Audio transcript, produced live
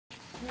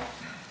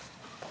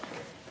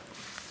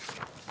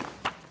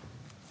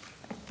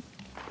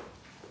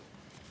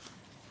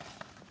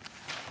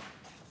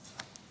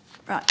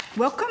Right,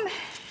 welcome.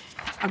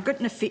 I've got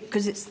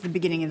because it's the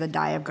beginning of the day,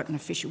 I've got an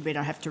official bit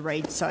I have to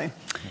read, so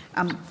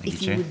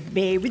if you would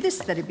bear with us,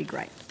 that'd be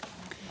great.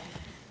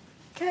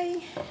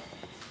 Okay.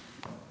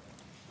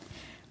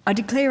 I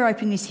declare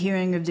open this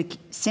hearing of the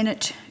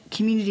Senate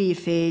Community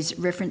Affairs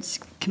Reference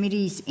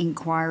Committee's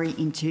inquiry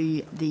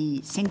into the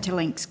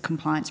Centrelink's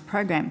compliance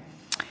program.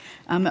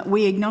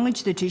 We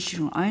acknowledge the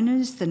traditional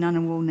owners, the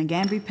Ngunnawal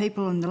Ngambri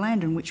people and the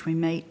land on which we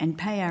meet, and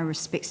pay our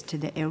respects to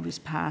the elders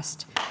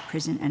past,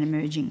 present and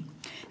emerging.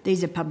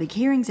 These are public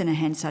hearings and a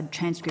Hansard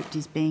transcript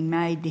is being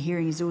made. The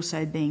hearing is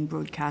also being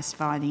broadcast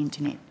via the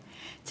internet.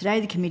 Today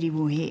the committee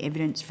will hear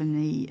evidence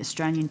from the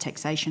Australian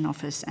Taxation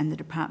Office and the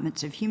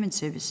Departments of Human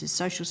Services,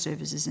 Social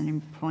Services and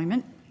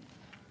Employment,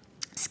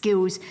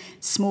 Skills,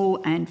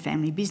 Small and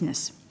Family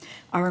Business.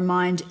 I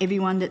remind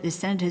everyone that the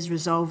Senate has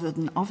resolved that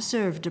an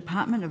officer of a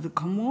department of the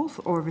Commonwealth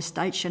or of a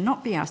state shall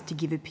not be asked to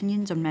give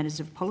opinions on matters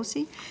of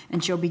policy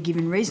and shall be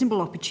given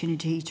reasonable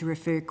opportunity to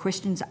refer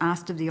questions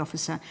asked of the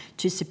officer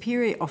to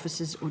superior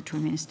officers or to a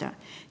minister.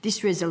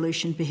 This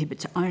resolution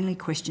prohibits only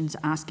questions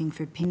asking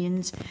for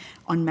opinions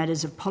on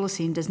matters of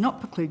policy and does not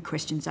preclude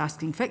questions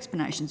asking for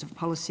explanations of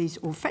policies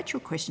or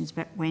factual questions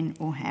about when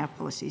or how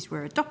policies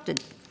were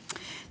adopted.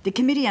 The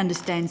committee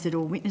understands that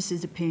all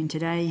witnesses appearing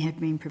today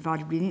have been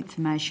provided with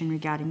information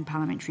regarding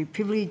parliamentary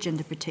privilege and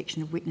the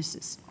protection of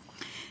witnesses.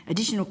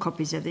 Additional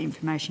copies of the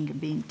information can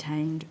be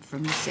obtained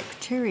from the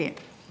Secretariat.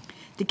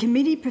 The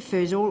committee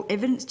prefers all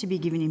evidence to be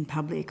given in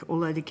public,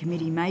 although the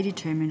committee may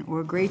determine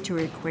or agree to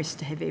a request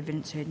to have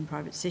evidence heard in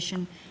private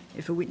session.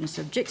 If a witness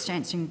objects to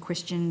answering a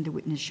question, the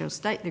witness shall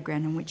state the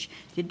ground on which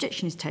the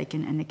objection is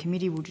taken and the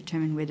committee will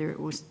determine whether it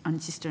will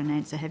insist on an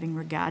answer having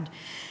regard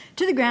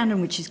to the ground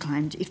on which is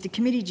claimed. If the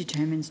committee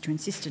determines to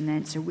insist on an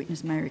answer, a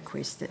witness may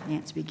request that the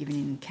answer be given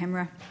in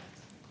camera,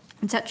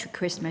 and such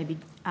request may be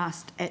made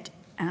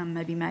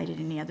at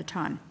any other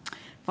time.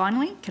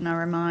 Finally, can I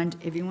remind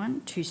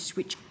everyone to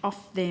switch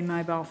off their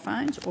mobile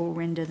phones or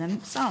render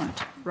them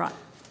silent? Right,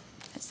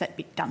 that's that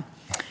bit done.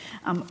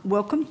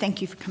 Welcome,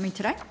 thank you for coming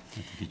today.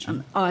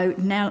 I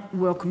now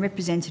welcome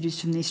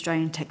representatives from the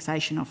Australian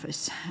Taxation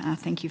Office.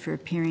 Thank you for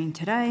appearing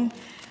today.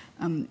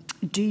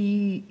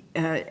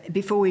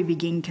 Before we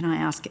begin, can I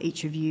ask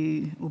each of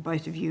you, or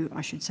both of you, I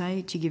should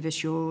say, to give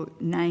us your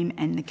name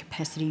and the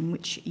capacity in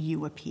which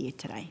you appear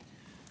today?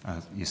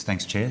 Yes,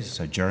 thanks, Chair.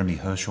 So Jeremy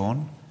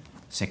Hirschhorn,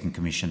 Second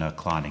Commissioner,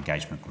 Client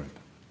Engagement Group.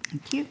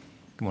 Thank you.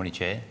 Good morning,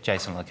 Chair.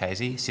 Jason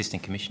Lucchese,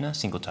 Assistant Commissioner,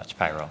 Single Touch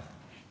Payroll.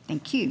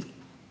 Thank you.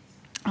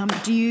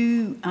 Do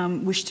you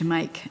wish to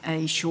make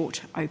a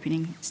short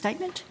opening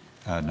statement?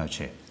 No,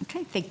 Chair.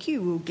 Okay, thank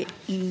you. We'll get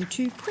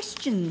into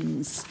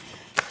questions.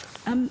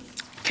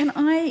 Can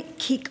I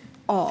kick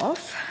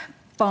off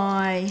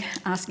by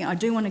asking, I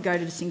do want to go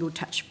to the Single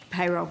Touch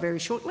Payroll very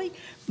shortly,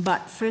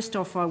 but first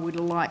off I would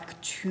like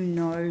to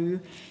know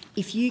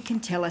if you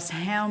can tell us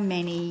how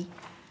many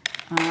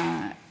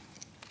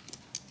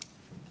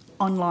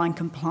online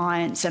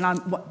compliance,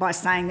 and by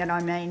saying that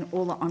I mean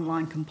all the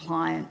online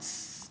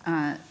compliance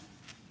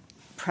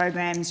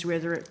programs,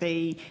 whether it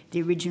be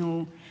the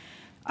original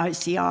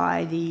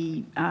OCI,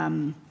 the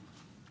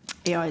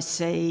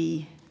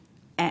EIC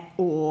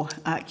or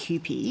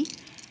QP,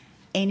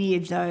 any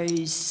of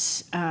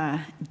those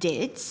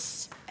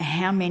debts,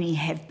 how many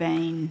have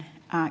been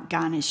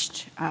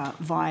garnished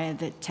via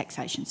the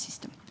taxation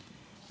system?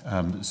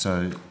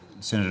 So,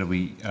 Senator,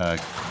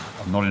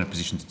 I'm not in a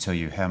position to tell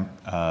you how,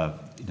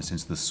 in a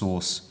sense, the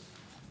source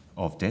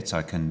of debts.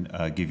 I can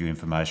give you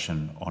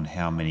information on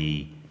how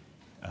many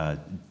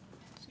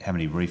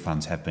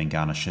refunds have been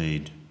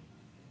garnished.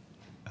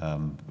 I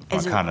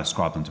can't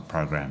ascribe them to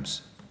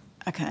programs.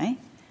 Okay.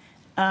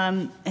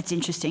 That's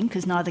interesting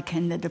because neither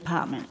can the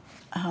department.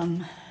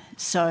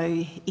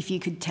 So if you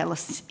could tell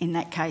us in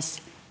that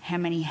case how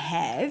many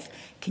have,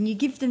 can you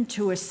give them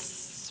to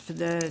us for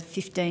the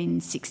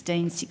 15,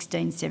 16,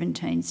 16,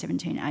 17,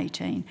 17,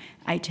 18,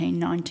 18,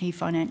 19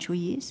 financial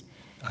years?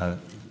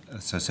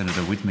 So,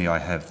 Senator, with me I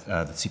have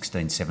the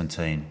 16,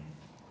 17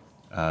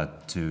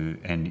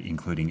 and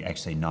including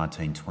actually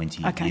 19,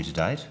 20 year to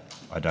date.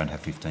 I don't have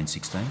 15,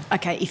 16.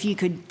 Okay, if you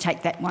could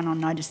take that one on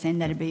notice then,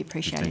 that'd be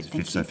appreciated. Thank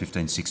you. So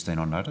 15, 16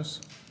 on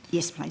notice?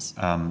 Yes, please.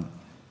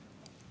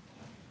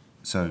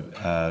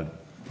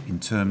 In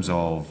terms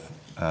of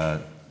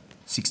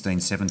 16,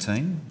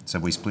 17, so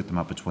we split them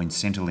up between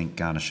Centrelink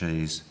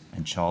garnishees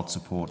and child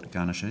support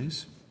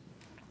garnishees.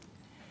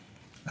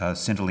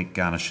 Centrelink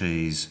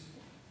garnishees,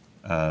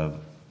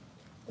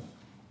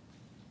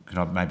 could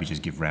I maybe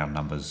just give round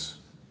numbers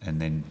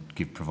and then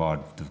provide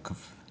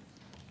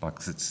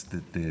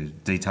the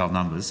detailed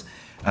numbers?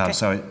 Okay.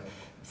 So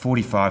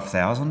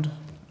 45,000,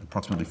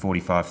 approximately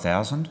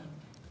 45,000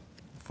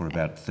 for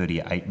about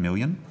 38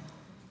 million.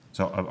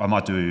 So I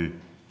might do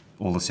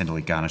all the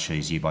Centrelink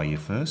garnishees year by year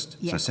first.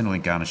 Yep. So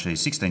Centrelink garnishees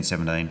 16,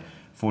 17,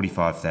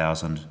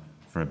 45,000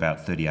 for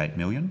about 38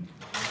 million.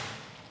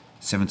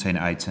 17,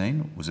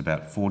 18 was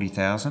about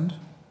 40,000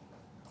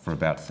 for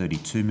about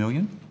 32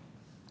 million.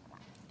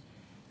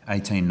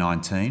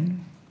 18-19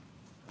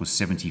 was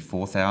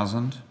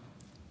 74,000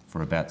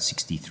 for about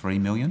 63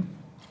 million.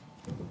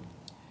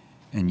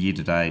 And year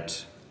to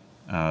date,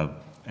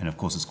 and of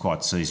course it's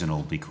quite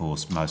seasonal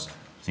because most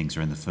things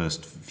are in the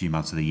first few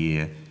months of the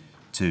year,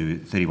 to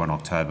 31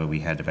 October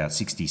we had about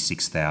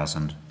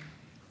 66,000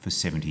 for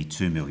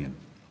 72 million.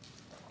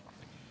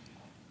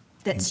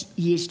 That's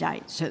year to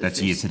date. So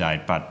That's year to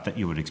date, but that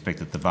you would expect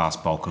that the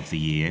vast bulk of the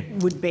year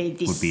would be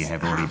this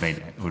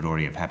would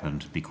already have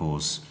happened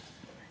because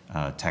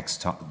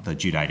the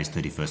due date is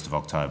 31st of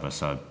October,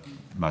 so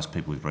most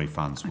people with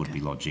refunds would be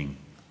lodging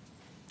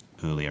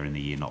earlier in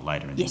the year, not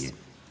later in the year.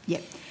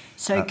 Yep.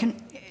 So Do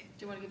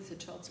you want to give us the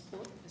child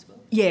support as well?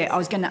 Yeah, I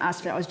was going to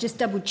ask that. I was just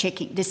double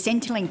checking the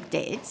Centrelink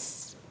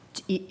debts.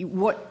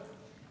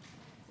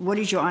 What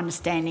is your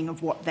understanding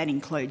of what that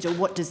includes, or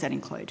what does that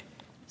include?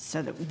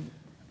 So that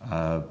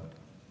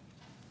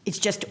it's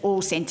just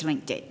all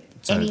Centrelink debt.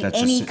 So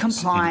Any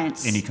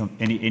compliance.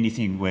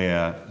 Anything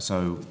where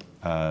so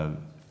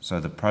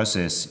the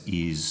process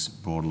is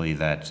broadly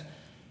that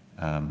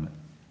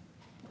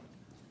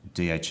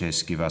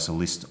DHS give us a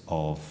list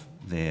of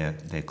their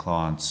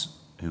clients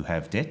who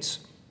have debts,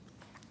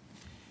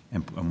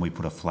 and we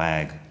put a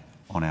flag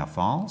on our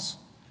files.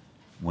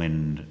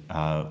 When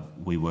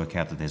we work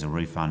out that there's a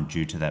refund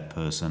due to that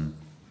person,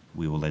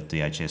 we will let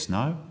DHS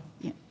know,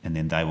 and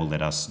then they will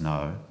let us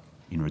know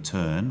in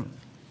return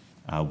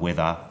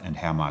whether and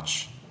how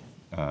much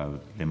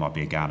there might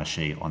be a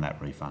garnishee on that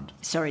refund.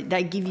 Sorry,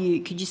 they give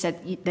you. Could you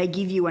say they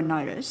give you a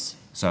notice?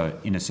 So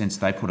in a sense,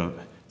 they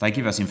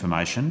give us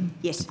information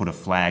to put a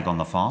flag on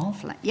the file.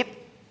 Yep.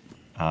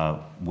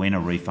 When a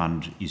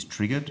refund is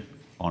triggered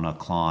on a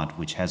client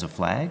which has a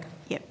flag,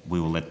 we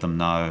will let them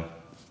know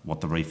what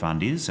the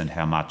refund is and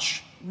how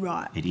much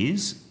it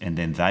is, and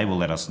then they will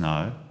let us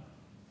know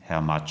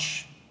how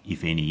much,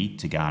 if any,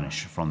 to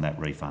garnish from that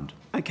refund.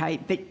 Okay,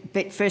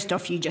 but first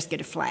off, you just get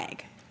a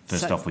flag.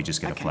 First off, we just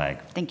get a flag.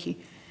 Thank you.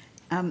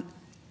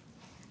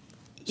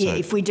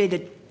 If we do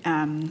the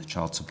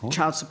child support.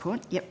 Child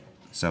support, yep.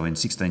 So in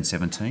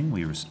 16-17,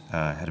 we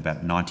had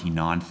about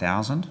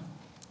 99,000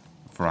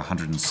 for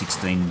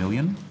 116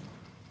 million.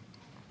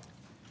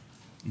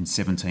 In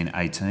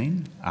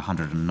 17-18,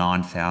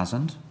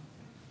 109,000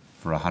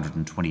 for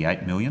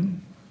 128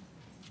 million.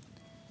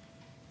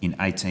 In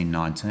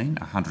 18-19,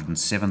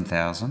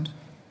 107,000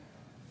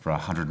 for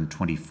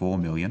 124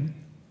 million.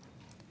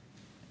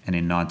 And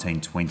in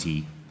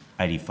 19-20,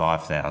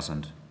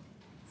 85,000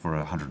 for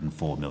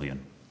 104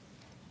 million.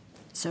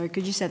 So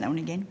could you say that one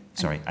again?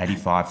 Sorry,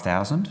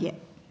 85,000 Yep.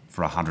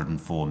 for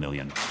 104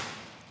 million.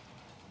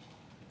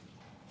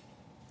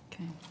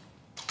 Okay.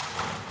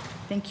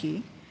 Thank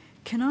you.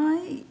 Can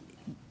I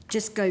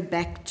just go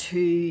back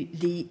to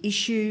the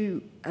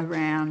issue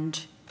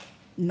around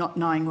not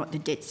knowing what the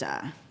debts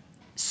are?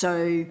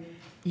 So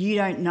you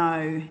don't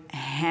know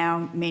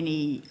how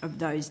many of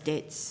those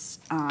debts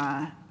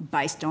are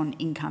based on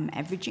income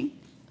averaging?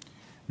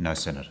 No,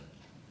 Senator.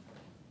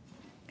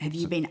 Have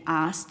you been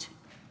asked?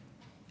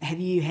 Have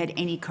you had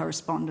any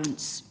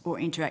correspondence or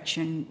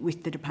interaction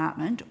with the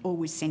department or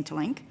with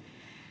Centrelink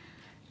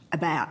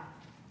about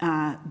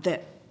the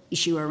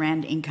issue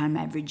around income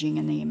averaging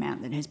and the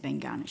amount that has been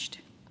garnished?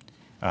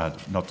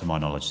 Not to my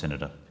knowledge,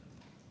 Senator.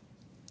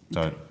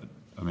 So,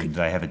 I mean,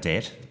 they have a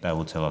debt. They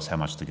will tell us how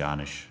much to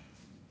garnish.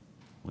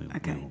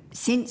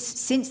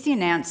 Since the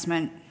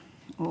announcement,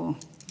 or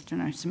I don't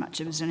know so much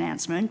of it as an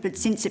announcement, but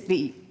since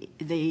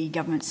the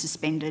government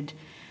suspended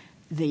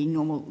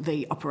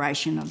the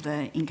operation of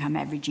the income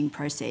averaging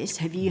process,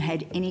 have you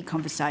had any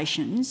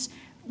conversations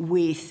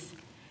with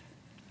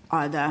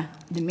either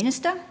the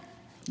minister,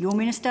 your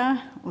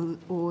minister,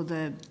 or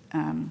the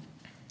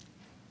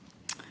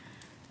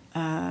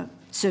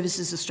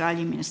Services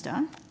Australia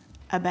minister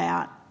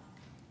about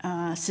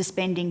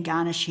suspending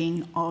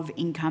garnishing of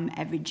income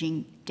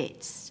averaging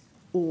debts,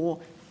 or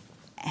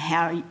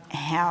how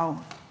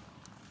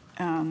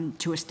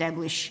to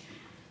establish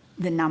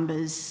the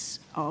numbers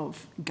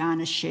of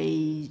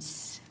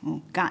garnishees,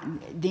 or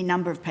the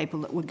number of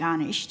people that were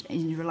garnished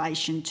in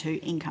relation to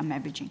income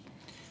averaging?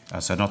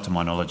 So not to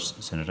my knowledge,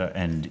 Senator,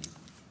 and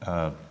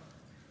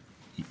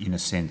in a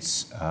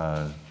sense,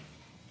 I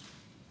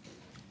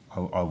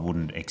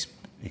wouldn't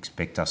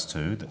expect us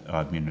to.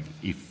 I mean,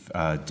 if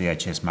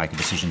DHS make a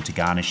decision to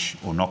garnish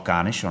or not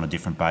garnish on a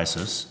different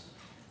basis,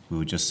 we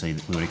would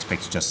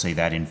expect to just see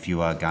that in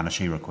fewer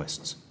garnishee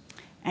requests.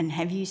 And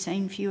have you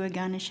seen fewer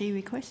garnishee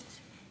requests?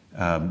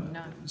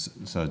 No.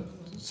 So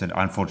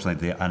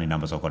unfortunately, the only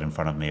numbers I've got in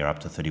front of me are up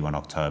to 31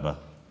 October.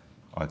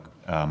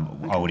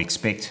 I would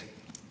expect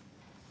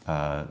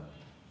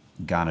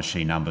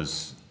garnishee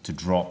numbers to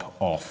drop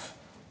off,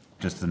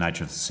 just the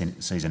nature of the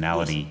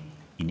seasonality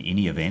in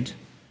any event,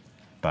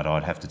 but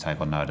I'd have to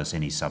take on notice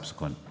any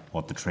subsequent,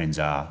 what the trends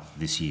are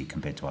this year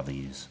compared to other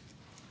years.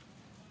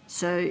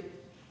 So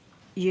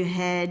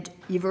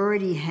you've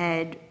already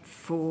had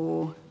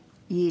for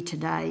year to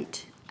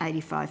date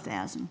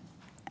 85,000,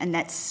 and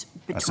that's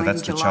between so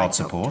that's July the child to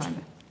support.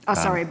 October. Oh,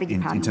 sorry, I beg your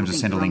in pardon. terms of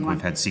looking at the Centrelink, wrong we've one.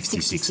 had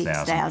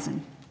 66,000.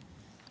 66,000.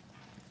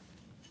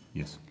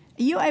 Yes.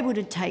 Are you able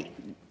to take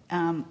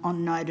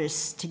on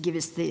notice to give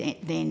us the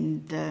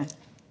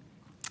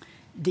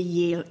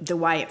year, the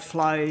way it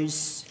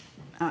flows,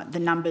 the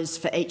numbers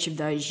for each of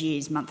those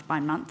years, month by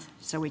month,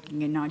 so we can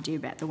get an idea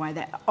about the way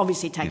that,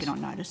 obviously take it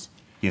on notice?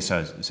 Yes,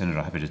 so Senator,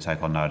 I'm happy to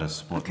take on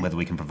notice whether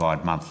we can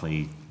provide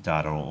monthly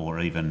data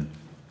or even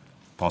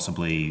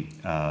possibly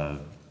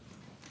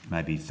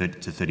maybe to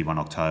 31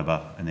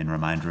 October and then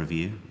remainder of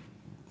year,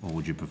 or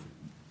would you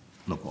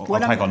look, I'll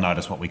take on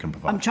notice what we can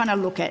provide. I'm trying to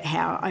look at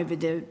how over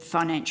the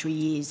financial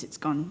years it's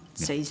gone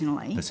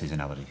seasonally. The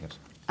seasonality, yes.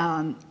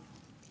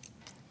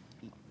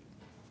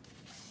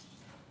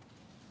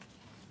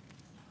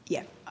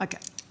 Yeah, okay.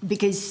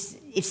 Because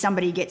if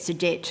somebody gets a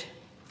debt,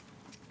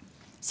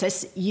 so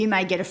you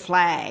may get a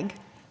flag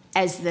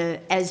as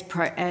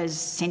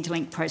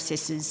Centrelink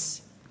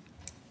processes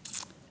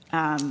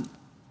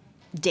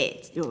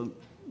debt or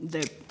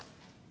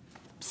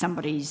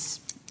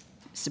somebody's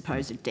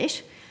supposed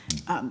debt.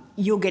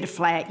 You'll get a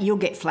flag. You'll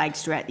get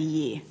flags throughout the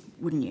year,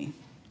 wouldn't you?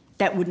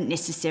 That wouldn't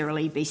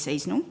necessarily be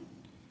seasonal.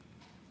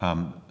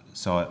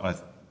 So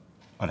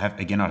I'd have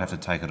to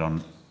take it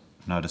on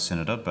notice,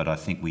 Senator, but I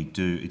think we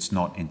do. It's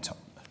not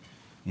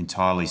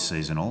entirely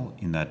seasonal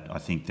in that I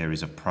think there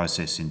is a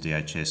process in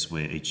DHS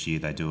where each year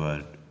they do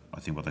I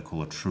think what they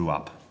call a true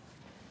up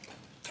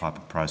type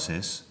of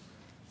process,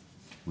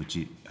 which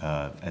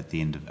at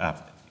the end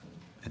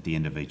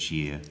of each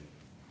year.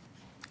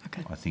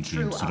 Okay. I think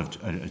in sort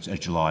of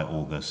July,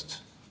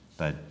 August,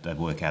 they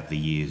work out the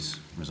year's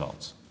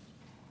results.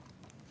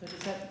 So does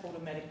that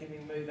automatically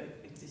remove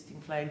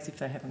existing flags if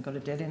they haven't got a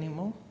debt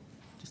anymore?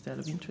 Just out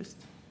of interest.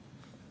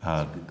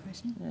 That's a good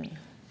question. Yeah.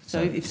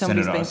 So if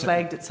somebody's Senator, been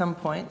flagged at some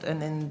point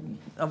and then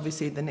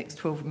obviously the next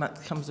 12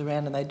 months comes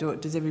around and they do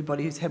it, does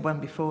everybody who's had one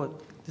before,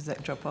 does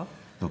that drop off?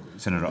 Look,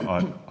 Senator,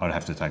 I'd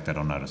have to take that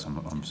on notice.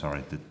 I'm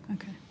sorry.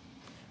 Okay.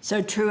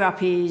 So true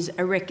up is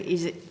a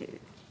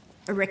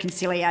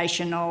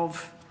reconciliation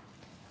of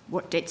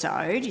what debts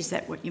are owed. Is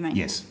that what you mean?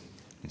 Yes,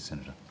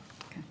 Senator.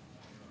 Okay.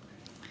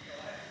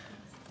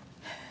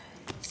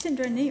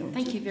 Senator O'Neill.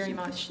 Thank you very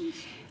much.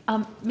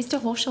 Mr.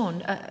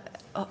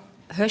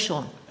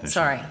 Hirshorn,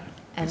 sorry,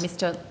 and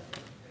Mr.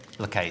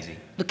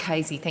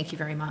 Lucchese. Thank you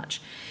very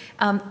much.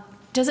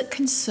 Does it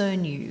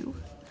concern you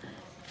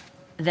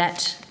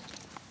that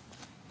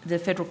the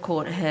Federal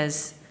Court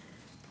has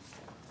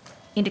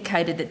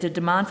indicated that the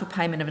demand for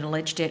payment of an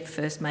alleged debt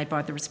first made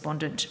by the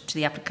respondent to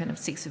the applicant of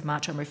 6th of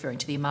March, I'm referring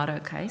to the Amato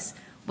case,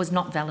 was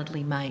not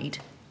validly made,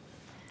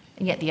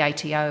 and yet the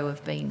ATO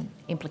have been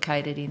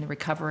implicated in the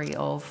recovery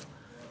of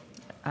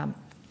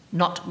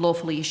not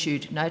lawfully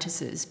issued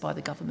notices by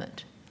the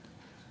government?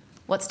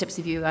 What steps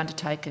have you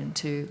undertaken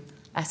to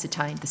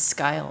ascertain the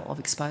scale of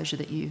exposure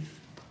that you've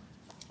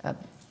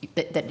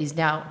that is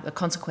now a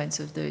consequence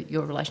of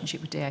your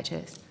relationship with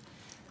DHS?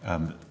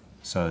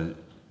 So,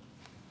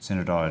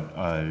 Senator,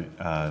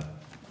 I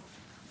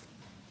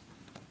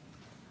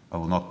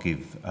will not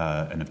give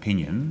an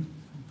opinion.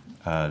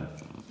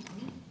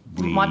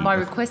 My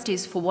request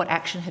is for what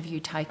action have you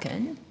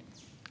taken,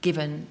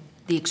 given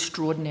the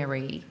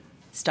extraordinary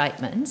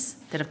statements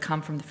that have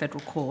come from the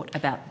Federal Court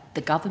about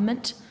the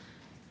government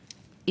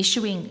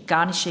issuing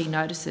garnishee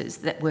notices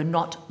that were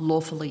not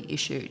lawfully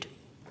issued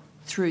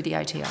through the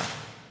ATO?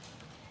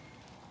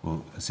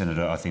 Well,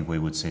 Senator, I think we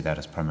would see that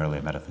as primarily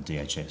a matter for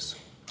DHS.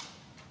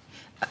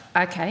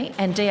 Okay,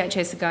 and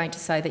DHS are going to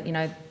say that, you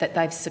know, that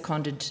they've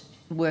seconded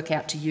work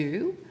out to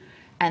you,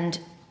 and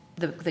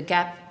the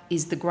gap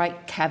is the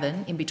great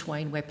cavern in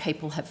between where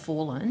people have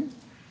fallen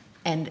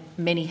and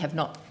many have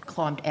not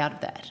climbed out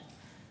of that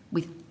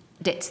with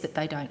debts that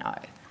they don't owe.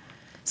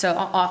 So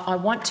I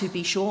want to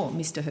be sure,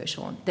 Mr.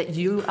 Hirshorn, that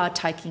you are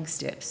taking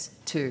steps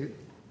to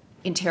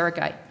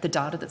interrogate the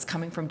data that's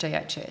coming from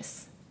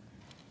DHS,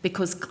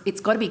 because it's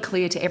got to be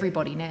clear to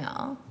everybody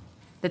now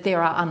that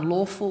there are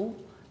unlawful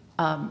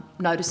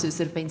notices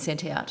that have been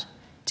sent out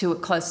to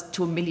close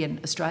to 1 million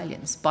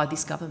Australians by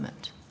this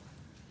government.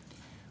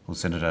 Well,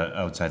 Senator,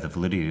 I would say the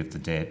validity of the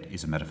debt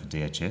is a matter for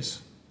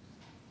DHS.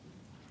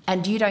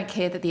 And you don't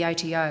care that the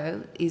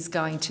ATO is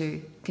going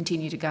to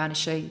continue to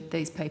garnishee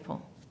these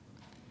people?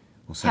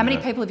 Well, Senator, how many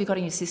people have you got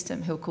in your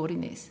system who are caught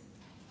in this?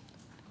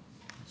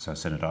 So,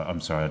 Senator, I'm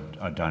sorry,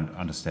 I don't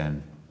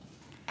understand.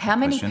 How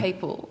many question.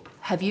 people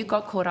have you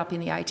got caught up in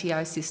the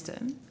ATO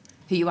system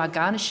who you are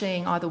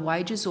garnishing either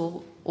wages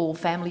or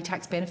family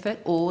tax benefit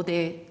or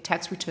their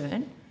tax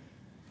return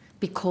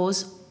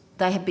because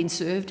they have been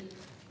served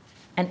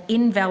an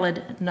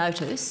invalid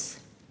notice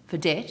for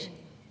debt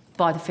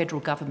by the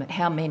federal government?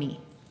 How many?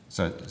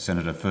 So,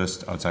 Senator,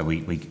 first, I would say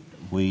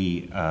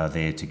we are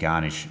there to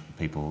garnish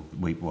people.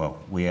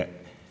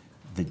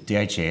 The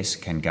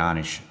DHS can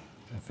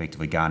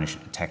effectively garnish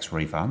tax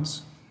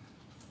refunds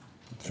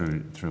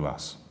through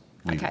us.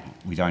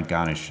 We don't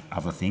garnish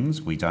other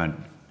things. We don't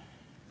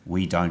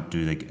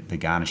do the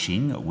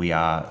garnishing. We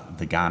are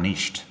the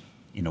garnished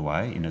in a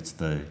way, and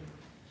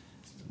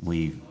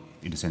we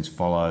in a sense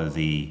follow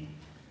the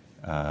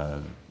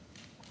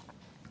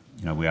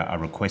we are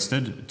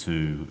requested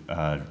to,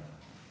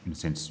 in a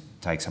sense,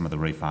 take some of the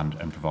refund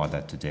and provide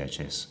that to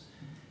DHS.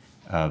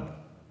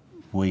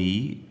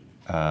 We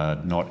are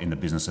not in the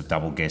business of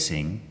double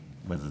guessing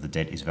whether the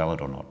debt is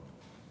valid or not.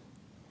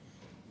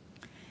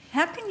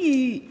 How can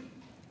you,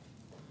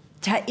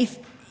 if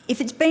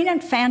it's been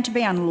found to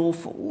be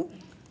unlawful,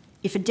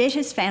 if a debt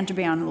is found to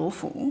be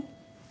unlawful,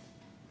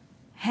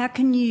 how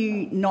can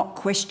you not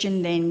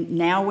question then,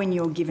 now when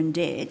you're given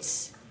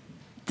debts,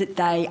 that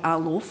they are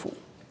lawful?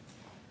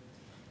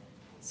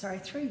 Sorry,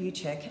 through you,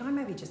 Chair, can I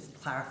maybe just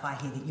clarify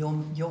here that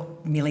you're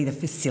merely the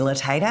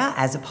facilitator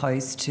as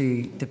opposed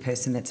to the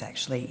person that's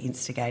actually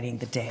instigating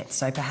the debt?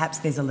 So perhaps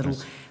there's a little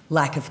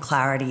lack of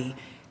clarity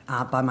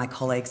by my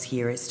colleagues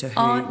here as to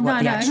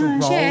what the actual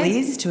role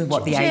is, to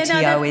what the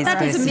ATO is that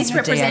is a versus the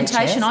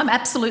misrepresentation. DHS. I'm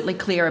absolutely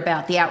clear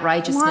about the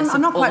outrageousness of all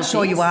I'm not quite of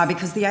sure this. you are,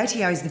 because the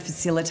ATO is the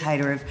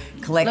facilitator of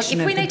collection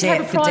Look, if we of the need to have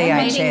debt a for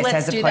private meeting, DHS let's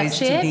as do that, opposed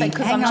to Chair, the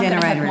because I'm not going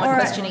to have generator. my of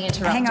the questioning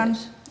interrupted. Hang on.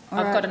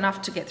 I've got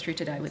enough to get through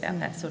today without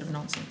that sort of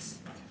nonsense.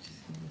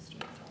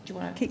 Do you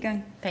want to Keep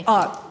going. Thank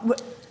you.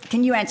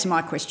 Can you answer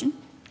my question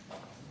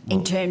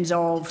in terms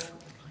of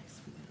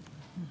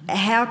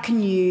how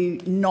can you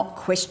not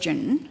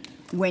question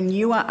when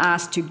you are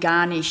asked to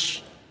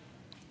garnish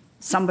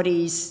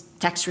somebody's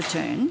tax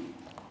return,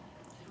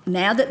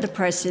 now that the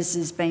process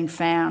has been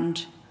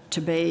found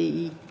to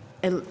be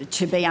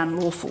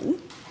unlawful,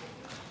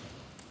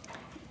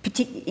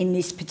 in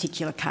this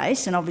particular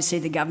case, and obviously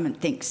the government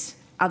thinks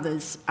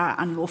others are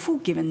unlawful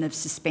given they've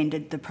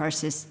suspended the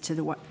process to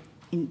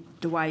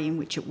the way in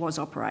which it was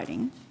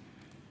operating,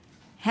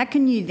 how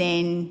can you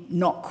then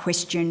not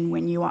question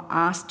when you are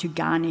asked to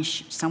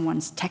garnish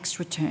someone's tax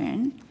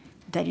return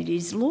that it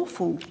is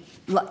lawful,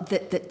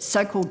 that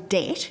so-called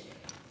debt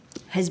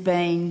has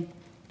been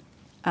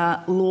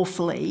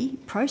lawfully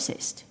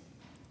processed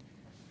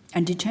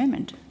and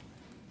determined?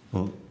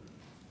 Well,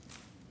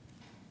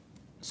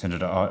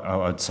 Senator, I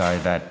would say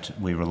that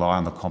we rely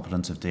on the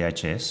competence of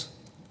DHS,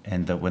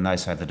 and that when they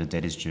say that a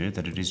debt is due,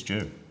 that it is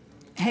due.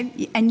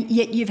 And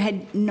yet you've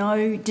had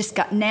no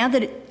discussion. Now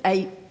that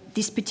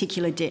this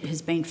particular debt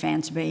has been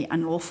found to be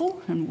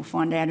unlawful, and we'll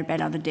find out about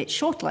other debts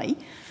shortly,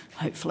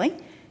 hopefully,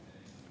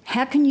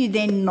 how can you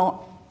then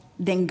not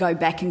then go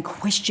back and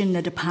question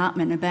the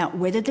department about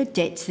whether the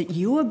debts that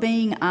you are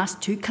being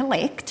asked to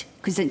collect,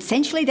 because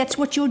essentially that's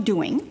what you're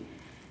doing,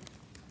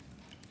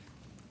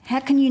 how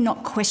can you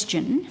not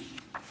question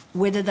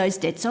whether those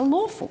debts are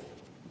lawful?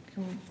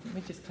 Can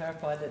we just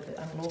clarify that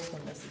the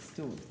unlawfulness is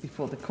still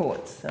before the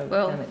courts? So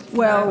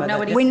Well,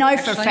 no, it we is know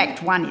for a actually.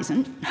 fact one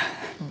isn't,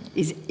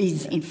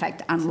 is in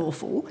fact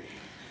unlawful.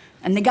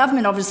 And the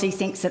government obviously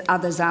thinks that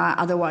others are,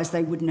 otherwise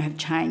they wouldn't have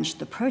changed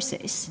the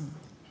process.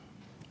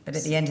 But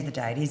at the end of the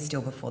day, it is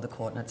still before the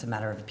court, and it's a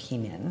matter of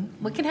opinion.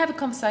 We can have a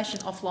conversation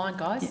offline,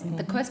 guys.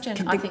 The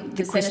question I think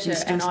the the question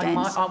Senator still and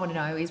I stands. want to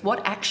know is,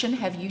 what action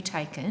have you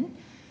taken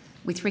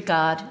with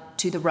regard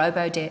to the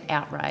robo-debt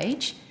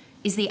outrage?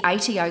 Is the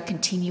ATO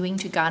continuing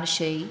to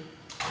garnish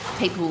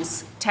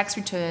people's tax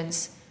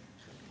returns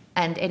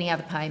and any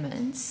other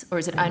payments, or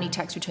is it only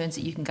tax returns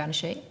that you can garnish?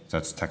 So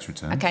that's tax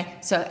returns. Okay,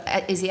 so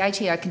is the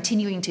ATO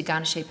continuing to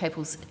garnish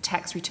people's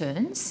tax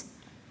returns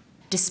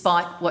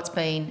despite what's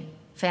been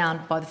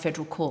found by the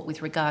federal court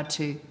with regard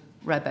to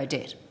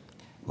robo-debt?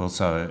 Well,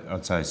 so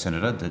I'd say,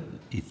 Senator, that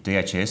if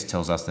DHS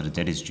tells us that a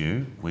debt is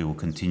due, we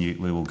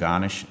will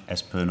garnish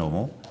as per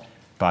normal.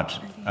 But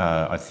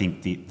I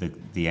think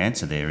the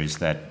answer there is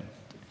that,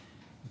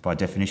 by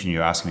definition,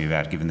 you're asking me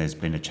about, given there's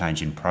been a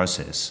change in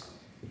process.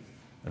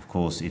 Of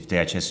course, if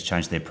DHS has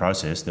changed their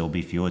process, there will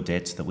be fewer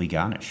debts that we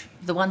garnish.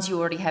 The ones you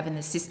already have in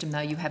the system, though,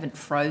 you haven't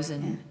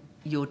frozen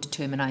your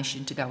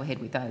determination to go ahead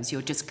with those.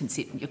 You're just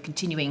you're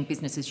continuing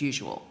business as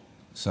usual.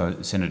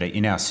 So, Senator,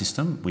 in our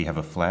system, we have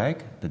a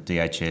flag that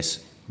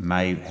DHS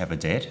may have a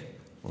debt,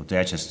 or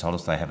DHS has told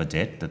us they have a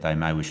debt that they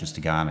may wish us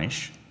to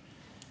garnish.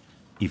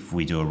 If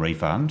we do a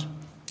refund,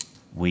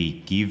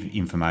 we give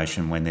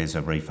information when there's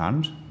a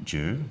refund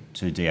due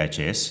to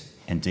DHS,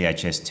 and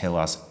DHS tell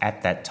us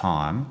at that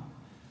time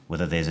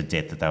whether there's a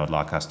debt that they would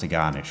like us to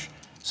garnish.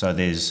 So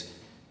there's,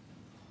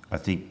 I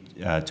think,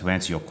 to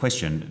answer your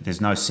question,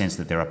 there's no sense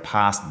that there are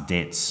past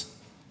debts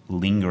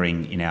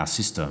lingering in our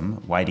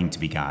system waiting to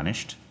be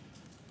garnished.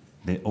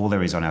 All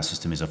there is on our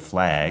system is a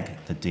flag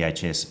that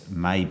DHS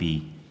may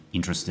be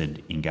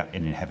interested in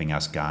having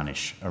us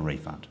garnish a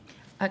refund.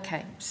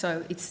 Okay,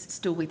 so it's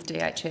still with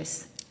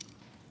DHS.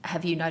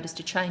 Have you noticed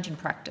a change in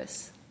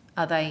practice?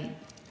 Are they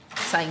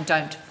saying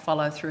don't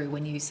follow through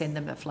when you send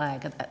them a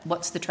flag?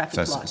 What's the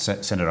traffic So, like?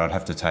 Senator, I'd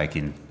have to take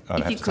on If you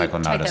notice could take that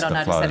on the notice,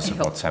 that'd flows be of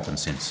what's helpful. happened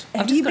since.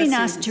 Have just you got a been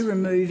asked serious- to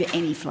remove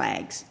any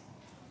flags?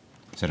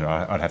 Senator,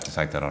 I'd have to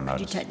take that on Did you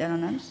notice. take that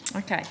on notice?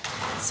 Okay,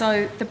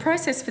 so the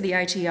process for the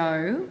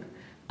ATO,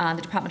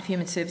 the Department of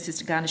Human Services,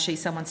 to garnish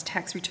someone's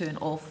tax return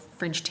or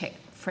fringe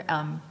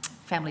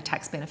family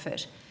tax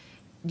benefit,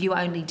 you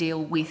only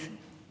deal with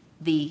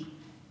the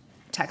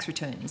tax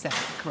return, is that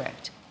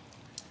correct?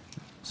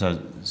 So,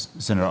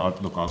 Senator,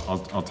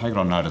 I'll take it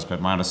on notice,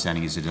 but my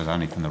understanding is it is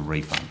only from the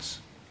refunds.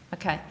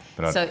 Okay.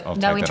 But So I'll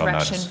no take that on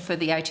interaction notice. for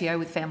the ATO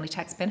with family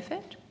tax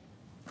benefit?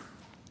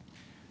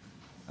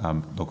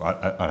 Look,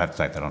 I'd have to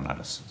take that on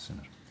notice,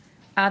 Senator.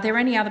 Are there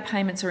any other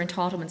payments or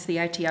entitlements the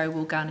ATO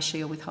will garnish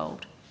or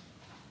withhold?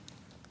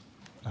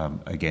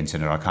 Again,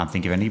 Senator, I can't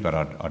think of any, but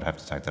I'd have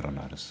to take that on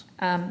notice.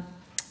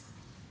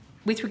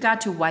 With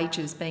regard to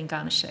wages being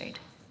garnished,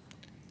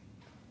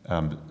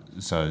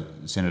 So,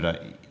 Senator,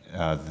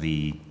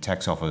 the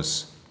tax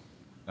office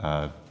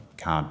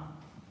can't.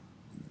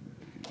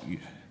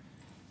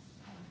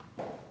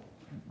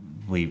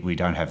 We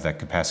don't have that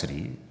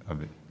capacity.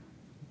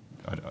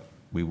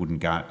 We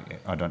wouldn't.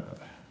 I don't.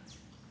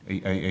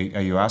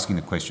 Are you asking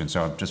the question?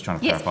 So I'm just trying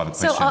to yes. clarify the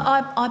question. So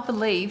I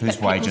believe Whose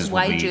that people's wages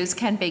will be- wages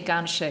can be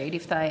garnished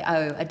if they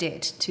owe a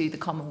debt to the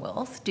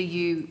Commonwealth. Do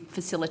you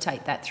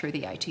facilitate that through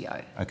the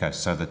ATO? Okay,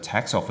 so the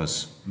tax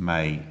office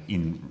may,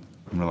 in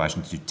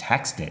relation to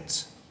tax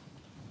debts,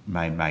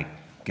 may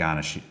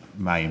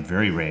in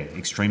very rare,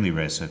 extremely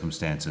rare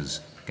circumstances,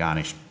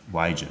 garnish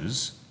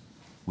wages.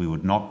 We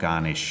would not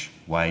garnish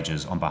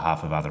wages on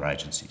behalf of other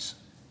agencies.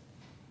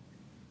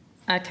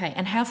 Okay,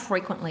 and how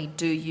frequently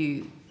do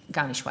you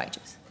garnish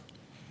wages?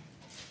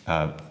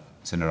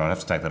 Senator, I'd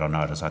have to take that on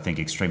notice. I think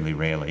extremely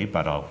rarely,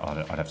 but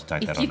I'd have to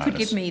take that If on you notice. could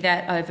give me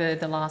that over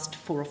the last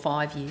 4 or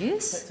 5 So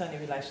years. it's only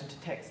in relation to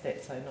tax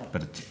debt, so not.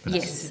 But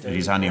Yes. it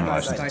is only in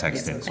relation to Spoken tax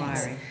as debts.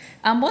 inquiry.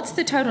 What's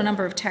the total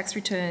number of tax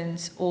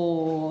returns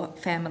or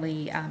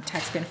family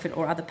tax benefit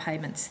or other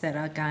payments that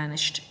are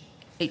garnished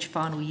each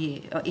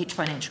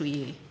financial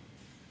year?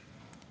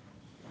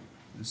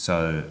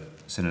 So,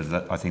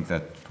 Senator, I think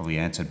that's probably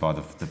answered by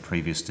the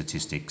previous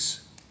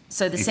statistics.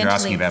 So the If you're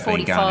asking Centrelink about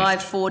being 45,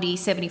 garnished. 40,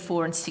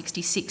 74 and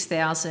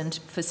 66,000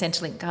 for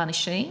Centrelink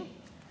garnishing?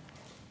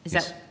 Is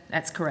Yes.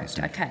 that's correct,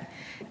 Yes, okay.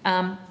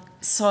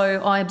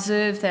 So I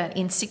observed that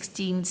in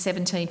 16,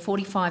 17,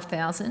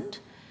 45,000,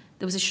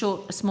 there was a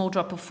small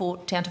drop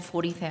down to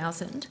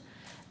 40,000,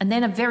 and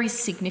then a very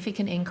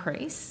significant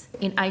increase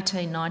in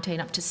 18, 19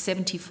 up to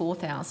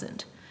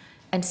 74,000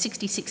 and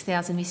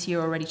 66,000 this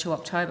year already to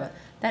October.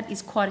 That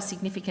is quite a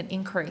significant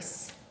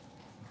increase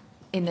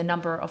in the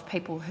number of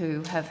people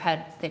who have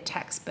had their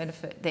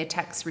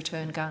tax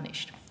return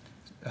garnished.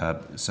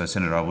 So,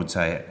 Senator, I would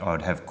say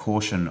I'd have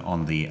caution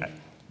on the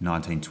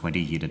 1920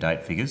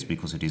 year-to-date figures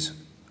because it is,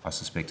 I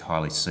suspect,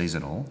 highly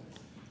seasonal.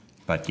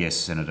 But yes,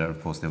 Senator,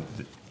 of course, from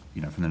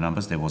the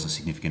numbers, there was a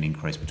significant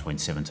increase between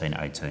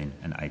 17-18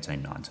 and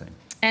 18-19.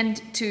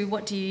 And to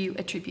what do you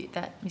attribute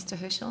that, Mr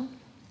Herschel?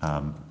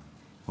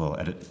 Well,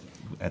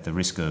 at the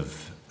risk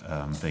of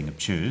being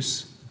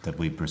obtuse, that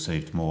we've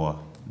received more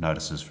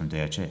notices from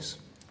DHS.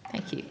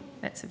 Thank you.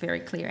 That's a very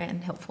clear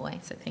and helpful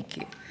answer. Thank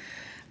you.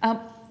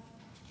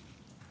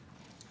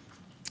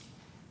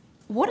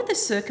 What are the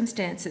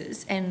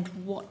circumstances and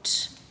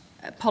what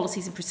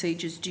policies and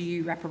procedures do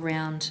you wrap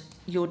around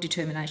your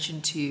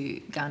determination to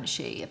garnish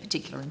a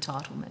particular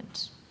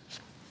entitlement?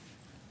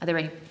 Are there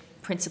any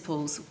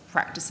principles,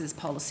 practices,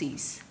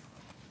 policies?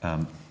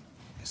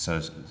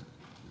 So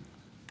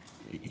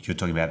you're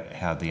talking about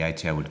how the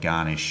ATO would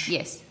garnish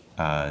Yes.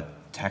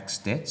 tax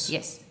debts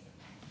Yes.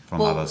 from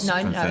Well,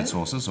 no. third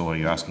sources, or are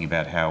you asking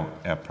about how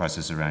our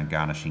process around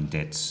garnishing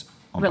debts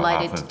on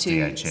Related behalf of to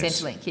DHS?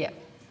 Centrelink, yeah.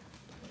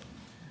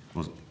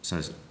 Well,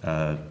 so,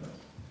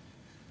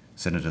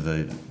 Senator,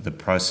 the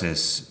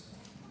process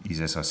is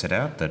as I set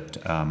out, that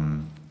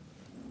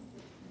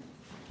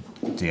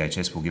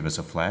DHS will give us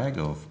a flag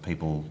of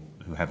people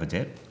who have a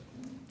debt.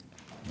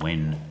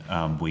 When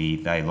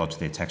they lodge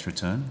their tax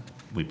return,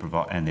 we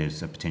provide, and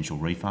there's a potential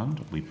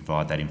refund, we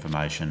provide that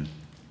information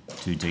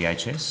to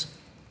DHS.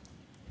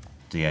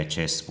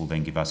 DHS will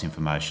then give us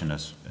information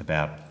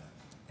about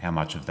how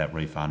much of that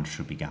refund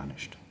should be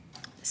garnished.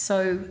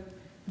 So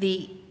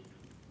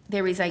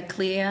there is a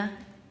clear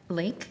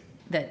link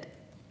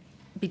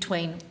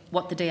between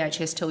what the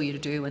DHS tell you to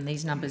do and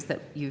these numbers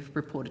that you've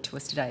reported to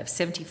us today of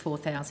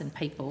 74,000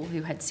 people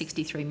who had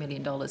 $63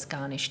 million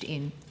garnished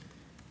in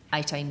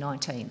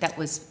 18-19. That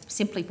was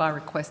simply by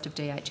request of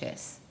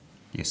DHS.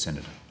 Yes,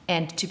 Senator.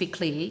 And to be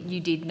clear,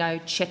 you did no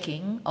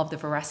checking of the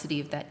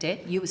veracity of that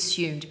debt. You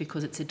assumed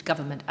because it's a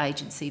government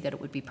agency that it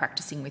would be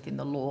practising within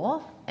the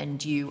law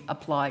and you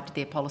applied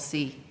their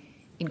policy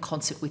in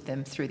concert with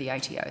them through the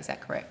ATO. Is that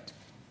correct?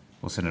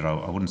 Well, Senator,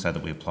 I wouldn't say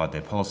that we applied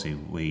their policy.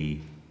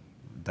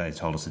 They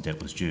told us the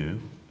debt was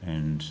due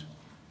and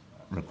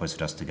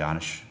requested us to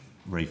garnish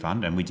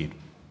refund, and we did.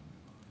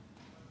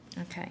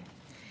 Okay.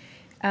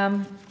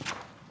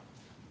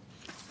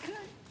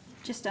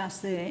 Just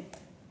ask there,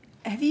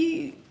 have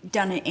you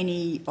done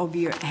any of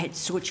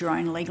sought your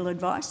own legal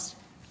advice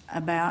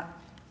about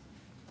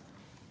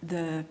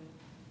either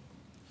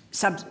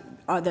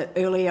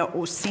earlier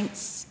or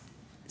since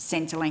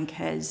Centrelink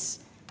has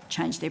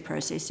changed their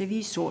process? Have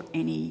you sought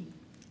any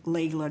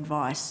legal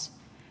advice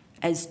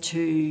as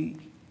to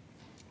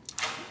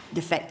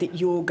the fact that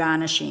you're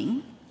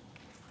garnishing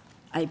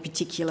a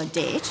particular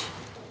debt,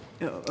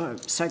 or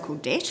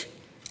so-called debt,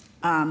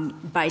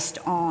 based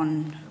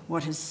on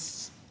what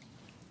is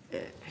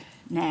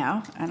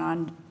now, and I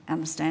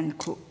understand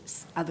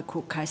other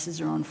court cases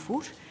are on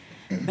foot,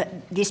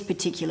 but this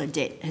particular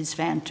debt has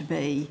found to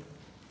be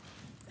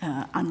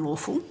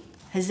unlawful.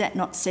 Has that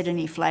not set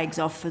any flags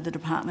off for the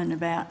department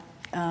about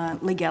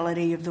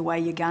legality of the way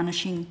you're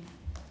garnishing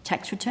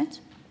tax returns?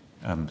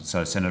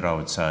 So, Senator, I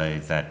would say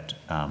that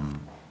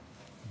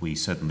we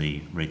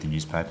certainly read the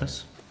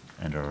newspapers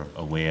and are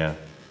aware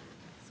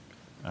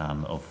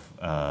of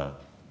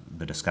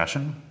the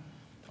discussion.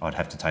 I'd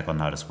have to take on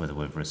notice whether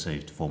we've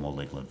received formal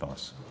legal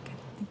advice. Okay,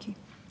 thank you.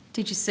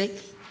 Did you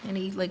seek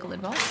any legal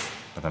advice?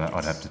 But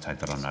I'd have to take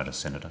that on notice,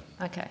 Senator.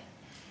 Okay.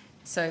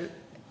 So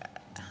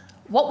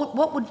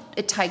what would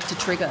it take to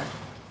trigger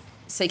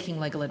seeking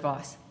legal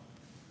advice?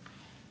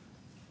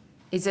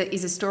 Is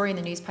a story in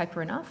the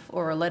newspaper enough,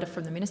 or a letter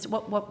from the minister?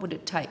 What would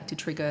it take to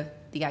trigger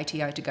the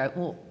ATO to go,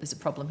 oh, there's a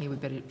problem here, we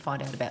better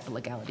find out about the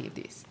legality of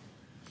this?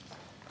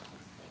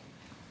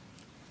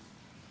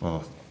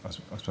 Well, I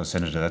suppose,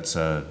 Senator, it's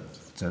a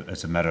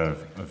matter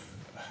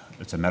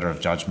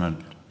of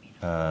judgment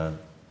as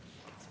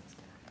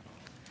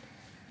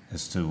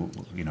to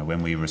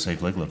when we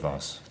receive legal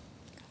advice.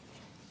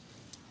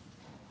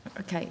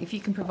 Okay, if you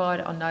can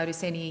provide on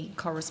notice any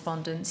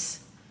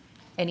correspondence,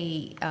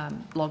 any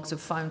logs of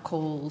phone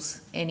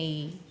calls,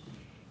 any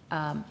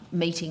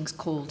meetings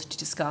called to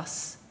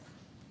discuss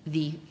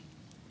the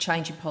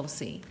change in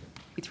policy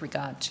with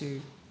regard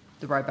to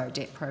the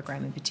robo-debt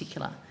program in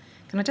particular.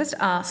 Can I just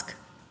ask,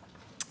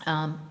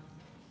 I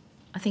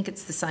think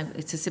it's the same,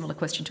 it's a similar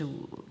question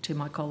to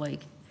my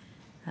colleague,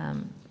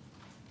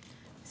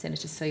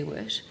 Senator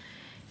Siewert,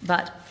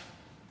 but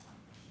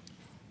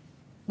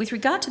with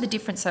regard to the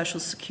different social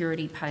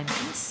security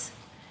payments,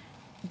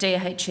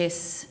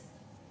 DHS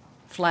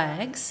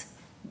flags,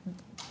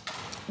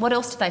 what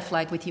else do they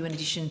flag with you in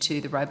addition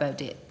to the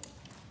robo-debt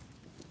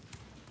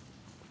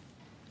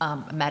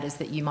matters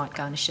that you might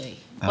garnish?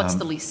 What's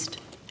the list?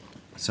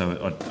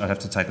 So I'd have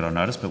to take it on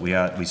notice, but we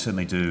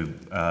certainly do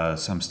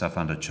some stuff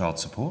under child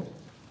support.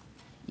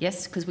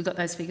 Yes, because we got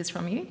those figures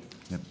from you.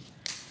 Yep.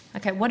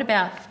 Okay, what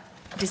about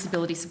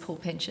disability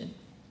support pension?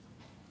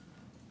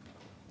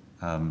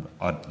 I'd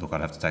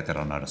have to take that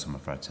on notice, I'm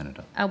afraid,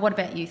 Senator. What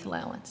about youth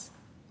allowance?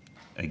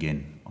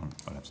 Again,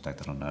 I'd have to take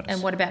that on notice.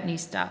 And what about New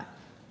Start?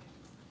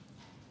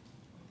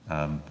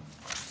 I'd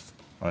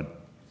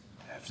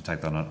have to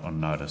take that on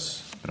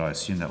notice, but I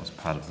assume that was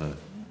part of the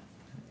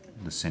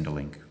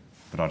Centrelink.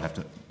 But I'd have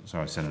to,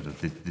 sorry, Senator,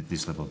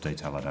 this level of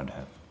detail I don't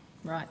have.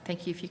 Right,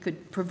 thank you. If you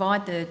could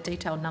provide the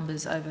detailed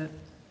numbers over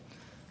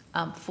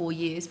 4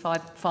 years,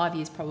 five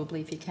years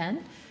probably if you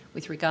can,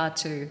 with regard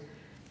to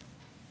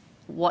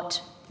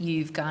what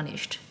you've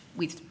garnished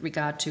with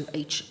regard to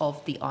each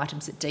of the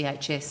items that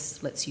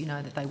DHS lets you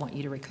know that they want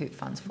you to recoup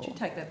funds for. Would you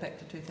take that back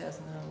to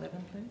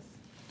 2011, please?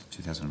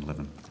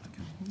 2011,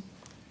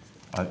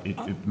 okay.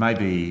 It may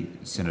be,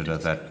 Senator,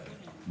 that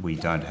we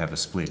don't have a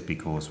split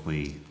because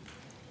we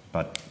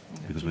have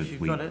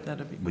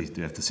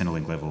the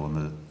Centrelink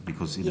level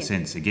because in a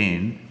sense,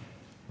 again,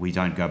 we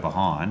don't go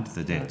behind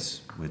the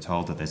debts. We're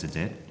told that there's a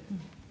debt.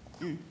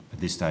 At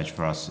this stage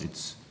for us,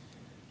 it's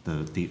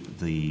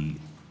the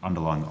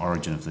underlying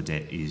origin of the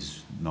debt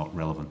is not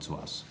relevant to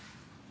us.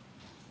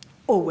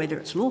 Or whether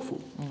it's lawful.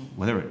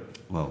 Whether it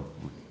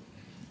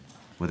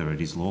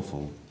is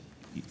lawful,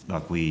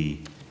 like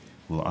we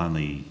will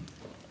only,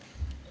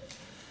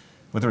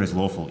 whether it is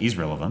lawful is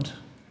relevant,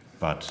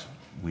 but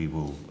we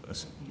will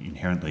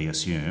inherently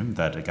assume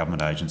that a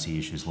government agency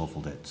issues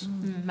lawful debts.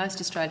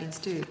 Most Australians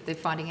do. They're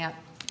finding out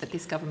that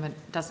this government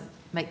doesn't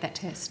meet that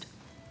test.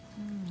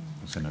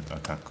 Senator, I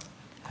can't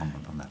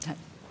comment on that.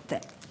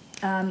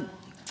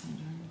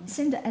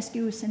 Senator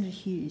Askew or Senator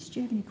Hughes, do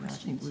you have any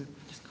questions? I think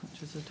we're just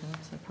conscious of time,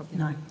 so probably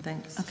No. no.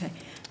 Thanks. Okay.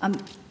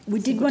 We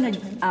did want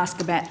to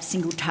ask about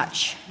single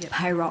touch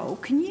payroll.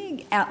 Can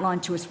you outline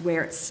to us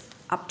where it's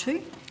up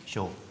to?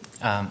 Sure.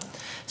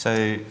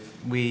 So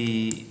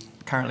we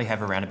currently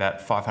have around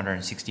about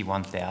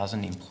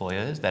 561,000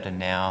 employers that are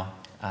now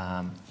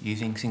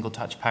using single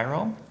touch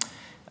payroll.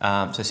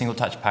 So single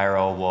touch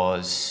payroll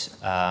was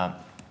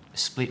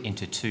split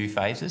into 2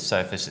 phases.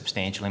 So for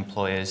substantial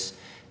employers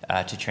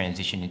to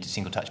transition into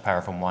single touch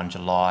payroll from 1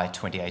 July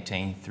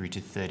 2018 through to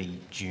 30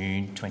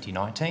 June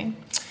 2019.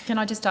 Can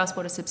I just ask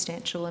what a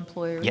substantial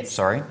employer is? Yep,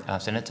 sorry,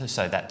 Senator.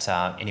 So that's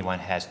anyone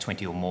who has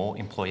 20 or more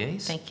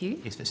employees. Thank you.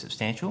 Is for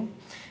substantial.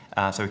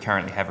 So we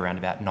currently have around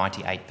about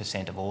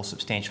 98% of all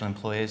substantial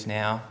employers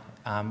now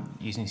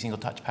using single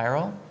touch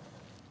payroll.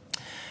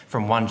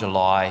 From 1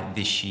 July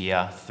this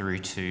year through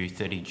to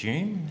 30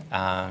 June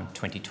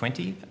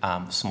 2020,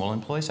 small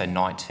employers, so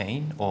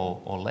 19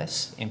 or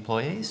less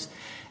employees,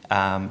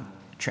 to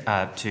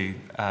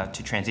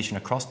transition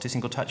across to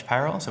single touch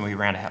payroll. So we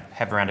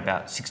have around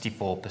about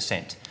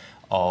 64%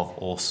 of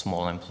all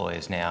small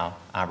employers now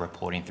are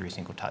reporting through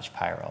single touch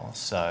payroll.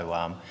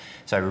 So,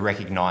 so we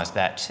recognise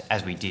that,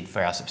 as we did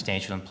for our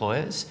substantial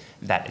employers,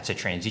 that it's a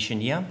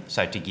transition year,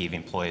 so to give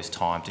employers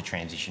time to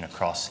transition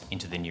across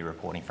into the new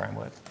reporting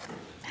framework.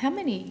 How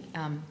many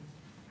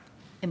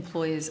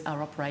employers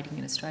are operating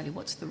in Australia?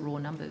 What's the raw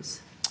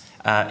numbers?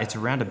 It's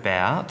around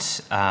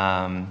about,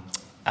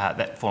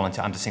 that fall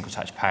into under single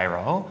touch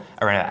payroll,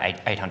 around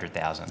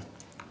 800,000.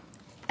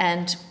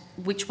 And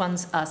which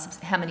ones are,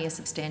 how many are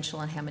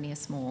substantial and how many are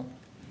small?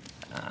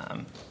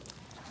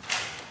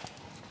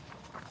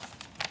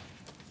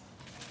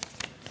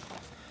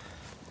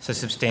 So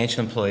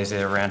substantial employees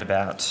are around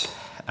about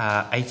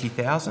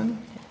 80,000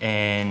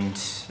 and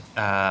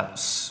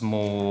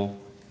small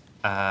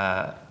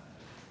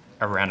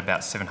around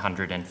about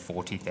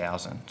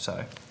 740,000.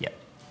 So, yep.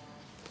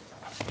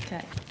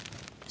 Okay.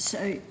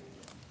 So,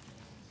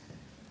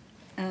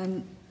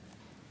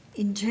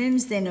 in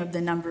terms then of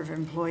the number of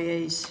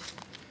employees,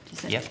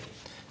 is that Yep.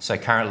 So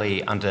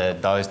currently under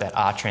those that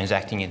are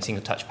transacting in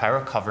single touch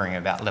payroll, covering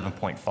about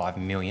 11.5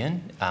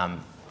 million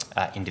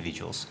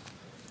individuals.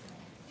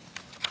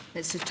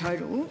 that's the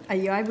total? Are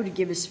you able to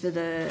give us for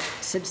the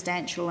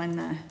substantial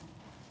and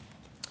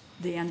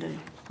the under?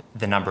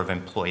 The number of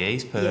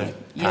employees per...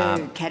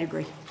 your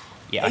category.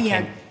 yeah, I You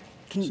can. know,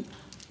 can you,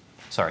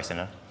 Sorry,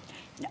 Senator.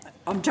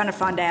 I'm trying to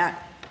find out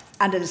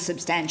under the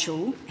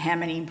substantial how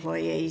many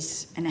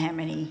employees and how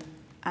many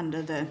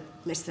under the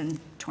less than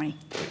 20.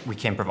 We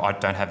can provide, I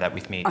don't have that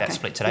with me, that Okay.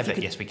 split today, If you but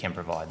could yes, we can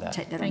provide that.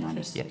 Take that Thank on you.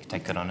 notice. Yeah,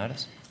 take that on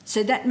notice.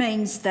 So that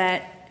means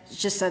that,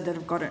 just so that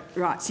I've got it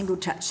right, single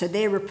touch, so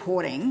they're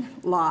reporting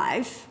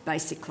live,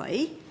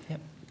 basically,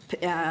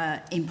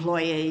 Yep.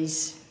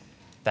 employees,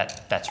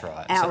 That's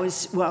right.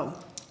 hours,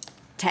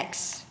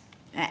 tax,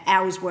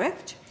 hours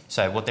worked.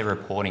 So what they're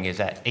reporting is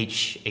that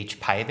each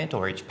pay event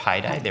or each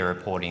payday, they're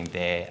reporting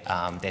their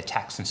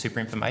tax and super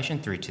information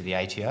through to the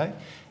ATO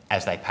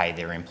as they pay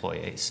their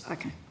employees.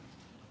 Okay.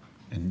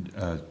 And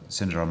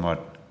Senator, I might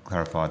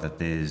clarify that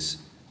there's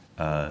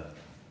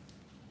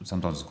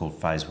sometimes it's called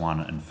phase 1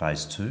 and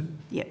phase 2.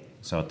 Yep.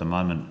 So at the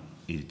moment,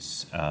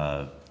 it's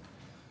the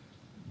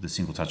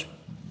single touch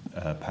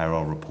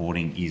payroll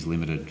reporting is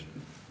limited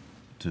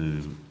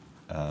to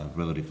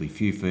relatively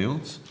few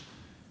fields.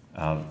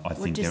 I What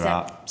think does there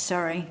that, are.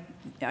 sorry.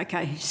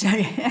 Okay, so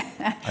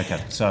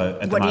Okay, so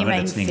at the What do you moment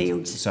mean it's things.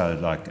 fields? So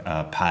like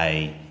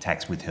pay,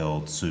 tax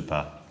withheld,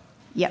 super.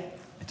 yep,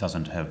 It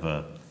doesn't have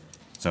a.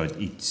 So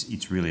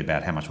it's really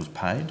about how much was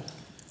paid.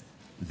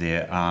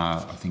 There are,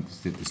 I think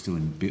there's still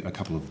a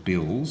couple of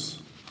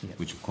bills,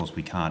 which of course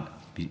we can't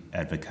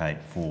advocate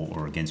for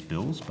or against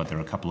bills, but there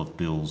are a couple of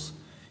bills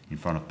in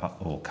front of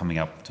or coming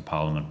up to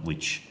Parliament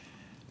which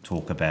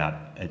talk about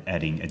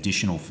adding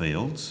additional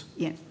fields,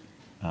 yep.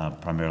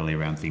 primarily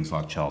around things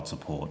like child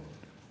support,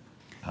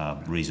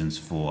 reasons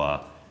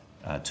for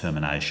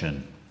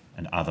termination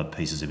and other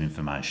pieces of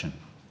information,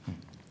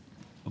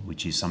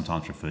 which is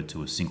sometimes referred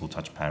to as single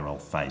touch payroll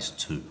phase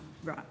 2.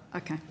 Right,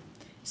 okay.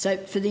 So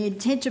for the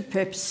intent of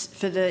purpose,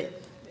 for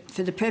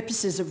the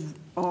purposes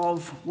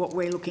of what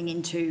we're looking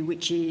into,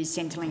 which is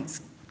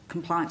Centrelink's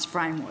compliance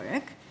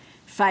framework,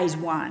 phase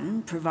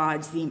 1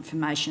 provides the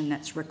information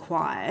that's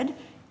required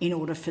in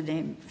order for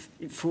them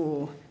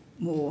for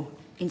more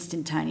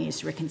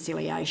instantaneous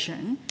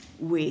reconciliation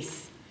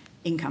with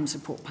income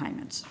support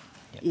payments.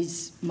 Yep.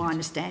 Is my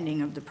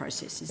understanding of the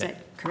process. Is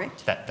that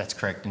correct? That's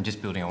correct. And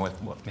just building on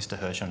what Mr.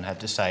 Hirschon had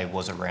to say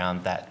was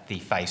around that the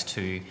phase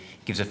 2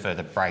 gives a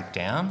further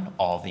breakdown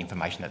of the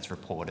information that's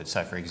reported.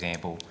 So, for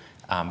example,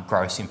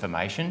 gross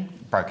information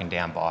broken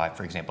down by,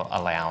 for example,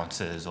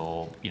 allowances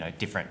or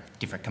different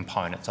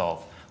components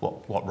of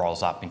what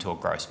rolls up into a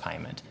gross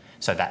payment.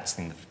 So that's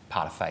in the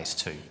part of phase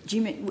 2. Do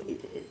you mean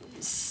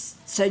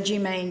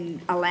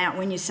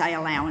when you say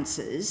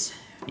allowances?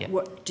 Yeah.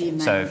 What do you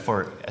mean? So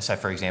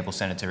for example,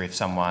 Senator, if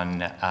someone,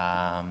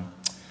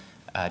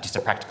 just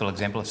a practical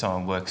example, if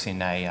someone works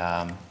in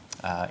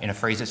a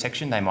freezer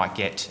section, they might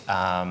get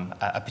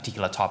a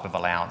particular type of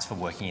allowance for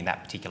working in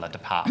that particular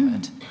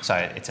department. So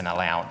it's an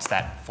allowance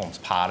that forms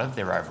part of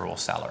their overall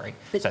salary.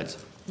 But So it's,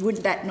 would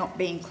that not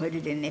be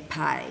included in their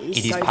pay?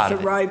 It is part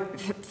of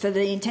for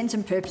the intents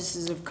and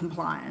purposes of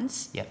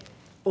compliance, yep,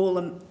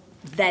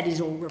 that is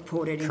all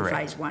reported in Correct.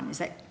 phase 1, is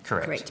that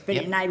Correct. But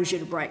Yep. it enables you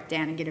to break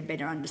down and get a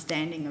better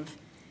understanding of,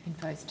 In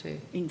phase 2.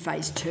 in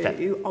phase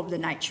 2, of the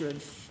nature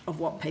of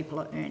what people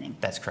are earning.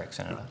 that's correct,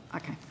 Senator.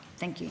 Okay,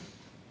 thank you.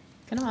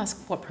 Can I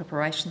ask what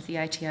preparations the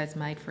ATO has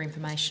made for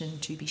information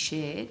to be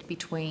shared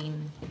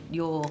between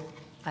your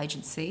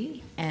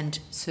agency and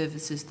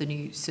the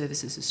new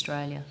Services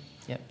Australia?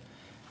 Yep.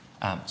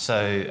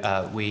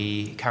 So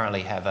we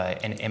currently have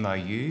an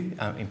MOU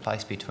in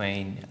place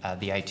between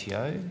the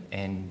ATO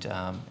and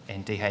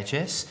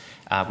DHS,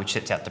 which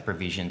sets out the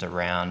provisions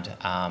around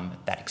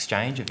that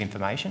exchange of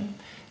information.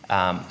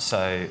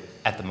 So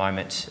at the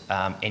moment,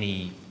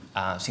 any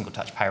single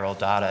touch payroll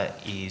data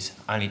is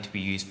only to be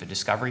used for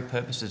discovery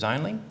purposes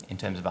only in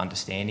terms of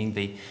understanding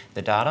the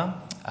data.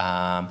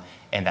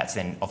 And that's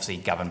then obviously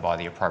governed by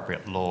the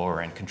appropriate law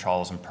and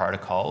controls and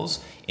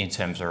protocols in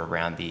terms of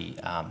around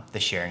the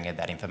sharing of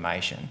that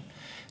information.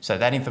 So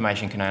that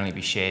information can only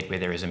be shared where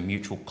there is a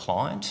mutual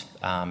client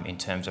in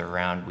terms of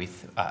around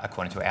with,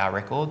 according to our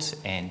records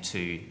and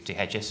to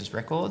DHS's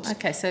records.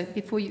 Okay, so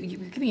before you're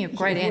giving me a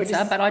great What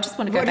answer, is- but I just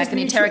want to go what back does and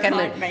mutual interrogate a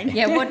client little. mean?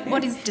 Yeah,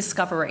 what is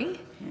discovery?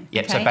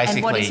 Yeah, so Okay, basically...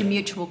 And what is a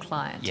mutual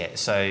client? Yeah,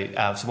 so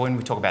when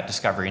we talk about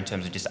discovery in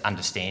terms of just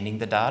understanding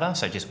the data,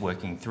 so just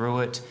working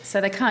through it...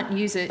 So they can't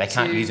use it, They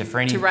can't use it for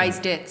anything. to raise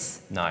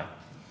debts No,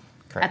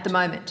 correct. at the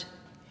moment?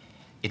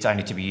 It's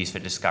only to be used for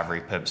discovery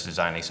purposes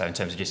only. So in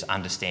terms of just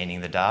understanding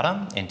the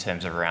data, in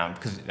terms of around,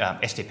 because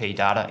STP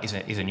data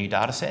is a new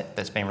data set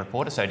that's been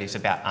reported, so it is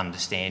about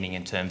understanding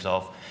in terms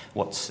of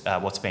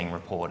what's being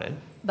reported.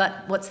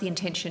 But what's the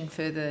intention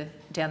further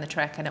down the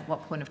track, and at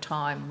what point of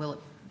time will it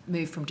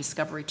move from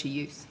discovery to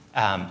use?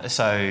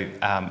 So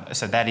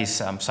that is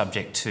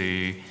subject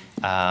to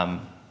a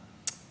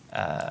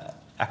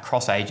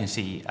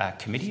cross-agency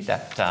committee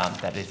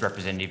that is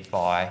represented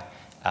by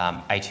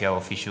ATO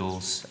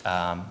officials,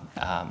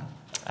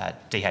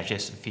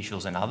 DHS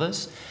officials and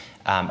others,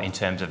 in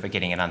terms of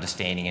getting an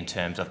understanding in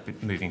terms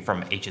of moving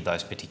from each of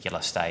those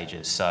particular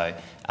stages. So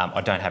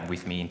I don't have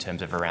with me in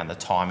terms of around the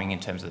timing in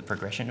terms of the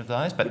progression of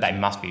those, but they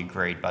must be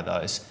agreed by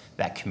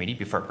that committee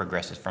before it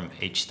progresses from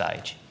each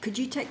stage. Could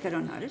you take that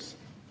on notice?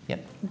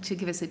 Yep. To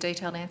give us a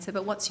detailed answer,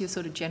 but what's your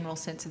sort of general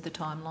sense of the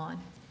timeline?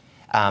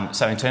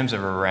 So in terms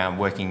of around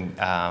working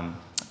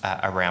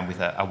around with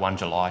a 1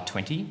 July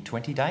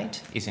 2020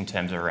 date is in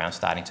terms of around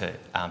starting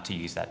to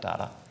use that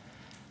data.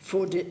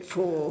 For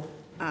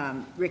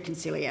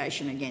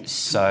reconciliation against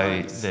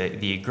So compliance.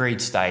 the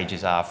agreed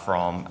stages are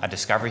from a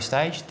discovery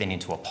stage, then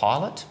into a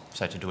pilot,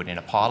 so to do it in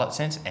a pilot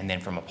sense, and then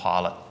from a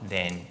pilot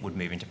then would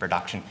move into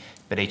production,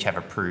 but each have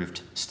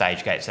approved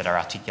stage gates that are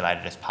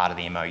articulated as part of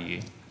the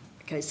MOU.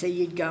 Okay, so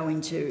you'd go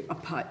into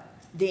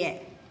the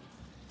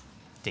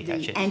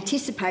DHS.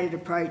 anticipated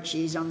approach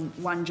is on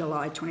 1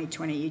 July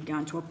 2020, you'd go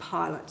into a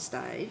pilot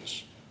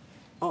stage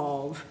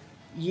of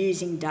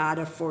using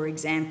data, for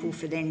example,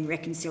 for then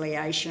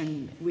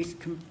reconciliation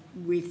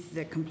with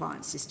the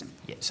compliance system.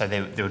 Yeah, so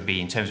there would be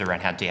in terms of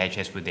around how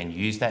DHS would then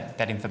use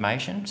that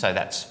information. So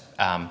that's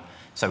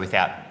so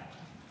without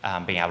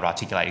being able to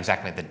articulate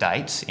exactly the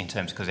dates in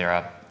terms, because there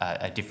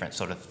are different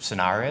sort of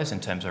scenarios in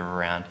terms of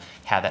around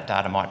how that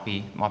data might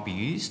be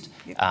used.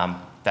 Yep.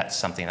 That's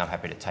something I'm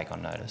happy to take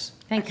on notice.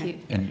 Thank Okay. you.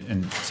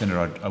 And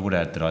Senator, I would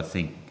add that I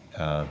think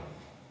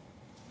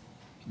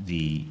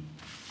the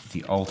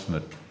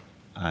ultimate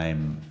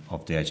aim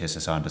of DHS,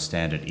 as I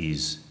understand it,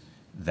 is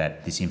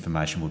that this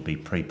information would be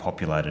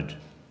pre-populated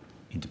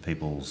into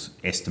people's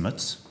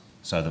estimates,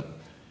 so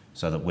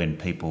that when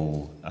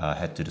people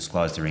had to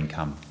disclose their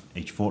income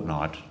each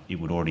fortnight, it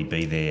would already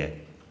be there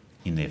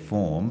in their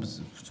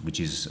forms, which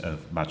is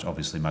of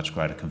obviously much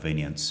greater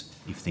convenience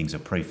if things are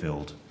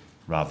pre-filled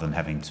rather than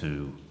having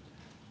to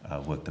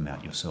work them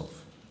out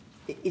yourself.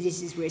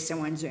 This is where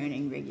someone's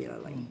earning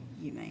regularly,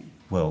 you mean?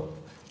 Well,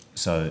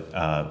 so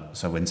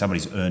when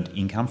somebody's earned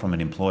income from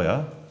an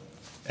employer,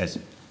 as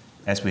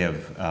we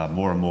have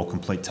more and more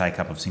complete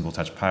take-up of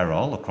single-touch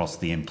payroll across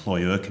the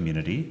employer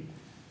community,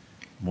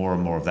 more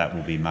and more of that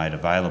will be made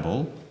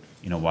available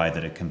in a way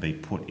that it can be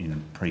put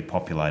in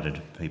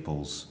pre-populated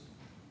people's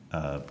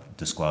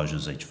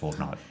disclosures each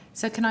fortnight.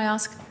 So can I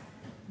ask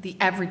the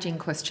averaging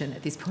question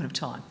at this point of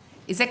time?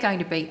 Is that going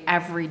to be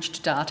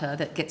averaged data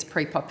that gets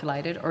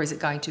pre-populated, or is it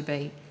going to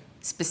be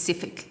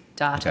specific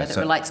data that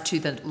relates to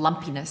the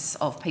lumpiness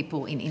of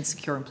people in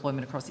insecure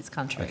employment across this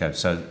country? Okay,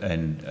 so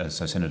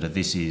Senator,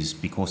 this is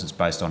because it's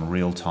based on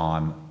real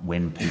time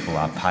when people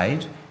are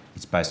paid.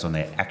 It's based on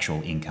their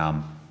actual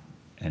income,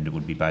 and it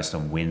would be based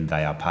on when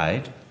they are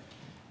paid.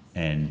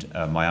 And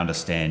my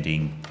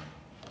understanding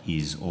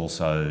is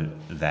also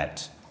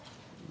that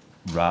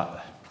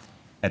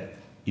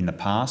in the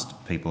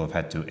past, people have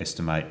had to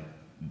estimate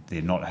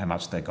not how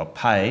much they got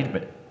paid,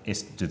 but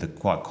do the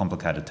quite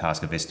complicated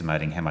task of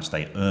estimating how much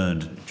they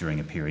earned during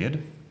a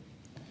period.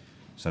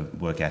 So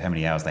work out how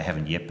many hours they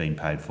haven't yet been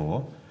paid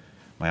for.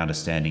 My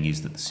understanding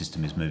is that the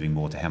system is moving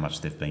more to how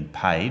much they've been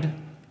paid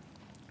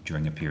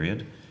during a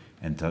period.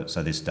 And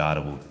so this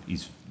data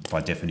is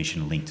by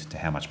definition linked to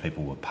how much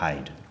people were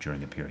paid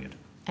during a period.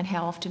 And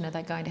how often are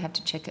they going to have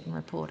to check it and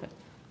report it?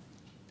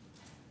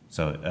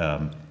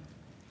 So,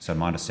 so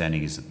my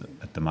understanding is that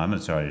at the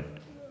moment,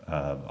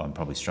 I'm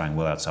probably straying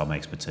well outside my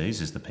expertise,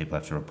 is that people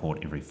have to report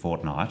every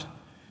fortnight.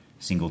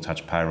 Single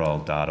touch payroll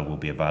data will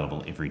be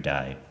available every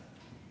day.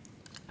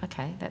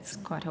 Okay, that's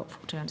quite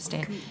helpful to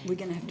understand. We're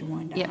going to have to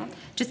wind up. Yeah,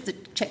 just to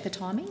check the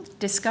timing.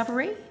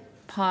 Discovery,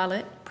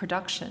 pilot,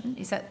 production,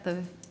 is that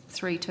the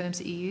three terms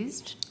that you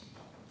used?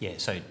 Yeah,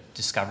 so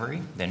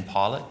discovery, then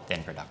pilot,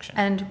 then production.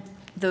 And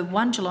the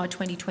 1 July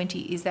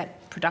 2020, is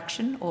that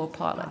production or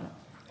pilot?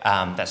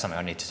 That's something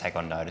I need to take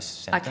on notice,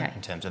 Senator, Okay.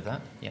 in terms of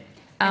that. Yeah.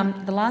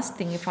 The last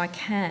thing, if I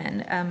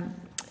can,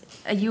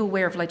 are you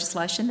aware of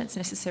legislation that's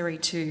necessary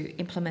to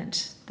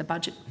implement the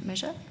budget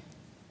measure?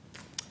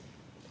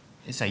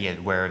 So yeah,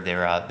 where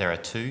there are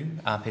two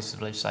pieces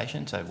of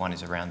legislation. So one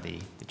is around the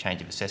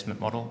change of assessment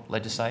model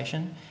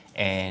legislation,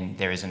 and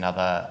there is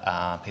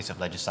another piece of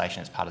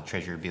legislation as part of the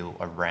Treasury Bill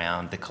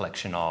around the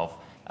collection of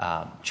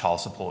child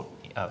support,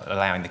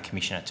 allowing the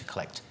Commissioner to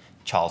collect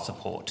child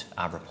support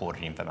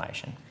reported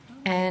information.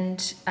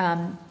 And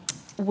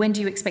when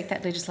do you expect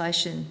that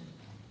legislation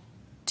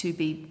to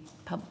be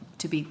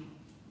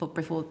put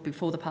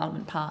before the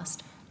Parliament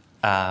passed?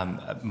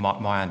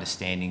 My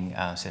understanding,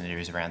 Senator,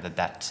 is around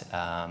that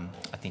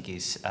I think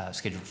is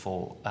scheduled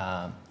for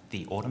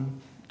the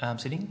autumn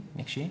sitting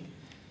next year,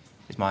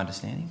 is my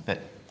understanding.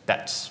 But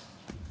that's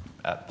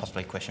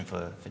possibly a question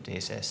for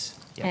DSS.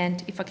 Yep.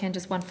 And if I can,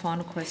 just one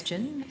final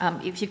question.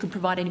 If you could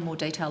provide any more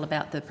detail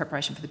about the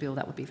preparation for the bill,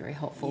 that would be very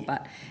helpful. Yeah.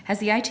 But has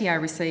the ATO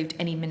received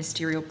any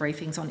ministerial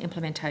briefings on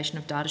implementation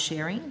of data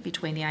sharing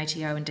between the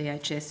ATO and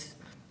DHS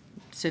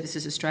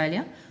Services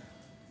Australia?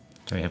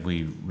 So have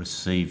we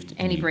received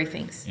any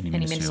briefings, any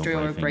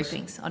ministerial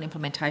briefings on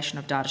implementation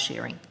of data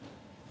sharing?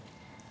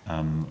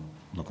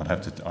 Look, I'd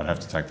have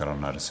to take that on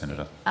notice,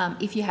 Senator.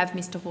 If you have,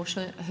 Mr.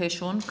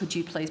 Hirshhorn, could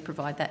you please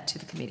provide that to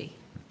the committee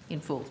in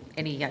full?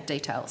 Any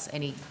details,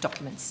 any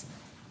documents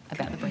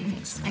about the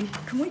briefings? And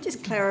can we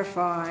just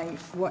clarify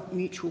what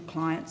mutual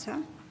clients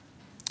are?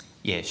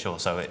 Yeah, sure.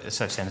 So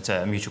Senator,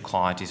 a mutual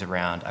client is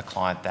around a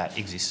client that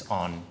exists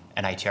on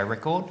an ATO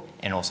record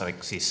and also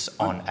exists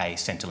on a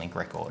Centrelink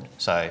record.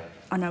 So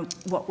I know,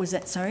 what was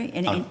that, sorry?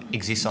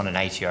 Exists on an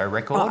ATO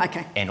record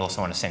okay. and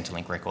also on a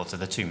Centrelink record, so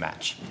the two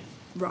match.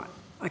 Right,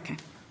 okay.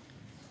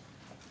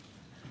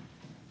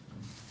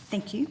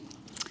 Thank you.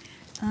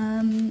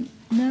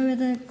 No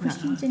other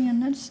questions, any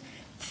unnoticed?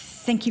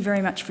 Thank you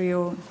very much for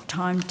your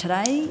time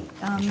today.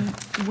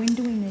 When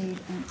do we need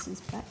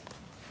answers back?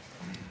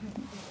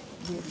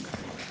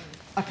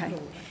 Okay,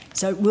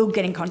 so we'll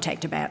get in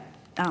contact about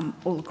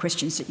all the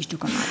questions that you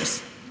took on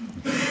notice.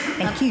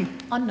 Thank you.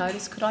 On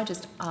notice, could I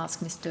just ask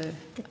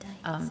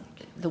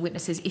the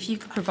witnesses if you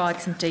could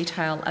provide some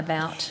detail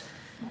about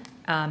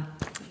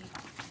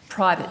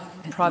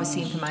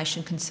privacy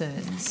information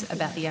concerns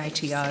about the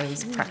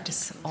ATO's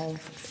practice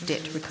of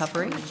debt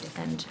recovery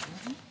and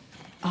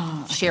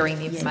sharing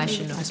the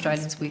information of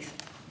Australians with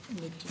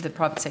the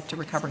private sector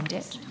recovering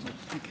debt?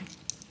 Okay.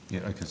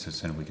 Yeah, okay, so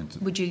Senator, we can...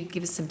 Would you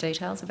give us some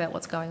details about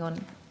what's going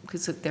on?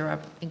 Because there are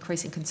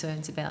increasing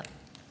concerns about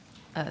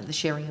the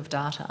sharing of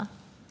data,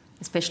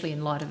 especially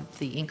in light of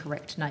the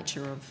incorrect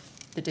nature of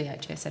the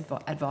DHS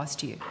advice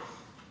to you.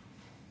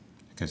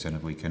 Okay,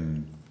 Senator, we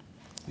can...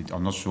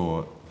 I'm not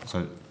sure...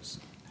 So,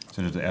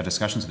 Senator, our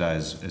discussion today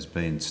has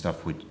been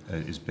stuff which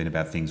has been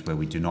about things where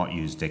we do not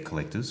use debt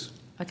collectors.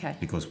 Okay.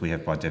 Because we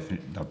have, by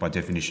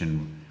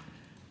definition,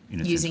 in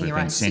a using sense, we've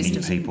been sending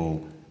system.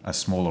 people a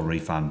smaller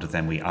refund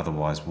than we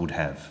otherwise would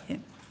have. Yep.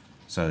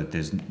 So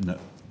there's no,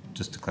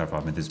 just to clarify,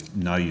 I mean, there's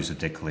no use of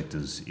debt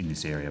collectors in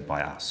this area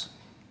by us.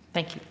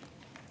 Thank you.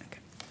 Okay.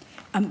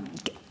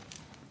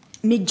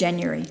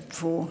 Mid-January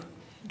for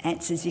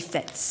answers, if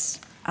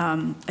that's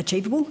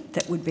achievable,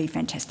 that would be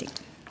fantastic.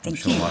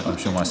 Thank you. I'm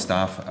sure my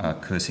staff are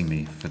cursing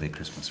me for their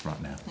Christmas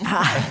right now.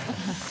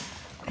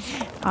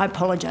 I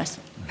apologise.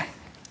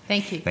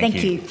 Thank you.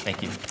 Thank you.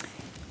 Thank you.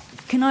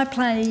 Can I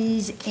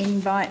please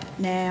invite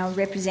now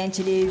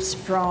representatives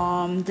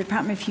from the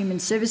Department of Human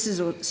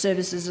Services or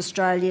Services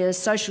Australia,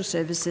 Social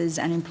Services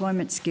and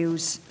Employment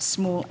Skills,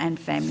 Small and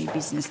Family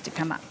Business to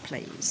come up,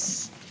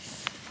 please.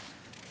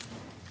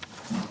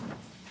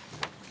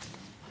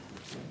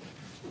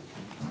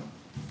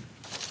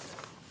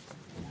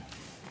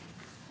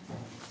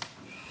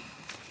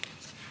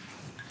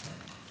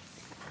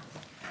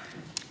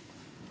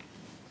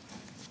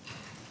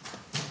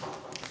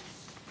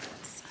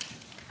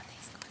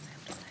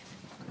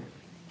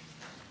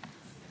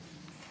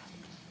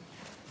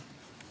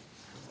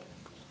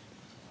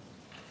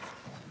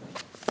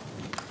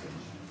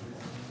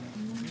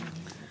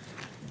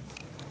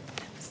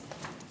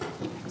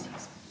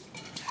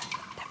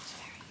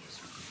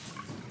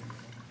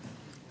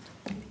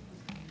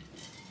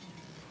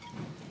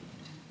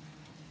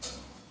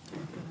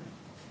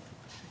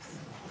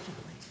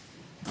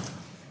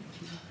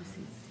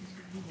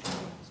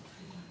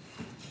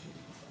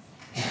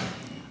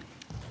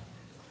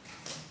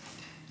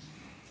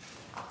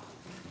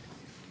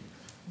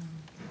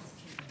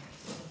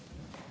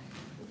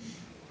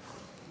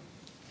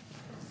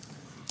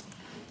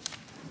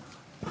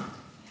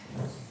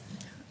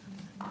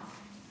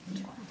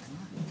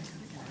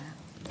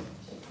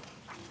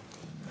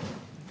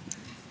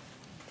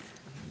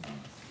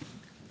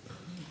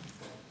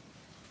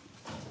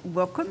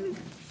 Welcome.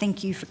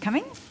 Thank you for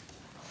coming.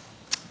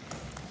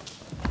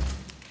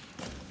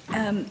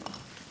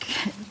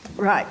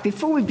 Right,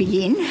 before we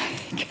begin,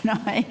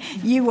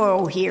 you were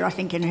all here, I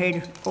think, and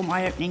heard all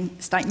my opening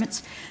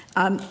statements.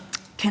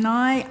 Can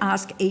I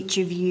ask each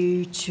of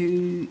you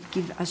to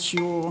give us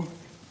your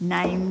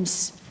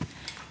names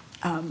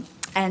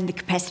and the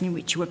capacity in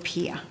which you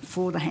appear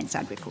for the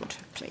Hansard record,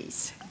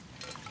 please?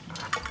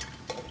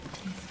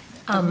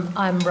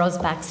 I'm Ros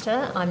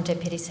Baxter. I'm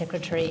Deputy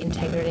Secretary,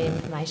 Integrity and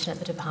Information at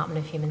the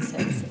Department of Human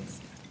Services.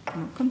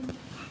 Welcome.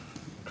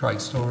 Craig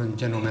Storen,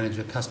 General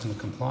Manager, Customer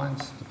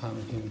Compliance,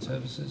 Department of Human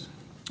Services.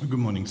 Good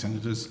morning,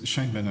 Senators.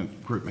 Shane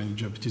Bennett, Group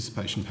Manager,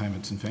 Participation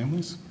Payments and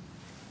Families.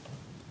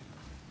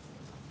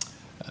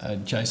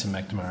 Jason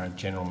McNamara,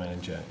 General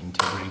Manager,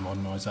 Integrity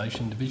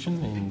Modernisation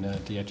Division in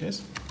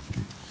DHS.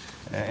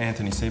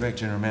 Anthony Seabeck,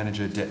 General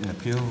Manager, Debt and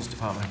Appeals,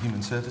 Department of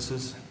Human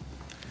Services.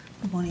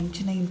 Good morning,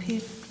 Janine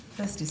Pitt,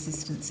 First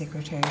Assistant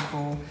Secretary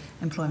for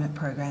Employment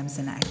Programs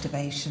and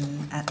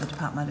Activation at the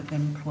Department of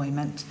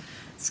Employment,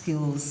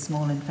 Skills,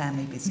 Small and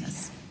Family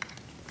Business.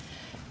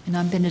 And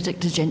I'm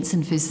Benedicta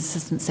Jensen, First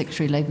Assistant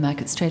Secretary, Labour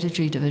Market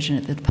Strategy Division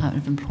at the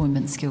Department of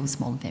Employment, Skills,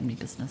 Small and Family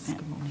Business.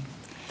 Good morning.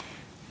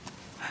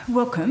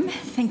 Welcome,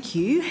 thank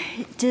you.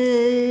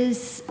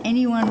 Does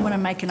anyone want to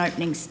make an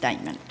opening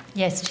statement?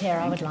 Yes, Chair,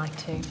 I would like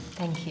to.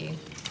 Thank you.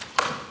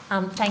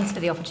 Thanks for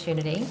the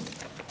opportunity.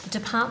 The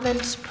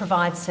Department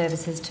provides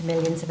services to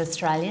millions of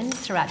Australians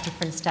throughout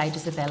different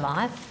stages of their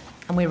life,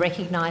 and we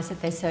recognise that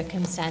their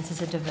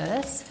circumstances are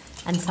diverse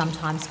and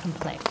sometimes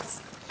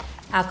complex.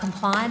 Our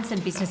compliance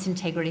and business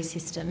integrity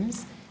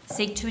systems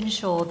seek to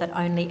ensure that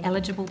only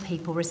eligible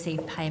people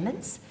receive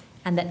payments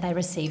and that they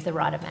receive the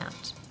right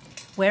amount.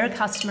 Where a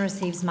customer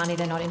receives money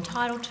they're not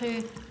entitled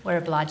to, we're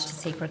obliged to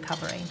seek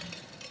recovery.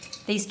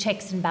 These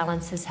checks and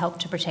balances help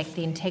to protect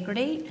the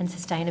integrity and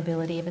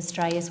sustainability of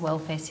Australia's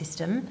welfare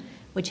system,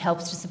 which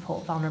helps to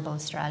support vulnerable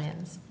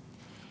Australians.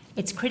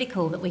 It's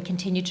critical that we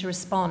continue to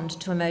respond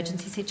to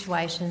emergency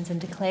situations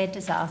and declared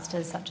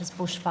disasters such as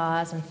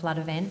bushfires and flood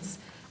events,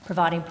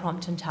 providing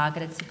prompt and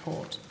targeted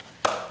support.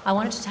 I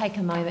wanted to take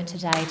a moment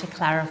today to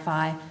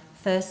clarify,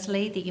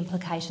 firstly, the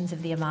implications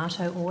of the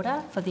Amato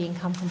order for the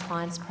Income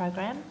Compliance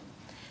Program,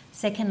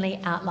 secondly,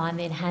 outline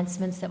the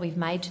enhancements that we've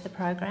made to the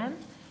program,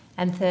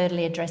 and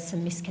thirdly, address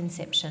some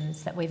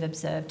misconceptions that we've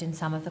observed in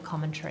some of the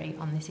commentary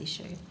on this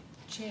issue.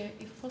 Chair,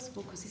 if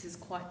possible, because this is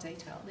quite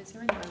detailed, is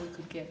there any way we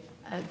could get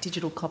a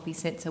digital copy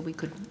sent so we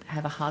could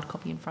have a hard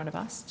copy in front of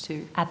us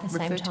to At the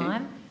same refer to?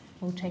 time,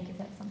 we'll check if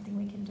that's something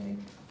we can do.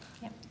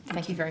 Yep.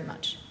 Thank you very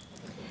much.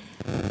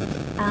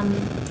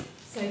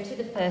 So to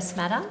the first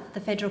matter, the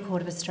Federal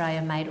Court of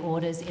Australia made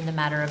orders in the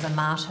matter of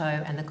Amato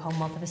and the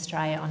Commonwealth of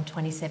Australia on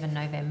 27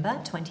 November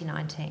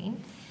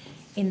 2019.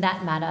 In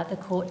that matter, the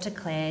court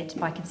declared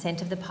by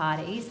consent of the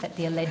parties that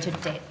the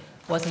alleged debt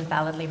wasn't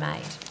validly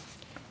made.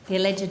 The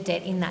alleged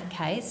debt in that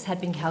case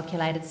had been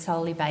calculated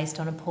solely based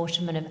on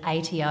apportionment of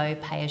ATO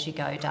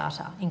pay-as-you-go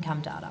data,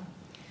 income data.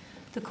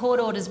 The court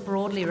orders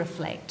broadly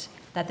reflect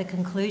that the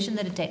conclusion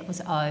that a debt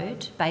was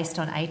owed based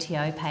on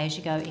ATO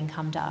pay-as-you-go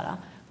income data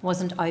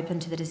wasn't open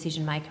to the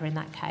decision maker in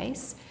that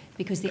case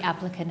because the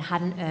applicant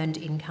hadn't earned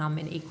income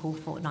in equal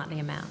fortnightly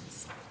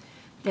amounts.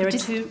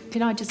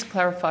 Can I just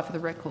clarify for the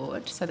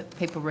record so that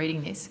people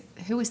reading this,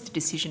 who is the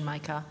decision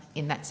maker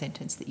in that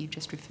sentence that you've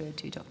just referred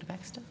to, Dr.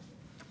 Baxter?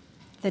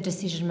 The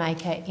decision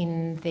maker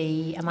in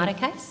the Amato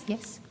case?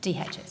 Yes.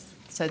 DHS.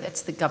 So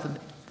that's the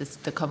government,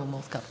 the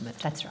Commonwealth Government.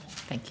 That's right.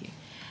 Thank you.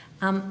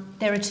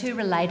 There are two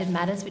related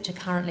matters which are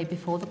currently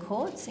before the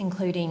courts,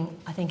 including,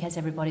 I think as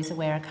everybody's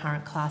aware, a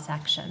current class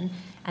action,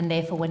 and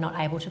therefore we're not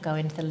able to go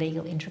into the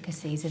legal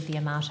intricacies of the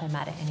Amato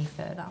matter any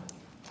further.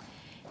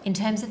 In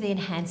terms of the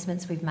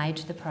enhancements we've made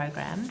to the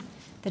program,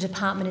 the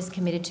Department is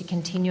committed to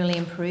continually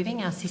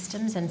improving our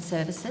systems and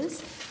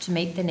services to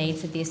meet the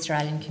needs of the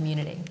Australian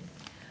community.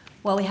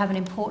 While we have an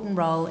important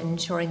role in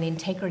ensuring the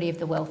integrity of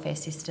the welfare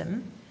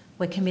system,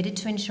 we're committed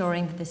to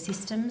ensuring that the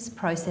systems,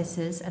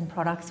 processes and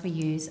products we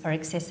use are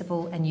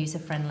accessible and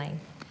user-friendly.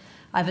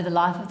 Over the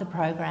life of the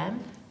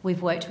program,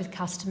 we've worked with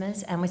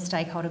customers and with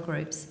stakeholder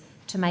groups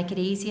to make it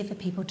easier for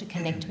people to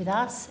connect with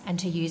us and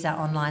to use our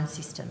online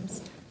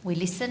systems. We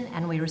listen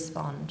and we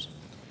respond.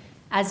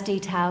 As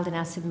detailed in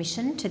our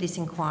submission to this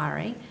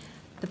inquiry,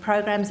 the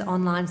program's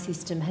online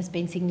system has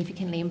been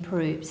significantly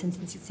improved since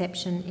its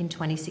inception in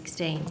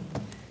 2016.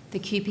 The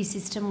QP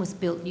system was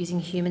built using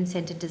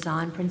human-centred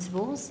design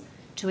principles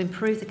to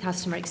improve the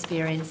customer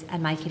experience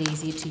and make it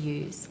easier to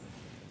use.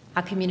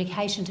 Our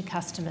communication to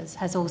customers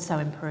has also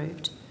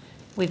improved.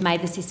 We've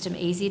made the system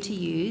easier to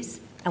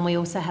use, and we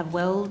also have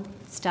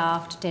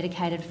well-staffed,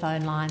 dedicated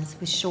phone lines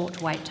with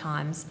short wait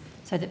times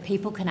so that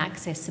people can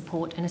access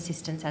support and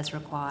assistance as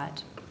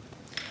required.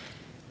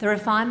 The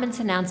refinements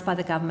announced by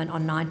the Government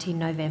on 19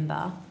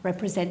 November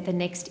represent the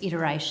next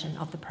iteration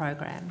of the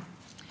program.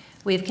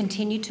 We have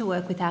continued to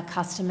work with our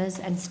customers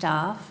and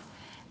staff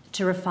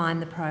to refine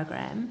the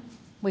program.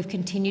 We've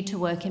continued to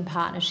work in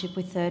partnership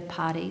with third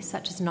parties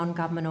such as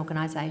non-government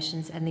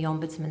organisations and the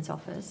Ombudsman's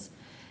Office,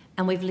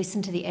 and we've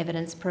listened to the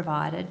evidence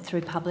provided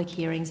through public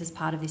hearings as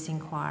part of this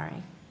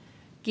inquiry.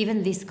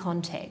 Given this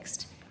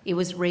context, it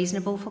was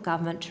reasonable for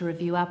Government to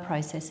review our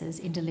processes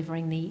in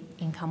delivering the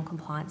Income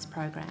Compliance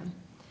Program.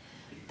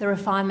 The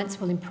refinements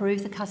will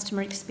improve the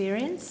customer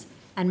experience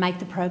and make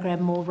the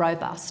program more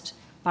robust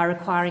by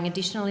requiring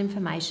additional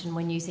information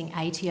when using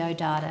ATO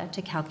data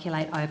to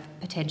calculate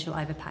potential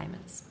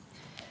overpayments.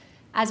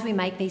 As we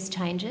make these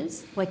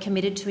changes, we're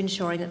committed to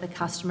ensuring that the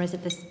customer is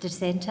at the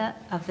centre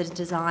of the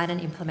design and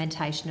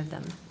implementation of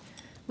them.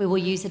 We will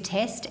use a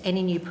test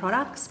any new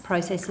products,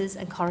 processes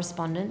and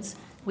correspondence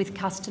with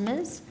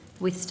customers,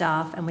 with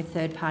staff and with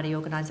third-party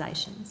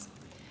organisations.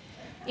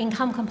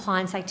 Income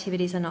compliance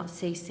activities are not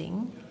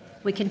ceasing.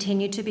 We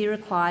continue to be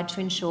required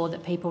to ensure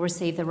that people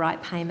receive the right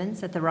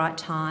payments at the right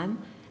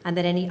time and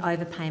that any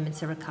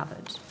overpayments are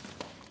recovered.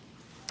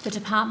 The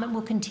Department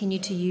will continue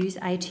to use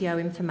ATO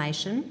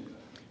information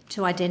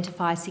to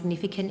identify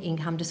significant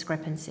income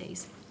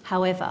discrepancies.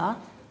 However,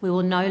 we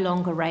will no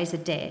longer raise a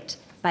debt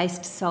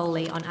based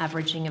solely on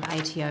averaging of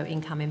ATO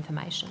income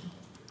information.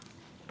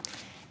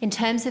 In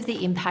terms of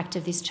the impact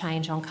of this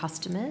change on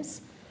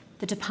customers,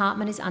 the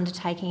department is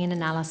undertaking an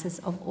analysis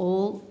of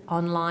all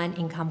online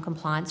income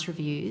compliance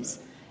reviews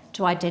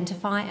to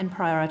identify and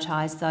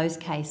prioritise those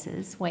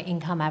cases where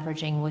income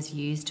averaging was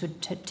used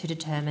to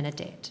determine a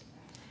debt.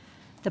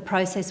 The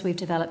process we've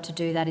developed to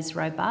do that is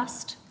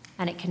robust,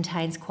 and it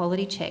contains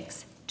quality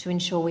checks to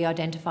ensure we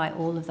identify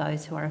all of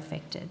those who are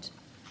affected.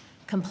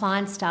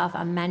 Compliance staff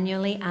are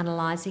manually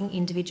analysing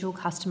individual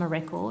customer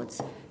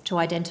records to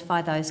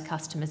identify those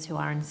customers who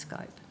are in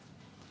scope.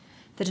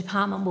 The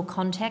department will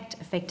contact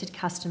affected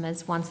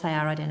customers once they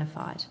are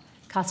identified.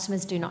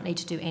 Customers do not need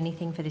to do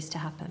anything for this to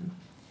happen.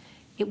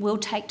 It will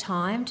take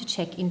time to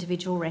check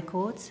individual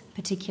records,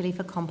 particularly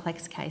for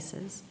complex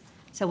cases,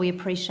 so we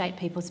appreciate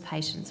people's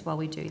patience while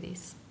we do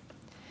this.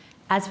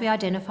 As we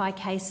identify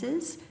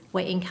cases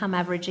where income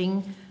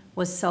averaging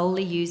was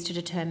solely used to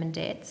determine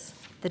debts,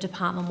 the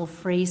department will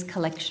freeze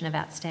collection of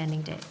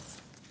outstanding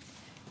debts.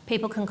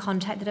 People can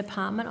contact the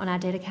department on our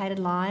dedicated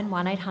line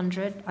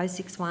 1800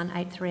 061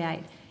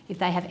 838 if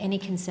they have any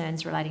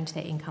concerns relating to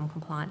their income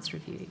compliance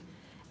review.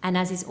 And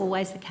as is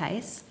always the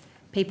case,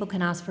 people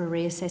can ask for a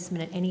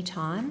reassessment at any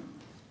time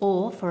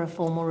or for a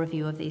formal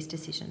review of these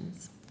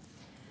decisions.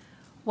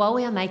 While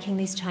we are making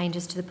these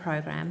changes to the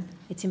program,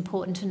 it's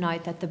important to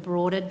note that the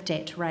broader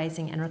debt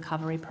raising and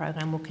recovery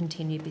program will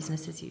continue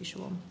business as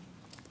usual.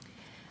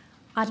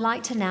 I'd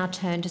like to now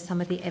turn to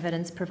some of the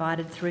evidence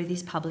provided through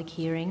these public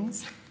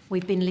hearings.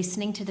 We've been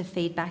listening to the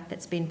feedback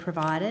that's been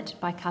provided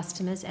by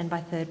customers and by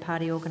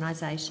third-party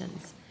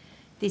organisations.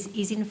 This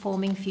is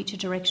informing future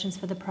directions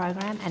for the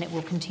program, and it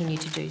will continue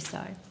to do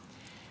so.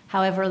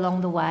 However,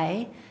 along the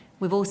way,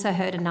 we've also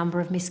heard a number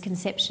of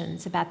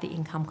misconceptions about the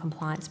income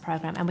compliance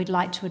program, and we'd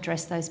like to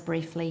address those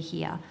briefly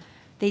here.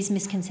 These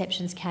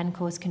misconceptions can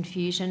cause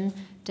confusion,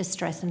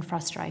 distress and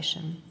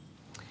frustration.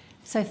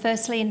 So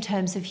firstly, in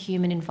terms of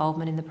human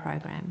involvement in the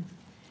program,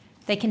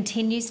 there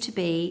continues to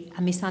be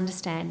a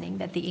misunderstanding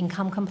that the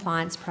income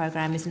compliance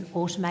program is an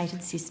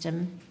automated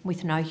system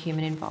with no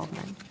human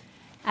involvement.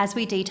 As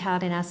we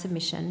detailed in our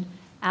submission,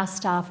 our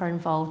staff are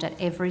involved at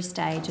every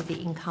stage of the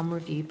income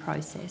review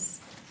process,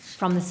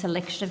 from the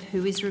selection of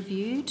who is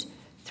reviewed,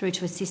 through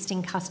to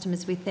assisting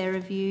customers with their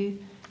review,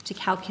 to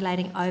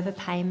calculating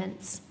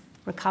overpayments,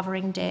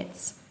 recovering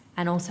debts,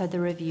 and also the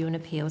review and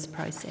appeals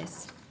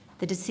process.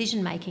 The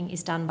decision-making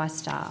is done by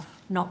staff,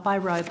 not by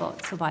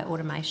robots or by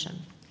automation.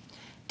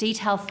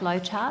 Detailed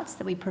flowcharts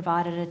that we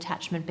provided at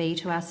Attachment B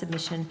to our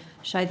submission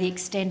show the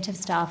extent of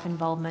staff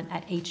involvement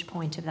at each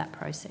point of that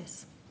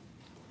process.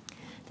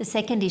 The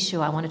second issue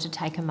I wanted to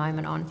take a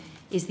moment on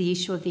is the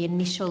issue of the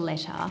initial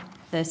letter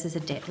versus a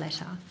debt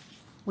letter.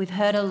 We've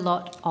heard a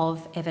lot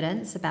of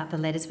evidence about the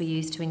letters we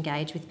use to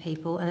engage with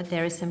people and that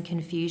there is some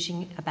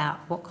confusion about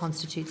what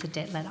constitutes a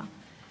debt letter.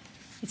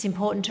 It's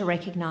important to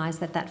recognise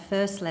that that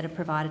first letter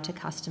provided to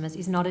customers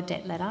is not a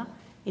debt letter.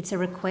 It's a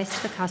request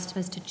for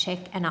customers to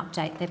check and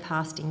update their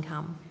past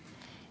income.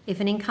 If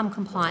an income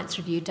compliance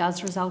review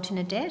does result in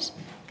a debt,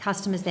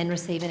 customers then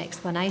receive an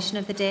explanation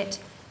of the debt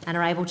and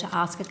are able to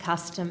ask a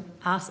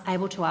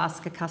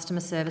customer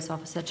service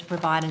officer to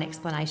provide an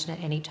explanation at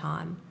any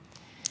time.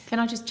 Can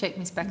I just check,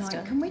 Ms Baxter?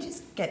 No, can we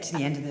just get to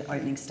the end of the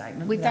opening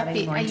statement? With without that any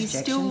bit, more are you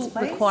still interjections,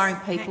 please? requiring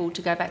people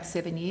to go back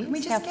 7 years? Can we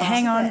just get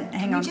Hang to on, that?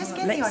 hang Can on. we just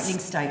get the opening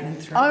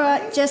statement through? All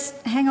right,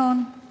 just hang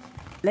on.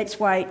 Let's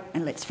wait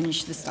and let's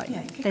finish the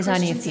statement. Yeah, There's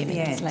only a few questions at the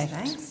minutes end, left.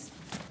 thanks.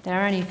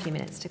 There are only a few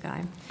minutes to go.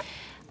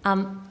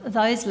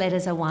 Those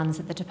letters are ones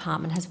that the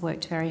department has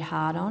worked very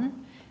hard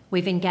on.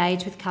 We've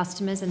engaged with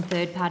customers and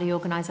third-party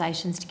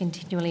organisations to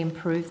continually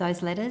improve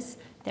those letters.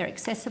 They're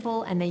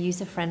accessible and they're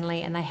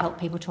user-friendly and they help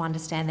people to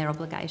understand their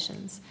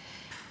obligations.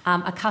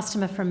 A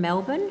customer from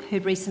Melbourne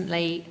who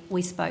recently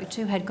we spoke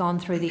to had gone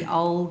through the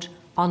old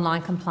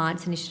Online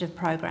Compliance Initiative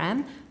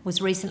program,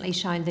 was recently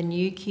shown the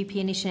new QP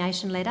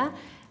initiation letter,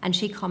 and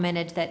she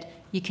commented that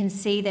you can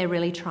see they're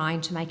really trying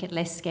to make it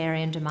less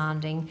scary and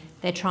demanding.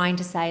 They're trying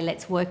to say,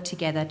 let's work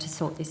together to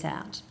sort this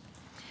out.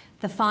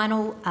 The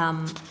final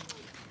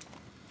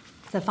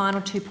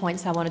 2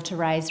 points I wanted to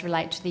raise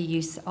relate to the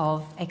use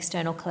of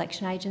external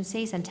collection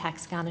agencies and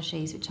tax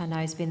garnishees, which I know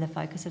has been the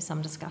focus of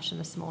some discussion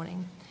this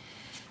morning.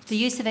 The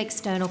use of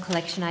external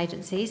collection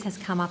agencies has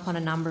come up on a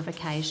number of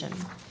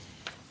occasions.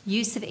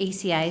 Use of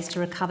ECAs to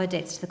recover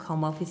debts to the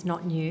Commonwealth is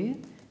not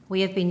new. We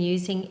have been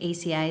using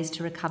ECAs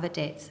to recover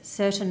debts,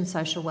 certain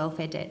social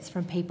welfare debts,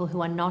 from people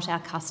who are not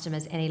our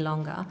customers any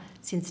longer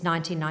since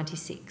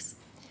 1996.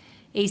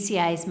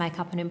 ECAs make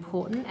up an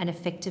important and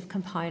effective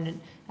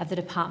component of the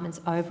department's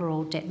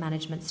overall debt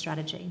management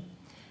strategy.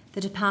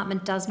 The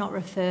department does not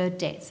refer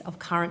debts of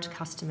current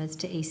customers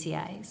to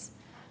ECAs.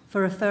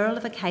 For referral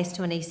of a case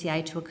to an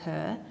ECA to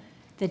occur,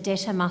 the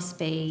debtor must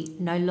be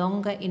no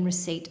longer in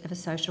receipt of a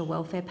social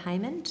welfare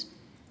payment,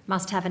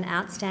 must have an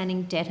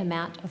outstanding debt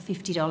amount of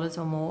 $50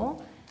 or more,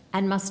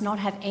 and must not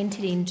have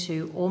entered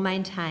into or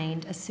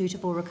maintained a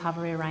suitable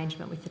recovery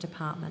arrangement with the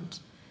department.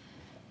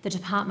 The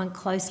department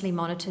closely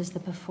monitors the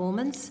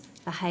performance,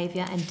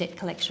 behaviour and debt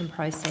collection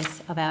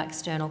process of our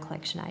external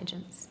collection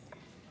agents.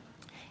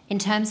 In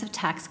terms of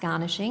tax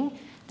garnishing,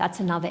 that's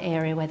another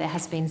area where there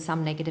has been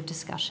some negative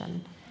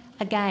discussion.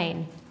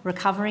 Again,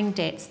 recovering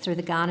debts through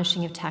the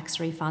garnishing of tax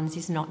refunds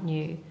is not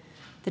new.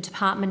 The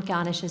department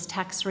garnishes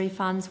tax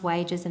refunds,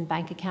 wages and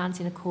bank accounts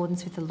in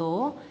accordance with the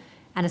law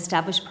and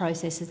established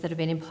processes that have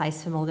been in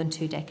place for more than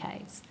 2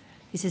 decades.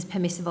 This is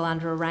permissible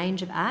under a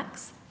range of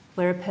acts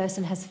where a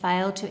person has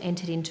failed to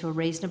enter into a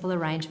reasonable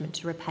arrangement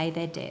to repay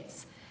their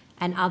debts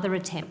and other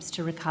attempts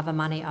to recover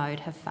money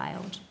owed have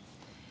failed.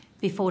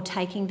 Before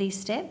taking these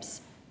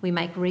steps, we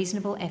make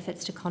reasonable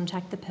efforts to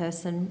contact the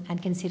person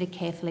and consider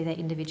carefully their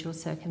individual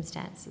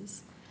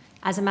circumstances.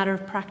 As a matter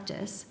of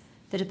practice,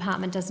 the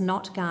department does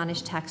not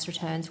garnish tax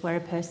returns where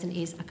a person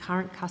is a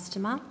current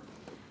customer,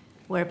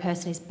 where a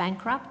person is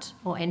bankrupt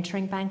or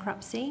entering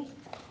bankruptcy,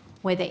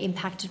 where they're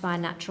impacted by a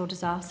natural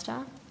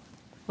disaster,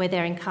 where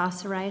they're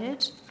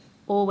incarcerated,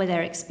 or where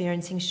they're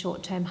experiencing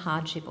short-term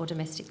hardship or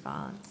domestic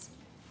violence.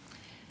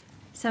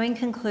 So in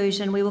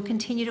conclusion, we will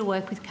continue to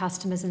work with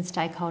customers and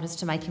stakeholders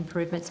to make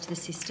improvements to the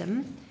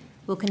system.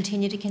 We'll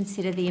continue to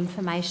consider the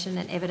information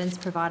and evidence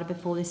provided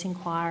before this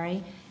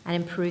inquiry and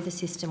improve the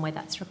system where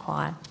that's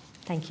required.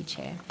 Thank you,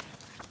 Chair.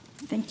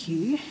 Thank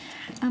you.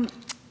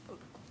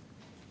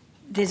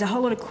 There's a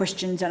whole lot of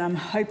questions, and I'm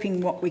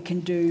hoping what we can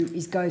do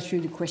is go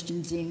through the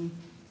questions in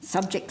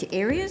subject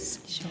areas.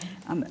 Sure.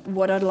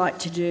 What I'd like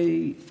to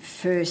do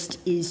first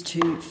is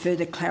to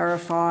further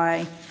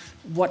clarify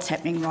what's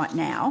happening right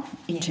now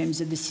in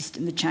terms of the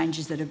system, the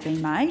changes that have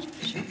been made,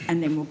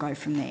 and then we'll go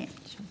from there.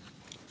 Sure.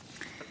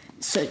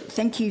 So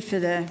thank you for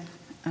the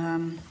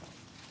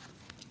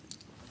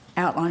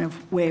outline of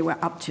where we're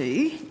up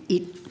to.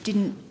 It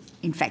didn't,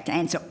 in fact,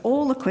 answer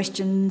all the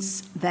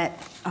questions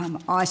that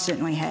I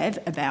certainly have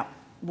about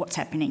what's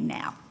happening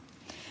now.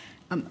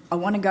 I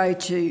want to go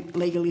to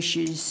legal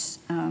issues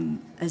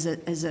as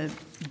a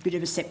bit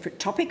of a separate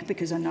topic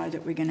because I know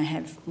that we're going to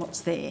have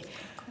lots there.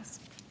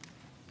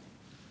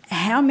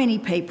 How many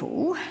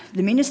people,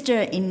 the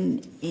Minister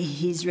in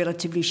his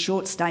relatively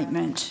short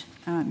statement,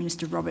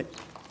 Minister Robert,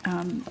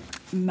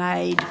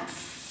 made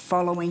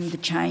following the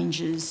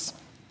changes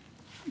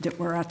that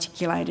were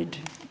articulated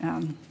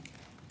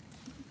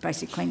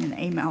basically in an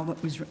email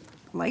that was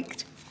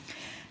leaked,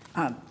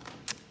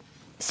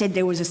 said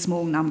there was a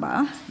small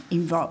number,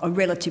 a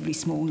relatively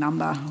small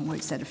number,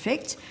 words that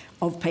effect,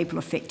 of people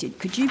affected.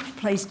 Could you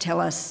please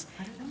tell us,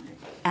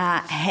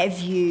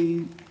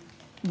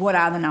 what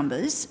are the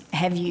numbers?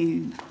 Have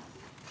you,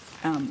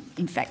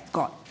 in fact,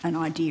 got an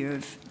idea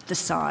of the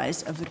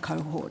size of the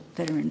cohort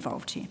that are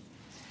involved here?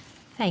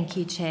 Thank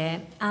you,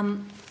 Chair.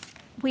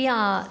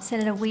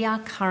 Senator, we are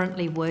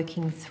currently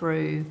working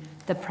through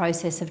the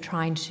process of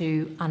trying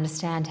to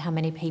understand how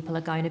many people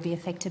are going to be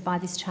affected by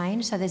this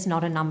change, so there's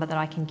not a number that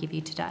I can give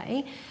you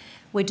today.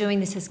 We're doing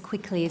this as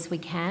quickly as we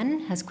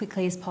can, as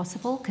quickly as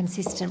possible,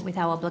 consistent with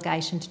our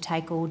obligation to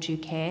take all due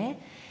care.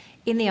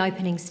 In the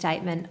opening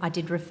statement, I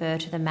did refer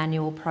to the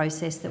manual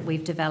process that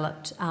we've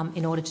developed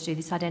in order to do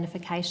this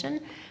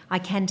identification. I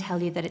can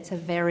tell you that it's a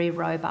very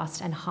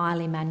robust and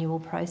highly manual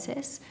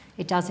process.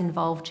 It does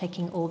involve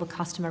checking all the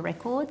customer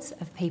records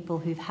of people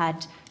who've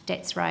had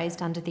debts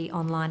raised under the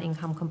online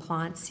income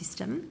compliance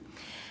system.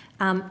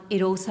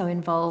 It also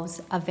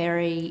involves a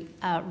very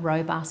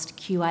robust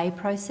QA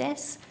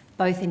process,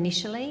 both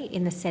initially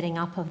in the setting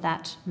up of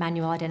that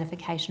manual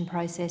identification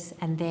process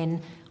and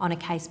then on a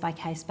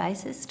case-by-case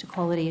basis to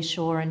quality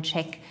assure and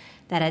check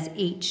that as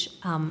each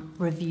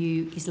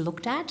review is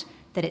looked at,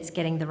 that it's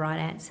getting the right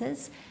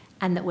answers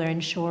and that we're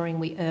ensuring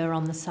we err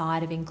on the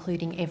side of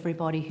including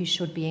everybody who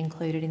should be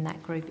included in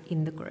that group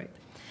in the group.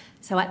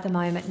 So at the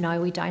moment, no,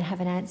 we don't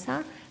have an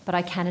answer, but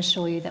I can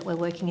assure you that we're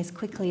working as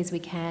quickly as we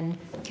can,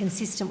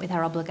 consistent with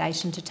our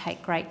obligation to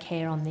take great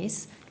care on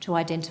this, to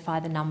identify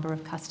the number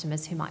of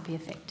customers who might be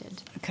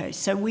affected. Okay,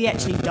 so we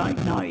actually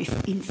don't know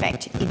if, in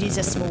fact, it is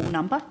a small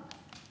number.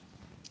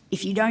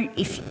 If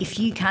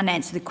you can't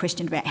answer the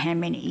question about how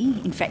many,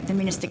 in fact, the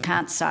Minister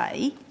can't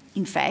say,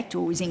 in fact,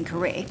 or was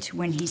incorrect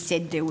when he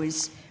said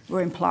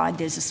or implied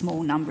there's a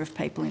small number of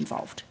people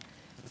involved.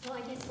 Well,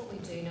 I guess what we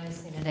do know,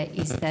 Senator,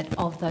 is that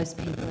of those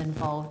people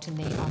involved in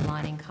the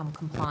online income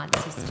compliance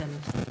system,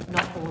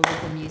 not all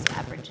of them use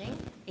averaging,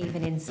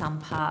 even in some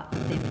part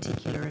of their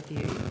particular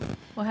review.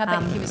 Well, how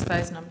about you give us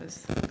those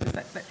numbers?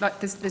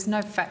 Because there's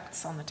no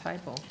facts on the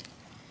table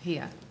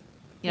here.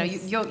 You know,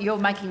 Yes. you're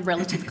making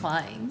relative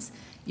claims.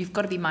 You've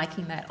got to be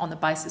making that on the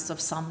basis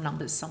of some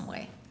numbers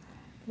somewhere.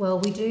 Well,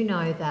 we do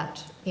know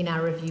that in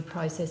our review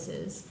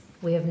processes,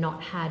 we have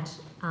not had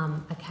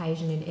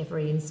occasion in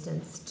every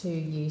instance to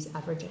use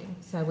averaging.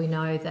 So we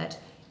know that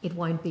it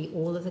won't be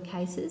all of the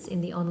cases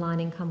in the online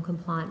income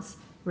compliance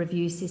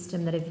review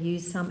system that have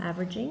used some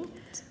averaging.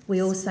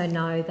 We also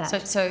know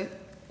that... So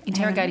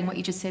interrogating what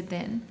you just said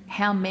then,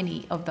 how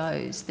many of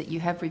those that you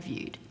have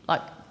reviewed?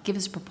 Like, give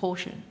us a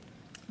proportion.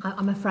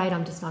 I'm afraid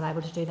I'm just not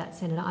able to do that,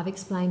 Senator. I've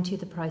explained to you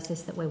the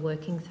process that we're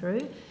working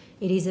through.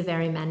 It is a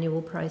very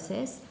manual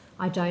process.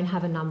 I don't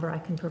have a number I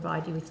can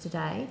provide you with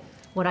today.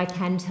 What I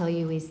can tell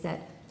you is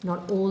that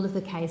not all of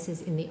the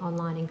cases in the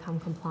online income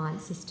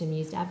compliance system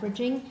used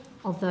averaging.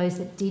 Of those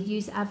that did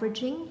use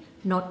averaging,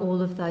 not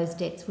all of those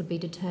debts would be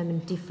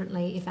determined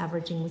differently if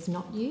averaging was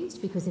not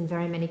used, because in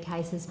very many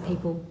cases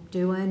people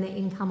do earn their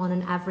income on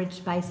an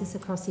average basis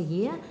across a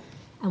year,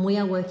 and we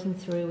are working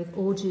through with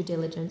all due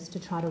diligence to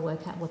try to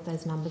work out what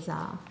those numbers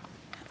are.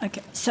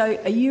 Okay, so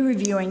are you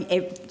reviewing,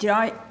 did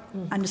I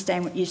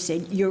understand what you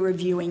said? You're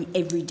reviewing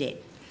every debt?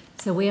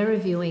 So we are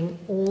reviewing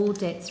all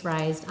debts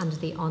raised under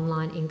the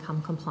online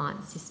income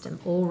compliance system,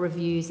 all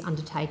reviews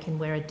undertaken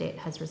where a debt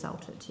has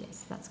resulted.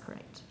 Yes, that's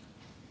correct.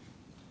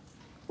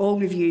 All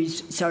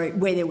reviews, sorry,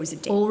 where there was a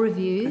debt? All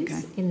reviews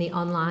Okay. in the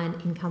online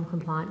income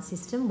compliance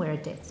system where a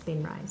debt's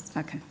been raised.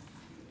 Okay.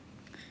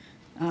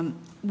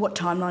 What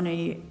timeline are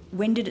you,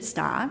 when did it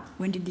start?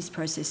 When did this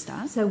process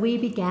start? So we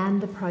began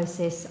the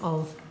process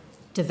of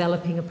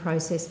developing a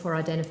process for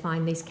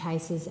identifying these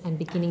cases and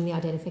beginning the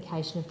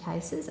identification of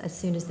cases as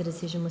soon as the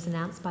decision was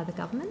announced by the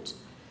government,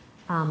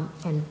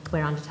 and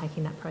we're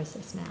undertaking that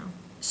process now.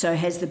 So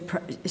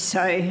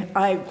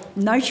I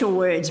note your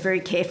words very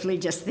carefully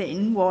just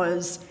then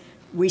was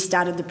we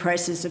started the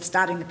process of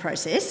starting the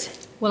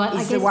process. Well, I is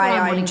guess the what way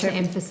I'm I wanting to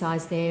interpret.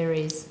 emphasise there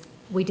is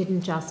we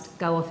didn't just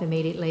go off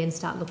immediately and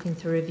start looking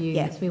through reviews.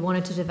 Yeah. We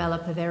wanted to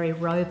develop a very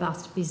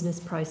robust business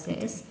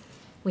process.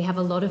 We have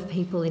a lot of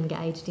people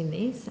engaged in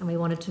this, and we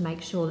wanted to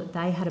make sure that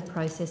they had a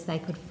process they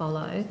could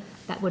follow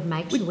that would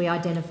make sure we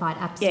identified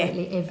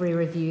absolutely every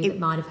review that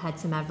might have had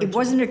some average. It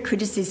wasn't a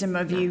criticism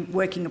of you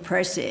working a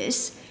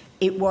process.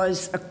 It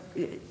was,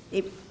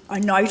 I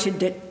noted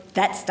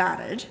that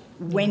started.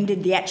 When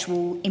did the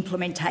actual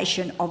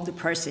implementation of the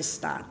process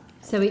start?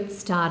 So it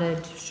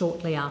started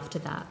shortly after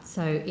that.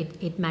 So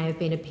it may have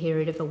been a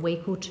period of a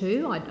week or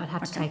two. I'd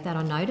have to take that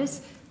on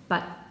notice.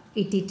 But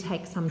it did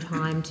take some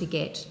time to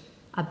get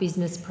a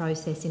business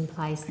process in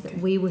place that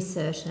we were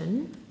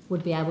certain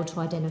would be able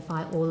to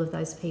identify all of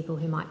those people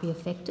who might be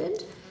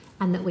affected,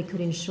 and that we could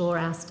ensure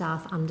our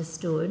staff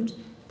understood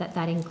that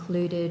that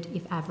included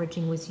if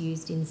averaging was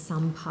used in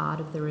some part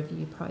of the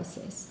review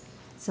process.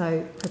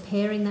 So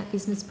preparing that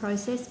business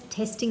process,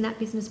 testing that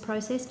business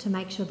process to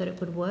make sure that it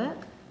would work,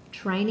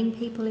 training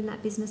people in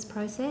that business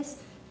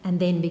process, and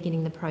then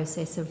beginning the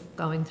process of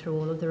going through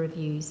all of the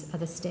reviews are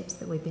the steps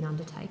that we've been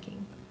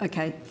undertaking.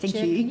 Okay, thank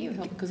Chair, you. can you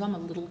help? Because I'm a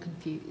little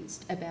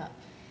confused about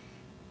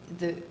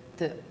the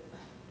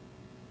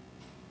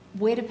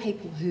where do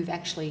people who've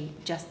actually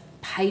just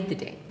paid the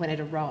debt when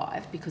it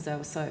arrived because they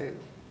were so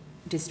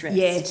distressed?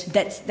 Yeah,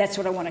 that's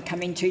what I want to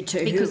come into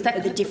too. Because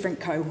the different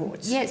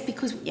cohorts. Yes,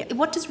 because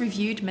what does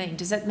reviewed mean?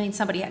 Does that mean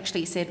somebody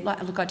actually said,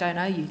 look, I don't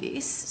owe you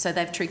this, so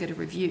they've triggered a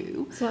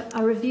review? So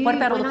a review. What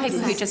about all the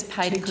people who just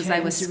paid because they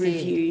were scared?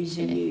 Reviews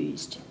are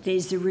used.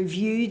 There's the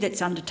review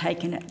that's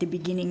undertaken at the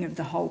beginning of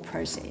the whole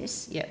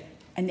process. Yeah.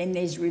 And then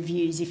there's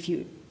reviews if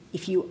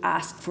you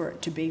ask for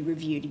it to be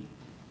reviewed.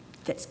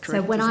 That's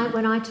correct. So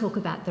when I talk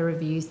about the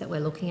reviews that we're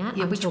looking at,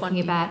 I'm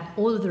talking about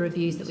all of the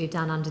reviews that we've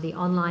done under the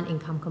online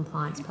income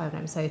compliance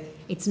program. So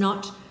it's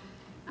not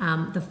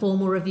the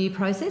formal review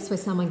process where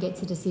someone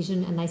gets a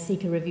decision and they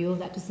seek a review of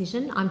that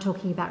decision. I'm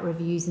talking about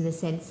reviews in the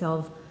sense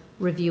of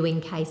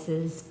reviewing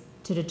cases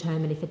to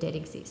determine if a debt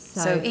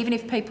exists. So even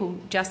if people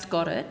just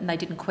got it and they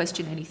didn't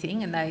question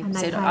anything and they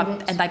said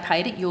and they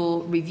paid it,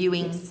 you're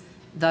reviewing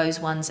those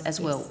ones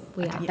as well.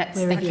 We are. Okay,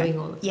 We're reviewing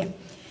all of them.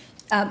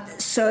 Yeah.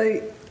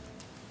 So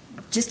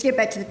just to get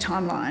back to the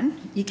timeline,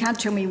 you can't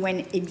tell me when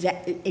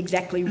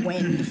exactly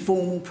when the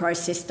formal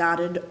process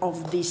started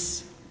of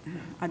this,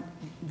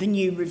 the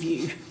new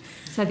review.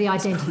 So the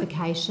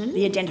identification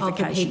of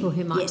the people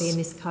who might be in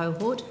this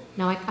cohort.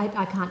 No,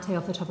 I can't tell you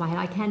off the top of my head.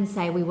 I can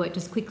say we worked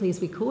as quickly as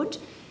we could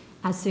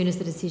as soon as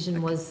the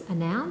decision was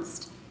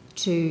announced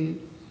to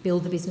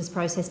build the business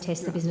process,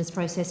 test the business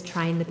process,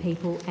 train the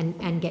people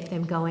and get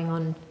them going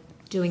on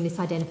doing this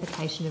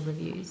identification of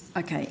reviews.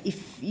 Okay,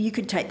 if you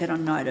could take that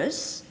on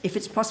notice, if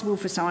it's possible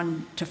for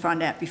someone to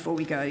find out before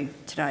we go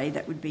today,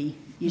 that would be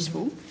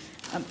useful.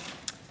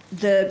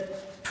 The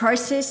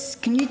process,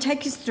 can you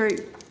take us through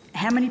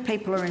how many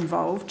people are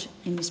involved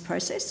in this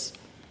process?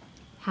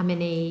 How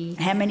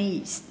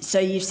many, so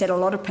you've said a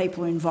lot of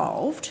people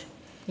involved.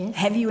 Yes.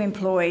 Have you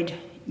employed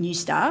new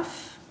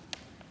staff?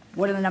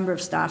 What are the number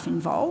of staff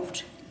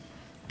involved?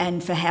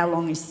 And for how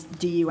long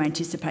do you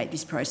anticipate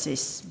this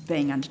process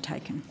being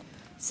undertaken?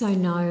 So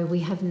no, we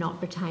have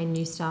not retained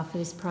new staff for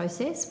this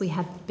process. We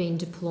have been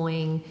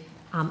deploying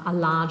a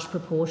large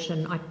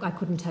proportion, I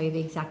couldn't tell you the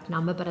exact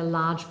number, but a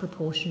large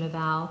proportion of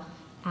our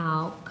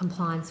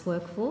compliance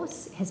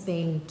workforce has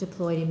been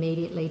deployed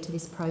immediately to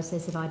this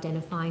process of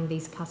identifying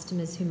these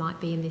customers who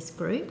might be in this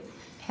group.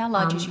 How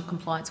large is your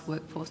compliance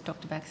workforce,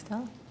 Dr.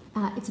 Baxter?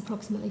 It's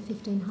approximately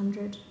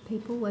 1,500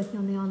 people working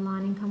on the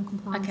online income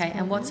compliance Okay,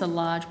 program. and what's a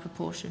large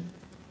proportion?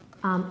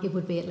 It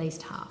would be at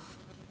least half.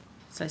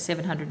 So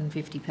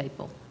 750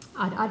 people.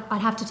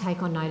 I'd have to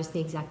take on notice the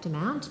exact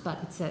amount, but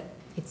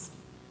it's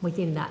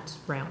within that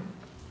realm.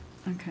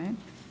 Okay,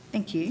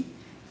 thank you.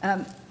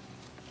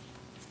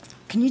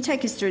 Can you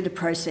take us through the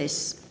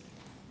process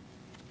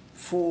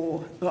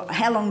for, well,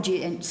 how long do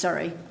you, and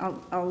sorry,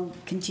 I'll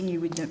continue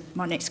with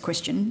my next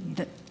question,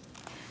 that,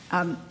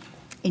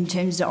 in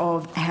terms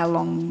of how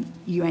long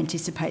you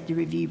anticipate the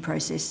review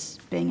process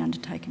being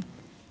undertaken?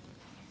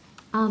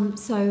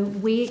 So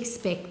we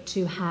expect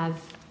to have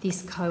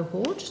this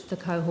cohort, the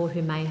cohort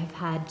who may have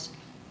had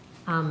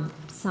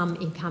some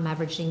income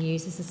averaging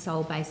used as a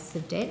sole basis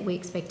of debt, we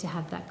expect to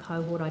have that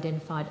cohort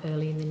identified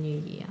early in the new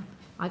year.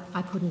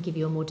 I couldn't give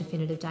you a more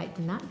definitive date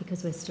than that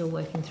because we're still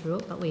working through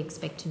it, but we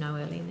expect to know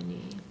early in the new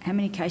year. How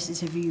many cases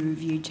have you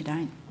reviewed to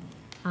date?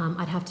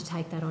 I'd have to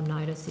take that on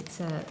notice. It's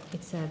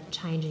a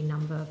changing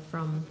number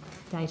from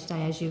day to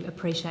day, as you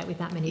appreciate, with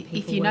that many people.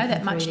 If you know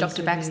that much, working through Dr.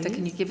 these Baxter, reviews.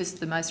 can you give us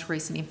the most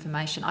recent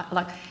information?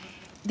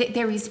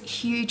 There is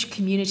huge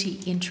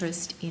community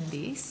interest in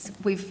this.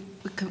 We've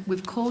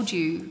called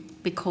you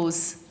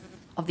because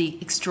of the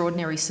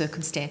extraordinary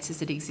circumstances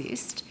that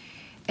exist.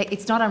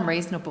 It's not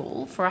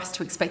unreasonable for us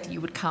to expect that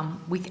you would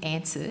come with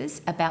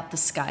answers about the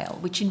scale,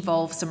 which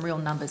involves some real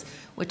numbers.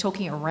 We're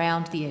talking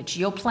around the edge.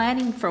 You're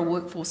planning for a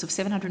workforce of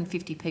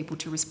 750 people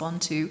to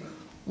respond to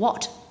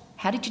what?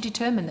 How did you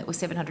determine that were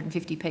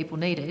 750 people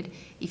needed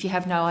if you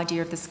have no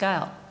idea of the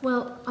scale?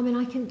 Well, I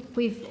mean,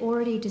 we've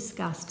already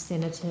discussed,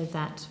 Senator,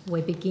 that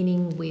we're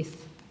beginning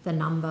with the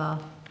number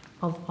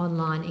of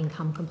online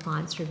income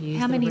compliance reviews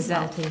How many is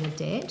that that? result in a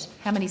debt.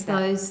 How many is that?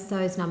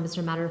 Those numbers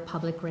are a matter of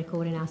public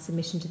record in our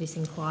submission to this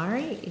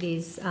inquiry. It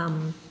is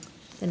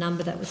the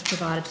number that was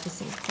provided to this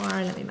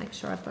inquiry. Let me make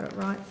sure I've got it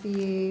right for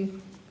you.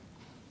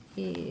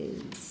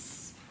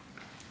 Is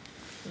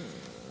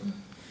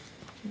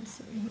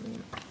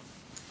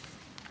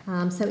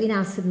so in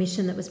our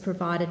submission that was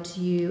provided to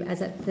you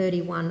as at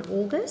 31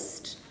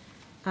 August,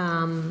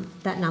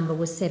 that number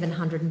was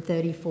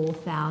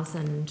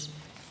 734,000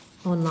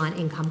 online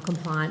income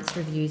compliance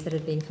reviews that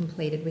had been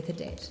completed with a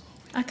debt.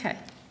 Okay.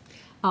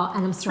 Oh,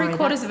 and I'm sorry.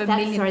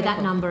 $750,000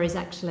 that number is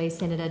actually,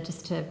 Senator,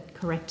 just to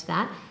correct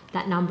that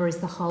number is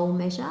the whole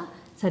measure.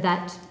 So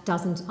that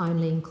doesn't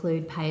only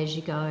include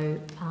pay-as-you-go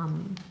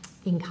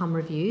income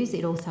reviews.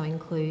 It also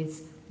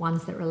includes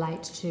ones that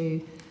relate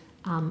to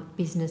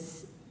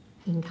business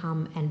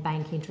income and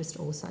bank interest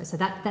also. So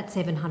that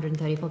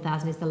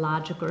 734,000 is the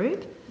larger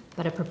group,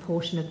 but a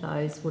proportion of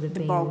those would have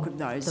been bulk of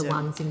those the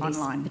ones in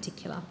online. this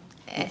particular.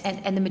 Yes.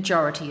 And the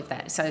majority of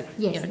that. So,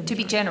 Yes, to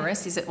be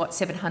generous, is it what,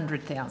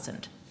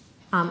 700,000?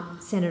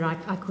 Senator,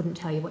 I couldn't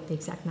tell you what the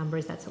exact number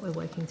is. That's what we're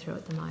working through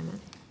at the moment.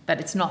 But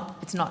it's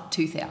not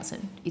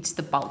 2,000. It's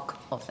the bulk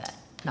of that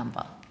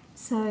number.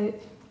 So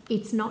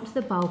it's not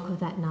the bulk of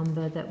that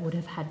number that would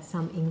have had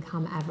some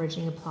income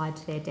averaging applied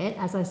to their debt.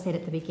 As I said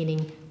at the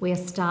beginning, we are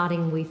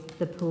starting with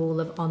the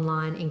pool of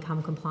online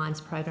income compliance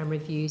program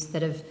reviews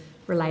that have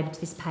related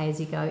to this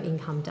pay-as-you-go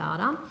income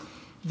data.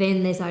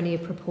 Then there's only a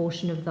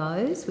proportion of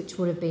those which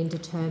would have been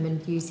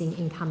determined using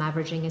income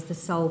averaging as the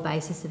sole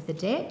basis of the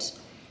debt.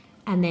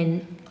 And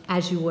then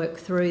as you work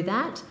through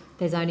that,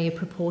 there's only a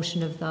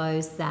proportion of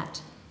those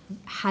that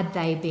had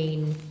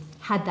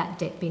that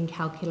debt been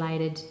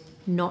calculated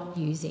not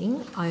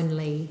using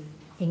only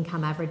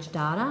income average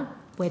data,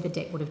 where the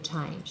debt would have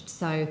changed.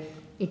 So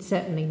it's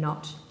certainly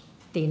not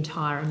the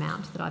entire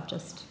amount that I've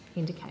just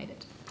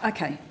indicated.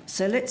 Okay,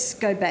 so let's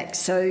go back.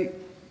 So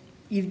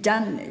you've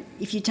done,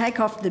 if you take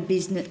off the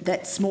business,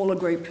 that smaller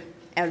group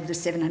out of the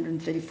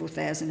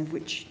 734,000, of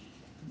which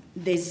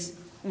there's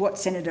what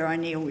Senator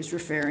O'Neill was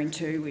referring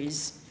to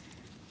is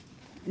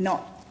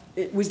not,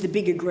 it was the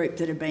bigger group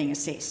that are being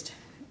assessed.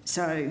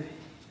 So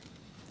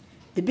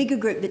the bigger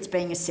group that's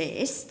being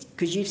assessed,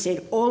 because you've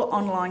said all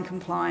online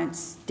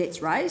compliance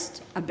debts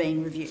raised are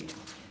being reviewed.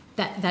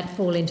 That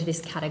fall into this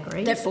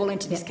category. That fall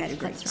into this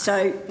category. That's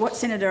right. So what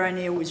Senator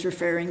O'Neill was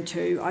referring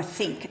to, I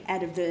think,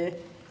 out of the,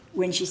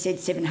 when she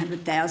said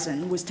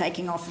 700,000, was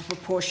taking off a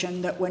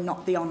proportion that were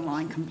not the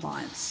online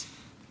compliance.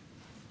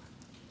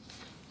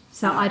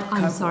 So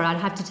I'm sorry, I'd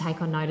have to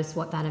take on notice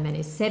what that amount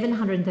is.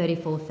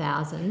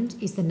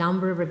 734,000 is the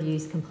number of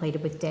reviews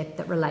completed with debt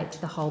that relate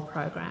to the whole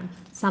program.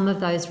 Some of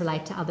those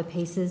relate to other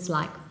pieces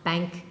like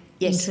bank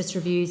interest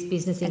reviews,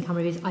 business income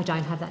reviews. I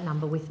don't have that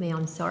number with me,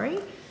 I'm sorry.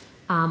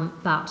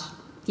 But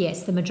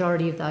yes, the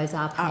majority of those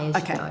are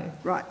pay-as-you-go. Okay,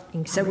 right.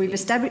 So we've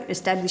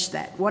established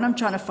that. What I'm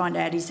trying to find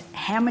out is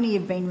how many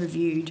have been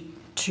reviewed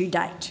to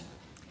date?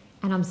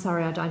 And I'm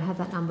sorry, I don't have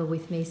that number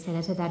with me,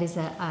 Senator. That is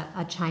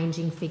a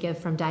changing figure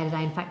from day to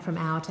day, in fact, from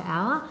hour to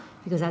hour,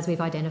 because as we've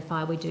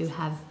identified, we do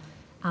have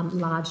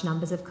large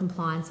numbers of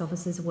compliance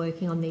officers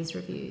working on these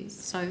reviews.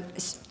 So,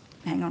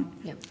 hang on.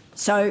 Yep.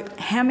 So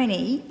how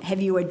many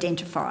have you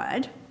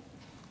identified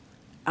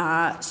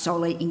are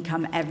solely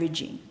income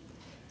averaging?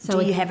 So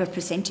do you have a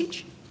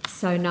percentage?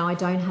 So no, I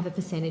don't have a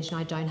percentage and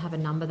I don't have a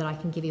number that I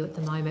can give you at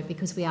the moment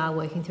because we are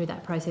working through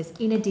that process.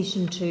 In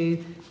addition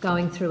to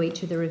going through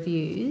each of the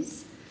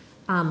reviews,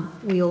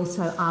 we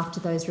also, after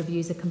those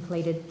reviews are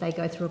completed, they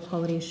go through a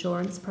quality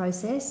assurance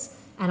process,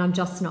 and I'm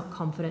just not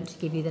confident to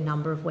give you the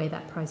number of where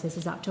that process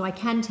is up to. I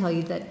can tell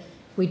you that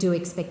we do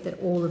expect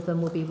that all of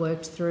them will be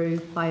worked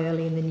through by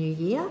early in the new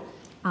year,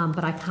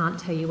 but I can't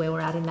tell you where we're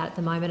at in that at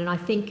the moment. And I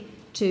think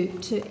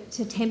to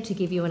attempt to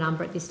give you a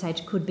number at this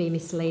stage could be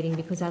misleading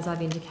because, as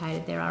I've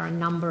indicated, there are a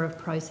number of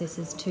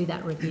processes to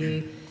that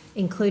review,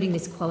 including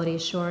this quality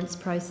assurance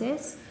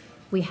process.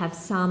 We have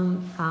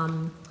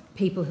some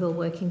people who are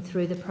working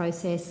through the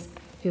process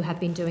who have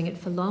been doing it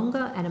for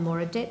longer and are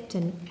more adept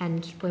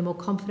and we're more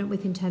confident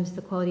with in terms of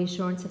the quality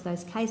assurance of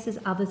those cases.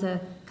 Others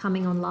are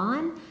coming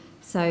online.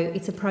 So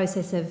it's a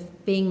process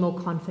of being more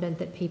confident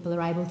that people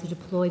are able to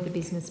deploy the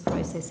business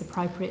process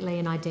appropriately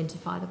and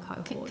identify the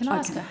cohort. Can I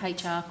ask a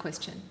HR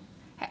question?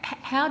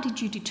 How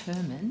did you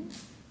determine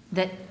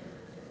that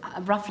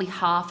roughly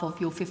half of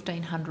your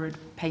 1,500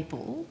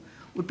 people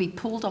would be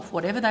pulled off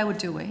whatever they were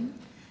doing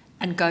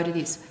and go to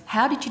this?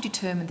 How did you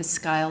determine the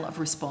scale of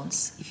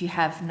response if you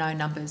have no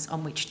numbers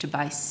on which to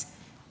base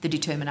the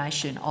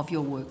determination of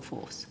your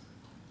workforce?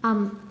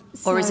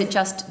 Or is it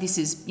just, this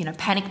is,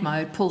 panic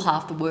mode, pull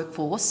half the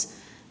workforce,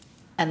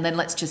 and then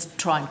let's just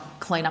try and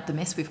clean up the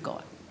mess we've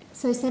got?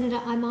 So, Senator,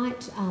 I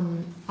might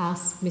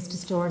ask Mr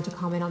Storen to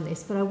comment on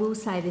this, but I will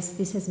say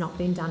this has not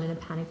been done in a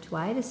panicked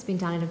way. This has been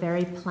done in a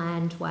very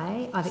planned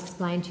way. I've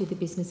explained to you the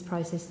business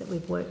process that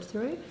we've worked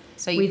through.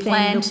 So you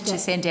planned to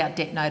send out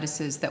debt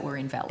notices that were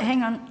invalid?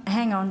 Hang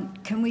on.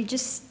 Can we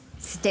just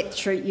step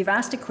through? You've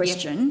asked a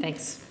question. Yep,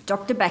 thanks.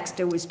 Dr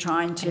Baxter was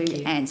trying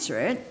to answer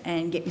it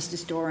and get Mr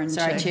Storen to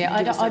Sorry, Chair.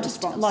 give us a I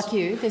just, response. like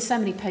you, there's so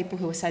many people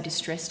who are so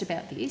distressed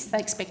about this. They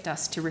expect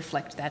us to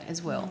reflect that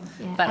as well.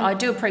 Yeah, but I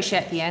do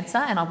appreciate the answer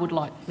and I would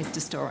like Mr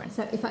Storen.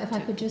 So if I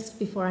could just,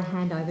 before I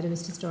hand over to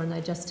Mr Storen,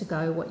 though, just to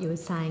go what you were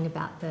saying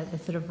about the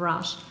sort of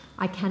rush,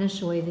 I can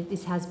assure you that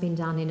this has been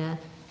done in a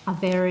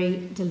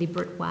very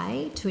deliberate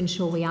way to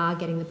ensure we are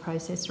getting the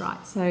process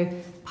right. So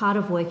part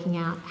of working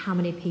out how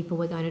many people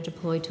we're going to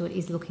deploy to it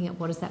is looking at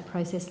what does that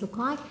process look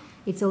like.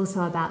 It's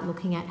also about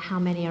looking at how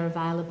many are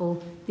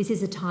available. This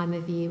is a time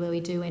of year where we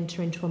do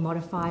enter into a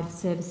modified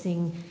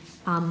servicing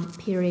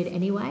period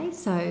anyway,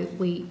 so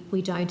we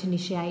don't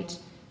initiate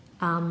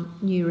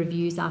new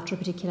reviews after a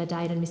particular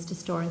date, and Mr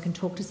Storen can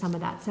talk to some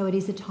of that. So it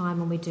is a time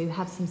when we do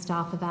have some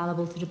staff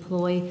available to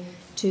deploy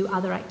to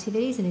other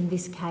activities, and in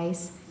this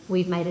case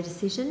we've made a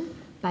decision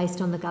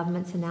based on the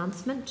government's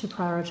announcement to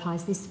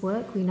prioritise this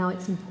work. We know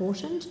it's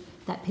important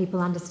that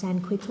people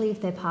understand quickly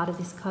if they're part of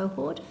this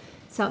cohort.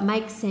 So it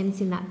makes sense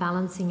in that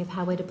balancing of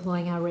how we're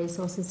deploying our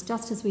resources,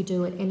 just as we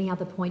do at any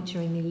other point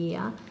during the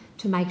year,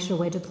 to make sure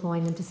we're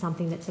deploying them to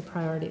something that's a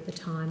priority at the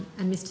time.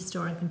 And Mr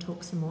Storen can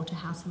talk some more to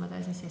how some of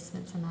those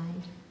assessments are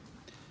made.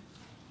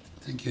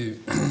 Thank you,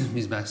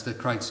 Ms Baxter.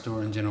 Craig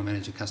Storen, General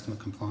Manager, Customer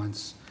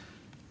Compliance.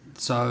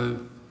 So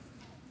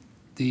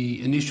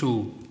the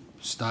initial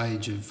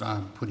stage of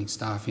putting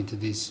staff into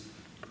this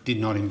did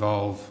not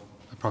involve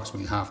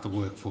approximately half the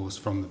workforce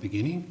from the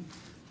beginning.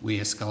 We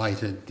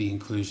escalated the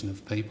inclusion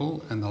of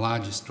people, and the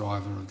largest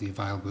driver of the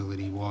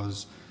availability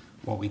was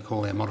what we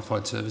call our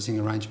modified servicing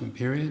arrangement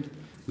period,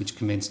 which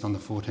commenced on the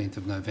 14th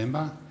of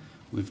November.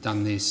 We've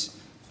done this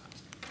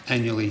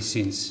annually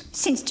since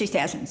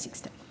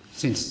 2016.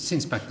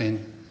 Since back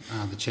then,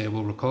 the Chair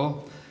will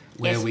recall,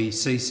 where we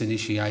cease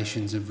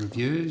initiations of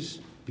reviews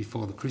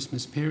before the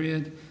Christmas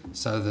period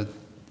so that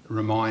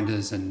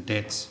reminders and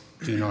debts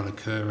do not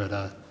occur at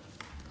a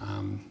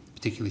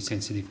particularly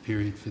sensitive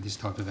period for this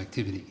type of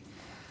activity.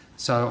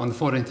 So on the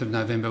 14th of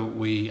November,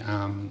 we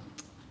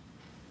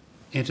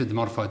entered the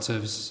modified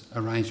service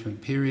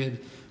arrangement period.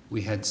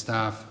 We had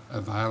staff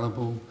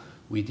available.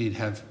 We did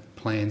have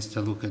plans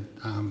to look at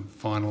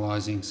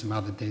finalising some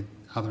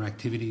other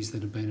activities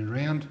that have been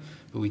around,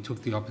 but we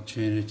took the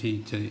opportunity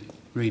to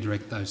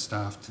redirect those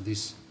staff to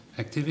this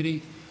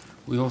activity.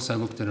 We also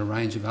looked at a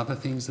range of other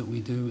things that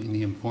we do in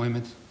the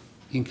employment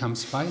income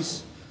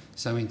space.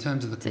 So in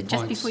terms of the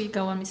compliance... Just before you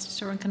go on, Mr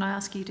Storen, can I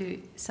ask you to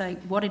say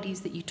what it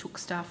is that you took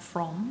staff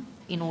from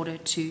in order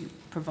to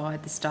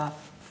provide the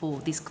staff for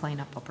this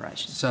clean-up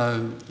operation?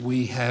 So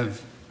we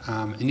have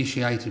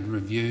initiated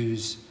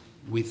reviews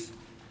with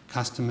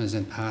customers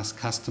and past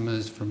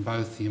customers from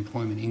both the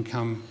Employment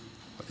Income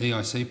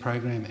EIC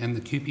program and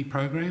the CUPE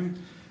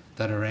program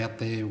that are out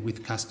there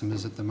with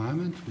customers at the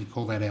moment. We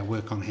call that our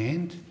work on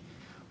hand.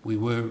 We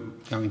were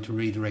going to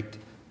redirect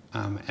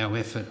our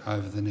effort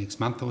over the next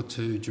month or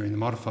two during the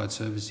modified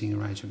servicing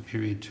arrangement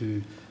period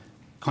to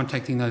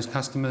contacting those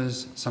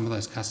customers. Some of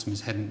those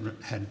customers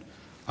had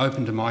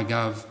opened to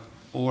MyGov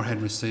or had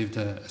received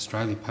a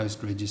Australia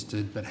Post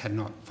registered but had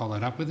not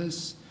followed up with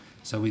us.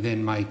 So we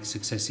then make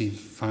successive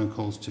phone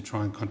calls to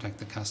try and contact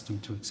the customer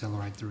to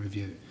accelerate the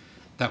review.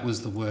 That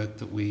was the work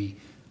that we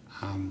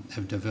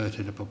have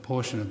diverted a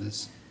proportion of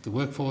the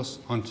workforce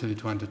onto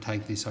to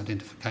undertake this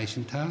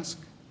identification task.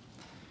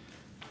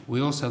 We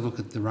also look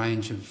at the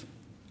range of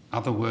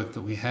other work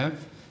that we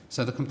have.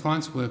 So the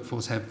compliance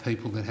workforce have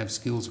people that have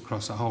skills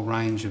across a whole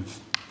range of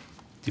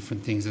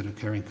different things that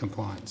occur in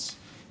compliance.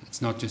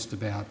 It's not just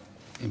about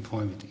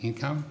employment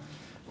income,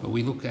 but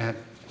we look at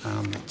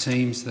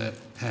teams that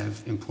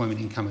have employment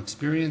income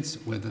experience,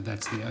 whether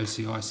that's the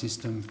OCI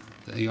system,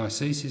 the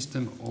EIC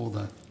system or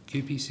the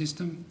CUPE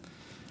system.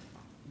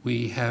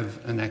 We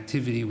have an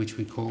activity which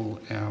we call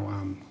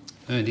our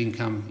Earned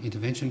Income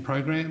Intervention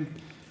Program,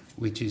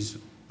 which is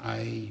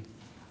a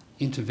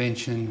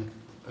intervention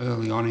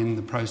early on in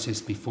the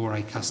process before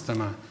a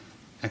customer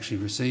actually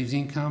receives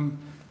income.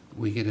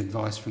 We get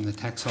advice from the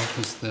tax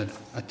office that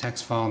a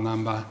tax file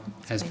number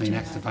has been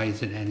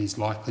activated and is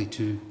likely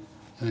to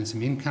earn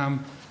some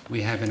income.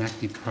 We have an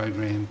active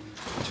program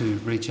to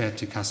reach out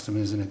to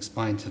customers and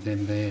explain to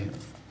them their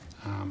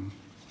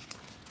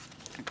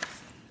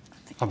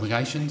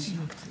obligations.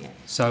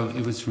 So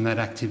it was from that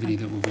activity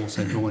that we've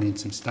also drawn in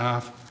some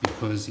staff,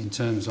 because in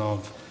terms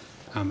of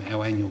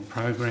our annual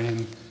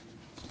program,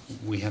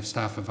 we have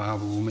staff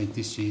available. We'll meet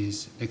this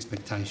year's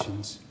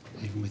expectations,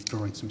 even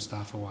withdrawing some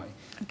staff away.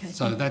 Okay.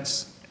 So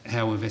that's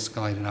how we've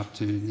escalated up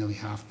to nearly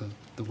half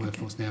the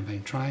workforce now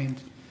being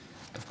trained.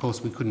 Of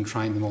course, we couldn't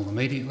train them all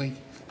immediately,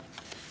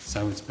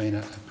 so it's been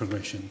a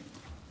progression.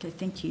 Okay,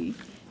 thank you.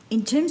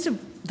 In terms of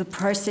the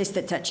process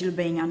that's actually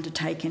being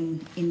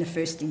undertaken in the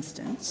first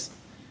instance,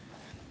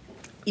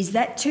 is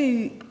that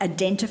to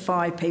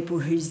identify people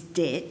whose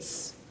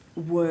debts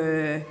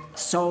were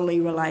solely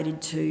related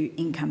to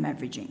income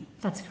averaging?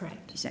 That's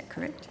correct. Is that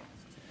correct?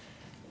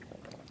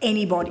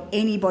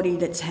 Anybody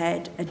that's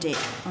had a debt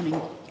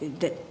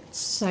that.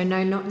 So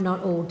no,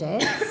 not all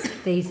debts.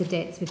 These are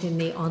debts within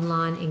the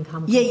online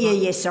income. Sorry. Yeah.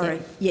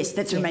 Yes,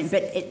 that's what I mean.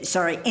 But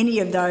sorry, any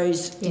of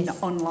those in the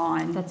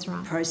online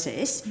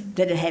process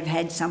that have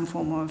had some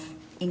form of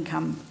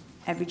income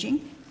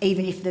averaging,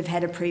 even if they've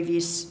had a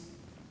previous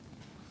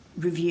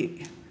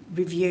review.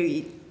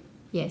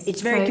 Yes.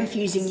 It's very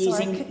confusing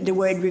using the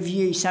word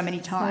review so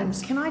many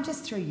times. Can I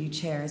just, through you,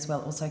 Chair, as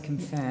well, also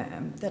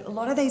confirm that a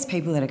lot of these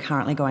people that are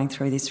currently going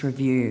through this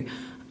review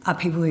are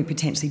people who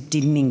potentially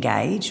didn't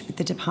engage with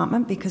the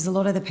department, because a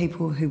lot of the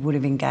people who would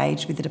have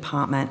engaged with the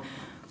department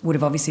would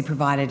have obviously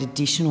provided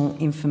additional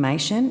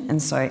information,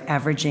 and so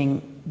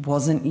averaging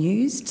wasn't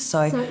used.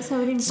 So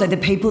the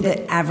people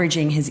that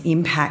averaging has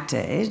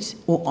impacted,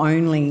 or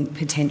only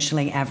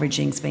potentially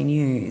averaging's been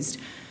used,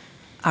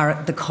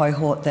 are the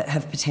cohort that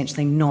have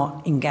potentially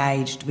not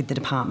engaged with the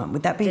department.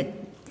 Would that be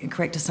a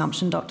correct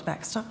assumption, Dr.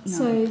 Baxter? No.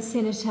 So,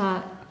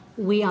 Senator,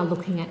 we are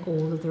looking at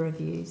all of the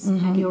reviews,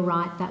 and you're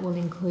right, that will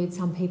include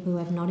some people who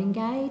have not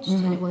engaged,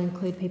 and it will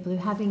include people who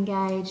have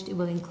engaged, it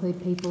will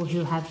include people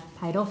who have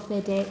paid off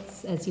their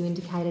debts, as you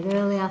indicated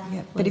earlier.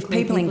 Yeah. But if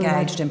people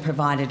engaged and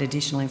provided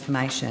additional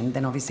information,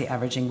 then obviously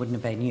averaging wouldn't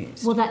have been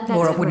used. Well, that's or it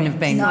correct. wouldn't have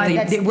been.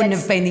 It wouldn't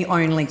have been the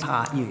only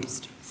part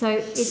used. So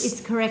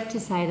it's correct to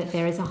say that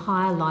there is a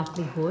higher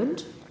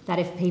likelihood that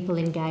if people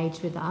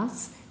engage with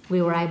us,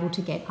 we were able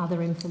to get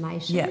other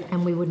information,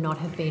 and we would not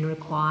have been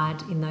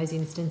required in those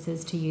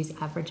instances to use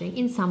averaging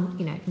in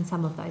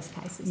some of those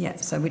cases. Yeah.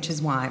 So which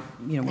is why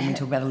when we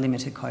talk about a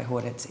limited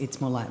cohort, it's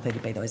more likely to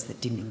be those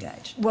that didn't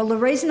engage. Well, the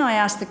reason I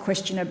asked the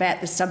question about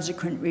the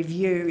subsequent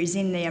review is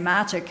in the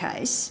Amato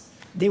case,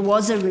 there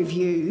was a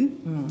review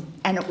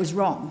and it was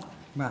wrong.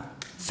 Right.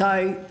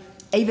 So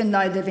even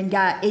though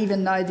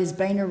there's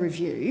been a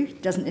review,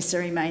 doesn't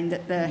necessarily mean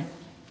that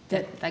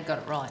they got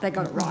it right. They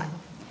got it right.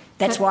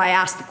 That's why I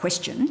asked the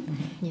question.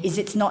 Is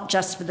it's not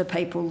just for the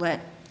people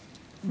that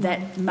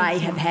may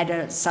have had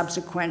a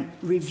subsequent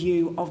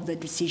review of the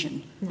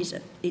decision, is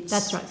it?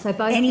 That's right. So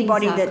both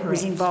anybody things are that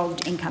was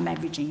involved in income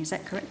averaging, is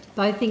that correct?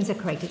 Both things are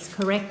correct. It's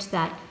correct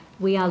that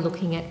we are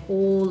looking at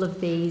all of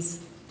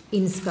these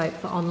in scope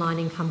for online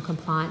income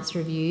compliance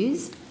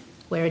reviews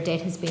where a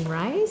debt has been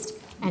raised,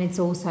 and it's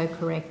also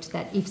correct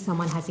that if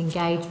someone has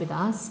engaged with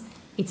us,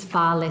 it's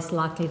far less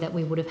likely that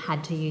we would have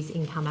had to use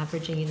income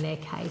averaging in their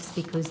case,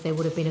 because there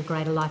would have been a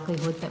greater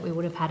likelihood that we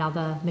would have had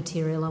other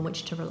material on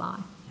which to rely.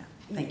 Yeah.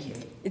 Thank you.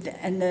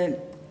 And the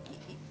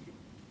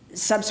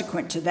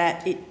subsequent to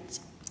that,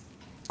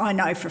 I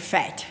know for a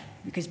fact,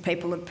 because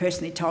people have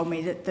personally told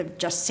me that they've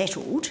just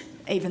settled,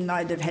 even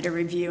though they've had a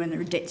review and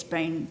their debt's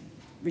been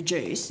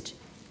reduced,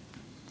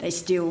 they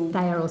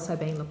are also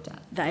being looked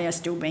at. They are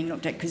still being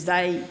looked at because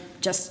they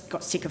just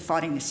got sick of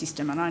fighting the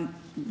system. And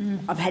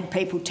I've had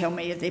people tell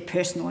me of their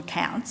personal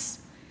accounts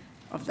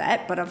of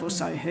that, but I've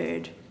also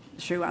heard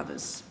through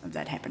others of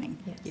that happening.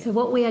 Yeah. Yeah. So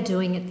what we are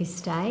doing at this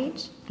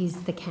stage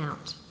is the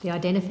count, the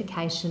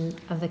identification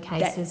of the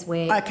cases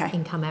where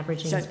income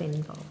averaging has been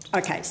involved.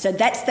 Okay, so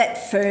that's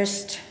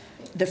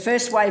the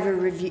first wave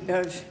of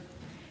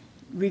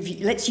review.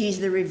 Let's use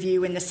the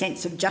review in the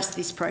sense of just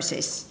this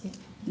process. Yeah.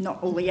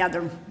 Not all the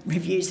other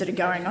reviews that are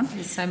going on.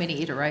 There's so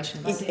many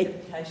iterations.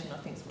 Identification, I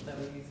think, is what they were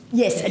using.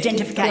 Yes,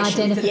 identification.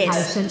 The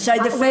identification. Yes. So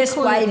the first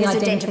wave is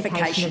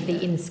identification of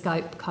the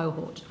in-scope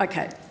cohort.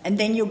 Okay, and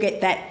then you'll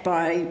get that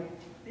by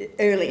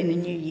early in the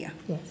new year.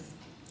 Yes.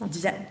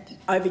 Does that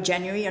over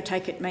January? I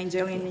take it means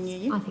early in the new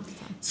year. I think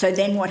so. So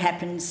then, what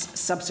happens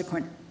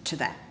subsequent to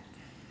that?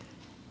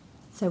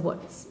 So what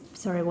is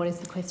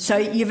the question? So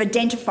you've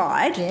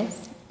identified.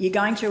 Yes. You're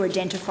going through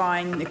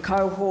identifying the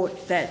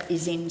cohort that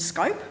is in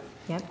scope.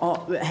 Yep.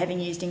 Or having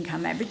used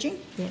income averaging.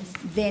 Yes.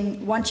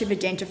 Then once you've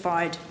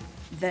identified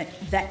that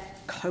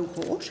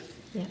cohort,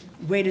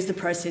 where does the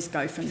process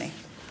go from there?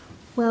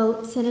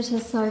 Well, Senator,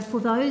 so for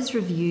those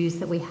reviews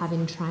that we have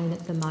in train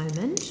at the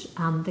moment,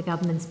 the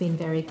government's been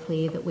very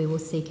clear that we will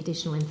seek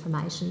additional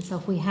information. So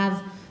if we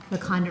have the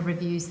kind of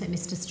reviews that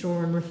Mr.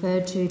 Strawhan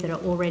referred to that are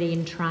already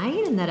in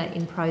train and that are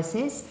in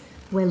process,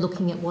 we're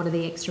looking at what are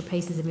the extra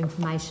pieces of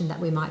information that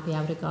we might be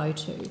able to go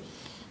to.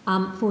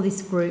 For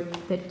this group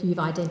that you've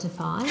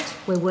identified,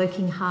 we're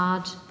working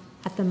hard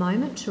at the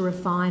moment to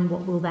refine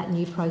what will that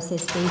new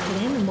process be for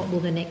them and what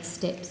will the next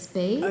steps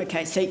be.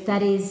 Okay, so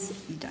that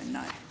is, you don't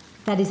know.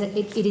 That is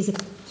it is a,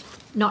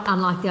 not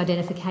unlike the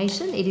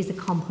identification, it is a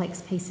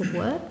complex piece of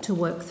work to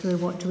work through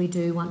what do we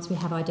do once we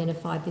have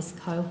identified this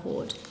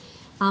cohort.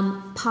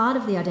 Part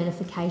of the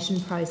identification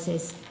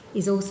process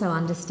is also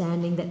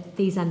understanding that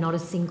these are not a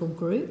single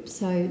group.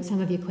 So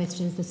some of your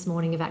questions this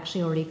morning have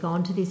actually already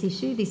gone to this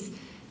issue.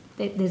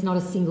 There's not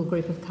a single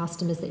group of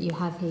customers that you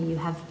have here. You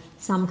have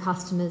some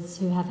customers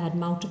who have had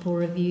multiple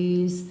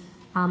reviews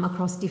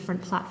across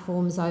different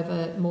platforms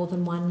over more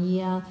than 1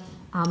 year.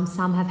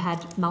 Some have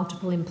had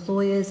multiple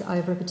employers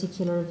over a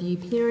particular review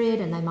period,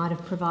 and they might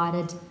have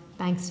provided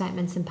bank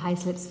statements and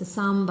payslips for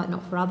some, but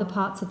not for other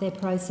parts of their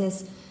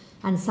process.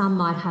 And some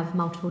might have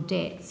multiple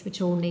debts,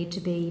 which all need to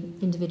be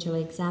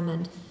individually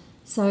examined.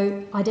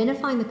 So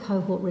identifying the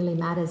cohort really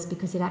matters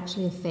because it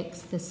actually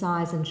affects the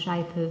size and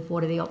shape of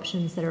what are the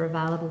options that are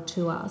available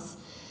to us.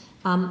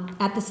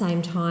 At the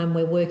same time,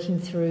 we're working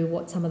through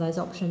what some of those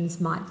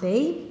options might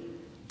be,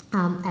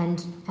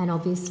 and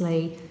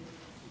obviously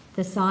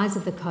the size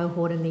of the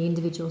cohort and the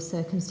individual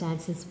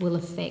circumstances will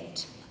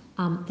affect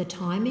the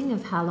timing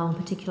of how long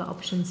particular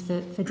options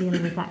for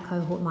dealing with that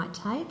cohort might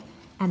take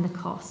and the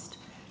cost.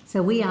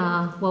 So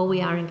while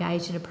we are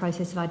engaged in a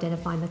process of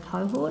identifying the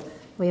cohort,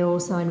 we are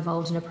also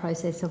involved in a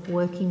process of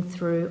working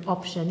through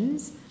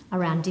options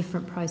around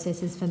different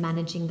processes for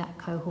managing that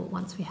cohort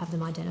once we have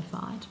them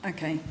identified.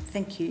 Okay,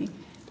 thank you.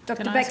 Dr.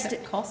 Can I Baxter,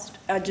 ask cost?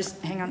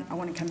 hang on, I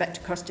want to come back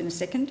to cost in a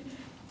second.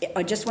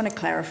 I just want to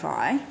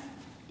clarify,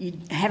 you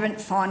haven't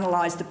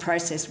finalised the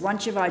process.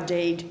 Once you've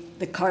ID'd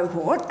the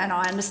cohort, and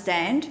I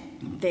understand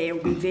there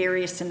will be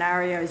various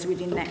scenarios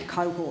within that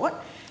cohort,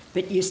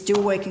 but you're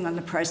still working on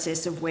the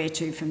process of where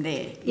to from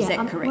there. Is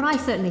that correct? What I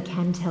certainly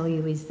can tell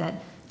you is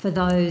that for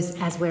those,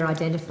 as we're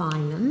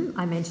identifying them,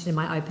 I mentioned in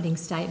my opening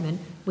statement,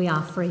 we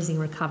are freezing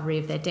recovery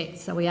of their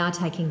debts. So we are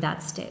taking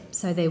that step.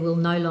 So there will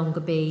no longer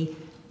be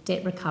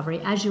debt recovery.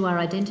 As you are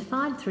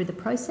identified through the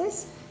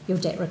process, your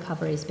debt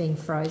recovery is being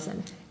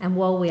frozen. And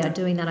while we are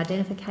doing that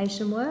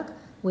identification work,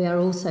 we are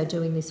also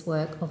doing this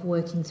work of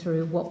working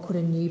through what could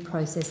a new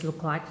process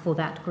look like for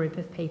that group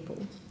of people.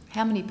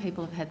 How many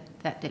people have had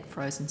that debt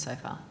frozen so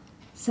far?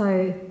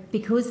 So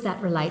because that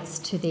relates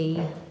to the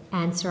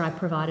answer I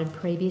provided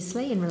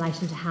previously in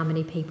relation to how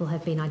many people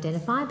have been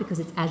identified, because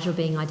it's as you're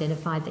being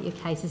identified that your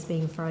case is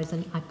being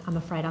frozen, I'm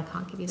afraid I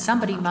can't give you that.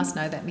 Somebody must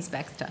know that, Ms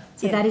Baxter.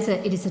 So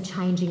it is a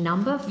changing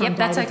number from Yep,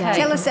 that's day to okay. day.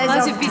 Tell us as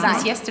Close of of business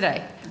today.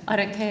 yesterday. I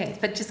don't care,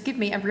 but just give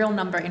me a real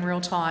number in real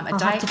time, a I'll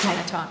date have to and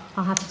take- a time.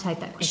 I'll have to take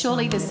that question.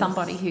 Surely on there's notice.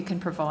 somebody who can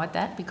provide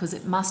that because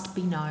it must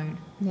be known.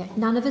 Yeah,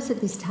 none of us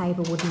at this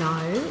table would know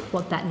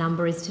what that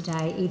number is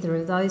today, either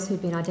of those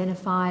who've been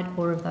identified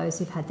or of those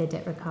who've had their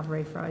debt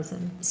recovery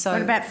frozen. So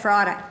What about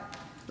Friday?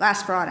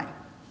 Last Friday?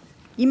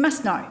 You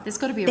must know. there's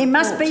got to be a There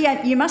must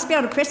report. be you must be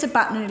able to press a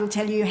button and it'll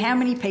tell you how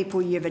many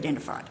people you've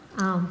identified.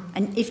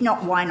 And if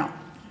not, why not?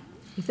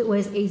 If it were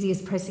as easy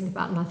as pressing a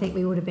button, I think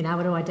we would have been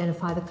able to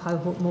identify the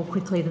cohort more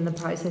quickly than the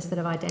process that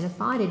I've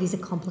identified. It is a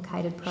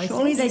complicated process.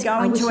 Surely they go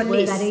I into wish a it were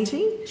list. that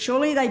easy.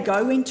 Surely they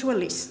go into a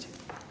list.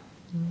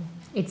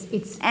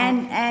 It's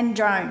Anne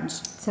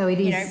Jones, so it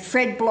is. you know,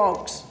 Fred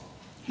Bloggs.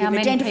 How You've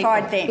many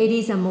identified people? them. It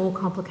is a more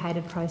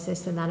complicated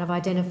process than that. I've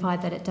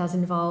identified that it does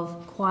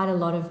involve quite a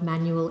lot of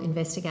manual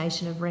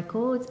investigation of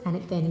records, and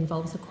it then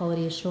involves a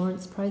quality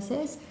assurance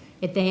process.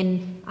 It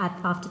then,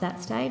 after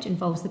that stage,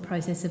 involves the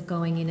process of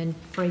going in and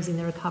freezing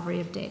the recovery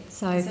of debt.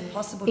 So, Is it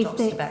possible, if Dr.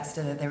 there-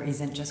 Baxter, that there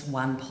isn't just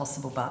one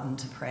possible button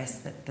to press,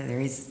 that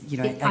there is, you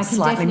know, I a can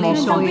slightly definitely more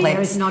assure you there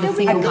complex, is not a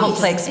single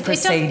complex It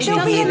procedure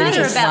doesn't here than matter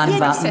just about one the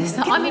button?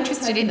 process. I'm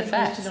interested in the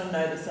facts. On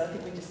notice, so I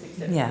think we just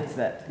accept Yeah. it as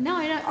that.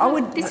 No,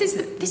 this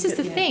is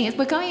the thing.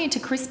 We're going into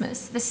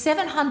Christmas. There's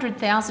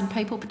 700,000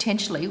 people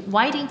potentially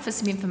waiting for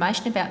some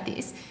information about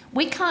this.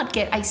 We can't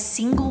get a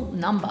single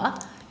number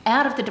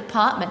out of the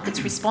department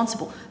that's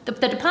responsible. The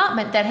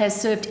department that has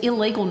served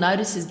illegal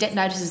notices, debt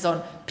notices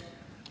on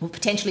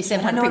potentially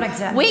 700 not people.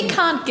 exactly. We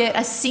can't get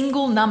a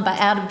single number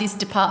out of this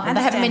department.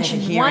 They haven't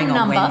mentioned one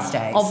number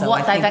of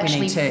what they've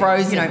actually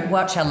frozen. You know,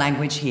 watch our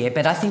language here,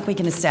 but I think we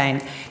can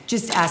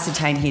just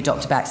ascertain here,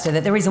 Dr. Baxter,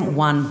 that there isn't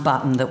one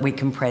button that we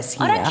can press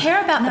here. I don't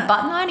care about the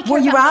button. I only care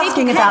Well, you're about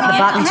asking people about the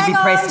coming out. button to be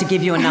Hang pressed on, to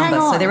give you a hang number,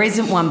 so on. there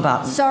isn't one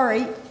button.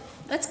 Sorry,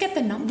 Let's get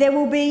the number. there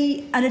will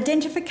be an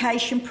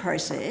identification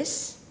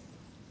process.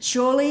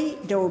 Surely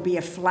there will be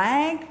a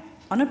flag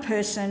on a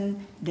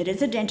person that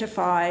is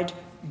identified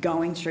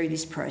going through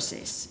this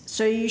process.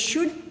 So you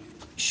should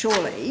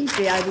surely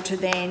be able to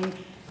then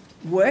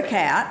work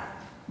out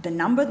the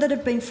number that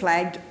have been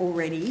flagged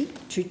already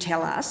to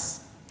tell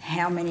us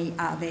how many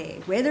are there?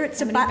 Whether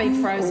it's a How many have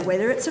been button or frozen?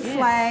 whether it's a Yeah,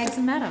 flag.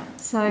 doesn't matter.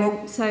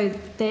 So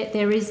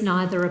there is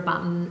neither a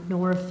button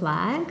nor a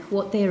flag.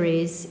 What there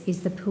is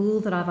the pool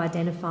that I've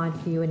identified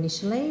for you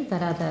initially,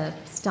 that are the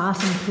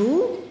starting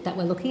pool that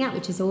we're looking at,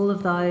 which is all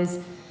of those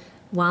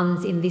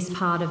ones in this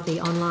part of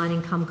the online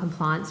income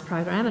compliance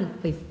program,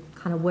 and we've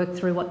kind of worked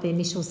through what the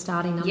initial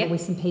starting number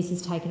with some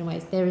pieces taken away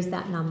is. There is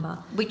that number.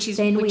 Which is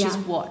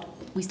what?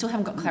 We still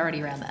haven't got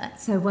clarity around that.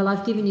 So, well,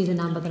 I've given you the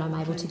number that I'm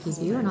able to give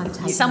you, and I've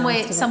taken Somewhere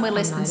the rest of it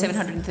less on than notice.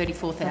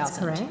 734,000. That's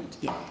correct.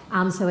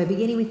 Yeah. So we're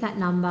beginning with that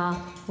number.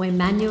 We're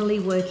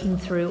manually working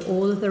through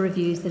all of the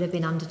reviews that have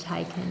been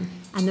undertaken.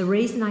 And the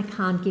reason I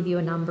can't give you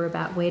a number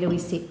about where do we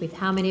sit with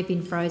how many have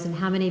been frozen,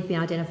 how many have been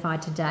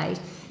identified to date,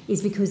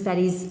 is because that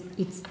is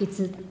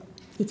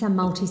it's a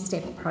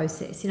multi-step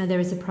process. You know, there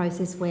is a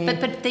process where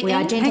we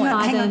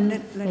identify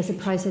them. There's a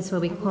process where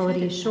we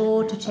quality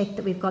assure to check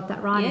that we've got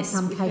that right. Yes,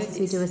 in some cases,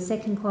 we do a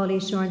second quality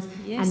assurance,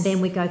 and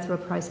then we go through a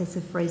process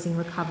of freezing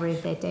recovery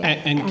of their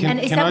debt. And can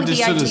I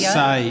just sort of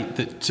say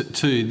that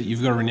too, that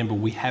you've got to remember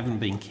we haven't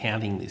been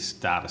counting this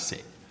data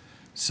set.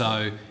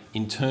 So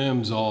in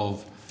terms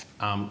of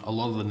a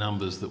lot of the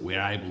numbers that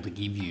we're able to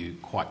give you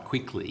quite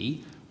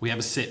quickly, we have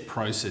a set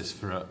process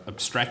for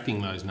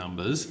abstracting those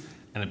numbers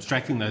and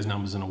abstracting those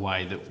numbers in a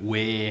way that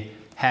we're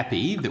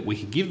happy that we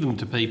can give them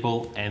to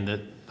people and that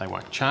they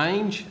won't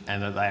change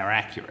and that they are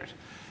accurate.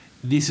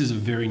 This is a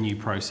very new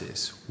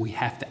process. We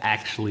have to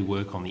actually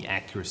work on the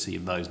accuracy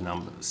of those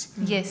numbers.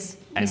 Yes,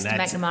 And Mr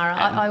that's- McNamara,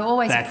 and I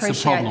always that's the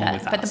appreciate problem that.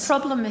 with But the us.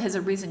 problem has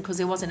arisen because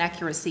there wasn't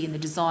accuracy in the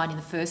design in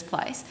the first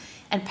place,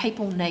 and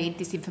people need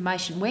this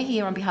information. We're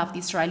here on behalf of the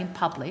Australian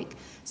public,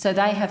 so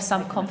they have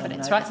some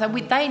confidence, right? So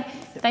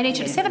they need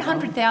you.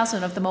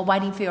 700,000 of them are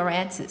waiting for your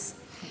answers.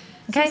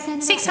 Okay,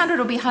 600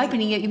 will be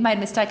hoping you've made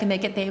a mistake and they're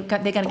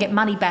going to get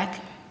money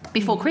back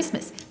before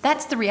Christmas.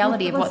 That's the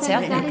reality of what's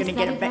out there. They're going to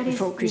get it back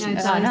before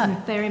Christmas. I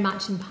know. Very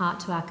much in part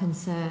to our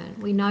concern.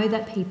 We know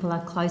that people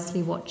are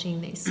closely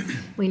watching this.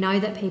 We know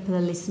that people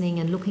are listening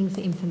and looking for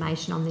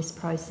information on this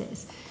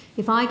process.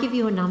 If I give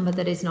you a number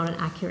that is not an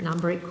accurate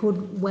number, it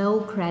could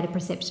well create a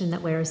perception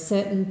that we're a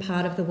certain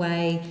part of the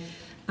way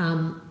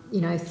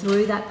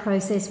through that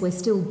process. We're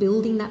still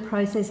building that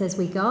process as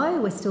we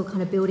go. We're still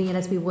kind of building it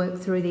as we work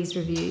through these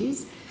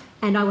reviews.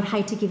 And I would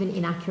hate to give an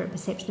inaccurate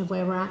perception of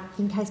where we're at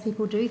in case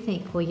people do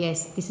think, well,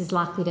 yes, this is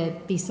likely to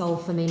be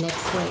solved for me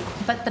next week.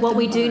 But what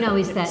we do know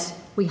is that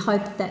we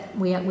hope that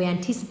we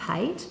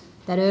anticipate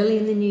that early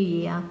in the new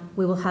year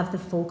we will have the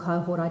full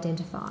cohort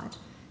identified.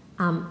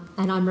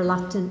 And I'm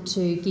reluctant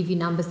to give you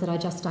numbers that I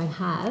just don't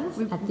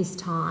have at this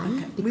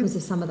time because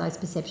of some of those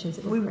perceptions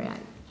it will create.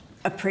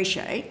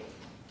 Appreciate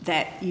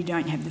that you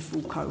don't have the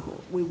full cohort.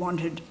 We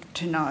wanted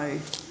to know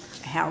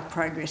how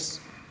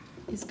progress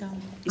is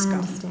going. I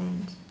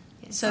understand.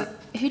 Yes. So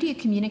who do you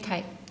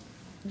communicate?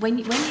 When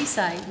you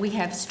say we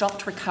have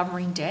stopped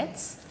recovering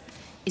debts,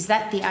 is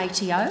that the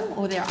ATO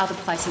or there are other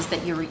places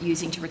that you're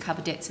using to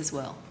recover debts as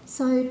well?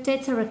 So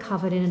debts are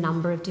recovered in a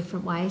number of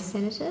different ways,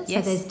 Senator.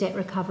 Yes. So there's debt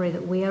recovery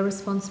that we are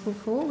responsible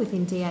for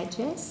within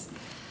DHS.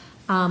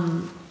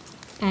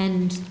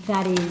 And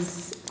that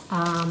is,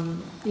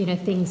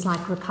 things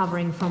like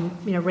recovering from,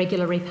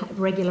 regular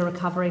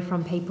recovery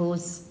from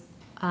people's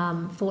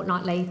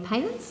fortnightly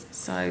payments.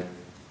 So,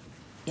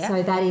 yeah.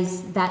 So that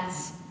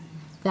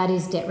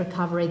is debt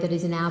recovery that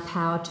is in our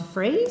power to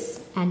freeze.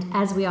 And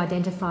as we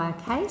identify a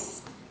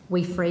case,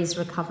 we freeze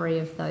recovery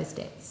of those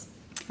debts.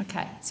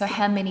 Okay. So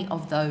how many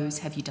of those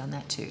have you done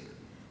that to?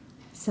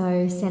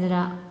 So,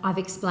 Senator, I've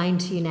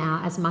explained to you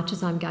now as much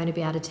as I'm going to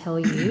be able to tell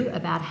you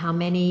about how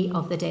many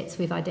of the debts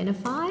we've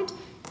identified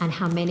and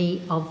how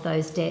many of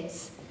those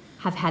debts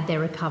have had their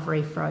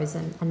recovery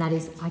frozen. And that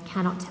is, I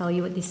cannot tell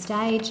you at this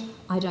stage.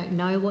 I don't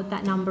know what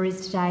that number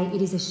is today.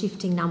 It is a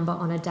shifting number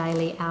on a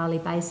daily, hourly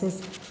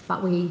basis,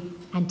 but we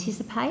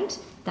anticipate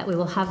that we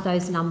will have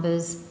those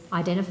numbers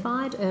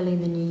identified early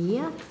in the new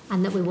year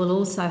and that we will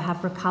also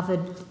have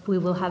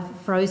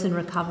frozen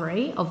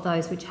recovery of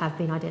those which have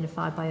been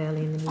identified by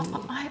early in the new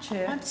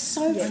year. I'm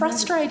so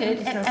frustrated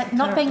at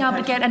not being able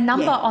to get a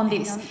number on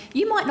this.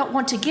 You might not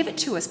want to give it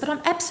to us, but I'm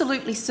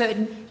absolutely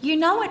certain you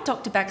know it,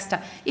 Dr.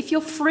 Baxter. If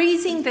you're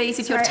freezing these,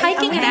 if you're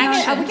taking an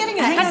action, are we getting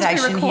it an has to be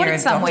accusation recorded here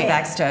of somewhere. Dr.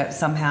 Baxter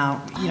somehow,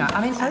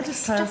 I'll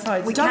just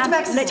clarify. Dr.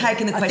 Baxter's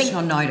taken the question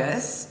on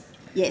notice.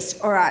 Yes,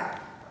 all right.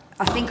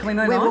 I think we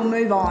move will on?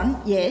 move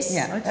on, yes.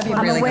 Yeah, that'd be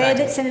I'm really aware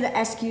good. that Senator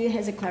Askew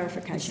has a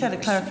clarification. Just had a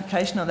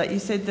clarification on that. You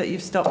said that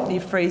you've stopped,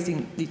 you're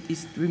freezing, you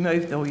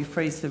removed or you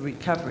freeze the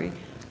recovery.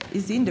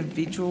 Is the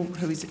individual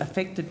who is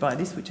affected by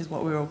this, which is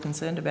what we're all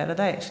concerned about, are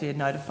they actually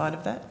notified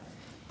of that?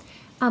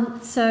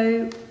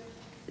 So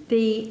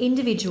the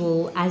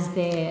individual, as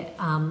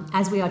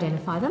we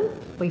identify them,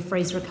 we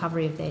freeze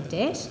recovery of their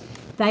debt.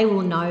 They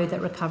will know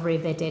that recovery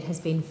of their debt has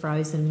been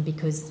frozen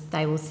because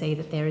they will see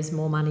that there is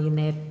more money in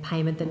their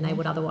payment than they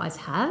would otherwise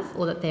have,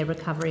 or that their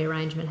recovery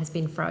arrangement has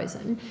been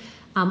frozen.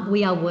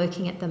 We are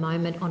working at the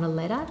moment on a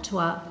letter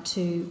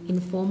to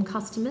inform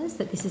customers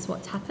that this is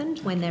what's happened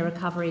when their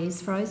recovery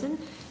is frozen.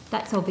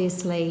 That's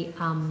obviously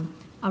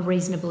a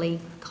reasonably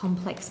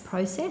complex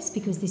process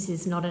because this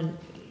is not an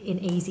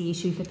easy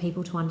issue for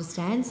people to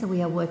understand. So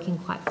we are working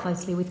quite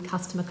closely with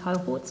customer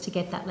cohorts to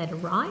get that letter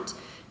right,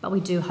 but we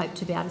do hope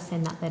to be able to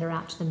send that letter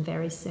out to them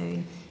very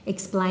soon,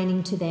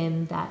 explaining to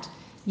them that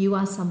you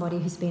are somebody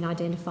who's been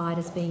identified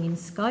as being in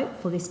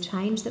scope for this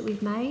change that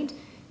we've made.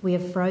 We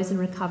have frozen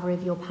recovery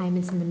of your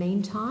payments in the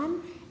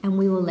meantime, and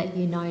we will let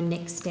you know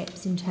next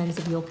steps in terms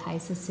of your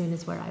case as soon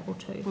as we're able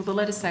to. Well, the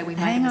letter say we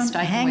made a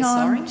mistake and we're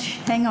sorry.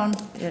 Hang on.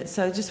 Yeah,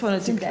 so I just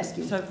wanted to... ask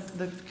you. So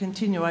the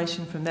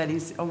continuation from that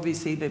is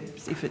obviously that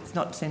if it's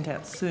not sent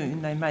out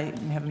soon, they may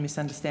have a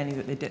misunderstanding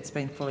that their debt's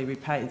been fully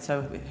repaid.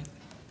 So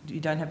you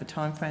don't have a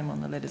time frame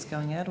on the letters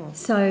going out, or?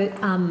 So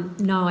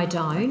no, I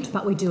don't,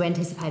 but we do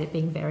anticipate it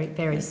being very,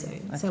 very soon.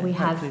 Okay, so we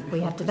have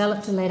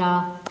developed a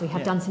letter, we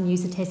have done some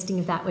user testing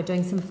of that, we're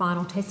doing some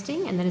final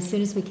testing, and then as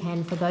soon as we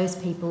can, for those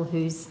people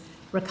whose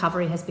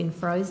recovery has been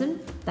frozen,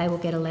 they will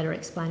get a letter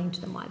explaining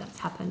to them why that's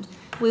happened.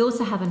 We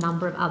also have a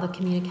number of other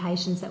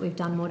communications that we've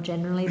done more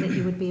generally that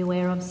you would be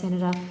aware of,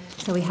 Senator.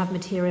 So we have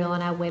material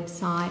on our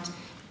website.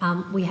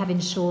 We have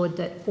ensured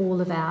that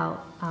all of our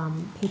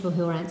people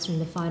who are answering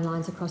the phone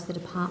lines across the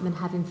department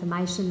have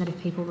information that if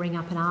people ring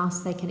up and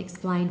ask, they can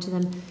explain to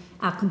them.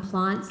 Our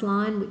compliance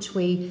line,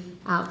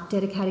 our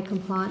dedicated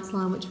compliance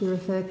line, which we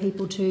refer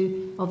people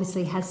to,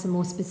 obviously has some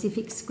more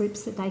specific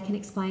scripts that they can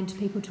explain to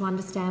people to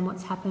understand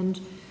what's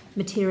happened.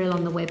 Material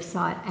on the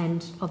website,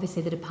 and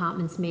obviously the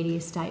department's media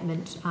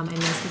statement and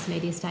NESA's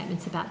media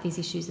statements about these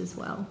issues as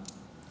well.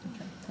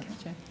 Okay,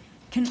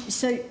 thank you.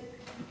 So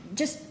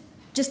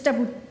just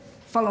double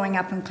following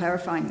up and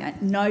clarifying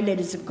that, no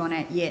letters have gone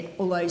out yet,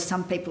 although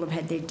some people have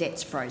had their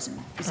debts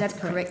frozen. Is that a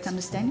correct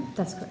understanding?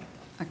 That's correct.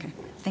 Okay,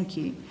 thank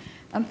you.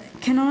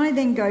 Can I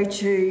then go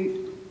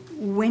to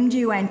when do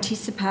you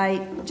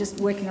anticipate, just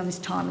working on this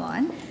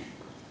timeline,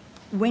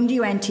 when do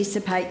you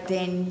anticipate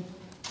then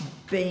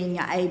being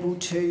able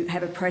to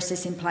have a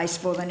process in place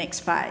for the next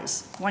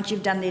phase? Once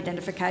you've done the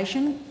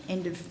identification,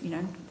 end of,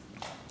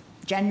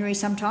 January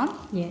sometime?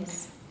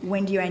 Yes.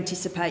 When do you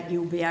anticipate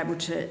you'll be able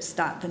to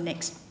start the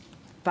next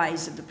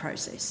phase of the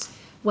process?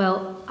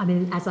 Well, I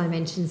mean, as I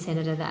mentioned,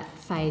 Senator, that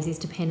phase is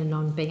dependent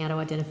on being able to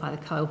identify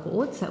the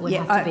cohort, so it would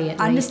have to be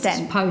at least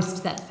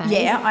post that phase.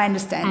 Yeah, I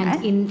understand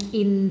that. And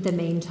in the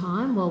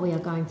meantime, while we are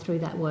going through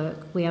that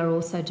work, we are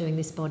also doing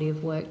this body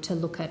of work to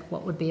look at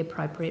what would be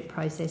appropriate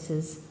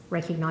processes,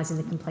 recognising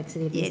the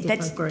complexity of these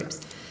different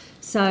groups.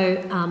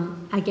 So,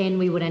 again,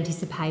 we would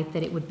anticipate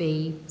that it would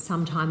be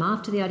sometime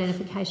after the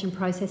identification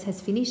process has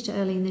finished,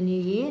 early in the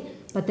new year,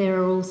 but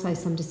there are also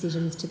some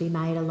decisions to be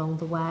made along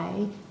the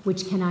way,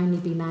 which can only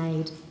be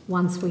made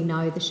once we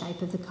know the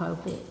shape of the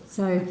cohort.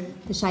 So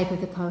the shape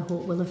of the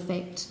cohort will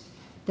affect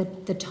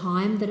the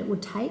time that it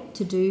would take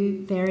to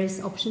do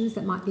various options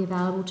that might be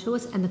available to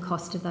us and the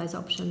cost of those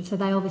options. So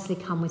they obviously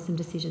come with some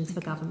decisions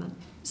for government.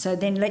 So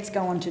then let's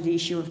go on to the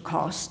issue of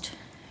cost.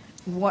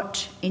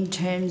 What, in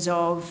terms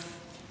of,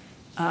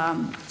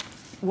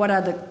 what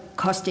are the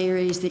cost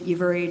areas that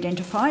you've already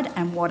identified,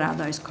 and what are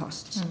those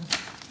costs?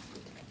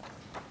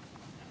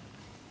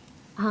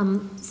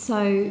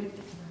 So,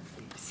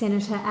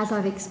 Senator, as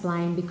I've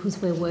explained, because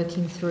we're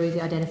working through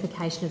the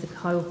identification of the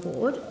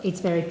cohort, it's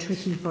very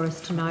tricky for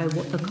us to know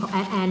what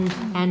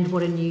and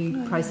what a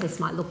new process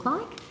might look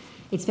like.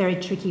 It's very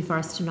tricky for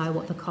us to know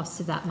what the costs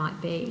of that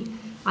might be.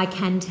 I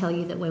can tell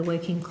you that we're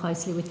working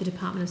closely with the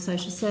Department of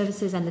Social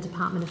Services and the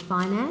Department of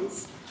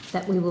Finance,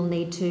 that we will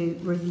need to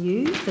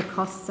review the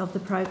costs of the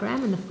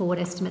program and the forward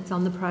estimates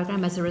on the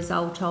program as a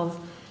result of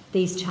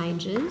these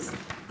changes,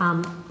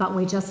 but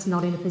we're just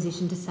not in a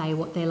position to say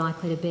what they're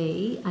likely to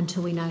be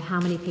until we know how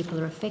many people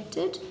are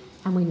affected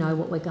and we know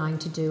what we're going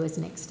to do as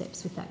next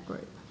steps with that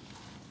group.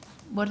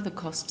 What are the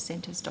cost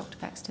centres, Dr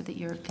Baxter, that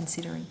you're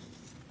considering?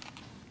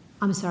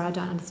 I'm sorry, I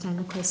don't understand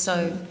the question.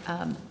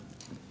 So,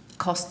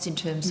 costs in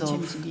terms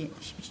of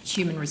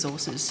human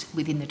resources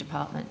within the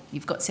department.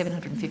 You've got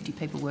 750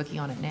 people working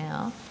on it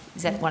now.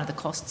 Is that one of the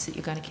costs that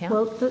you're going to count?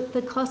 Well,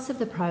 the costs of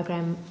the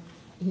program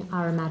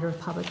are a matter of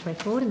public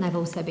record, and they've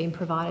also been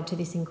provided to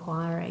this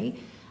inquiry.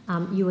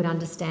 You would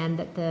understand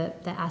that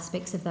the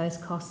aspects of those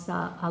costs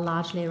are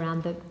largely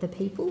around the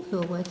people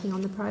who are working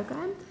on the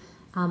program.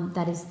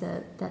 That's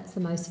the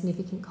most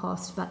significant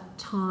cost, but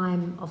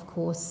time, of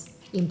course,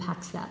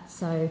 impacts that.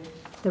 So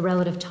the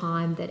relative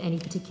time that any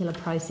particular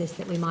process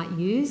that we might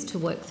use to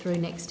work through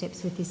next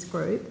steps with this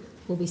group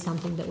will be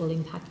something that will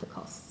impact the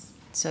costs.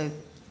 So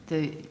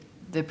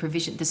the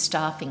provision, the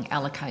staffing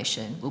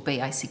allocation will be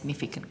a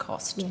significant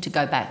cost. Yes. To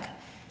go back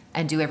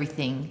and do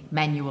everything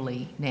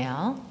manually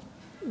now.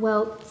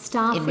 Well,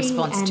 staffing in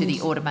response to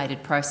the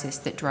automated process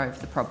that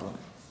drove the problem.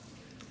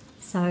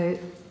 So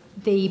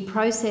the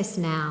process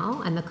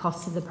now and the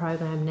costs of the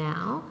program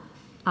now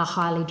are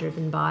highly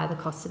driven by the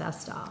costs of our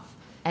staff.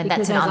 And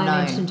because, that's an as unknown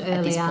I mentioned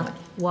at this earlier,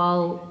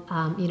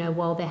 point.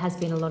 while there has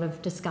been a lot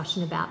of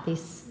discussion about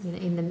this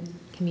in the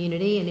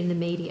community and in the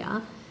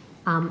media,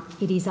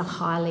 It is a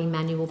highly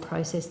manual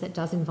process that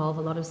does involve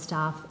a lot of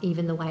staff,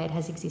 even the way it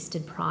has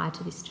existed prior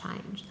to this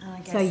change.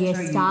 So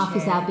yes, staff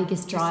is our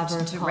biggest driver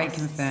of to costs.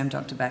 reconfirm,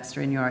 Dr.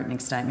 Baxter, in your opening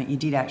statement, you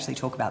did actually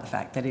talk about the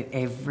fact that at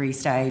every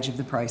stage of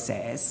the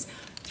process,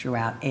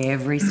 throughout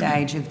every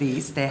stage of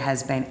this, there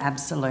has been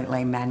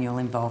absolutely manual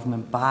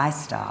involvement by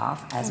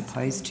staff as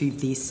opposed to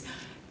this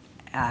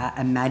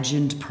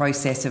imagined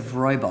process of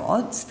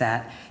robots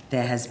that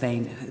there has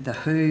been the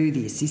who,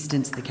 the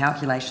assistance, the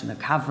calculation, the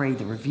recovery,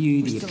 the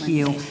review, the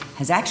appeal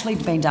has actually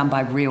been done by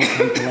real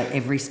people at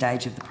every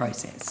stage of the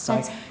process.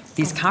 So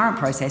this current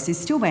process is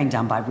still being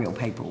done by real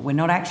people. We're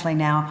not actually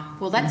now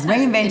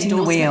reinventing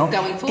the wheel.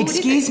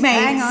 Excuse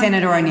me,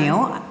 Senator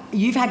O'Neill,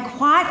 you've had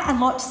quite a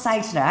lot to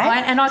say today.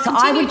 So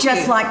I would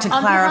just like to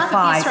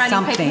clarify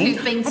something.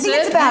 I think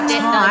it's about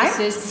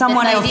time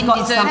someone else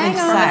got something to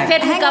say. The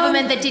federal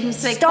government that didn't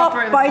seek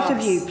proper Stop, both advice.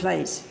 of you,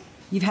 please.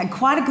 You've had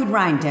quite a good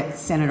reign,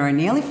 Senator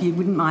O'Neill, if you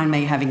wouldn't mind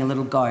me having a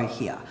little go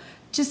here.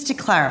 Just to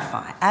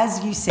clarify,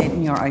 as you said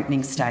in your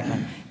opening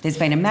statement, there's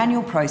been a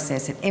manual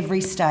process at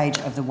every stage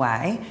of the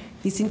way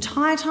this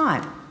entire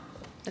time.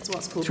 That's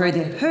what's called through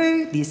the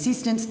who, the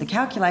assistance, the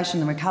calculation,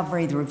 the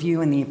recovery, the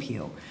review and the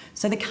appeal.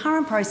 So the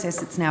current process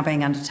that's now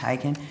being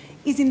undertaken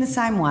is in the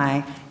same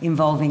way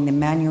involving the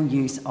manual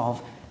use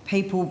of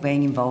people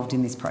being involved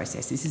in this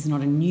process. This is not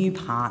a new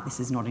part,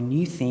 this is not a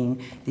new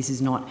thing, this is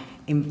not,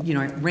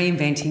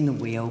 reinventing the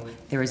wheel.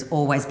 There has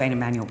always been a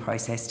manual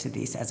process to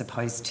this as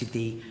opposed to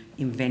the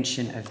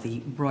invention of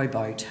the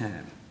robo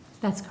term.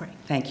 That's correct.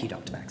 Thank you,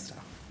 Dr. Baxter.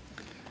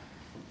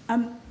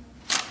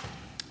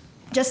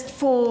 Just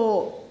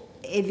for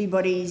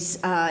everybody's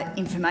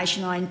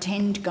information, I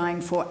intend going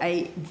for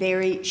a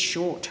very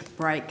short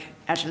break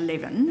at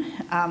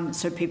 11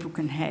 so people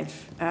can have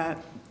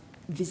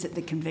visit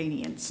the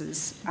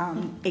conveniences,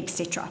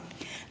 etc.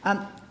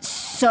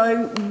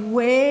 So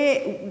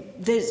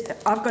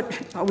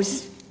I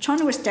was trying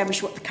to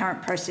establish what the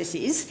current process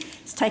is.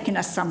 It's taken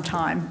us some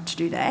time to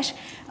do that.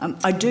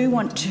 I do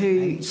want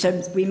to,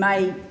 so we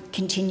may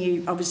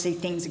continue, obviously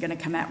things are going to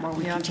come out while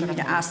we continue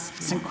to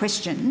ask some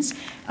questions.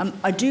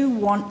 I do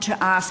want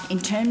to ask, in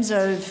terms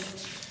of,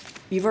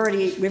 we've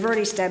already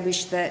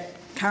established that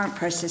current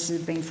processes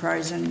have been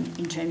frozen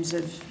in terms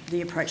of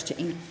the approach to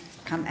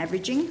income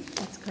averaging.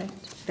 That's correct.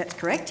 That's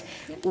correct.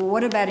 Yep. Well,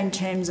 what about in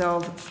terms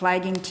of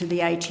flagging to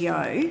the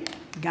ATO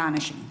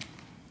garnishing?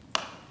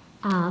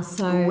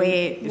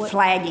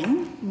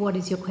 Flagging. What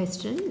is your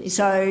question? Is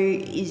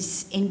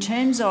in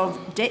terms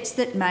of debts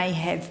that may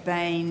have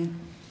been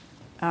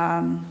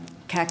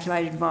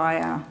calculated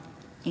via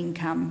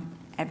income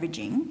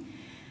averaging,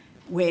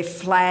 where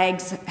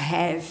flags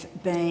have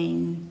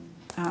been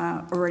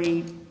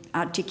already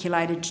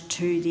articulated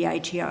to the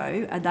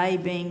ATO, are they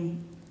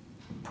being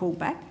pulled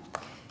back?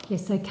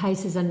 Yes, so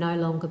cases are no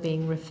longer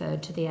being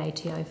referred to the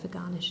ATO for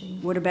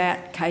garnishing. What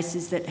about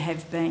cases that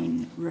have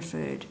been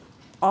referred?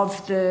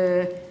 Of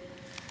the,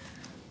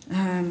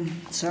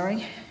 for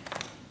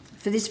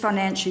this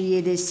financial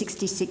year, there's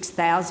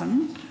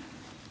 66,000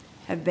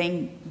 have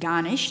been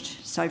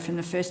garnished. So from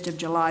the 1st of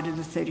July to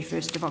the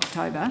 31st of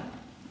October,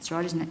 that's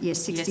right, isn't it?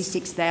 Yes,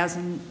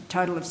 66,000,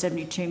 total of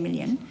 72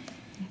 million,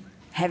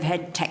 have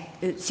had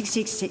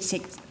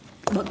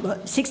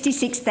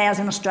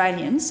 66,000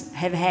 Australians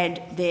have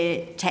had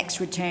their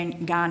tax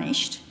return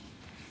garnished.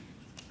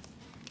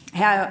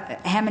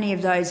 How many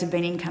of those have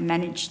been income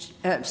managed?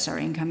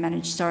 Sorry,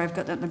 I've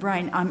got that in the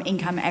brain.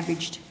 Income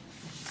averaged.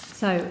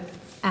 So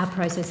our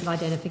process of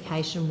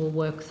identification will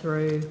work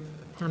through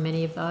how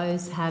many of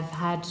those have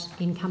had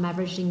income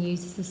averaging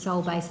used as the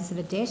sole basis of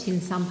a debt in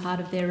some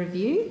part of their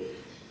review.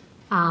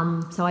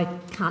 So I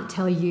can't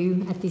tell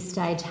you at this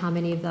stage how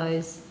many of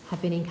those have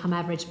been income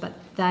averaged, but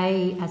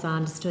they, as I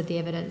understood the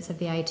evidence of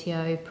the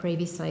ATO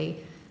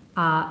previously,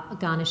 are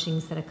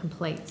garnishings that are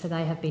complete, so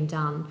they have been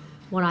done.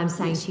 What I'm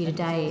saying to you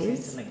today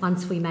is,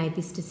 once we made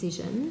this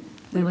decision,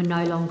 we were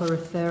no longer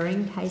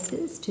referring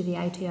cases to the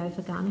ATO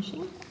for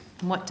garnishing.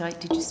 And what date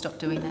did you stop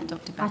doing that,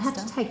 Dr. Baxter? I'd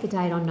have to take the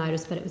date on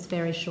notice, but it was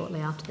very shortly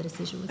after the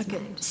decision was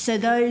made. So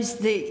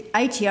the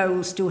ATO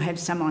will still have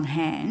some on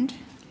hand?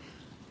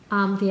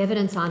 The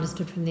evidence I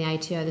understood from the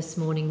ATO this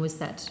morning was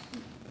that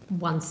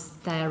once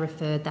they are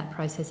referred, that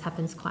process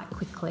happens quite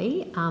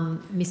quickly.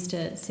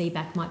 Mr.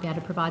 Seaback might be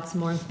able to provide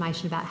some more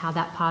information about how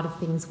that part of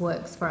things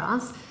works for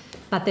us.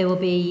 But there will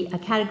be a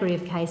category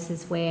of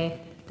cases where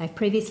they've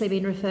previously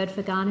been referred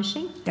for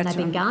garnishing and they've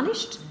been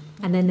garnished,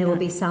 and then there will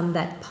be some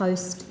that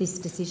post this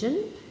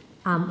decision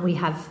we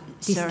have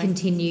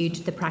discontinued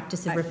the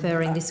practice of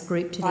referring this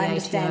group to the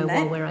ATO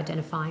while we're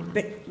identifying them.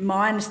 But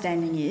my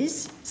understanding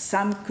is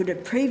some could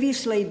have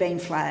previously been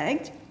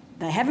flagged,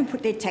 they haven't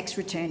put their tax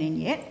return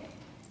in yet,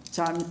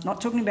 so I'm not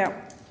talking about,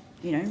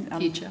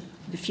 the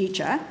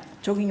future,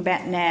 talking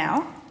about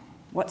now,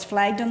 what's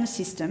flagged on the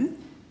system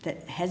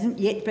that hasn't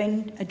yet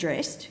been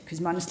addressed,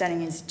 because my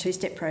understanding is a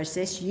two-step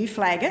process. You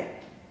flag it,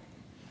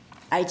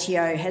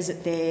 ATO has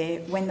it there.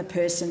 When the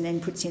person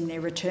then puts in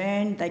their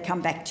return, they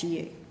come back to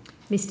you.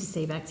 Mr.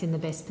 Seaback's in the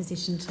best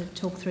position to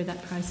talk through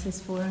that process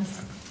for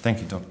us.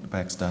 Thank you, Dr.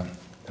 Baxter.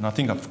 And I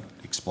think I've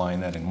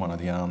explained that in one of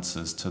the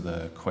answers to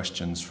the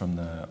questions from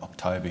the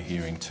October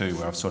hearing too,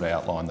 where I've sort of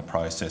outlined the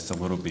process a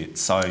little bit.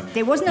 So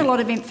there wasn't a lot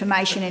of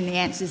information in the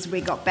answers we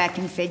got back.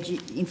 In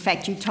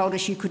fact, you told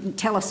us you couldn't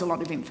tell us a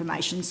lot of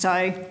information,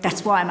 so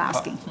that's why I'm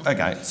asking.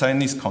 Okay, so in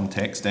this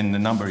context, and the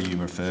number you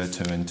refer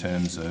to in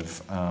terms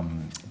of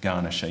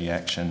garnishee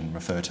action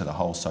refer to the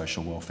whole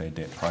social welfare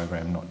debt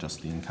program, not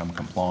just the income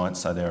compliance,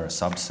 so they're a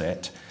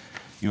subset.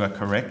 You are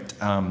correct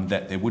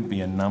that there would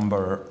be a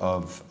number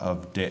of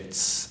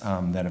debts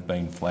that have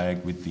been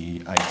flagged with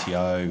the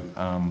ATO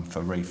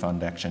for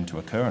refund action to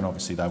occur, and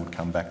obviously they would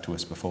come back to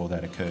us before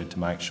that occurred to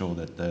make sure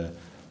that the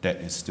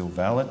debt is still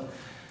valid.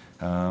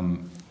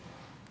 And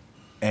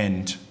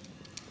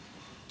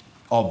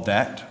of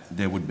that,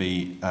 there would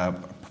be a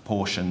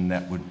proportion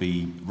that would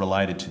be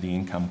related to the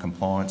income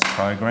compliance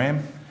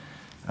program.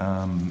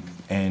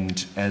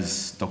 And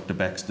as Dr.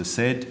 Baxter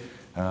said,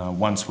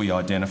 once we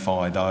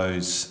identify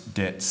those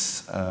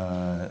debts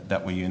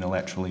that were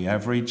unilaterally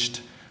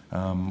averaged,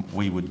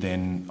 we would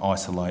then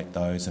isolate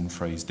those and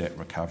freeze debt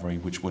recovery,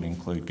 which would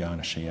include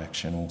garnishee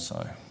action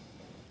also.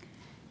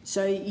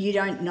 So you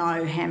don't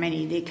know how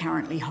many they're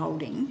currently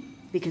holding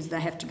because they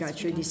have to go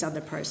through this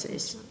other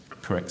process?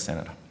 Correct,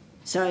 Senator.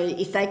 So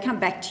if they come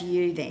back to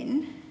you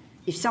then,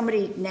 if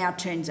somebody now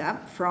turns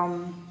up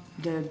from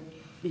the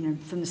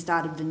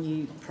start of the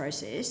new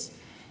process,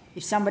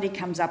 if somebody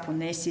comes up on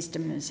their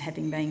system as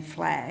having been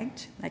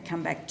flagged, they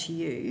come back to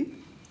you.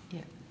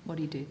 Yeah. What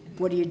do you do then?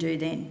 What do you do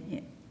then?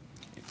 Yeah.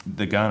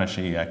 The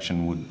garnishee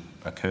action would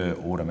occur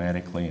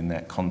automatically in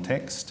that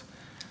context.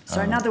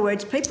 So in other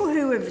words, people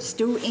who have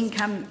still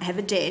have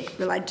a debt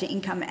related to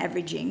income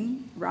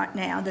averaging right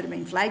now that have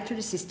been flagged through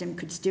the system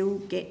could still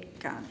get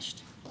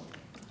garnished.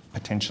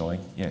 Potentially,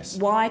 yes.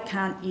 Why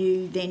can't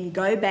you then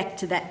go back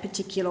to that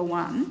particular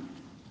one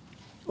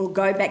or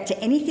go back to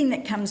anything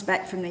that comes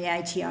back from the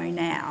ATO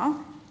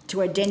now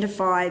to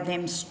identify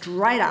them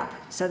straight up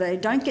so they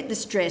don't get the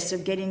stress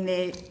of getting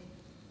their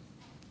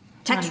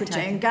tax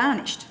return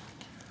garnished?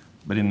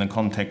 But in the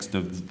context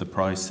of the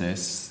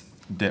process,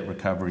 debt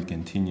recovery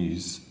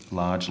continues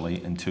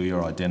largely until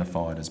you're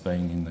identified as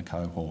being in the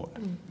cohort,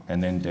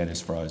 and then debt is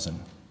frozen.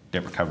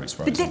 Debt recovery is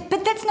frozen.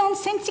 But that's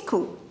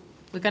nonsensical.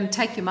 We're going to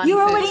take your money You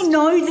first. already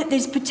know that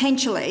there's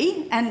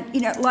potentially, and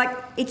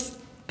it's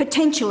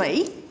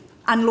potentially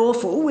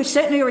unlawful. We've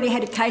certainly already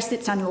had a case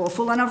that's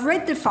unlawful, and I've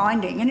read the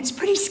finding, and it's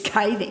pretty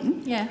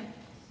scathing. Yeah.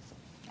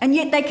 And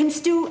yet they can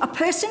still, a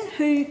person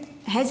who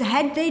has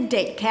had their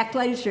debt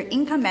calculated through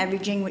income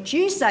averaging, which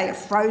you say are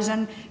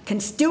frozen, can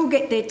still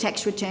get their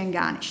tax return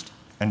garnished.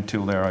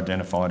 Until they're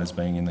identified as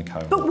being in the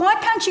cohort. But why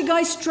can't you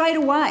go straight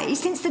away,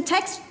 since the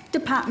tax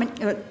department,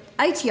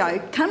 ATO,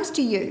 comes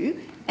to you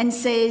and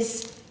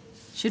says,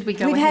 should we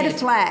go we've ahead? had a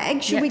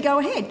flag, should we go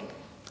ahead?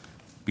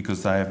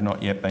 Because they have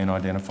not yet been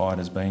identified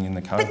as being in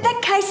the cohort. But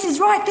that case is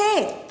right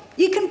there.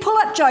 You can pull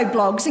up Joe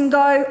Bloggs and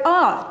go,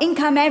 oh,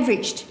 income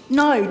averaged.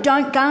 No,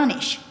 don't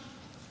garnish.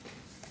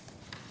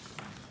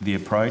 The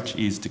approach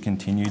is to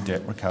continue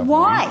debt recovery.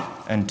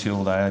 Why?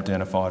 Until they are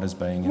identified as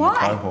being in the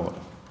cohort.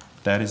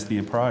 That is the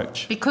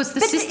approach. Because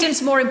the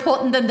system's more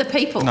important than the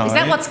people. No, is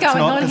that what's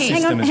going on here?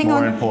 Hang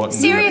on.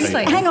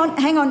 Seriously. Hang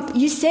on.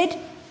 You said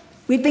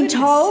we've been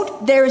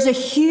told there is a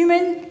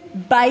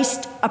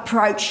human-based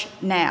approach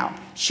now.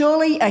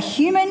 Surely a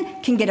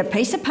human can get a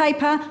piece of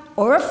paper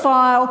or a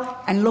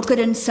file and look at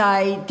it and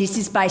say, this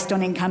is based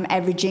on income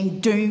averaging,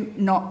 do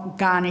not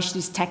garnish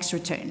this tax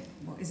return.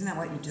 Well, isn't that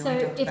what you're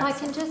doing? So if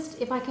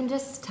I can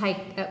just take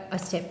a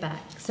step back.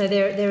 So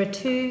there are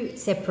two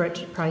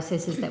separate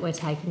processes that we're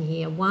taking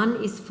here.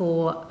 One is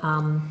for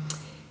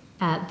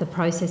the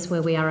process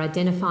where we are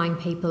identifying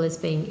people as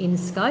being in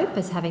scope,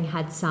 as having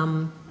had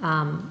some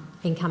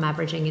income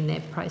averaging in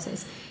their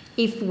process.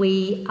 If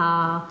we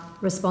are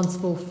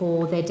responsible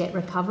for their debt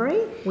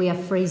recovery, we are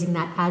freezing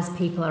that as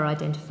people are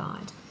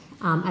identified.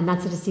 And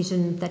that's a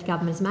decision that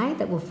government has made,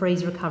 that will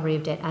freeze recovery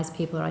of debt as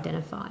people are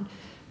identified.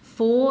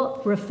 For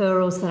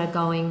referrals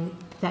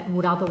that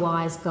would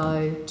otherwise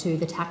go to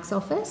the tax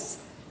office,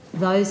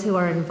 those who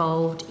are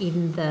involved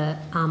in the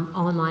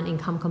online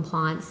income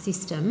compliance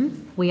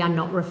system, we are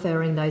not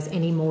referring those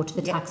anymore to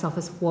the tax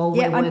office while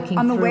we're working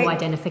through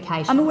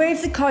identification. I'm aware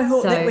of the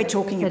cohort that we're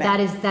talking about.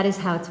 That is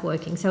how it's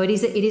working. So it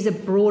is a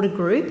broader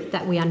group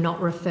that we are not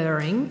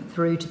referring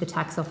through to the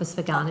tax office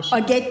for garnishing.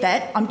 I get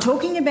that. I'm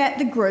talking about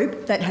the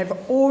group that have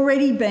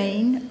already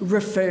been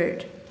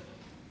referred.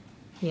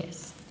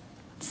 Yes.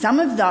 Some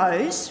of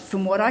those,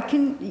 from what I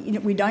can,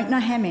 we don't know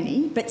how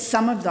many, but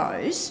some of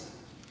those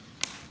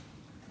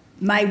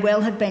may well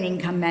have been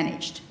income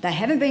managed. They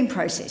haven't been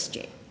processed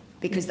yet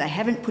because they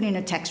haven't put in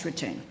a tax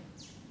return.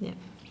 Yeah.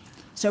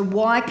 So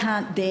why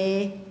can't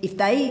the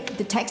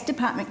tax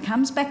department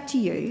comes back to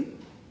you,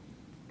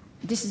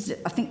 this is,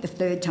 I think, the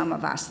third time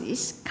I've asked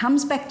this,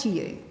 comes back to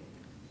you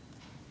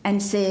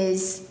and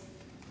says,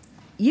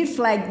 you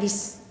flagged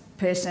this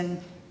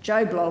person,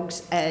 Joe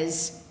Bloggs,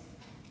 as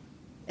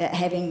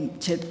having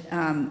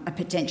a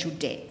potential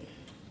debt.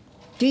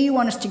 Do you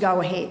want us to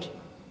go ahead?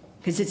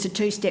 Because it's a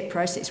two-step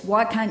process.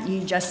 Why can't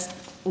you just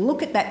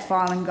look at that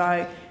file and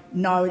go,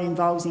 no, it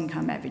involves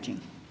income averaging.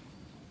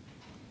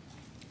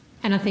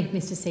 And I think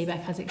Mr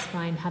Seaback has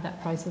explained how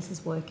that process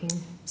is working.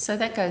 So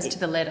that goes to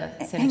the letter,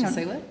 Hang Senator on.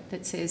 Seward,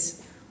 that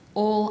says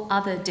all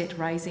other debt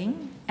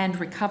raising and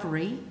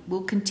recovery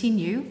will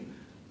continue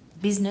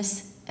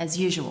business as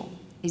usual.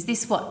 Is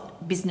this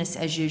what business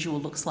as usual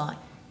looks like?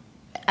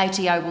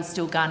 ATO will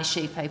still garnish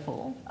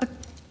people?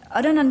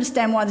 I don't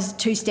understand why there's a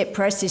two-step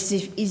process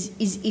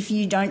if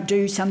you don't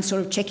do some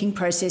sort of checking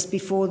process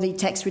before the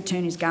tax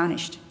return is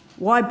garnished.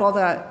 Why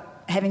bother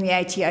having the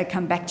ATO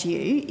come back to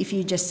you if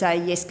you just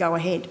say, yes, go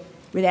ahead,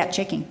 without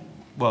checking?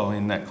 Well,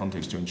 in that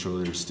context, to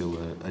ensure there is still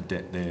a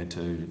debt there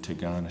to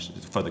garnish,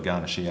 for the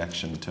garnishee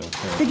action to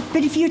occur.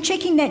 But if you're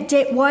checking that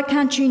debt, why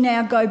can't you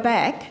now go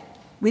back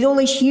with all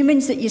these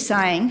humans that you're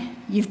saying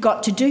you've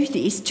got to do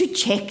this to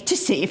check to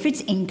see if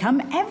it's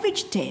income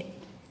average debt?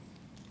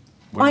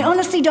 I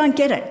honestly don't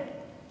get it.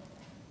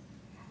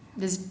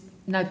 There's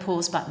no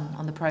pause button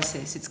on the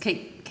process. It's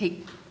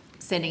keep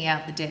sending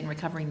out the debt and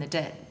recovering the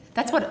debt.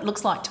 That's what it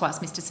looks like to us,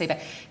 Mr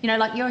Seaback. You know,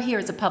 like, you're here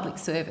as a public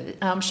servant,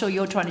 and I'm sure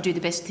you're trying to do the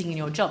best thing in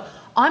your job.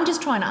 I'm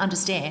just trying to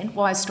understand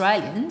why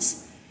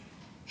Australians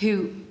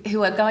who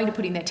are going to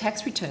put in their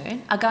tax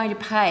return are going to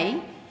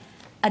pay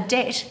a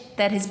debt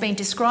that has been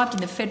described in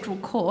the federal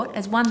court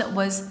as one that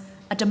was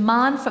a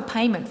demand for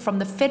payment from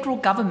the federal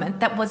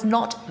government that was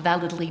not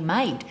validly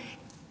made.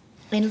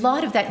 In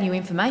light of that new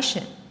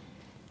information,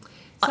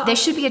 there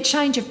should be a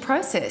change of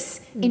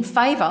process in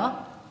favour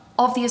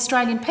of the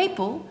Australian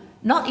people,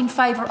 not in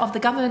favour of the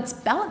government's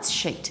balance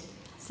sheet.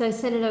 So,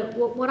 Senator,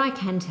 what I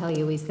can tell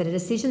you is that a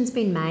decision's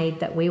been made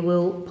that we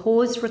will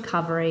pause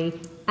recovery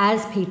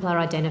as people are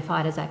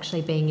identified as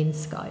actually being in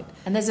scope.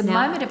 And there's a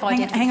moment of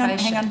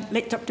identification. Hang on,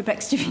 let Dr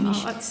Baxter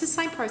finish. Oh, it's the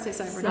same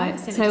process over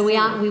and over. So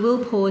we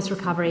will pause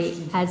recovery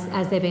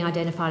as they're being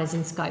identified as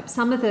in scope.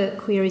 Some of the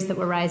queries that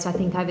were raised, I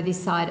think, over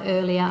this side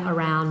earlier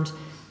around,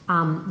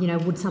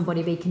 would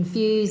somebody be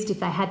confused if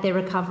they had their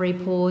recovery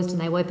paused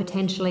and they were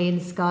potentially in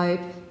scope,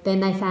 then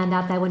they found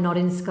out they were not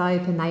in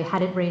scope and they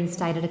had it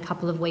reinstated a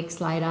couple of weeks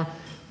later,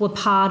 were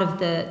part of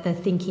the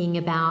thinking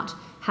about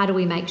how do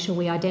we make sure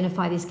we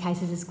identify these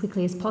cases as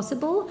quickly as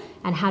possible,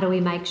 and how do we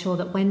make sure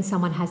that when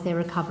someone has their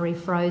recovery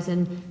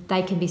frozen,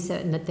 they can be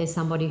certain that there's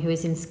somebody who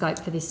is in scope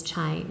for this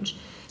change.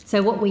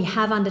 So what we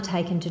have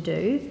undertaken to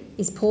do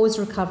is pause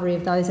recovery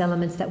of those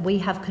elements that we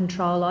have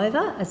control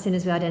over as soon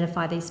as we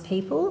identify these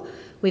people.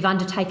 We've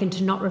undertaken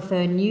to not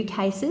refer new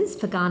cases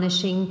for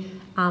garnishing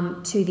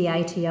to the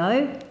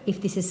ATO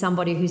if this is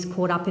somebody who's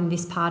caught up in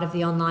this part of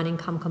the online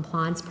income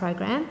compliance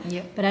program.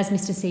 Yep. But as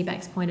Mr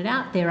Seaback's pointed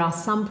out, there are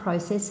some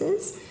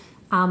processes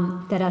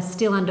that are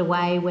still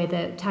underway where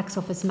the tax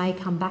office may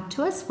come back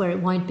to us where it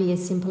won't be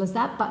as simple as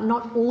that, but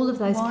not all of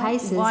those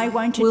cases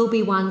will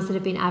be ones that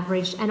have been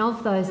averaged, and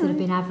of those that have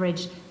been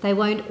averaged, they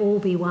won't all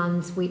be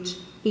ones which,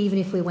 even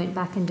if we went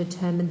back and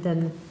determined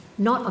them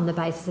not on the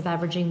basis of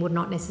averaging, would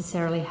not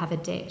necessarily have a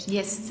debt.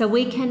 Yes. So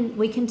we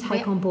can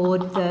take on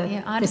board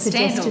the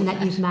suggestion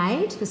that you've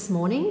made this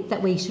morning,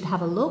 that we should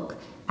have a look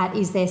at,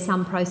 is there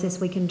some process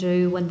we can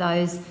do when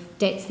those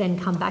debts then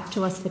come back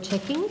to us for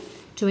checking,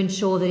 to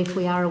ensure that if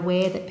we are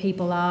aware that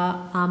people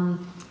are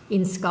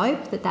in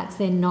scope, that's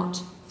then not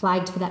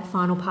flagged for that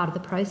final part of the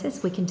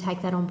process. We can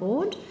take that on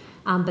board,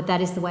 but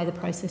that is the way the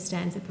process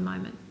stands at the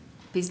moment.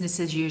 Business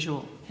as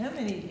usual. How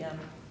many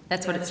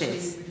That's what it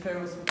says.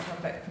 referrals will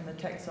come back from the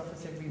tax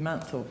office every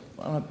month or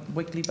on a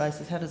weekly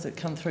basis? How does it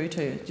come through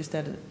to you? Just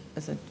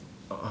as a...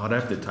 I'd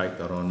have to take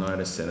that on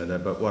notice, Senator,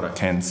 but what I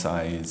can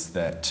say is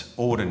that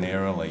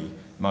ordinarily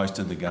most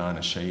of the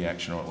garnishee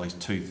action, or at least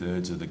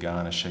 2/3 of the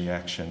garnishee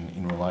action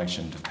in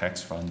relation to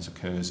tax funds,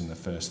 occurs in the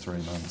first 3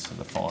 months of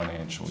the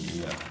financial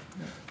year.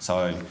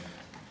 So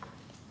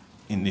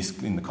in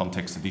the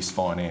context of this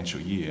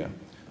financial year,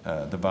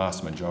 the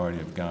vast majority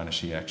of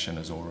garnishee action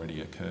has already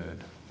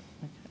occurred.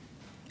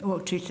 Well,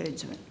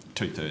 2/3 of it.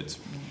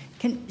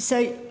 2/3.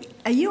 So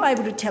are you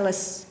able to tell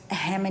us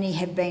how many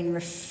have been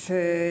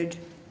referred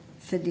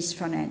for this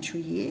financial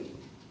year?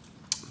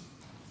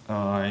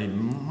 I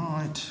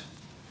might...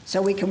 So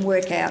we can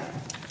work out,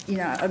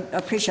 I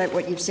appreciate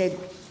what you've said,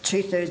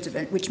 2/3 of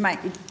it, which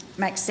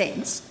makes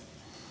sense,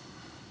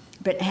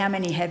 but how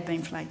many have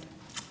been flagged?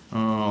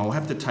 I'll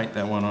have to take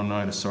that one on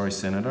notice, sorry,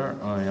 Senator.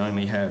 I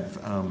only have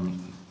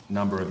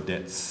number of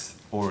debts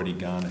already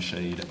garnished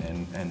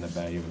and the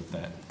value of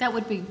that. That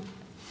would be...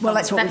 Well,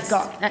 that's what we've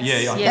got. That's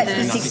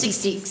the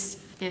 66.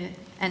 Yeah,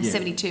 and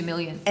 72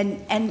 million.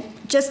 And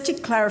just to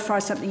clarify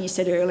something you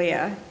said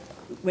earlier,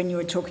 when you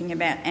were talking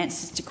about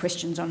answers to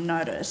questions on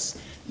notice,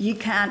 you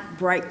can't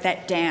break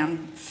that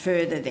down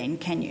further then,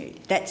 can you?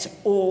 That's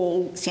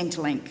all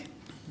Centrelink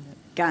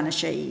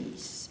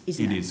garnishees,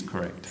 isn't it? It is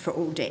correct. For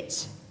all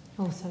debts.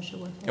 All social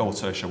welfare. All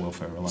social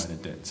welfare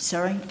related debts.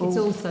 Sorry? It's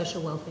all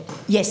social welfare debts.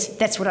 Yes,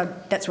 that's what I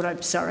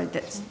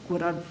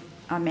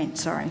meant,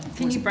 sorry.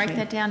 Can you break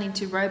that down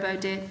into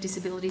robo-debt,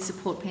 disability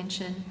support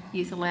pension,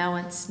 youth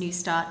allowance, New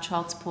Start,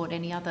 child support,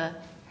 any other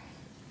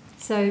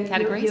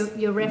categories?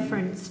 Your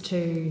reference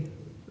to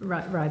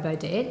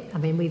robo-debt. I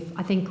mean,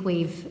 I think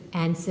we've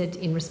answered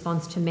in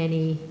response to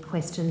many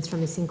questions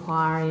from this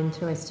inquiry and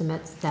through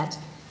estimates that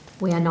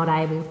we are not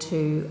able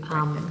to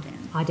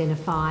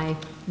identify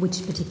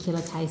which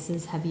particular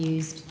cases have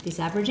used this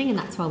averaging, and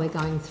that's why we're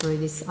going through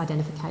this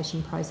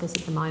identification process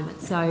at the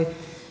moment. So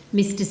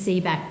Mr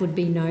Seaback would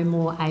be no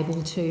more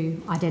able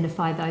to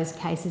identify those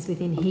cases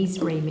within his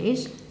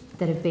remit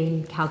that have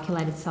been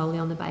calculated solely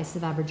on the basis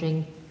of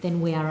averaging than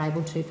we are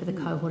able to for the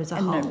cohort as a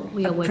whole.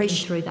 We are working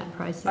through that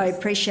process. I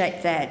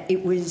appreciate that.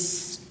 It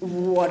was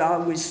what I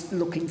was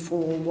looking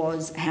for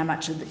was how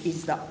much of it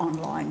is the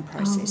online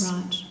process. Oh,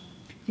 right.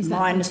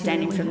 My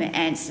understanding from the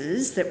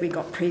answers that we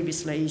got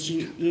previously is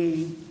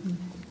you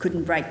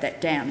couldn't break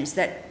that down. Is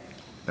that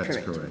correct?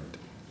 That's correct.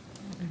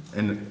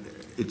 And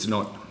it's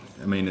not,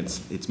 I mean,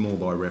 it's more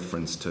by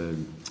reference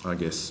to, I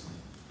guess,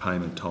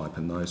 payment type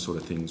and those sort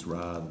of things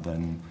rather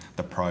than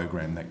the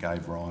program that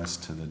gave rise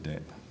to the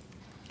debt.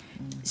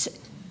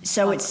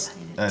 So it's...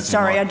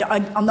 Sorry,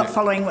 I'm not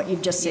following what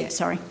you've just said,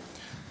 sorry.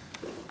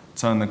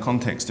 So in the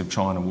context of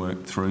trying to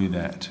work through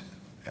that,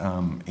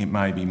 it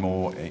may be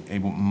more,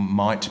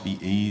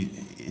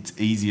 it's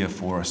easier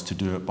for us to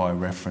do it by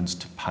reference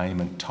to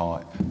payment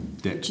type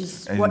debt. Which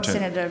is what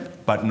Senator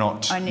but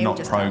not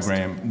just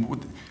program.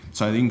 asked.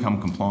 So the income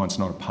compliance is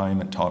not a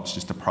payment type, it's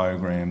just a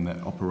program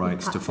that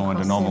operates to find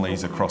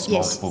anomalies across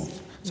multiple.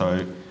 So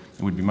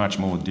it would be much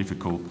more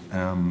difficult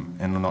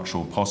and I'm not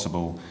sure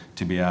possible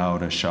to be able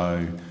to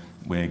show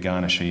where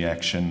garnishee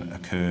action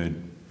occurred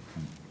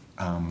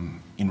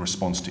in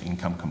response to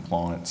income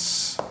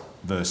compliance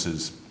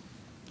versus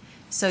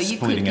So you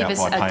could give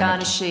us a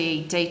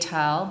garnishee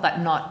detail, but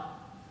not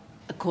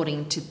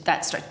according to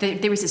that structure.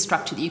 There is a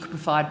structure that you could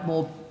provide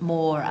more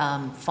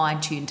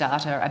fine-tuned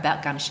data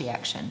about garnishee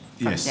action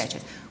from the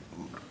DHS.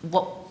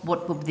 What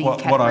would the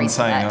categories what I'm for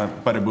that?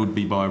 saying, but it would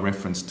be by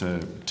reference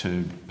to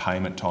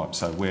payment type,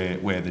 so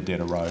where the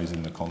debt arose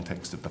in the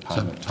context of the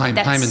payment type.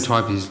 Payment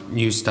type is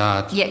New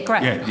Start. Yeah,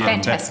 great,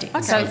 fantastic.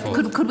 So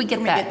could we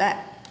get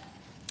that?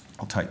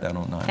 I'll take that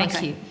on notice.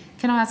 Thank you.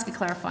 Can I ask a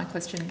clarifying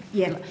question?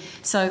 Yeah.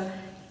 So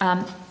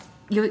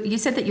you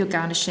said that you're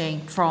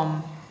garnishing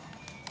from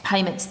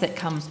payments that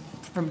come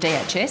from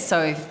DHS.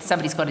 So if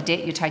somebody's got a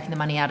debt, you're taking the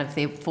money out of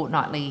their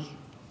fortnightly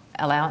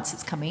allowance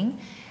that's coming.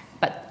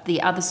 But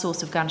the other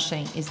source of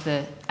garnishing is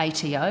the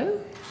ATO.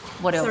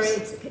 What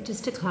else? Sorry,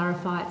 just to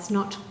clarify, it's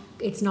not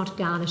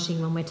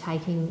garnishing when we're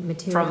taking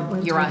material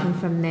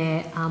from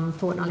their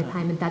fortnightly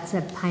payment. That's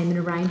a payment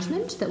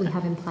arrangement that we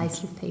have in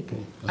place with people.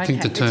 I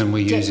think the term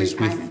we use is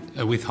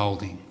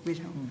withholding.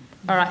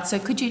 All right. So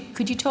could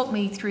you talk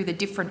me through the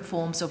different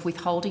forms of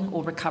withholding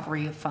or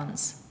recovery of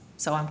funds,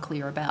 so I'm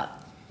clear about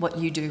what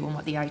you do and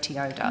what the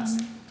ATO does?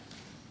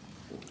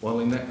 Well,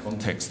 in that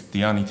context,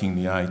 the only thing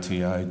the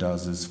ATO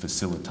does is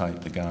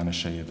facilitate the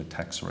garnishee of a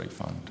tax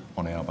refund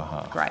on our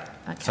behalf. Great.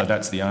 Okay. So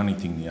that's the only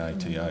thing the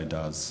ATO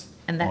does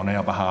on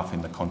our behalf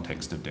in the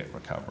context of debt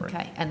recovery.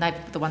 Okay, and they're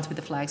the ones with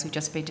the flags we've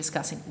just been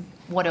discussing.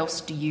 What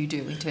else do you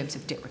do in terms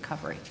of debt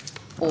recovery?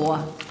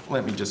 Or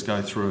let me just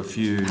go through a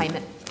few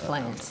payment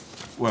plans.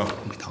 Well,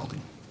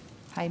 withholding.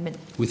 Payment.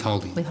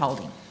 Withholding.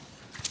 Withholding.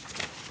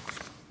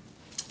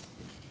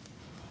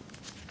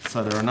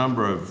 So there are a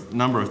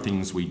number of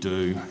things we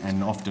do,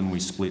 and often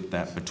we split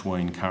that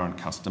between current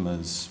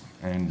customers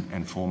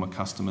and former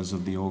customers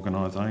of the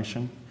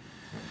organisation.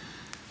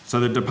 So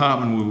the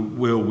department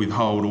will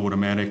withhold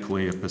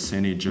automatically a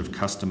percentage of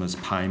customers'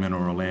 payment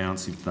or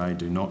allowance if they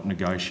do not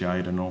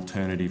negotiate an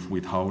alternative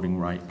withholding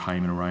rate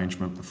payment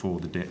arrangement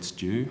before the debt's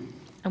due.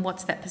 And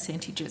what's that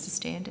percentage as a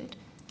standard?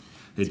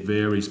 It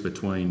varies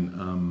between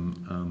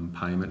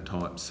payment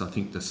types. I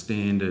think the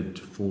standard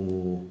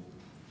for,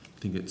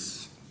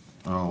 it's,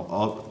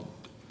 I'll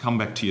come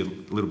back to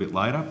you a little bit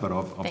later, but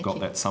I've got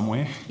that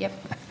somewhere. Yep.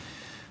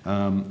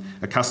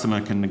 A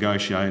customer can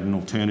negotiate an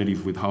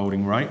alternative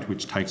withholding rate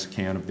which takes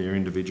account of their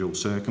individual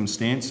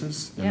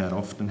circumstances, and that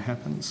often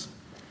happens.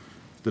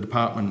 The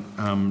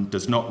department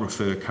does not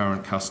refer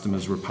current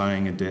customers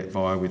repaying a debt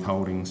via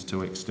withholdings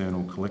to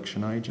external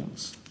collection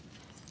agents.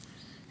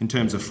 In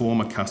terms of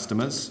former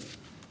customers,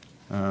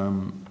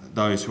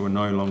 those who are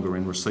no longer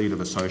in receipt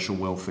of a social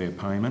welfare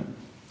payment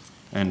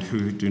and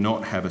who do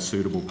not have a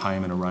suitable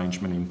payment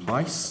arrangement in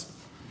place,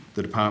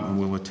 the department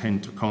will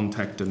attempt to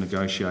contact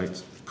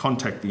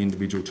the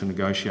individual to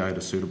negotiate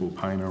a suitable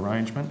payment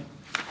arrangement.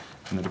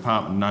 And the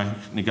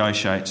department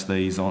negotiates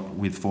these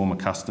with former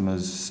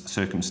customers'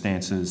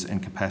 circumstances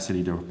and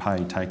capacity to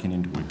repay taken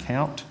into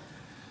account.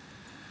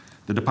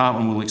 The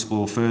department will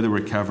explore further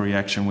recovery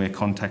action where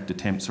contact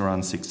attempts are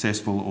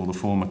unsuccessful or the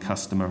former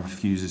customer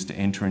refuses to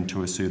enter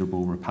into a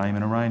suitable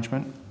repayment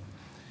arrangement.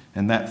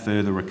 And that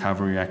further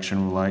recovery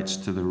action relates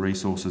to the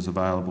resources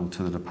available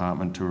to the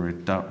department to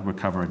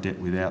recover a debt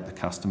without the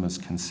customer's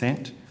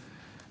consent.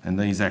 And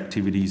these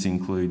activities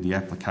include the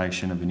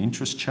application of an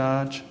interest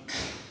charge,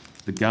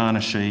 the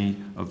garnishee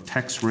of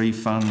tax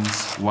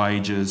refunds,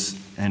 wages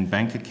and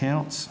bank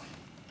accounts,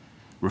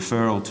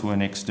 referral to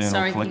an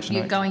external collection agent. Sorry,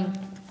 you're going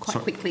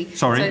quite quickly.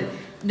 Sorry. So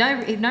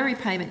no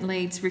repayment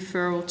leads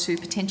referral to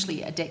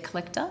potentially a debt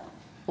collector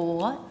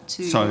or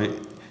to... So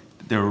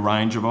there are a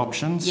range of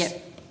options.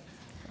 Yep.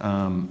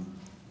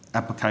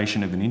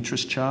 Application of an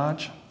interest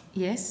charge.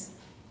 Yes.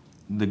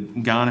 The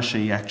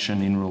garnishee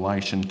action in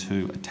relation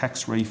to a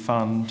tax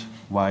refund,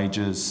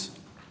 wages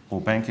or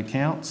bank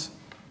accounts.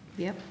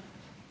 Yep.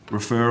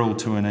 Referral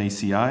to an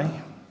ECA,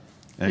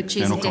 Which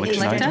is External debt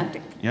Collection collector.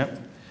 Agent.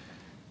 Yep.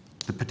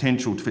 The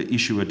potential to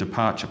issue a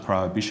departure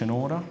prohibition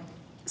order.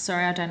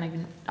 Sorry, I've never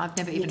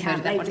even heard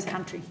of that. Leave What the is that?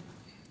 country.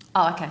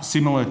 Oh, okay.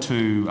 Similar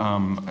to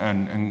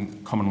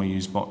and commonly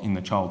used in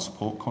the child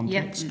support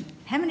context. Yep.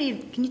 How many,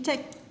 do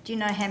you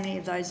know how many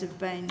of those have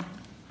been?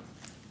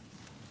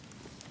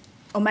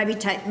 Or maybe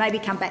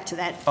come back to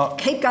that.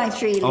 Keep going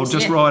through your I'll list.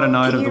 just write a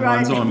note Can of you the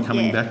ones write- I'm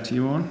coming yeah. back to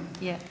you on.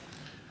 Yeah.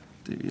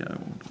 DVO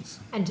orders.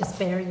 And just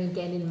bearing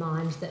again in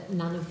mind that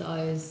none of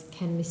those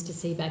can Mr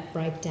Seaback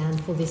break down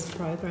for this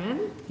program.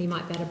 He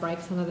might be able to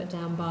break some of it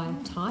down by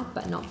type,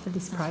 but not for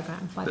this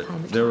program, by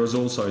payment There type. is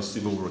also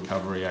civil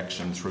recovery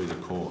action through the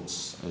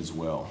courts as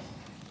well.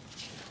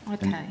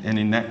 Okay. And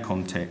in that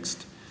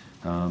context,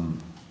 civil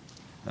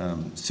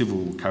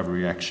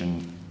recovery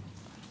action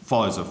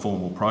follows a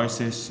formal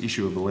process,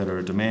 issue of a letter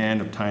of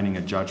demand, obtaining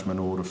a judgment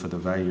order for the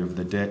value of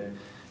the debt,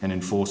 and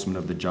enforcement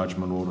of the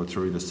judgment order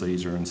through the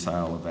seizure and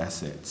sale of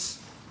assets.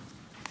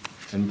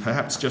 And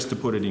perhaps just to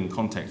put it in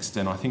context,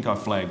 and I think I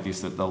flagged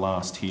this at the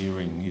last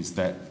hearing, is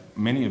that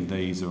many of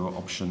these are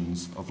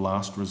options of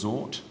last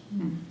resort.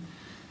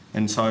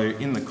 And so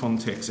in the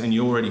context, and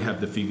you already have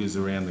the figures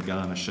around the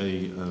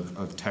garnishee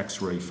of tax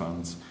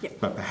refunds,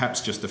 but perhaps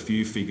just a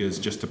few figures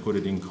just to put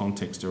it in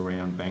context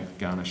around bank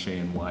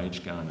garnishee and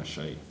wage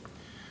garnishee.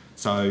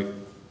 So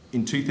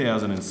in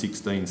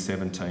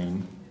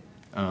 2016-17,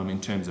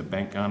 in terms of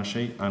bank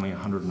garnishee, only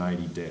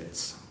 180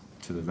 debts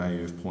to the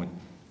value of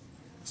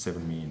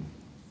 0.7 million.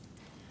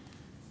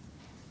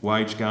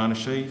 Wage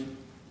garnishee,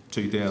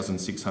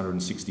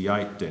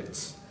 2,668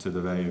 debts to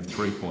the value of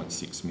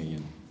 3.6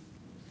 million.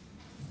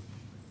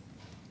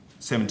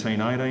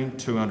 17-18,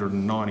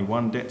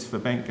 291 debts for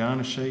bank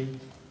garnishee,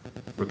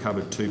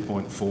 recovered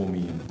 2.4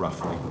 million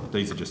roughly.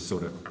 These are just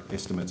sort of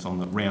estimates on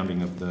the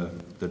rounding of the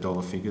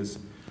dollar figures.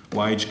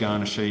 Wage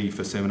garnishee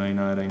for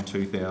 17-18,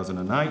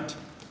 2008,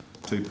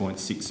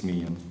 2.6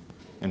 million.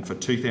 And for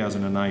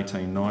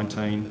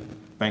 2018-19,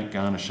 bank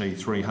garnishee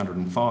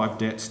 305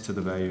 debts to the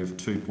value of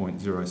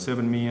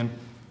 2.07 million,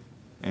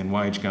 and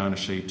wage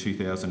garnishee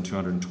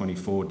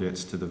 2,224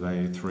 debts to the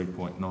value of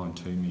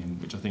 3.92 million,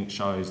 which I think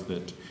shows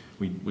that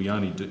we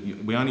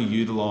only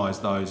utilise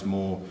those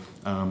more,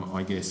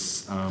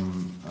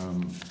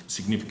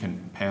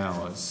 significant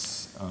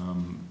powers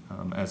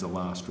as a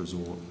last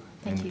resort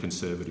and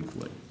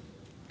conservatively.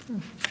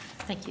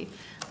 Thank you.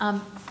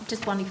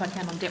 Just one, if I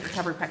can, on debt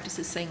recovery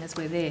practices, seeing as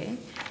we're there.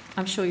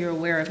 I'm sure you're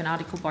aware of an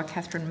article by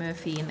Catherine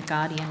Murphy in The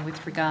Guardian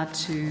with regard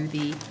to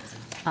the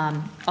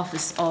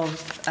Office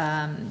of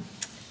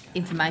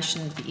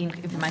Information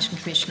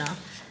Commissioner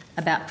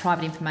about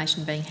private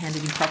information being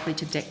handed improperly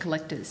to debt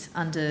collectors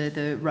under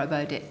the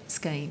Robo-Debt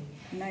scheme.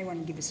 You may want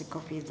to give us a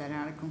copy of that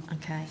article.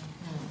 Okay.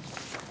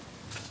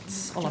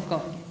 That's all I've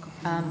got.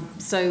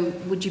 So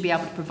would you be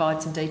able to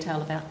provide some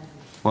detail about...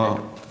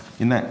 Well,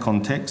 in that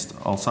context,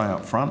 I'll say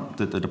up front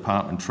that the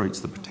department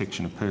treats the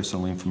protection of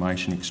personal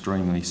information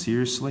extremely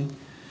seriously.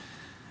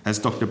 As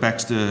Dr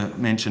Baxter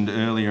mentioned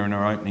earlier in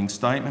her opening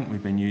statement,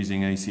 we've been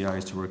using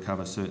ECAs to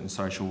recover certain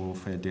social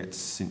welfare debts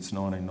since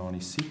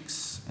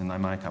 1996, and they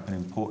make up an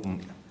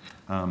important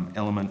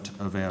element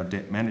of our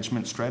debt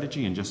management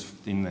strategy. And just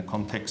in the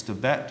context of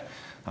that,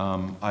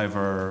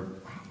 over,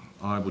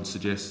 I would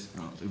suggest,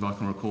 if I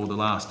can recall,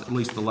 at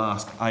least the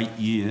last 8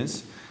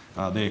 years,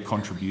 their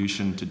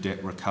contribution to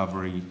debt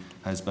recovery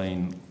has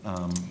been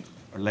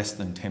less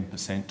than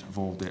 10% of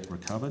all debt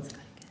recovered.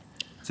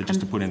 So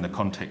just to put in the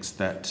context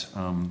that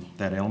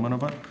element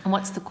of it. And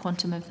what's the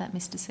quantum of that,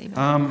 Mr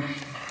Seaback?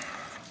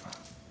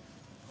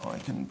 I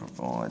can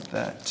provide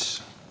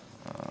that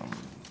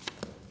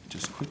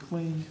just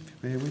quickly, if you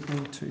bear with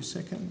me 2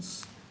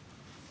 seconds.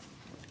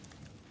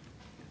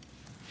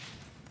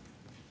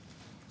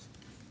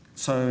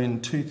 So in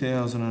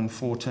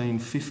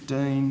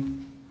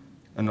 2014-15,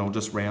 and I'll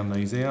just round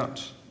these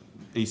out,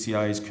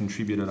 ECAs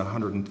contributed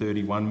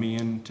 131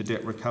 million to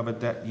debt recovered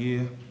that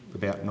year,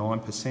 about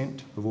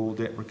 9% of all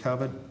debt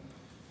recovered.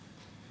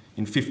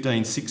 In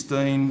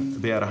 15-16,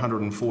 about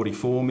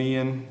 144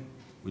 million,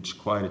 which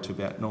equated to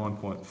about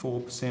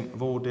 9.4%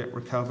 of all debt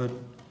recovered.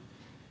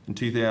 In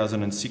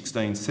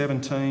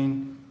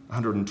 2016-17,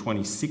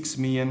 126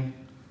 million,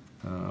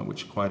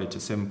 which equated to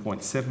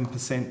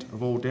 7.7%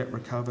 of all debt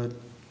recovered.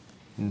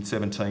 In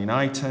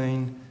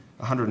 17-18,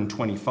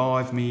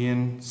 125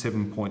 million,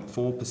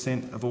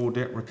 7.4% of all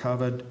debt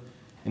recovered.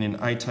 And in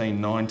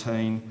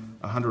 18-19,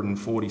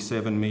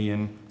 147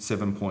 million,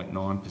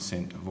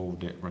 7.9% of all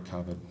debt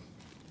recovered.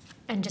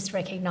 And just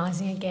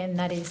recognising again,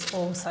 that is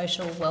all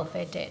social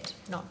welfare debt,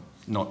 not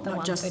the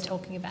ones we're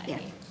talking about here.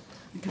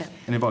 Okay.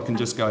 And if I can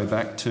just go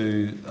back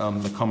to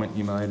the comment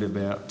you made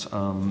about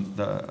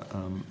the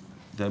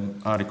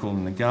article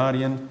in The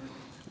Guardian,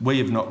 We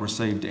have not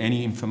received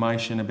any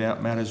information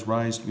about matters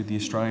raised with the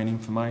Australian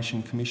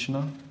Information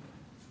Commissioner.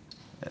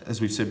 As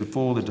we've said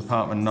before, the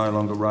department no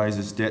longer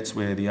raises debts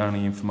where the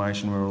only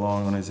information we're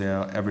relying on is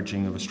our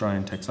averaging of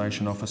Australian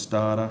Taxation Office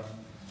data.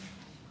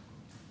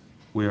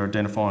 We are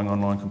identifying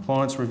online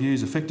compliance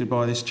reviews affected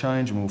by this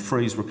change and will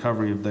freeze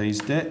recovery of these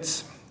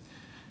debts.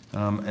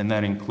 And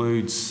that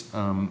includes,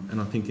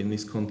 and I think in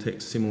this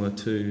context, similar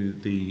to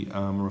the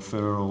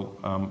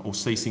referral or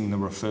ceasing the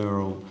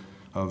referral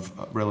of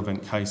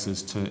relevant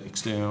cases to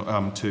external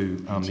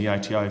the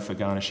ATO for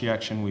garnishee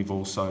action. We've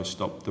also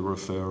stopped the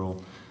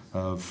referral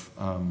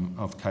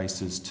of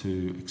cases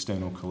to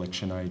external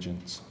collection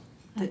agents.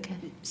 Okay.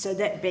 So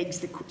that begs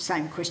the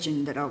same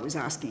question that I was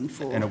asking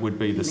for. And it would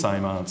be the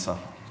same answer.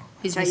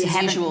 Business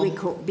as usual.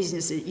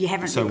 You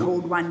haven't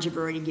recalled ones you've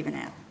already given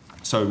out.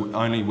 So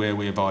only where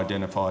we have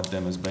identified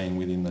them as being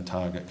within the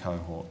target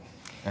cohort,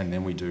 and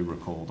then we do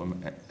recall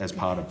them as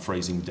part of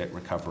freezing debt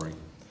recovery.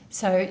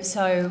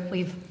 So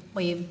we've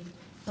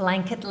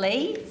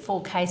blanketly,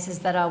 for cases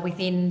that are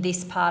within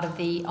this part of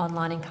the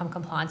online income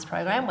compliance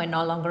program, we're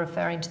no longer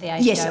referring to the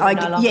ATO. I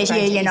get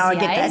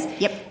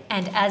that. Yep.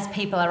 And as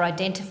people are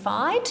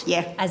identified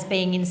as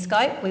being in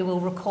scope, we will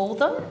recall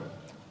them,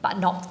 but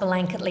not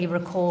blanketly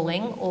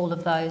recalling all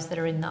of those that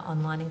are in the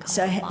online income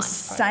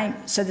compliance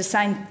program. So the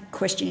same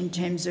question in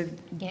terms of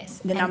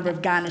the number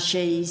of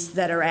garnishees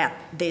that are out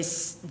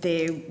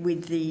there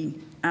with the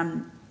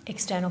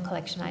external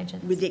collection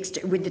agents.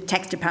 With the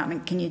tax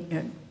department, can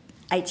you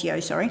ATO,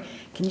 sorry,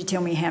 can you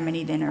tell me how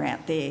many then are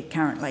out there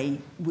currently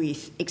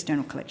with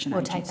external collection we'll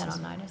agencies? We'll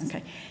take that on notice.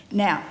 Okay.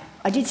 Now,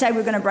 I did say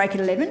we're going to break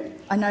at 11.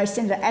 I know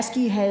Senator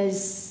Askew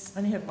has... I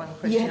only have one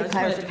question. You had a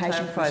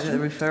clarification question.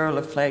 The referral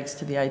of flags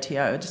to the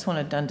ATO. I just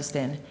wanted to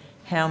understand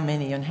how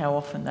many and how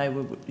often they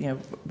were,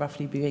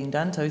 roughly being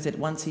done. So is it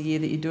once a year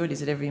that you do it?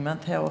 Is it every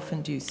month? How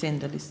often do you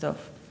send a list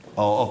off?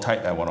 I'll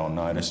take that one on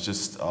notice.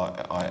 Just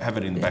I have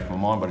it in the back of my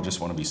mind, but I just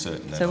want to be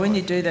certain. So when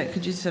you do that,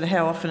 could you sort of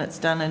how often it's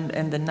done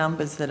and the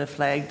numbers that are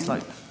flagged,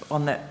 like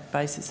on that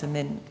basis, and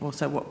then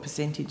also what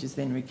percentage is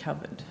then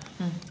recovered?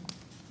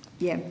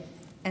 Yeah,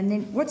 and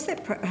then what's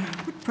that?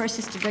 What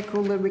process do they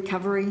call the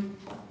recovery?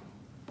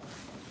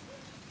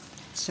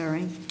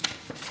 Sorry.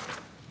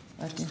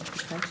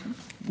 Identification?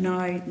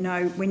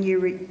 No. When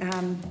you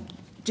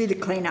do the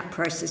clean-up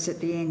process at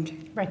the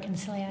end.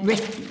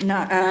 Reconciliation.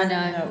 No,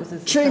 it was a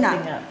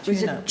tune-up.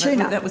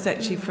 Tune-up. That was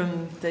actually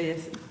from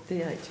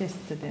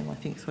DHS to them, I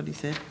think is what he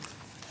said.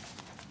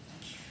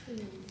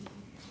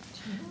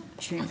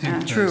 True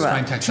up.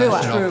 I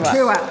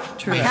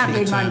can't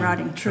read my own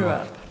writing. True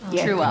up.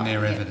 True up. In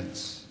their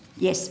evidence.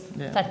 Yes.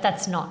 Yeah.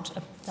 That's not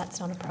a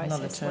process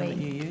not a term that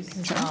you use.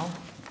 Control.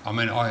 I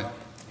mean,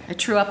 a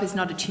true up is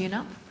not a tune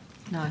up.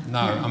 No.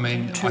 I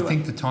mean, I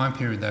think the time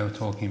period they were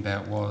talking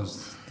about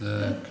was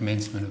the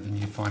commencement of the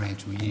new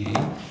financial year.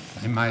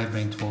 They may have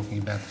been talking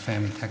about the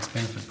family tax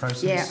benefit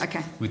process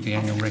with the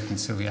annual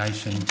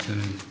reconciliation to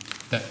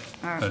that,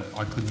 but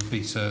I couldn't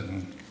be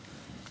certain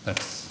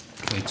that's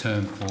their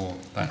term for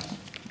that.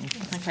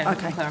 Okay, we'll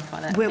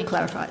clarify that. We'll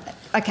clarify that.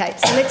 Okay,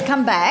 so let's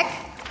come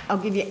back. I'll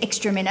give you an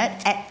extra minute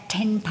at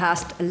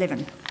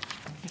 11:10.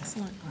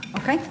 Excellent.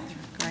 Okay?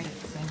 Great.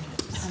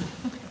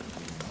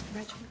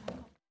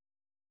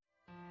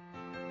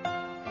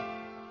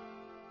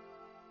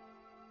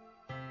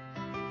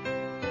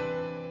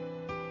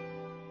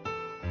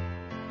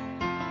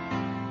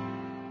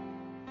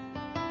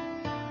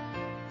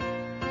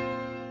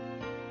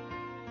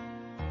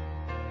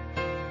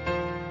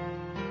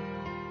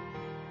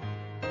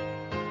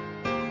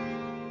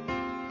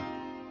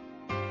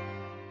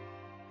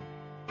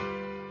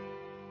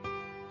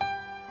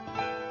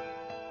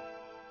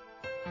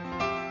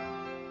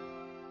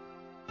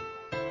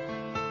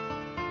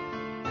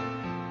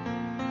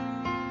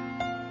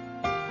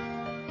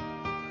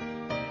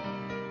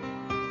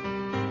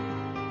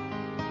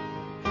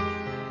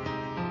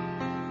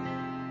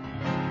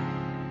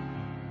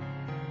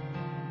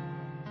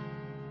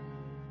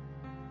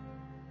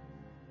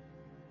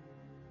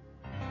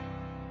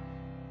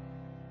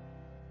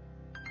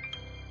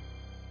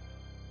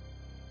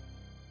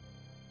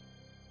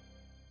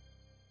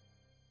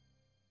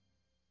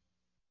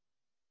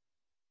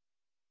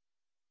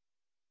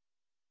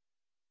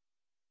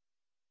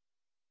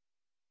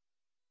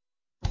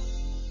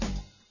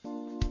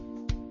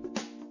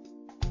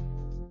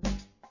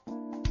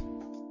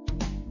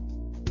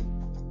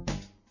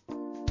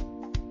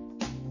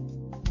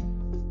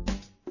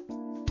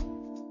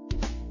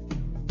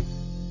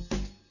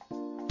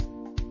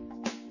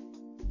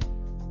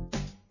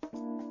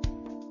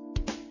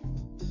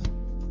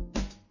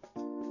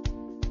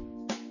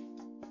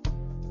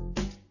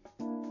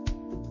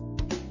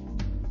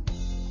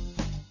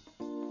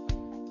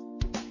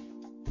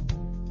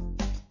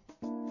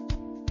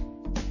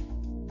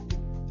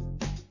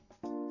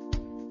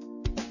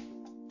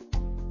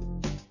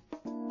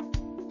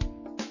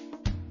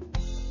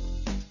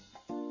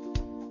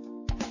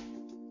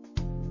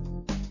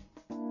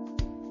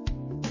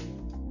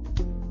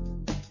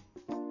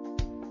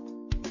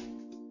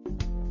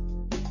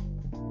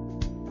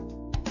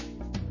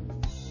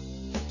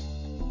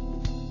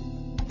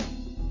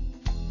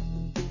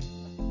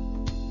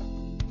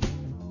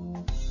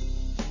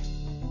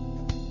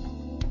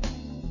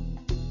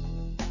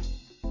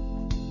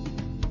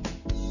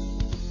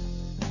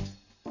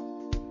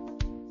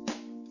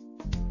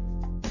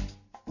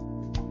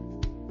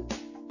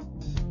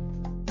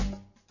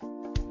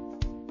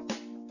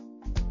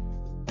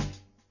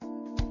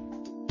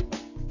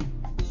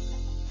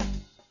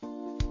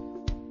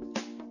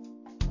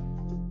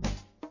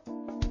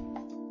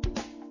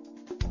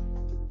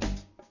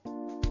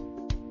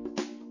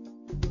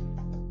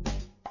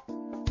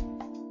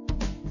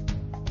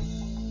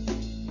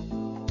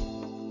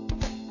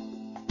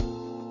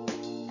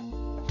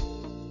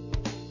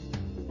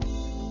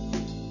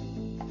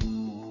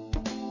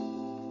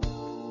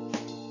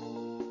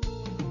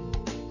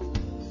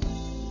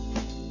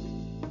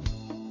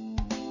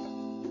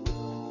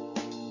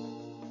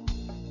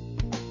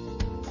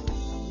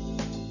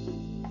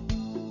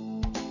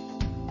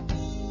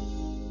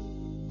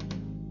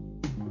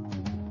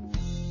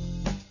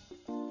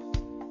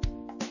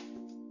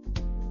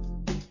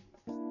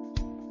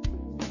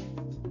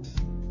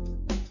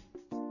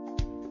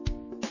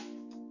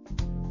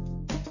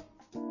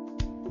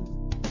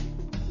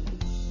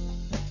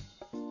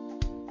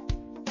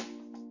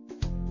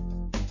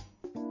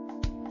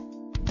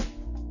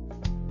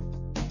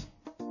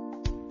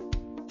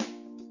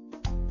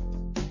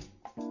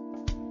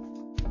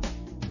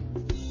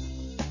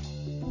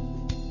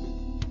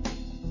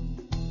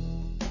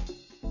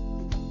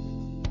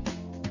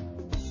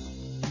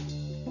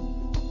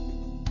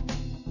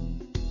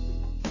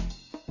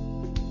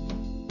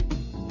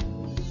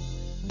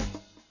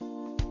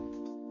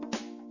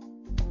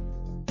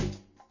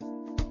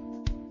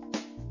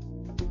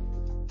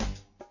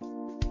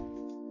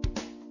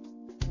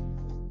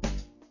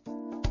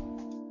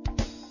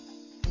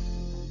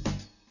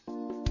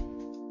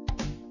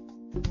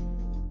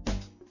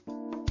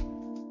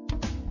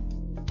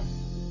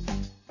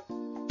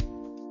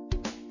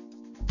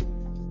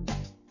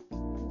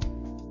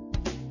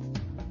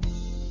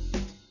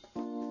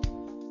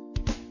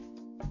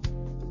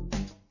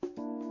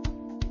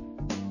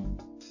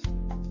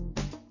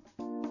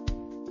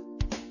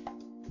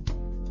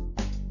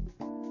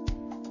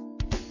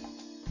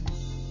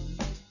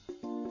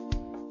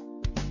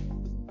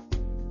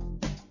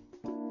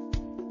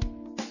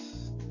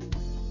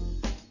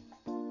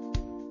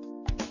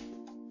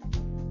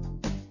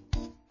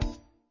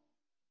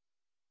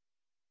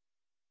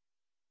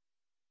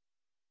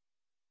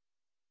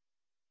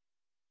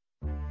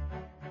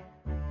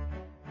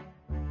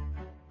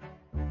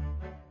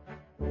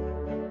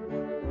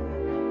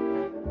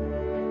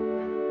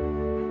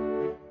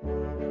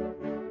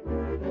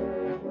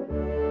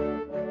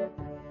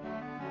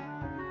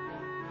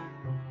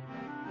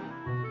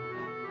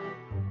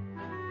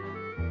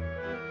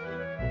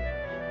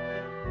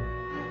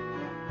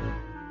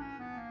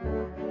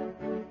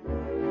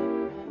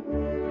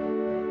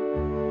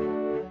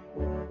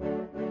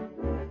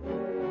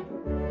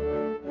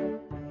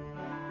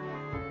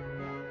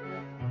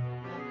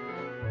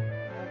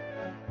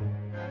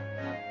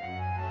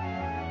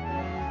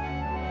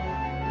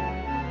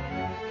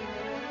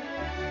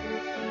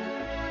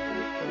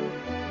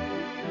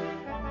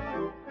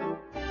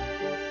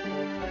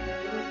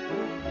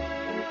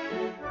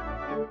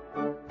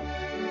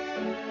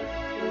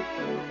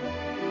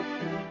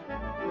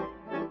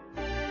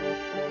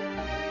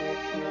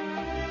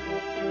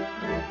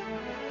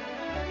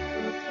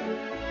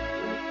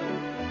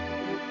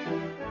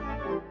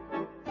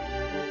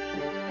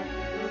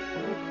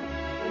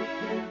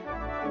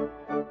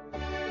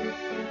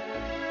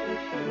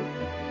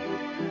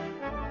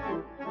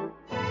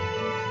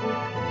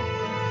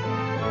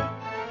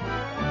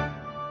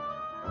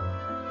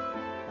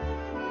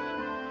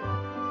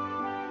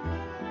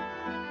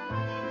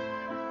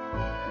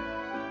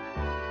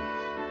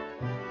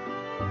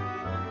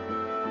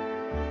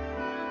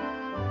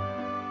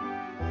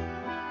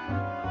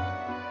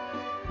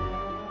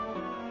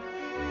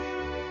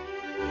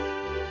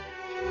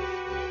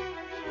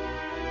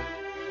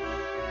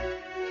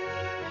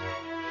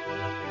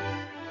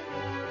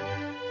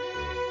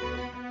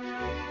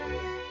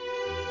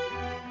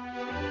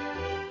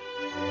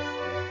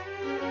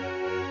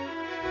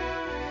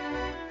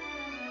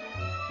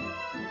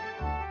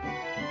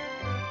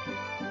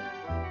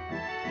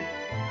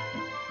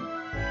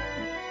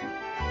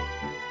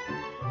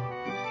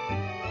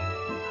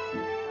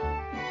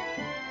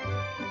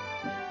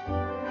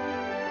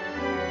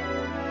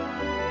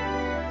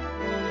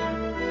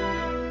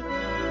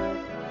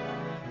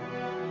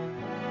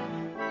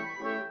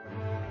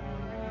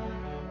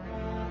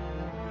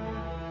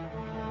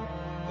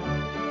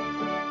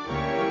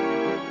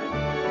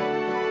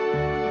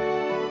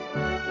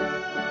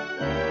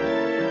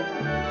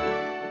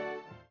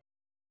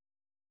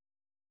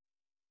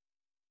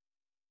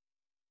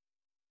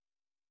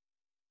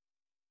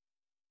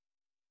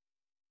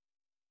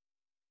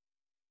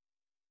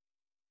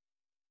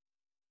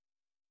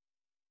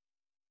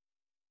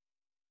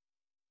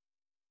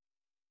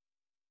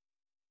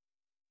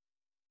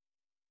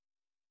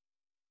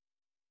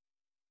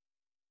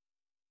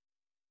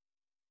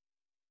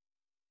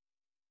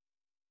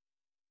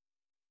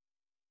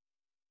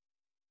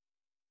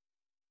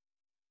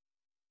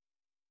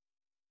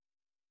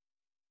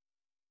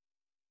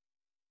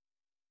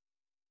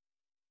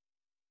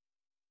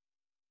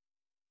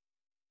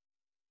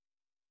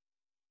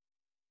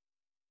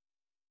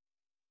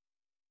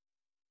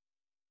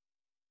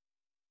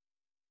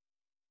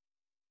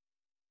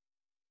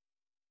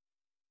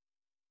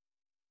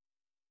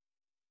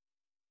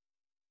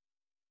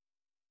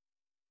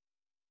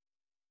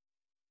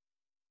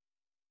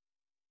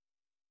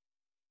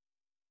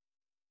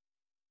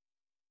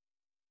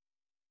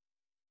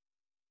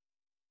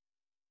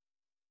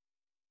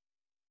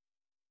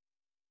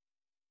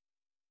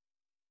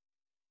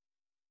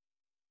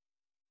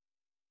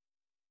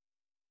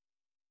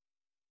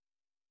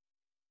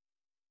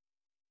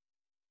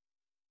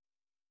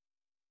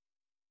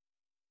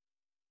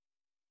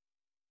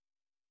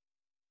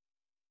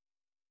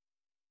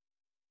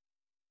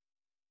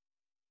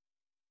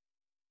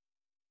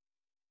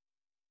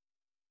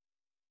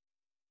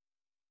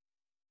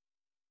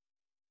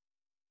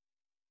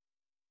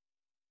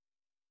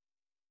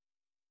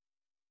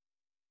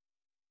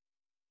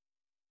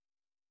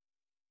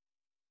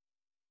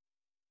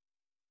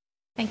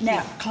 Thank you.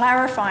 Now,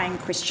 clarifying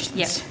questions.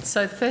 Yes.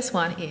 So the first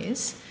one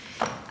is,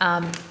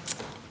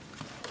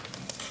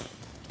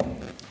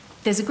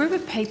 there's a group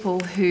of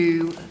people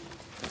who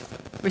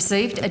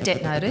received a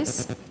debt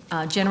notice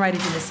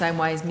generated in the same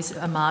way as Ms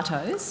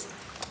Amato's,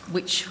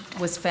 which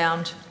was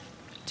found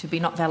to be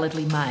not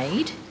validly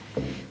made,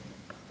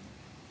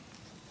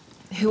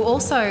 who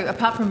also,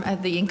 apart from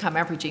the income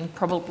averaging,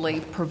 probably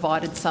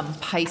provided some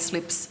pay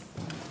slips,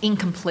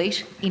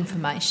 incomplete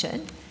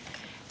information,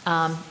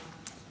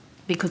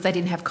 because they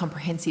didn't have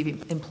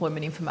comprehensive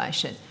employment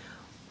information.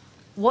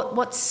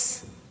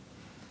 What's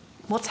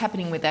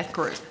happening with that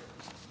group?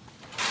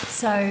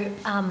 So,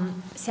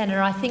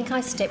 Senator, I think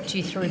I stepped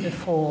you through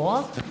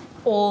before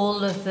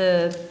all of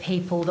the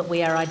people that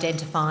we are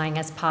identifying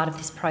as part of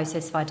this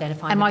process of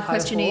identifying. And my the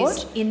question cohort,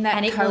 is, in that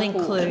and it cohort,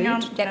 will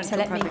include. So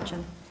let me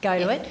go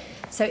to it.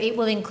 So it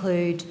will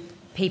include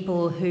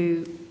people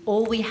who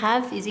all we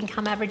have is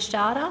income average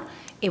data.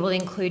 It will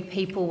include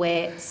people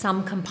where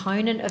some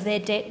component of their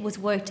debt was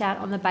worked out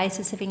on the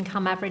basis of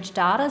income average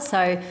data.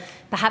 So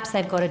perhaps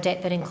they've got a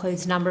debt that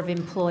includes number of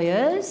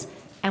employers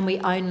and we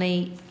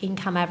only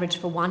income average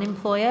for one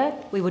employer,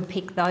 we would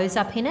pick those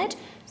up in it.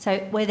 So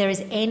where there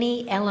is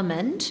any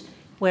element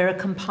where a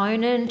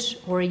component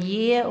or a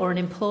year or an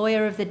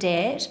employer of the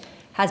debt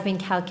has been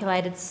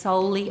calculated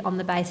solely on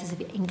the basis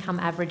of income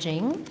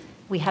averaging,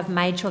 we have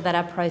made sure that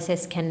our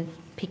process can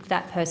pick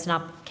that person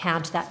up,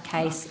 count that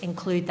case,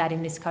 include that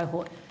in this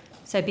cohort.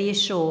 So be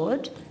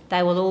assured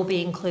they will all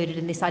be included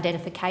in this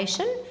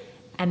identification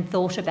and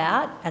thought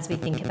about as we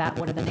think about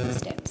what are the next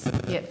steps.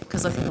 Yeah,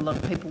 because I think a lot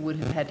of people would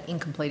have had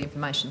incomplete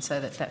information, so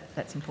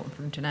that's important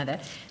for them to know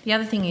that. The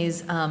other thing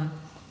is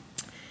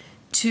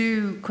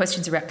 2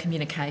 questions about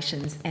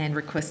communications and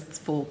requests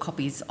for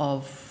copies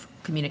of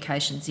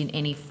communications in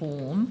any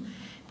form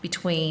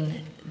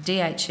between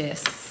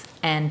DHS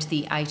and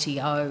the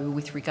ATO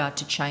with regard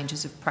to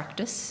changes of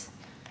practice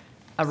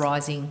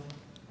arising,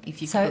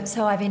 if you could.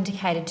 So I've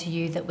indicated to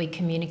you that we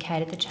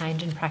communicated the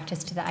change in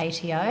practice to the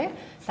ATO.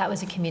 That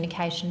was a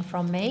communication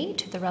from me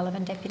to the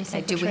relevant Deputy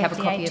Secretary. Do we have of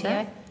a the copy ATO. of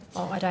that?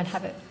 Oh, I don't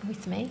have it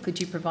with me.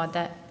 Could you provide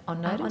that on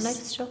notice? On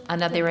notice, sure.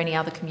 And are there any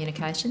other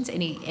communications,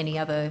 any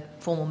other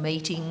formal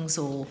meetings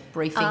or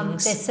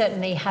briefings? There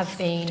certainly have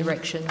been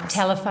directions,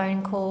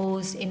 telephone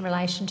calls in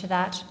relation to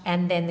that,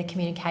 and then the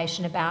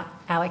communication about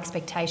our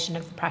expectation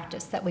of the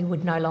practice that we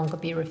would no longer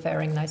be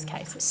referring those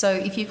cases. So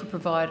if you could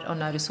provide on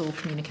notice all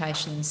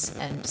communications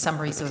and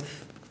summaries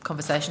of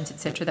conversations,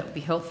 etc., that would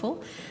be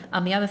helpful.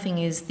 The other thing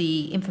is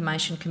the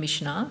Information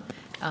Commissioner.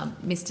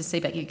 Mr.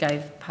 Seaback, you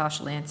gave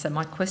partial answer.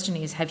 My question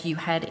is, have you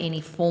had any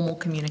formal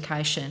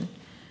communication,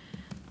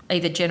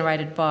 either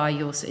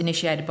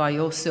initiated by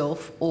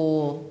yourself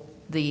or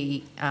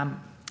the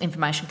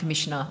Information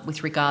Commissioner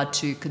with regard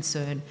to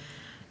concern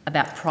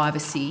about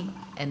privacy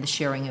and the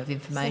sharing of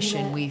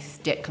information with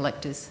debt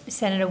collectors?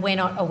 Senator, we're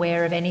not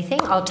aware of anything.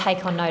 I'll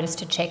take on notice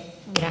to check,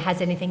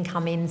 has anything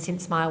come in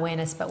since my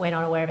awareness, but we're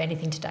not aware of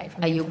anything to date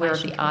from the Information Are you aware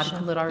of the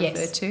article that I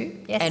referred to?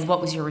 Yes. And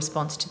what was your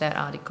response to that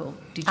article?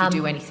 Did you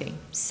do anything?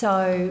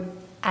 So,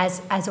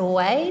 as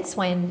always,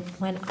 when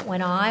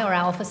I or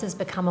our officers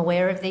become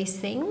aware of these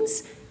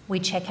things, we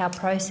check our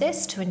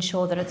process to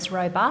ensure that it's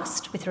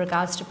robust with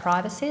regards to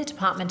privacy. The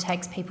department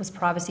takes people's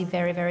privacy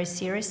very, very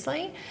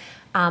seriously.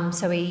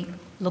 So we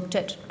looked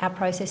at our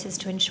processes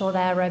to ensure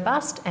they are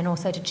robust and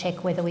also to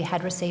check whether we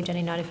had received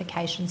any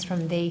notifications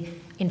from the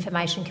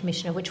Information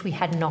Commissioner, which we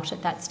had not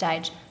at that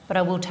stage. But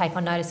I will take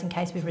on notice in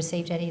case we've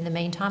received any in the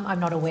meantime. I'm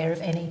not aware of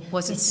any.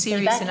 Was it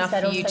serious enough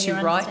for you to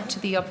write to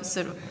the Office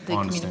of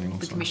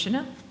the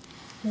Commissioner?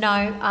 No,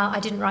 I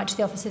didn't write to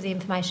the Office of the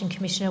Information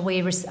Commissioner.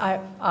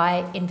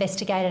 I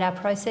investigated our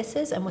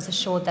processes and was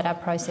assured that our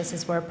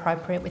processes were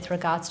appropriate with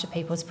regards to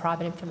people's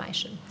private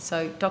information.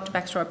 So, Dr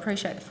Baxter, I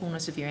appreciate the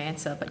fullness of your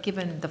answer, but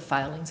given the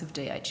failings of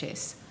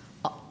DHS,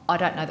 I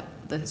don't know that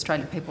the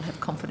Australian people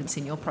have confidence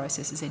in your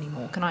processes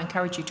anymore. Can I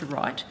encourage you to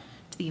write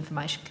to the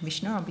Information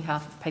Commissioner on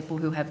behalf of people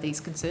who have these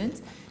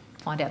concerns,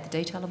 find out the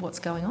detail of what's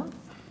going on?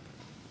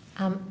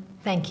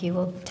 Thank you.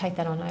 We'll take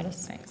that on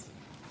notice. Thanks.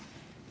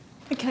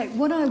 Okay,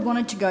 what I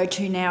wanted to go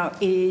to now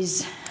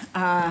is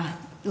the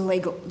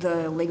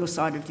legal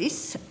side of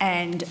this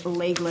and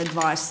legal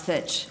advice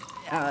that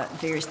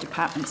various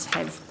departments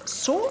have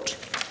sought.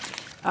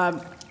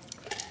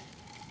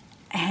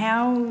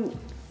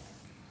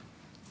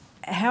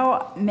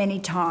 How many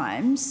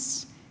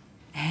times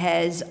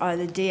has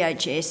either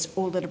DHS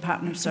or the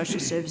Department of Social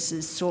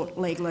Services sought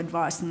legal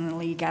advice on the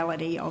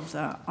legality of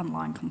the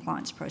online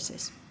compliance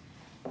process?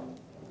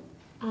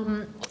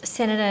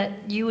 Senator,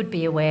 you would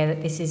be aware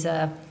that this is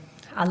a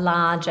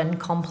large and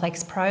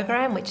complex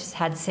program which has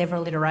had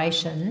several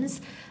iterations.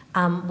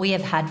 We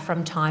have had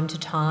from time to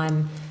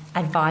time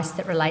advice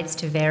that relates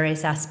to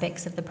various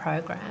aspects of the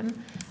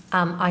program.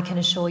 I can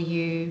assure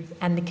you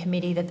and the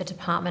committee that the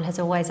department has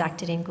always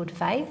acted in good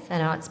faith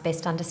and on its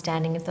best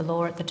understanding of the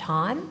law at the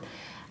time.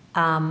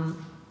 But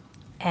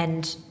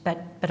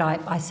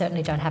I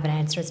certainly don't have an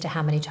answer as to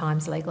how many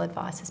times legal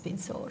advice has been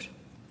sought.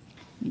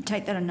 You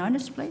take that on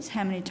notice, please.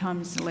 How many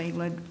times the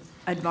legal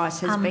advice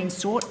has been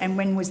sought, and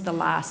when was the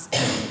last?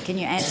 Can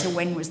you answer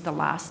when was the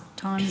last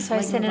time? So,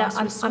 legal Senator,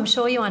 advice was sought? I'm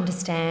sure you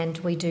understand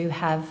we do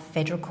have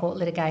federal court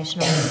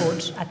litigation on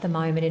foot at the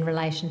moment in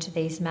relation to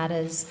these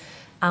matters.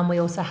 We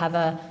also have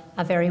a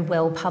very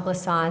well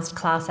publicised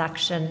class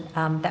action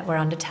that we're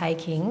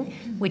undertaking,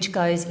 which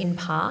goes in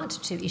part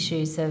to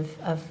issues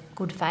of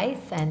good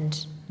faith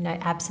and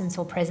absence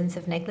or presence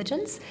of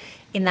negligence.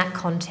 In that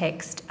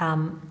context,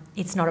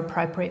 it's not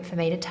appropriate for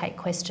me to take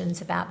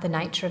questions about the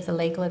nature of the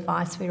legal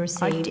advice we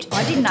received.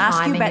 I didn't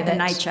ask you about the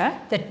nature.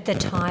 The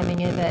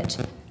timing of it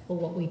or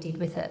what we did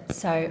with it.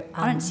 So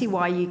I don't see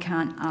why you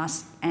can't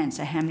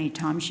answer how many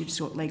times you've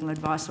sought legal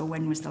advice or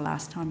when was the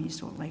last time you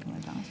sought legal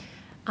advice.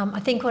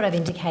 I think what I've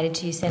indicated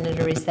to you,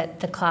 Senator, is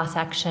that the class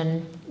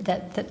action,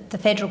 that the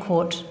federal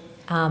court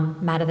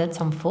matter that's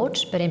on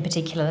foot, but in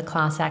particular the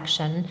class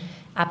action,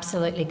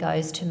 absolutely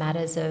goes to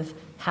matters of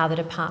how the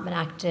department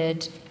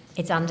acted,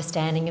 its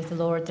understanding of the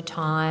law at the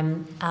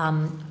time,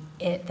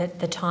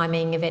 the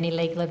timing of any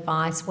legal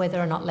advice, whether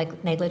or not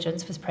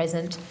negligence was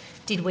present,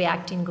 did we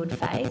act in good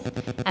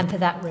faith? And for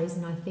that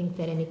reason, I think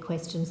that any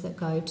questions that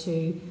go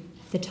to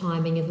the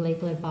timing of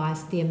legal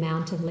advice, the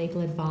amount of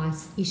legal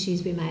advice,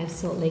 issues we may have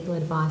sought legal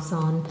advice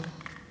on,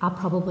 are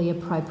probably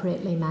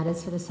appropriately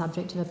matters for the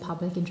subject of a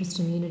public interest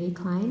immunity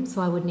claim.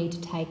 So I would need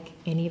to take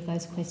any of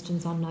those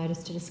questions on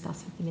notice to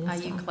discuss with the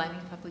Minister. Are you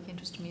claiming public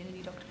interest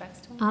immunity, Dr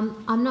Baxter?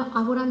 I'm not.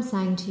 What I'm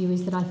saying to you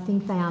is that I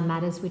think they are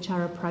matters which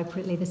are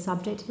appropriately the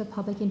subject of a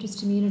public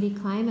interest immunity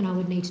claim, and I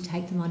would need to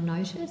take them on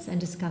notice and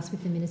discuss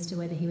with the Minister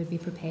whether he would be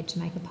prepared to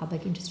make a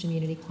public interest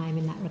immunity claim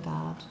in that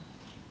regard.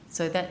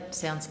 So that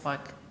sounds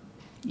like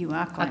you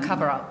are a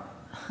cover-up.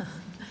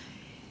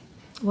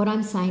 What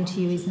I'm saying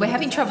to you is we're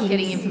having trouble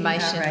getting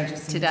information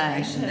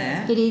today.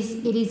 It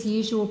is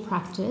usual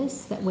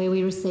practice that where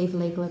we receive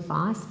legal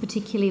advice,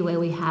 particularly where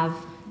we have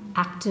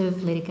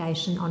active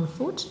litigation on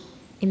foot,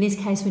 in this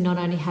case we not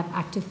only have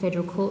active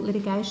federal court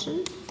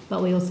litigation,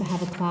 but we also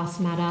have a class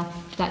matter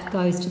that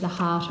goes to the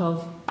heart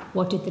of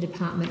what did the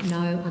department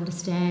know,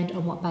 understand,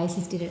 on what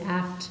basis did it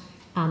act.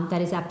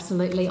 That is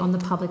absolutely on the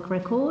public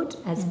record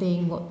as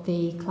being what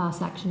the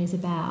class action is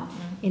about.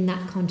 In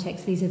that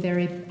context, these are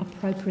very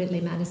appropriately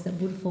matters that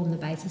would form the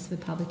basis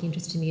of a public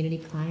interest immunity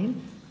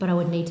claim, but I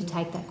would need to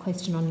take that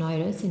question on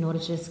notice in order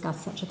to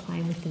discuss such a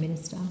claim with the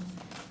Minister.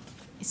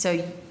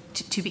 So,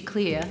 to be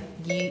clear,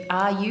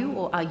 are you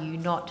or are you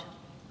not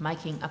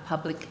making a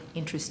public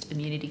interest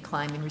immunity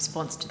claim in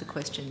response to the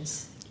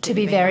questions? To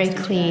be very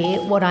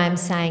clear, what I am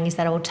saying is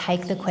that I will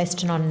take the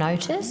question on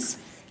notice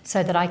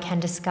so that I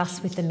can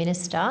discuss with the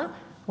Minister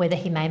whether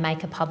he may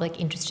make a public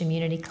interest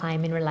immunity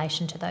claim in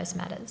relation to those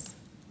matters.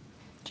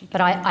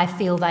 But I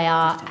feel they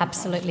are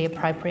absolutely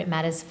appropriate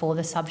matters for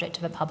the subject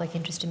of a public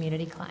interest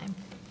immunity claim.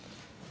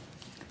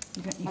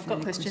 I've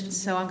got questions,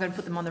 so I'm going to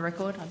put them on the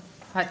record.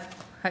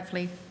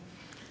 Hopefully,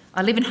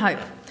 I live in hope.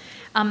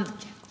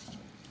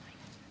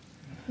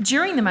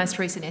 During the most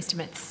recent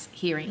estimates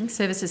hearing,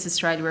 Services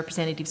Australia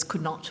representatives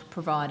could not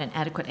provide an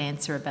adequate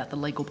answer about the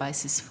legal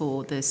basis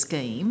for the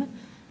scheme,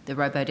 the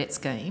Robodebt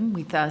scheme,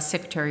 with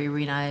Secretary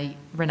Renee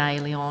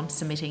Leon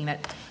submitting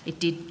that it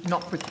did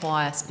not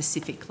require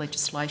specific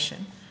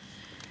legislation.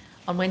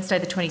 On Wednesday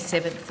the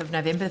 27th of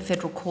November, the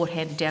Federal Court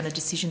handed down a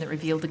decision that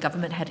revealed the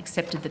government had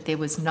accepted that there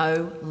was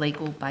no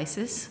legal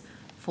basis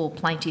for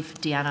plaintiff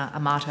Deanna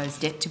Amato's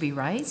debt to be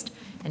raised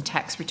and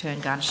tax return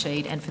garnished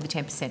and for the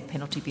 10%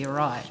 penalty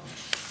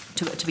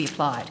to be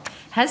applied.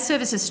 Has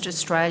Services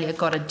Australia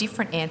got a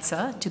different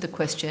answer to the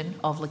question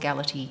of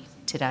legality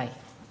today?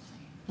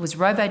 Was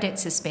Robodebt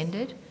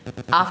suspended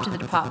after the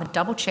department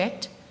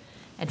double-checked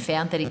and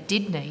found that it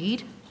did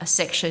need a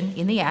section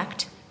in the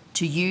Act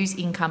to use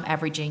income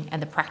averaging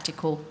and the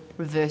practical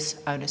reverse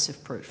onus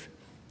of proof?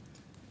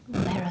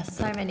 There are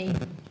so many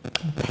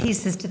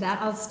pieces to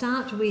that. I'll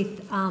start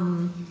with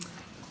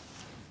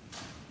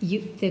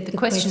the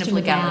question of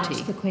legality.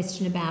 The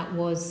question about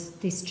was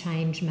this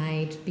change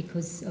made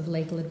because of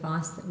legal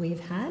advice that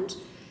we've had.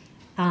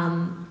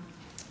 I've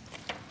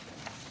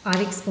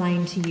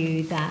explained to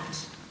you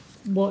that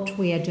what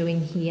we are doing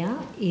here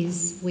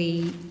is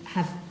we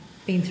have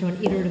been through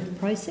an iterative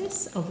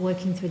process of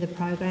working through the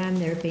program.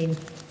 There have been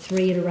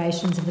 3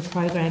 iterations of the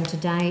program to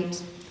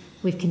date.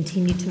 We've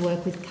continued to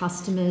work with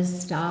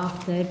customers,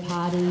 staff, third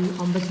party,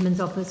 Ombudsman's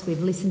Office. We've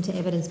listened to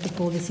evidence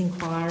before this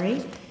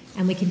inquiry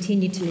and we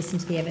continue to listen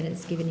to the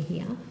evidence given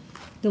here.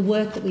 The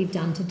work that we've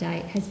done to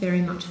date has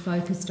very much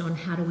focused on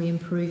how do we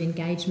improve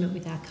engagement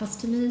with our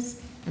customers,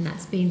 and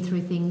that's been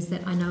through things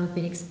that I know have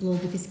been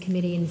explored with this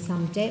committee in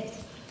some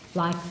depth,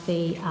 like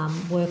the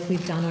work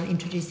we've done on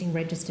introducing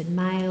registered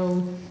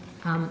mail,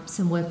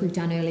 some work we've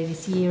done earlier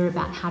this year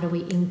about how do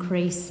we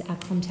increase our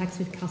contacts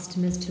with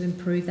customers to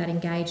improve that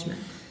engagement.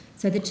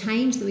 So the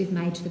change that we've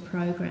made to the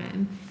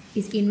program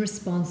is in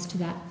response to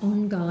that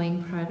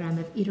ongoing program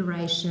of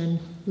iteration,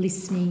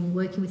 listening,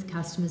 working with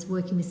customers,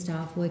 working with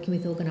staff, working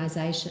with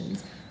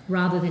organisations,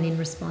 rather than in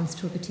response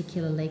to a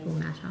particular legal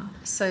matter.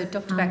 So,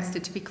 Dr Baxter,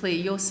 to be clear,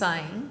 you're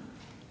saying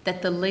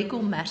that the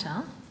legal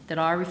matter that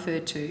I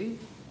referred to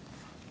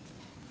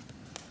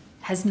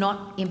has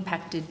not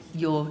impacted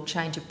your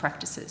change of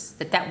practices,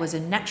 that was a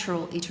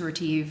natural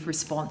iterative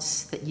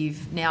response, that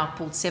you've now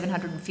pulled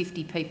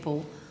 750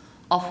 people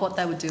off what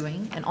they were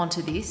doing and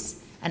onto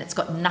this, and it's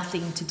got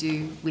nothing to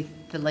do with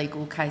the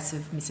legal case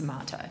of Miss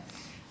Amato.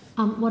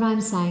 What I'm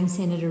saying,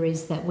 Senator,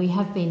 is that we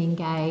have been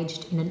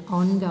engaged in an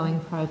ongoing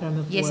program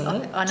of work. Yes,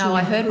 I know,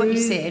 I heard what you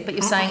said, but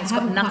you're saying it's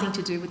got nothing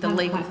to do with the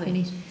legal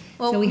thing.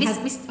 Well,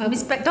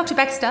 so Dr.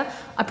 Baxter,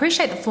 I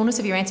appreciate the fullness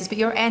of your answers, but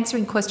you're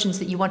answering questions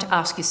that you want to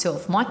ask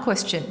yourself. My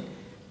question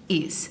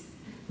is,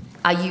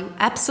 are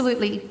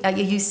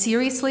you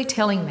seriously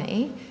telling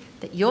me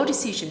that your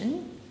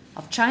decision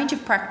of change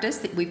of practice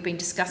that we've been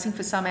discussing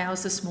for some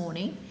hours this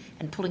morning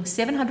and pulling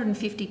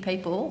 750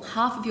 people,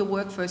 half of your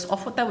workforce,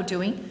 off what they were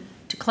doing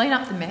to clean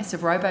up the mess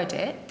of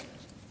robo-debt,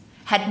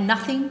 had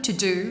nothing to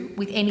do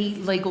with any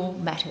legal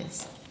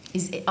matters?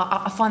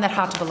 I find that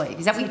hard to believe.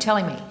 Is that what you're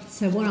telling me?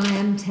 So what I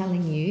am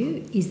telling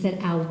you is that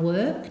our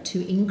work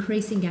to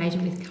increase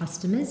engagement with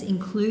customers,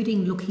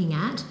 including looking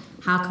at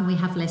how can we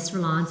have less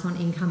reliance on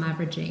income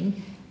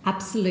averaging,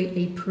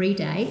 absolutely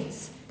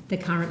predates the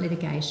current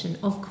litigation.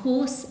 Of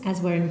course, as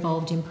we're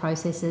involved in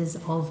processes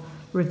of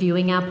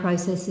reviewing our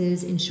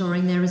processes,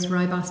 ensuring they're as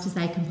robust as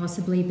they can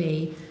possibly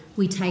be,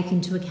 we take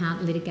into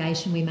account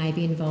litigation we may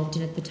be involved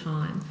in at the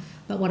time.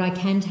 But what I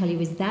can tell you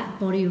is that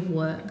body of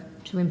work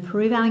to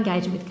improve our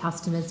engagement with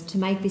customers, to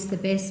make this the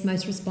best,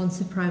 most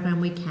responsive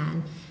program we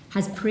can,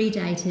 has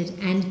predated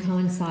and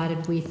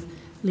coincided with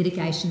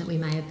litigation that we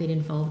may have been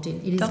involved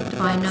in. It is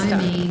by no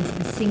means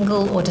a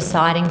single or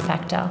deciding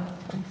factor.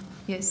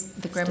 Yes,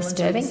 the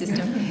gremlins of the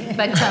system.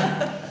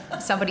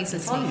 But somebody's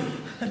listening.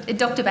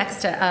 Dr.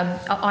 Baxter,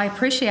 I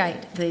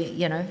appreciate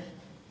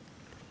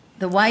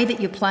the way that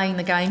you're playing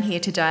the game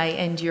here today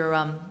and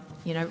your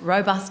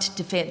robust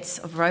defence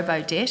of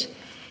robo-debt.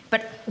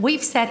 But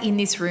we've sat in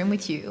this room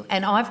with you,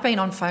 and I've been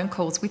on phone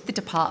calls with the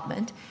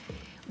department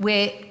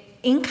where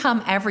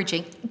income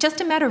averaging,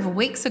 just a matter of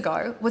weeks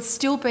ago, was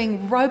still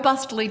being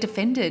robustly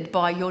defended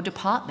by your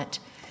department.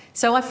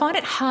 So I find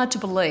it hard to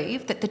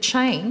believe that the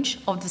change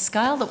of the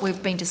scale that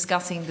we've been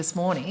discussing this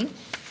morning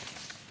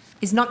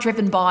is not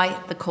driven by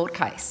the court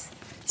case.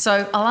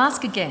 So I'll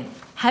ask again,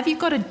 have you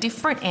got a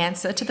different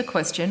answer to the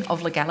question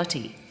of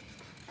legality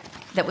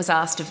that was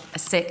asked of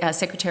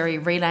Secretary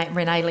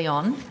Renee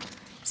Leon,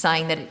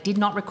 saying that it did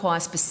not require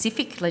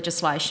specific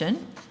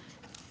legislation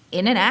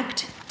in an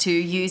act to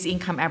use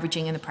income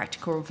averaging and the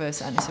practical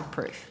reverse onus of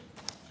proof?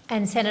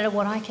 And Senator,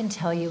 what I can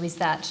tell you is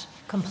that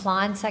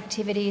compliance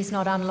activity is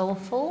not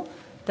unlawful.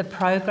 The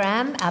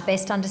program, our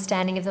best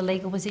understanding of the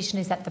legal position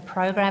is that the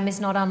program is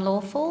not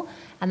unlawful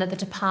and that the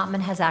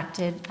department has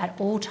acted at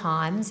all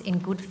times in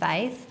good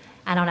faith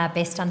and on our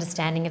best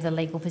understanding of the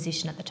legal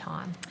position at the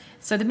time.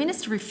 So the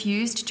Minister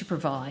refused to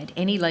provide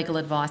any legal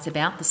advice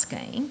about the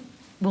scheme.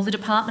 Will the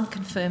department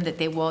confirm that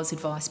there was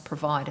advice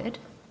provided?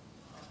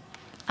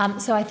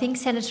 So I think,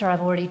 Senator, I've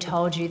already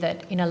told you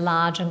that in a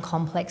large and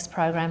complex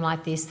program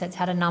like this that's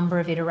had a number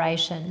of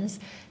iterations,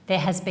 there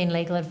has been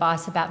legal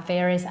advice about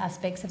various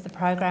aspects of the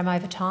program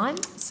over time.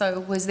 So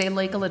was there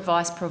legal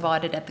advice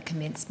provided at the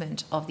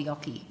commencement of the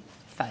OCI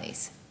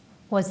phase?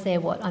 Was there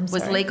what? I'm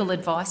sorry. Was legal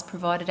advice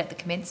provided at the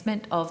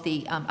commencement of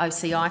the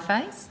OCI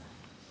phase?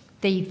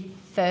 The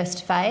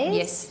first phase?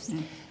 Yes.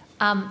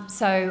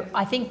 So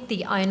I think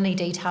the only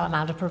detail I'm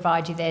able to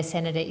provide you there,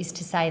 Senator, is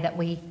to say that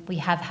we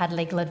have had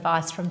legal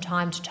advice from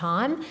time to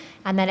time,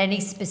 and that any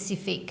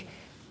specific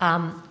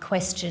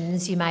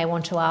questions you may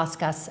want to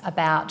ask us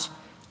about,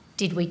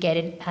 did we get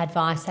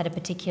advice at a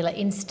particular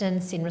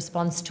instance in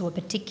response to a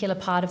particular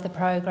part of the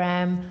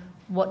program,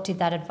 what did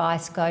that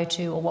advice go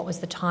to, or what was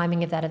the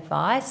timing of that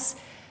advice?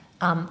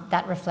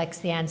 That reflects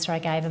the answer I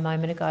gave a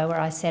moment ago where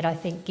I said I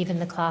think given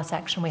the class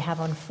action we have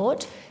on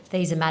foot,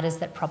 these are matters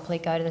that properly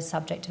go to the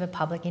subject of a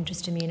public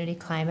interest immunity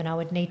claim, and I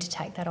would need to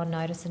take that on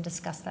notice and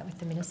discuss that with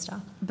the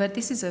Minister. But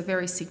this is a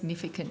very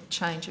significant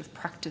change of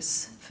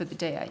practice for the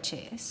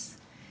DHS.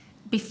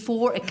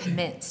 Before it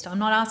commenced, I'm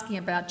not asking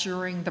about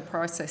during the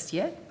process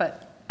yet,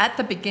 but at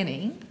the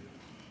beginning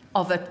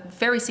of a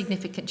very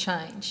significant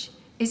change,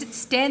 is it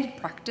standard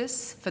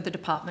practice for the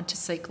department to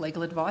seek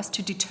legal advice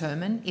to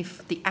determine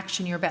if the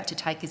action you're about to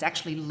take is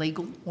actually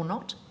legal or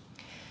not?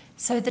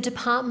 So the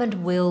department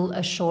will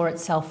assure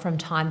itself from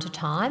time to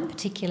time,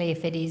 particularly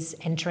if it is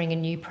entering a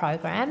new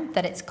program,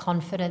 that it's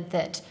confident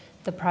that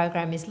the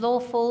program is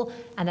lawful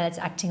and that it's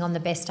acting on the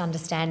best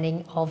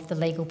understanding of the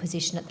legal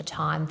position at the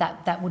time.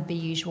 That would be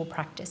usual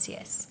practice,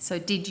 yes. So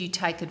did you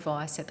take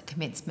advice at the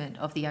commencement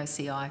of the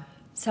OCI?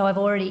 So I've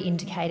already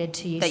indicated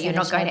to you, that you're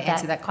not going to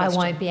answer that question.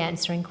 I won't be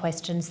answering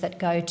questions that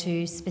go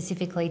to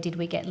specifically did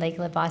we get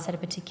legal advice at a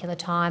particular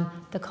time,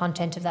 the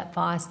content of that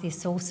advice, the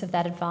source of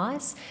that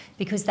advice,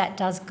 because that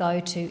does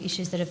go to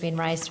issues that have been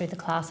raised through the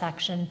class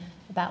action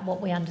about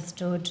what we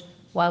understood,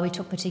 why we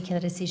took particular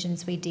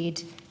decisions we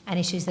did, and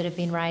issues that have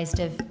been raised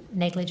of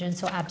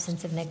negligence or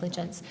absence of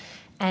negligence.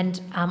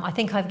 And I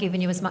think I've given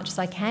you as much as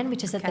I can,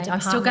 which is that the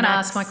department... I'm still going to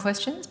ask my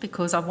questions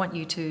because I want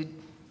you to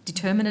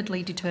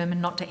determinedly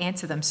determined not to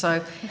answer them.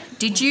 So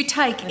did you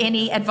take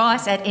any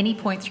advice at any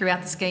point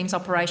throughout the scheme's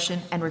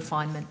operation and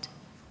refinement?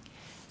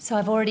 So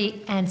I've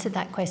already answered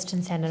that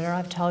question, Senator.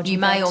 I've told you You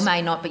may that, or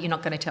may not, but you're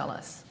not going to tell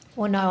us.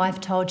 Well, no,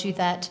 I've told you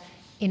that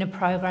in a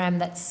program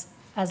that's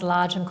as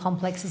large and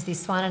complex as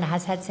this one and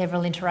has had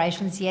several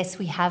iterations, yes,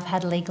 we have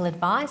had legal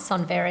advice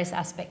on various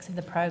aspects of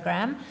the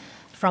program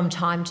from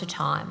time to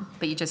time.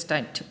 But you just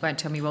won't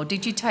tell me, well,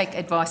 did you take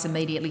advice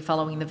immediately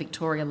following the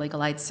Victoria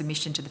Legal Aid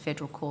submission to the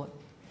Federal Court?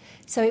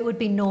 So it would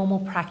be normal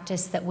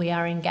practice that we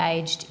are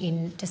engaged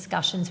in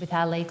discussions with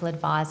our legal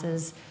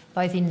advisors,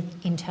 both in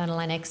internal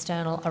and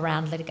external,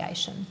 around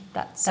litigation.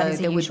 That is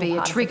a there would usual be a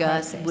part of the trigger,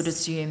 process. would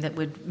assume, that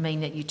would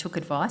mean that you took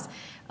advice.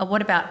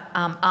 What about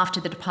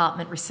after the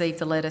department received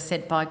the letter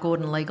sent by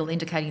Gordon Legal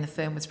indicating the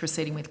firm was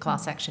proceeding with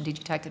class action? Did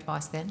you take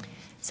advice then?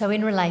 So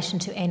in relation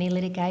to any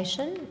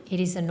litigation, it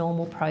is a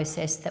normal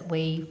process that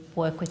we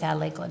work with our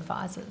legal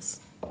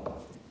advisors.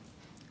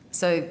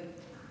 So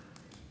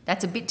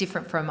that's a bit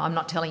different from I'm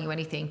not telling you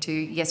anything to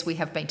yes, we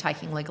have been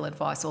taking legal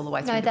advice all the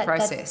way through the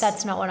process.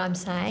 That's not what I'm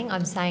saying.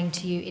 I'm saying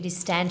to you it is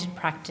standard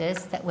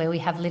practice that where we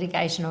have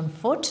litigation on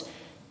foot,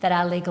 that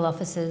our legal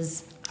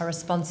officers are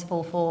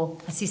responsible for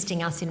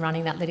assisting us in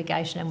running that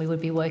litigation and we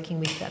would be working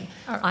with them.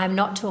 I'm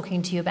not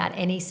talking to you about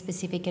any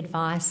specific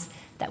advice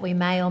that we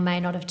may or may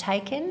not have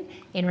taken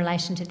in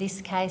relation to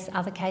this case,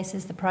 other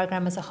cases, the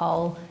program as a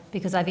whole,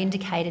 because I've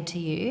indicated to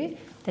you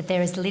that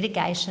there is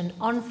litigation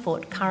on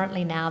foot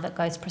currently now that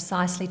goes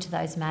precisely to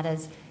those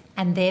matters,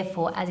 and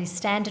therefore, as is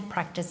standard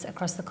practice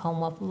across the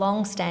Commonwealth,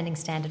 long-standing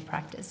standard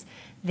practice,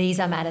 these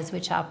are matters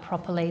which are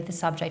properly the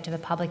subject of a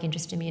public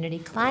interest immunity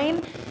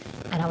claim,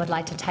 and I would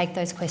like to take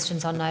those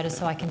questions on notice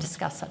so I can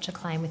discuss such a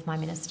claim with my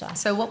minister.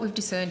 So what we've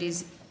discerned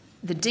is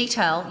the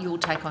detail you will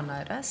take on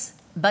notice,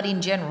 but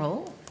in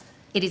general,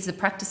 it is the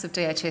practice of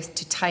DHS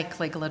to take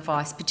legal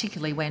advice,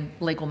 particularly when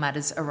legal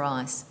matters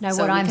arise. No,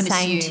 so what I'm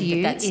saying to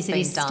you is it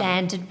is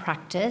standard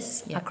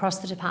practice across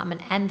the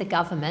department and the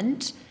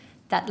government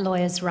that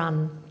lawyers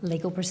run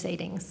legal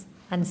proceedings.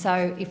 And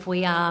so if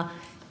we are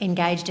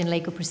engaged in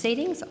legal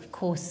proceedings, of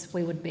course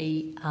we would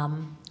be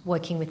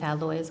working with our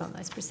lawyers on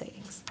those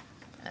proceedings.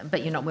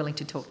 But you're not willing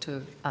to talk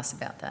to us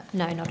about that?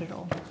 No, not at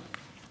all.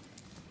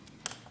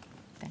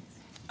 Thanks.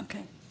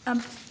 Okay.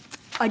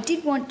 I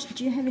did want,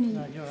 do you have any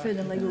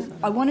further legal?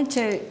 I wanted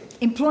to,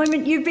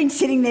 employment, you've been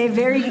sitting there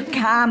very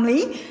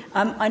calmly.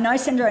 I know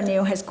Senator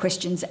O'Neill has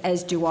questions,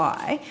 as do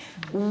I.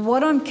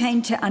 What I'm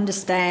keen to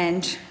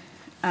understand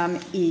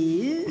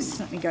is,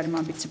 let me go to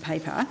my bits of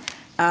paper,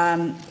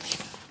 around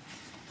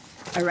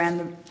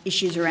the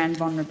issues around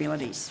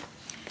vulnerabilities.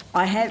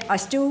 I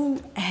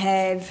still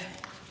have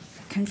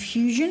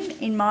confusion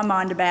in my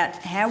mind about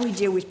how we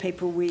deal with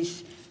people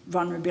with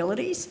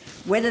vulnerabilities,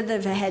 whether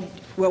they've had,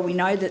 well, we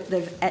know that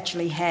they've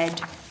actually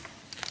had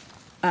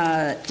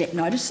debt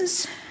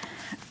notices,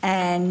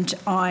 and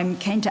I'm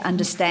keen to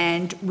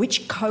understand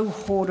which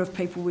cohort of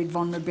people with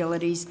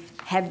vulnerabilities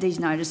have these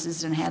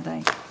notices and how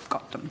they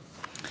got them.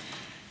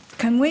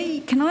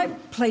 Can I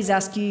please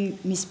ask you,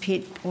 Ms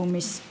Pitt or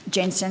Ms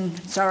Jensen,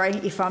 sorry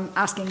if I'm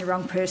asking the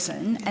wrong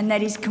person, and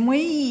that is, can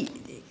we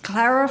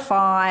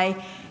clarify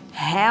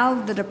how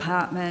the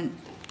department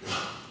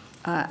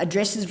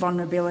addresses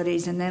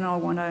vulnerabilities, and then I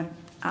want to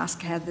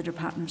ask how the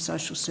Department of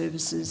Social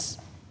Services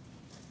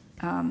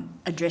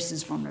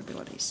addresses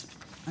vulnerabilities.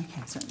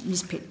 Okay. So,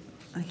 Ms Pitt.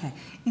 Okay.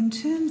 In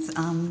terms,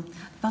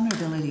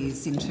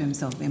 vulnerabilities in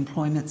terms of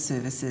employment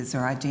services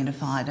are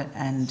identified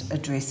and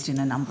addressed in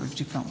a number of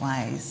different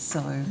ways. So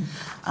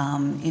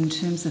in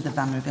terms of the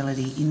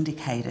vulnerability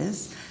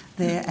indicators,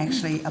 they're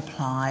actually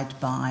applied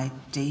by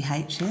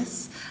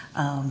DHS.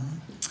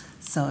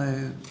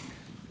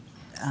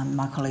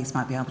 My colleagues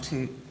might be able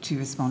to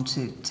respond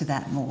to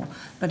that more.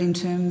 But in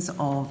terms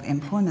of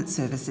employment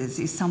services,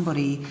 if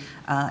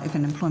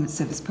an employment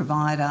service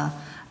provider,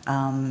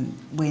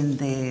 when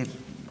they're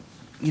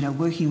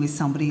working with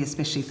somebody,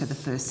 especially for the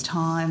first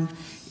time,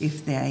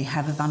 if they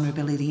have a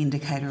vulnerability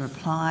indicator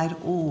applied,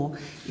 or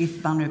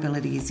if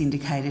vulnerability is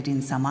indicated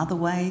in some other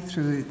way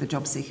through the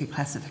job seeker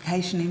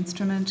classification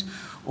instrument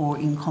or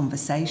in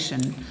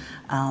conversation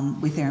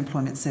with their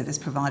employment service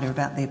provider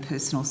about their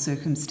personal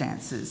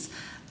circumstances,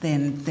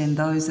 then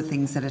those are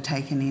things that are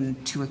taken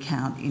into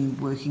account in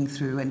working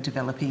through and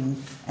developing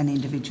an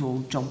individual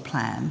job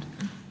plan.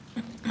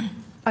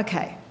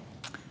 Okay.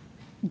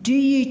 Do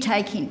you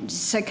take in,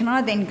 so can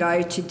I then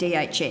go to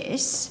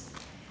DHS?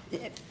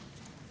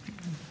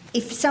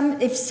 If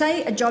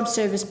say a job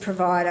service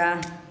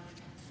provider,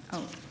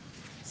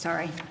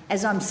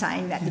 as I'm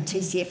saying that, the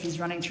TCF is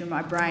running through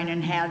my brain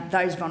and how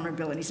those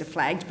vulnerabilities are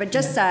flagged, but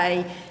just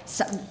say,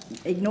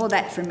 ignore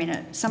that for a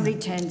minute, somebody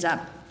turns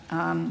up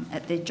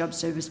at their job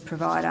service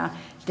provider,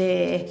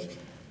 they're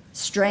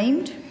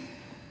streamed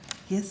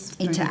into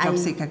the job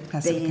seeker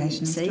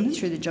classification instrument.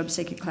 Through the job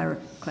seeker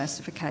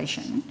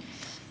classification.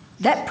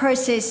 That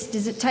process,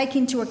 does it take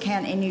into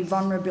account any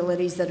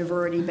vulnerabilities that have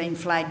already been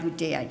flagged with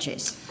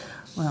DHS?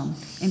 Well,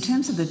 in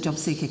terms of the job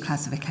seeker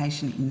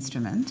classification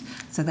instrument,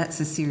 so that's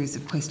a series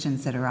of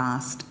questions that are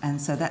asked,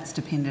 and so that's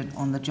dependent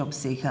on the job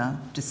seeker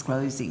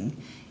disclosing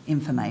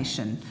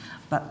information.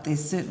 But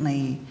there's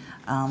certainly,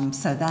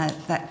 so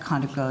that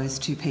kind of goes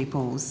to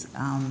people's,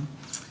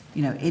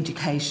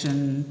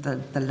 education,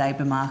 the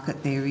labour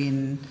market they're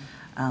in,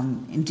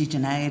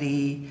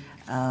 indigeneity,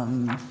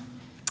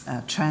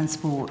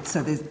 transport.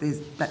 So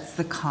that's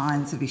the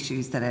kinds of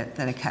issues that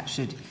are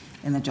captured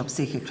in the job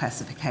seeker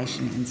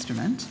classification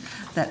instrument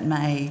that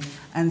may,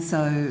 and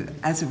so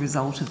as a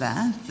result of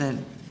that, the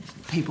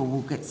people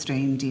will get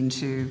streamed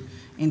into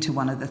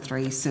one of the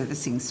 3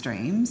 servicing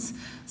streams.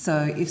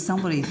 So if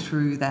somebody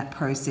through that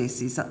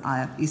process is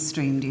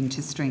streamed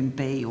into stream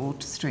B or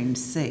to stream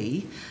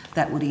C,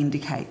 that would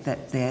indicate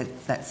that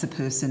that's a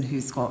person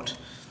who's got,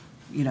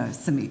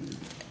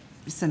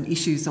 some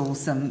issues or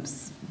some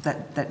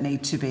that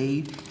need to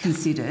be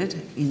considered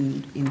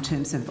in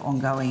terms of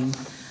ongoing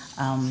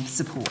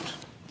support.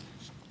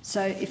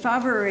 So if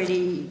I've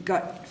already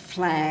got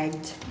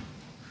flagged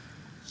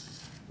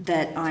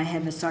that I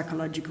have a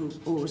psychological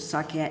or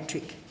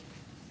psychiatric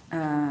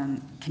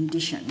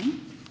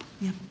condition,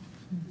 yep.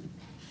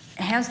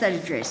 How's that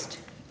addressed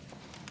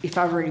if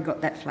I've already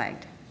got that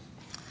flagged?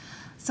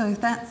 So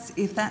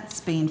if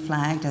that's been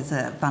flagged as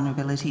a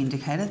vulnerability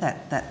indicator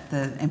that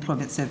the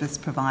employment service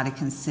provider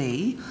can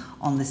see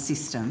on the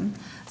system,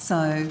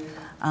 so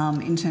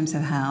in terms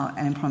of how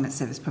an employment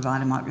service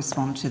provider might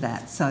respond to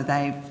that, so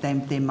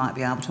they might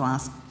be able to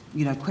ask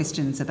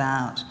questions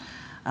about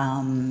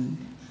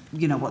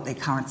what their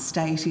current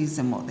state is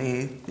and what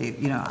their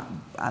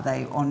are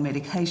they on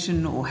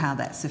medication or how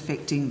that's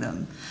affecting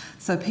them.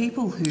 So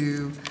people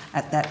who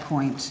at that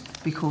point,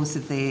 because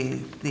of their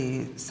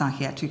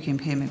psychiatric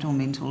impairment or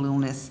mental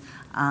illness,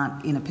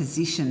 aren't in a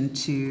position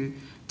to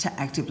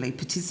actively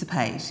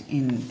participate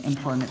in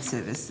employment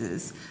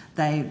services,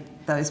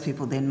 those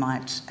people then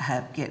might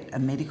get a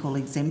medical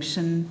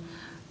exemption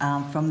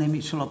from their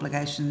mutual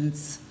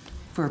obligations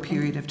for a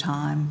period of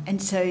time. And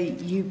so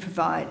you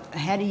provide,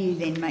 how do you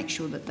then make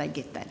sure that they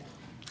get that?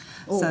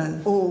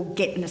 Or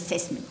get an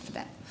assessment for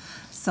that?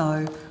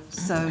 So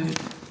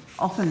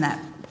often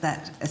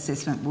that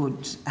assessment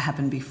would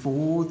happen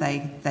before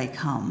they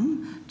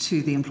come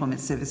to the employment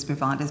service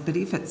providers, but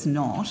if it's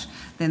not,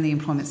 then the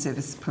employment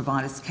service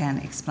providers can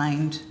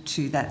explain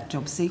to that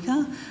job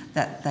seeker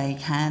that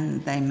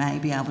they may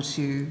be able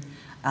to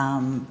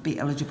be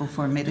eligible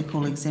for a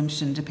medical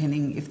exemption,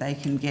 depending if they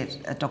can get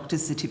a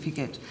doctor's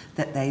certificate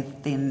that they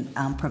then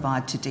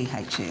provide to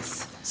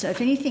DHS. So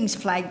if anything's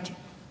flagged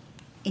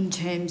in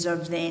terms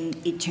of then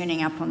it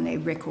turning up on their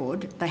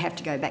record, they have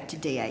to go back to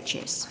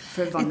DHS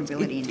for a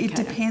vulnerability indicator.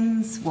 It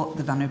depends what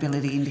the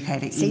vulnerability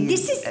indicator is. See,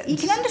 you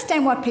can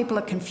understand why people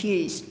are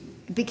confused,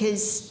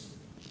 because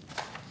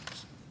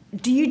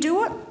do you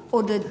do it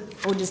or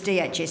does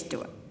DHS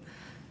do it?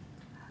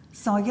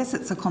 So I guess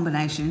it's a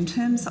combination. In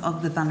terms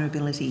of the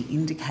vulnerability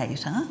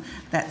indicator,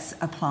 that's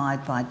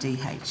applied by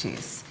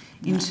DHS.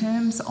 In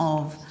terms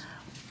of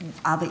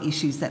other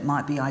issues that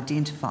might be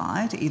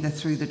identified, either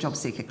through the job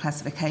seeker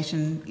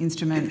classification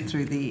instrument,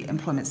 through the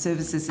employment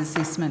services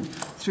assessment,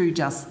 through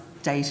just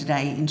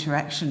day-to-day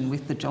interaction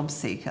with the job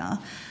seeker.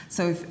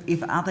 So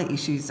if other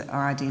issues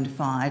are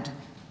identified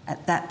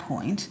at that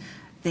point,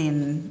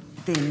 then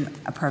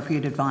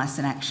appropriate advice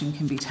and action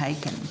can be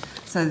taken.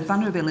 So the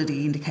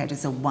vulnerability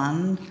indicators are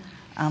one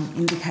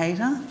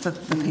indicator for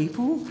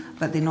people,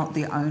 but they're not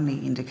the only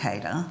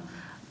indicator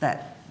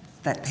that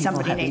people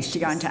somebody have needs issues. to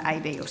go into A,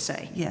 B or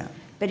C. Yeah.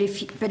 But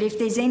if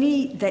there's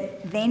any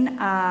that then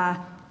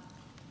are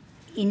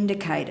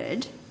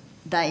indicated,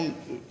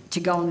 to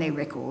go on their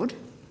record,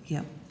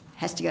 Yep.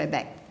 has to go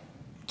back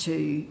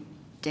to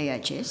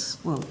DHS.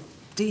 Well,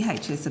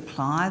 DHS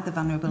apply the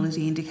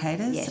vulnerability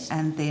indicators, Yes.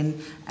 and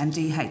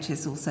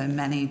DHS also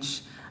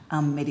manage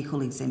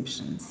medical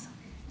exemptions.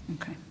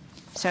 Okay.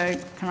 So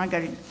can I go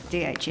to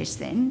DHS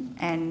then?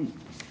 And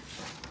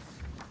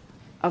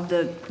of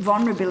the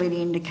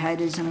vulnerability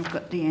indicators, and I've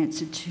got the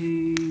answer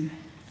to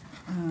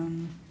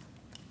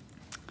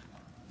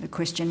the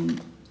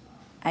question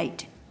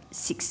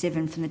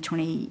 867 from the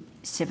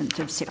 27th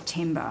of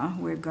September,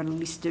 where we've got a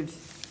list of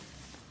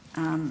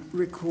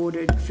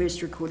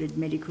first recorded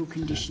medical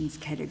conditions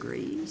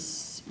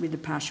categories with a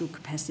partial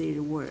capacity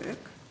to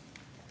work.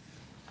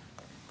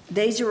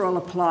 These are all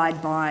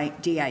applied by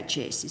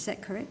DHS, is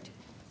that correct?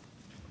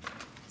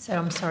 So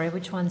I'm sorry,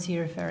 which ones are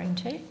you referring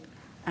to?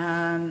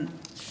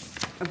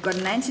 I've got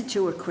an answer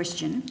to a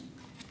question,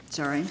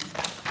 sorry.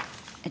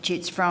 Actually,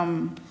 it's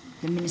from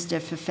the Minister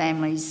for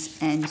Families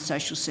and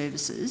Social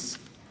Services,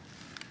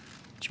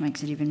 which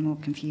makes it even more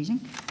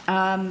confusing.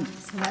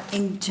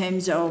 In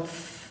terms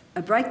of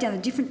a breakdown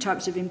of different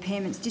types of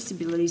impairments,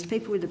 disabilities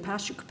people with a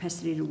partial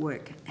capacity to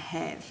work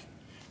have.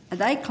 Are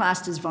they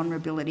classed as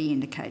vulnerability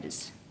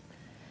indicators?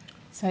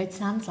 So it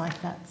sounds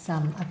like that's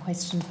a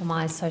question for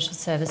my social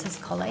services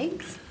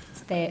colleagues.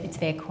 It's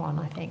their quan,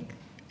 I think.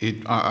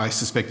 I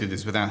suspect it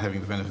is, without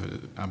having the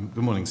benefit.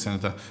 Good morning,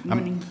 Senator.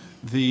 Morning.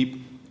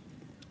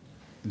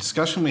 the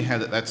discussion we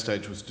had at that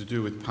stage was to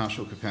do with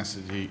partial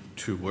capacity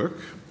to work,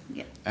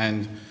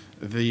 and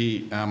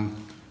the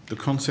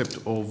concept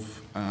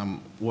of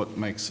what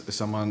makes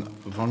someone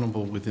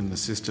vulnerable within the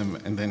system,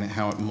 and then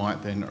how it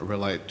might then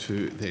relate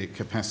to their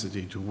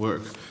capacity to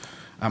work.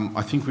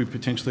 I think we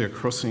potentially are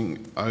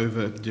crossing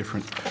over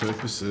different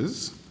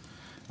purposes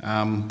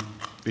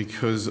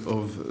because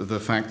of the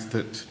fact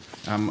that,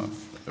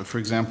 for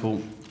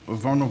example,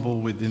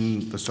 vulnerable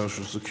within the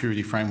social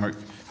security framework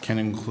can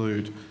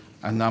include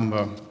a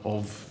number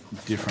of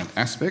different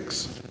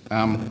aspects,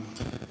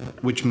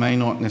 which may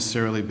not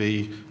necessarily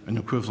be an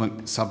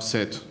equivalent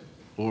subset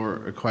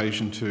or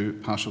equation to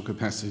partial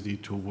capacity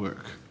to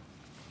work.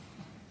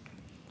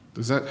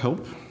 Does that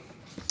help?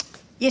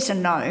 Yes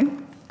and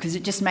no, because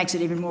it just makes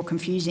it even more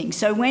confusing.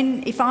 So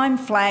if I'm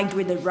flagged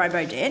with a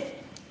robo-debt,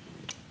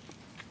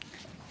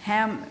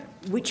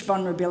 which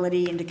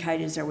vulnerability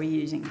indicators are we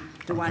using?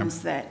 The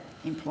ones that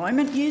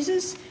employment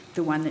uses,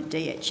 the one that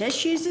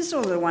DHS uses,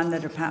 or the one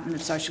that Department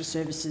of Social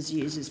Services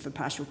uses for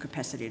partial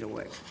capacity to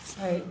work?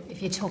 So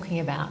if you're talking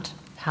about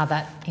how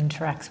that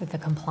interacts with the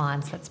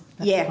compliance, that's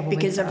yeah,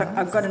 because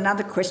I've got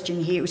another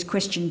question here. It was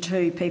question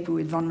 2, people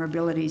with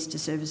vulnerabilities to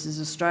Services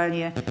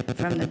Australia,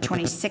 from the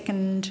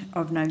 22nd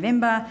of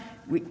November,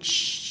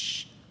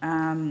 which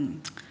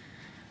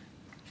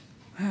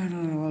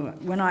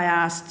when I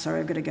asked, sorry,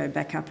 I've got to go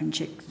back up and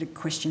check the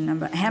question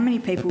number. How many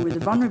people with a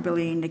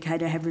vulnerability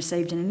indicator have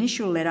received an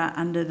initial letter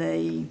under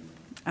the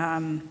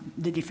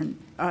different?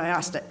 I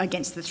asked it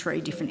against the 3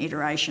 different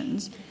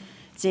iterations.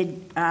 It said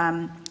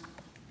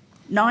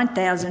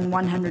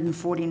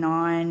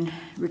 9,149,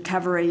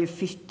 recovery of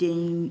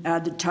 15.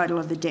 The total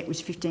of the debt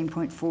was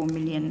 15.4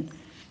 million.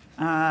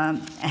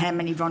 How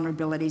many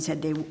vulnerabilities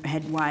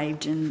had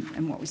waived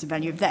and what was the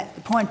value of that?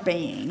 The point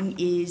being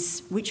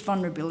is which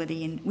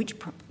vulnerability and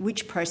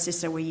which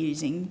process are we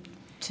using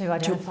to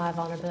identify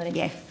vulnerability?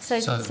 Yeah.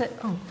 Sorry.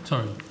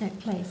 No,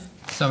 please.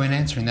 So in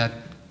answering that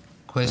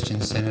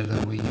question, Senator,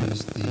 we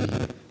use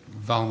the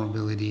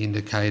vulnerability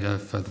indicator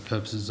for the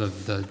purposes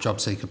of the job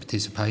seeker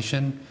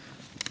participation,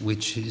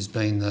 which has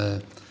been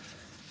the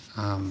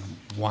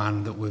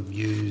one that we've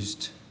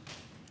used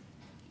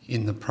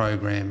in the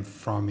program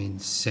from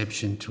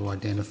inception to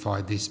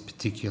identify this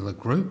particular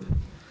group,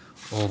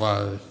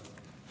 although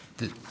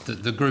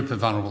the group of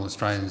vulnerable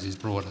Australians is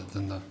broader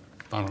than the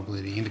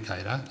vulnerability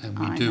indicator, and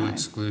we do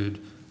exclude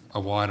a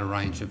wider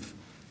range of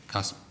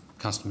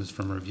customers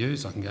from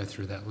reviews. I can go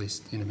through that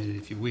list in a minute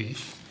if you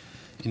wish.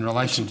 In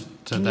relation to that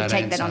answer... Can you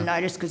take that on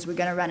notice, because we're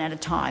going to run out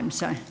of time,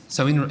 so...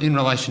 So in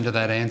relation to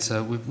that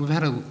answer, we've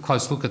had a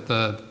close look at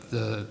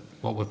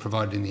what we've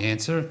provided in the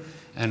answer,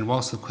 and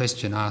whilst the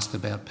question asked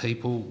about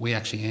people, we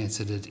actually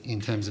answered it in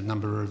terms of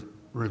number of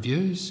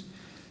reviews.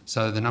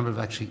 So the number of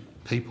actually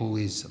people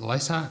is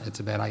lesser, it's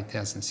about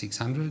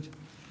 8,600.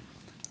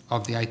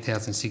 Of the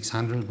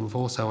 8,600, we've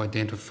also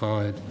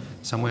identified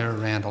somewhere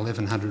around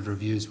 1,100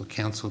 reviews were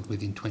cancelled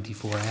within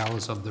 24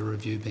 hours of the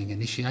review being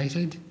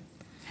initiated.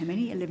 How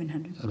many?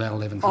 1,100? About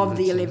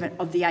 1,100.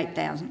 Of the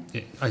 8,000?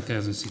 Yeah,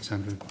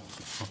 8,600.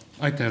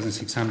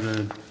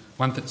 8,600,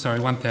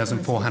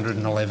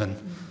 1,411.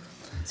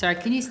 Sorry,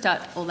 can you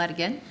start all that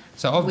again?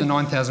 So of the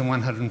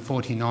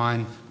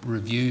 9,149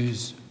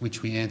 reviews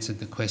which we answered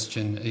the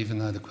question, even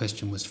though the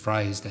question was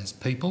phrased as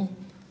people,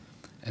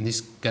 and this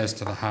goes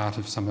to the heart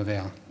of some of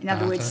our In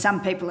other words,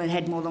 some people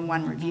had more than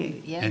one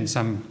review. Yeah. And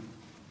some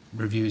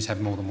reviews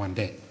have more than one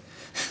debt.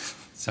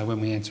 So when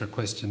we answer a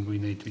question, we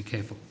need to be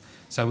careful.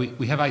 So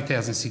we have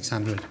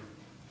 8,600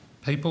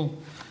 people.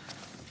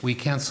 We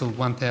cancelled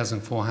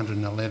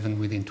 1,411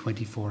 within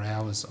 24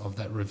 hours of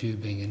that review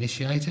being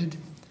initiated.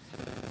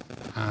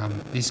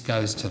 This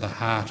goes to the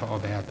heart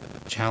of our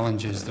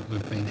challenges that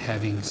we've been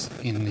having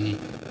in the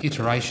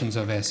iterations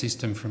of our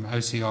system from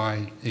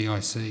OCI,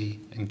 EIC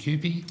and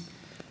CUPE,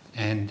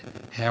 and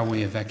how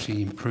we have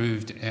actually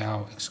improved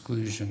our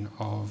exclusion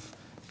of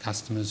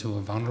customers who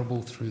are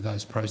vulnerable through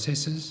those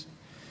processes.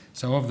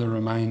 So of the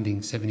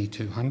remaining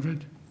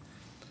 7,200,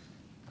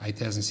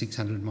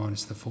 8,600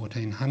 minus the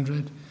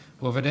 1,400,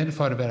 we've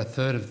identified about a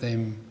third of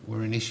them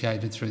were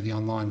initiated through the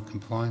online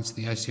compliance,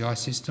 the OCI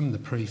system, the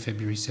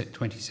pre-February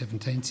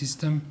 2017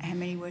 system. How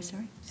many were,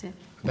 sorry?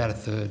 About a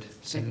third,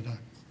 Senator.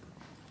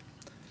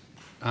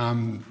 They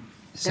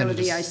were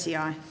the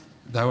OCI?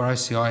 They were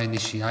OCI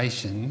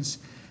initiations,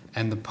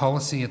 and the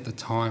policy at the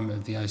time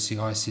of the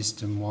OCI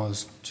system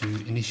was to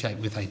initiate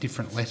with a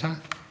different letter.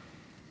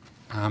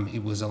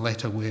 It was a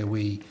letter where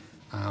we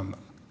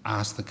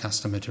asked the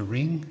customer to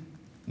ring,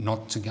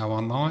 not to go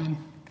online,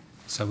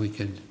 so we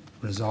could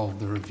resolve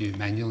the review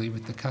manually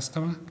with the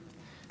customer.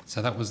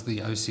 So that was the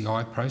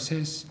OCI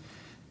process.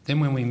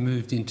 Then when we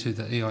moved into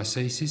the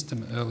EIC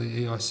system,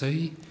 early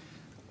EIC,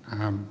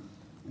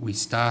 we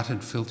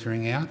started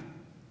filtering out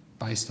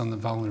based on the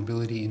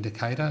vulnerability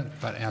indicator,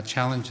 but our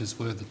challenges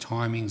were the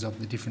timings of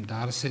the different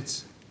data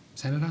sets,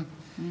 Senator.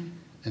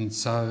 And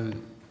so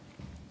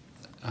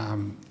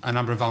a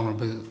number of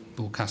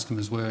vulnerable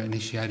customers were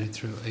initiated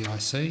through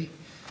EIC.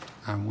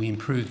 We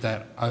improved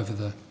that over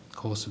the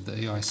course of the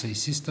EIC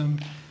system.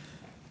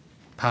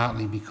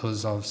 partly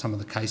because of some of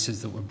the cases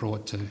that were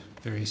brought to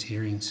various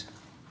hearings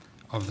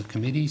of the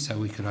committee, so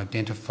we could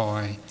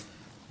identify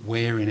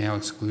where in our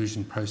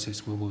exclusion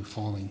process we were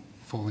falling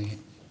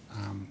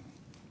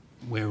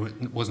where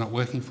it was not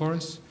working for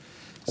us.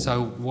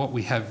 So what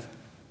we have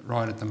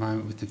right at the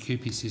moment with the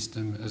CUPE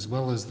system, as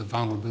well as the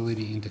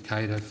vulnerability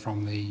indicator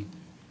from the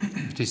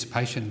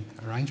participation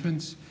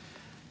arrangements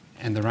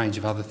and the range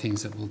of other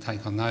things that we'll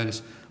take on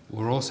notice,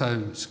 we're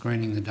also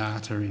screening the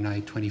data in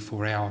a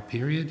 24-hour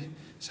period.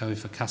 So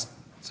if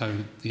so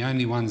the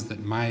only ones that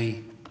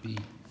may be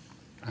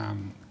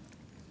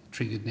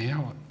triggered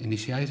now,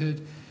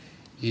 initiated,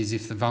 is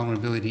if the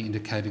vulnerability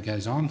indicator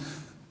goes on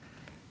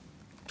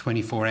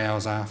 24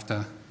 hours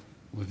after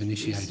we've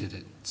initiated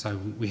it. So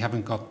we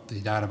haven't got the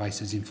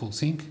databases in full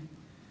sync,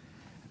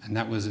 and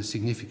that was a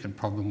significant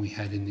problem we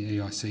had in the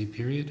EIC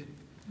period,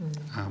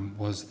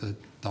 was the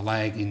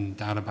lag in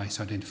database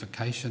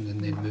identification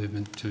and then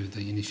movement to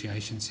the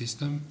initiation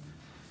system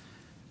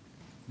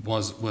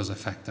was a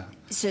factor.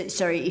 So,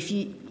 sorry, if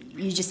you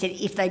just said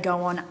if they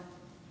go on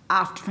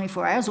after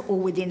 24 hours or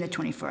within the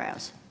 24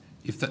 hours?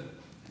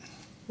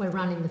 We're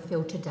running the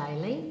filter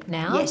daily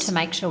now Yes. to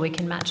make sure we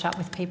can match up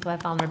with people who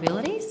have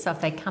vulnerabilities. So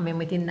if they come in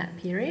within that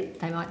period,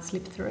 they might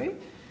slip through.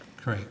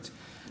 Correct.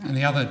 And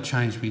the other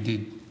change we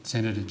did,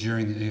 Senator,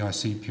 during the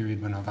EIC period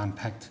when I've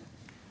unpacked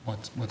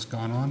what's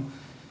gone on,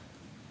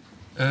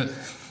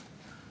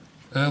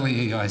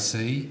 early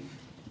EIC,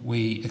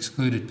 we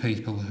excluded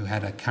people who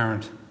had a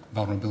current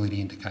vulnerability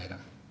indicator.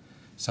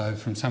 So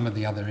from some of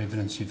the other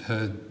evidence you've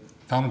heard,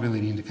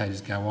 vulnerability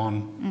indicators go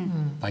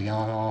on, they go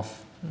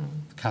off,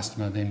 the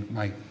customer then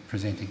may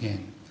present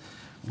again.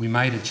 We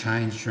made a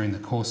change during the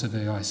course of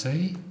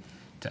EIC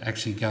to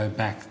actually go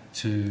back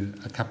to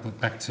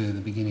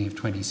the beginning of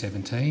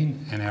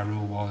 2017, and our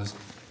rule was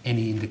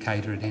any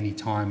indicator at any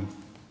time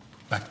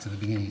back to the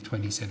beginning of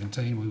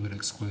 2017, we would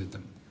exclude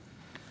them.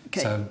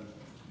 Okay. So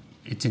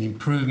it's an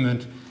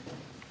improvement,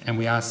 and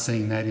we are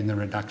seeing that in the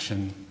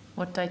reduction.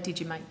 What date did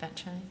you make that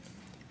change?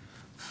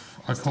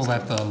 I call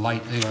that the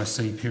late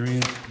EIC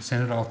period.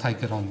 Senator, I'll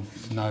take it on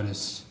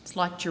notice. It's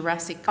like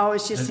Jurassic. I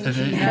was just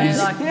thinking,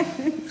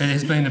 It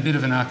has been a bit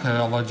of an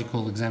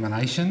archaeological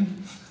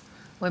examination.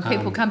 When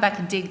people come back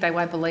and dig, they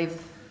won't believe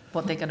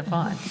what they're going to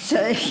find.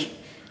 So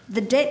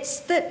the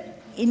debts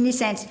that, in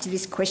this answer to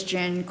this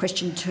question,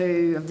 question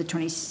 2 of the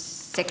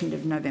 22nd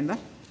of November,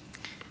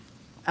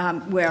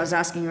 where I was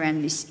asking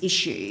around this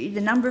issue,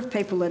 the number of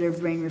people that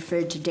have been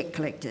referred to debt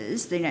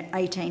collectors,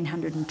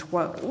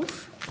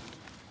 1,812.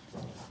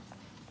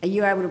 Are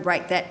you able to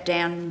break that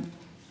down?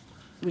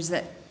 Was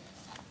that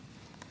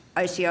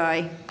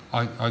OCI,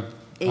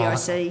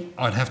 EIC?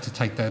 I'd have to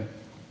take that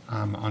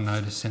on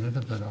notice,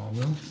 Senator, but I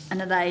will.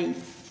 And are they...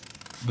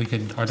 We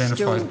could identify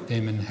Still-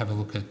 them and have a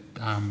look at,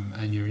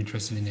 and you're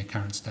interested in their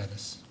current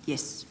status.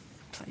 Yes,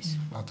 please.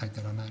 I'll take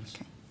that on notice.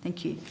 Okay,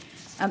 thank you.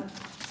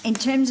 In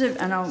terms of,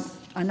 and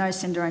I know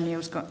Senator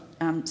O'Neill's got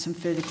some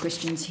further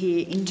questions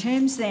here. In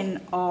terms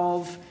then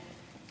of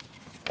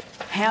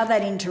how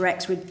that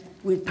interacts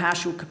with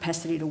partial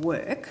capacity to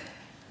work,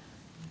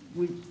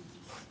 with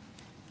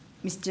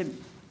Mr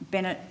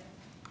Bennett,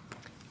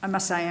 I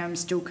must say I'm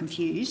still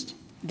confused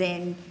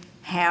then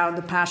how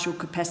the partial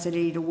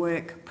capacity to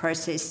work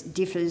process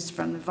differs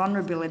from the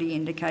vulnerability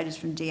indicators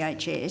from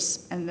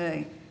DHS and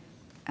the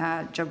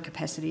job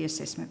capacity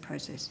assessment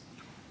process.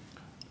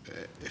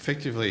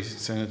 Effectively,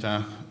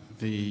 Senator,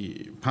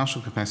 the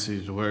partial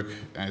capacity to work,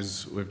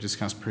 as we've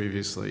discussed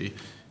previously,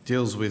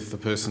 deals with the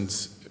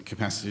person's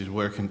capacity to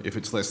work and if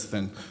it's less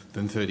than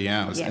 30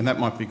 hours. Yep. And that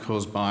might be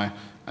caused by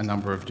a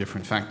number of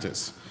different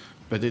factors.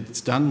 But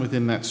it's done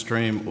within that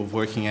stream of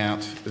working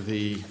out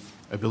the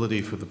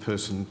ability for the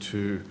person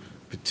to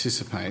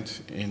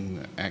participate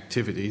in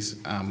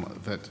activities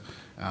that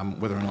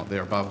whether or not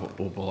they're above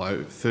or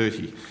below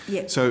 30.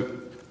 Yep. So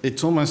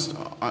it's almost,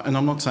 and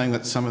I'm not saying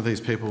that some of these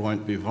people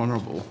won't be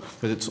vulnerable,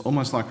 but it's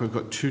almost like we've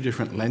got two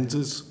different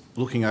lenses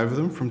looking over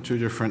them from two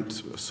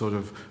different sort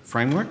of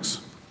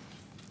frameworks.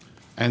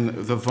 And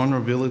the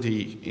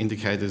vulnerability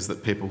indicators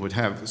that people would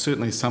have,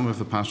 certainly some of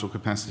the partial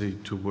capacity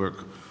to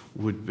work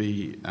would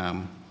be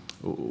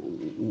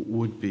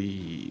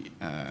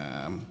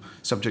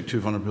subject to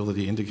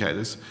vulnerability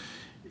indicators.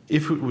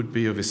 If it would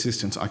be of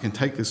assistance, I can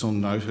take this on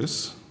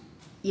notice.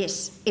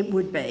 Yes, it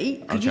would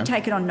be. Could you Okay.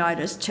 take it on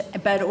notice?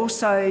 But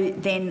also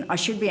then I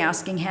should be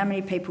asking how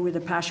many people with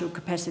a partial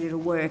capacity to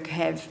work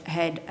have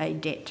had a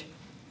debt?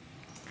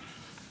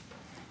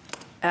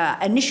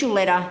 Initial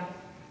letter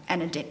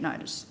and a debt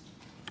notice.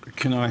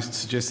 Can I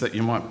suggest that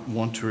you might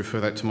want to refer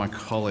that to my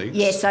colleagues?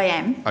 Yes, I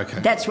am.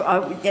 Okay.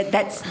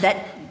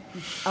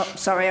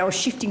 Sorry, I was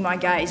shifting my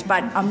gaze,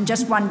 but I'm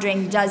just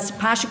wondering, does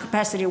partial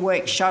capacity to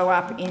work show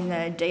up in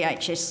the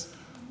DHS,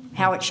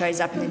 how it shows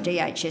up in the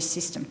DHS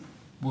system?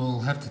 We'll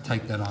have to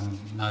take that on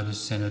notice,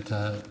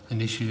 Senator,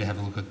 initially to have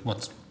a look at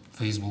what's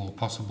feasible or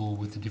possible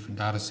with the different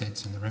data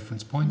sets and the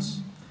reference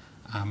points,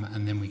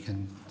 and then we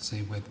can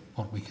see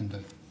what we can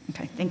do.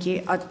 Okay, thank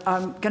you.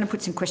 I'm going to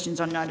put some questions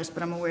on notice,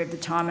 but I'm aware of the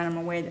time and I'm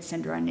aware that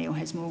Senator O'Neill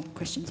has more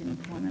questions in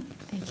employment.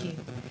 Thank you.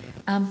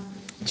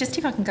 Just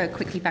if I can go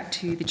quickly back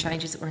to the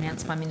changes that were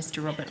announced by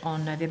Minister Robert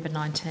on November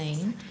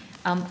 19,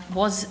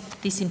 was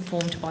this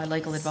informed by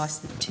legal advice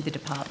to the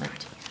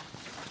department?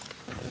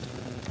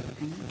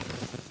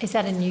 Is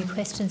that a new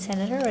question,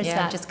 Senator? Or is Yeah,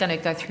 that... I'm just going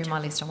to go through my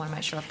list. I want to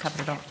make sure I've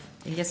covered it off.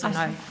 Yes or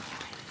no?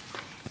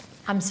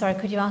 I'm sorry,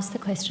 could you ask the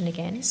question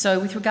again? So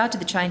with regard to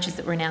the changes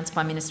that were announced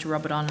by Minister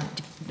Robert on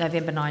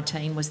November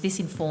 19, was this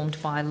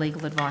informed by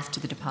legal advice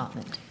to the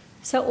department?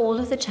 So all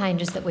of the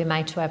changes that we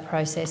make to our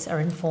process are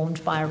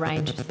informed by a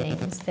range of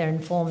things. They're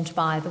informed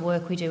by the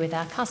work we do with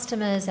our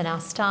customers and our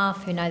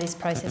staff who know these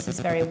processes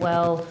very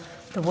well,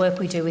 the work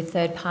we do with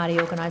third-party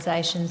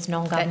organisations,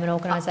 non-government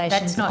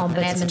organisations, That's not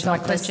an answer to my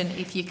office. question.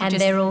 If you could And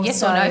just they're also,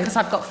 yes or no, because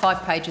I've got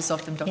 5 pages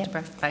of them,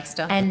 Dr.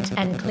 Baxter.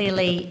 And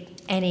clearly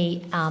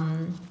any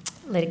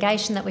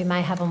litigation that we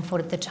may have on foot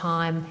at the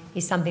time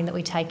is something that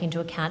we take into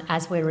account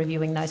as we're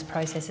reviewing those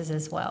processes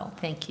as well.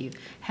 Thank you.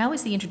 How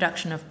is the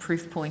introduction of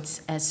proof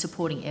points as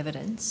supporting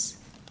evidence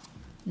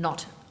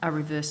not a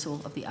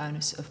reversal of the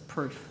onus of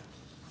proof?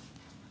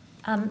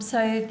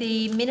 So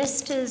the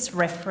Minister's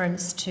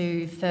reference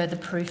to further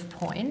proof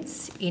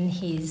points in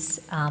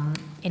his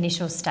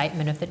initial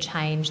statement of the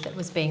change that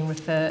was being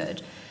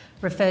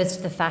refers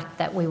to the fact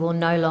that we will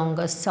no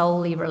longer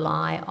solely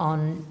rely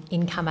on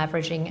income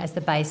averaging as the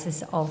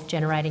basis of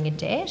generating a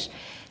debt.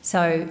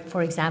 So,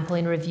 for example,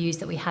 in reviews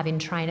that we have in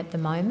train at the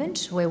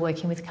moment, we're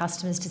working with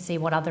customers to see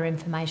what other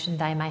information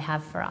they may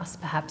have for us.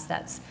 Perhaps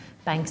that's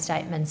bank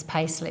statements,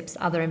 pay slips,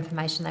 other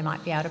information they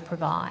might be able to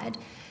provide.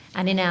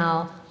 And in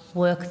our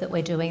work that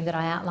we're doing that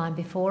I outlined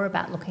before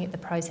about looking at the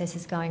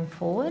processes going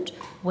forward,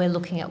 we're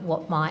looking at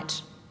what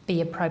might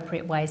be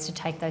appropriate ways to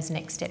take those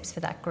next steps for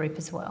that group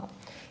as well.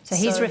 So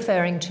he's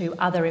referring to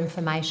other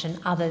information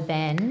other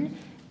than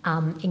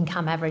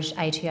income averaged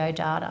ATO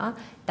data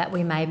that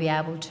we may be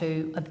able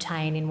to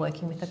obtain in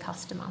working with the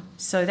customer.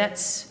 So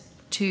that's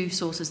 2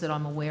 sources that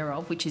I'm aware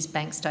of, which is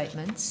bank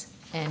statements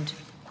and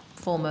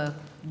former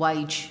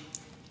wage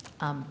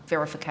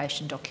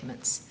verification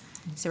documents.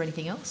 Is there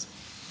anything else?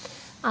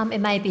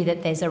 It may be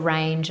that there's a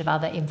range of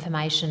other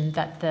information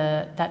that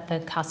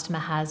the customer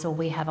has or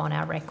we have on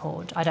our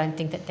record. I don't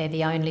think that they're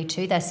the only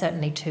 2. They're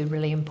certainly 2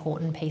 really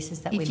important pieces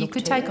that we look to. If you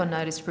could take on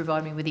notice to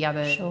provide me with the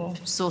other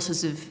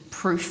sources of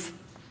proof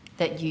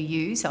that you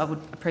use, I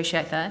would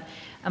appreciate that.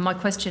 And my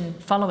question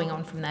following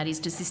on from that is,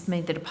 does this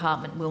mean the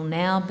department will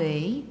now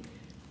be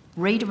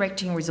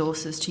redirecting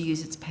resources to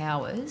use its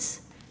powers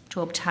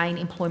to obtain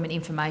employment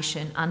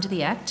information under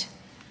the Act,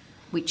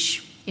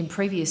 which in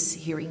previous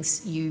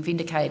hearings you've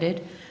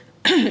indicated,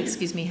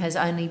 excuse me, has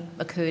only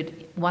occurred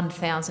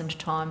 1,000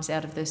 times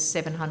out of the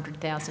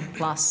 700,000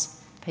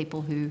 plus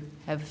people who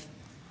have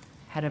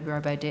had a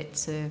robo-debt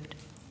served?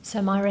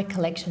 So my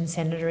recollection,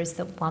 Senator, is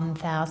that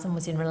 1,000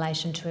 was in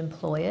relation to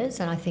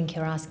employers, and I think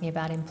you're asking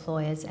about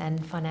employers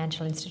and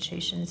financial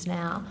institutions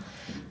now.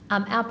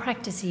 Our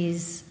practice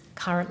is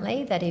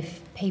currently that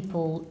if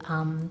people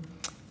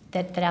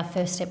that our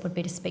first step would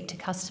be to speak to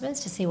customers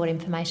to see what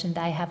information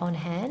they have on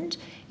hand.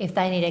 If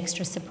they need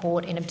extra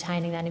support in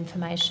obtaining that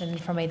information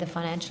from either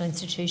financial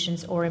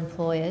institutions or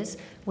employers,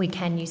 we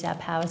can use our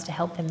powers to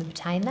help them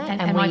obtain that.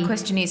 And my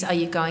question is, are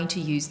you going to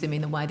use them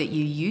in the way that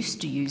you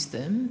used to use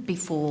them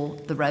before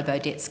the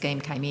robo-debt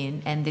scheme came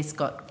in and this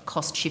got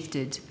cost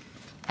shifted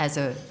as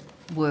a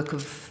work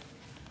of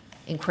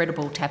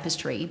incredible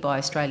tapestry by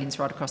Australians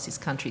right across this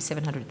country,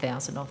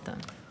 700,000 of them?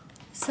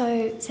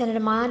 So, Senator,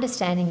 my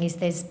understanding is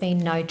there's been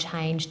no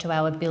change to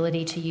our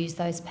ability to use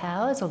those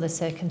powers or the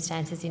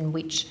circumstances in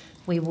which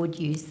we would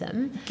use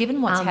them.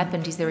 Given what's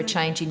happened, is there a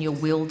change in your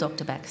will,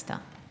 Dr. Baxter?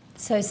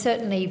 So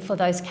certainly for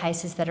those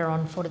cases that are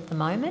on foot at the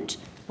moment,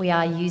 we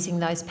are using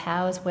those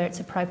powers where it's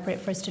appropriate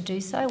for us to do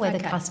so, where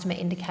the customer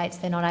indicates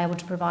they're not able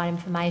to provide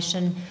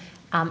information,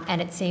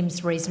 and it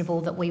seems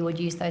reasonable that we would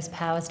use those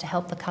powers to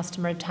help the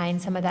customer obtain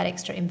some of that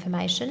extra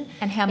information.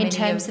 And how many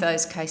of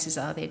those cases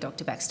are there,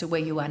 Dr. Baxter,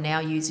 where you are now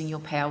using your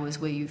powers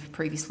where you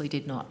previously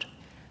did not?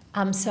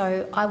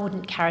 So I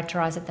wouldn't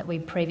characterise it that we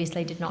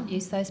previously did not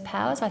use those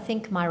powers. I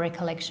think my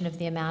recollection of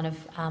the amount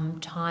of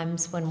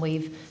times when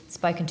we've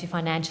spoken to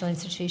financial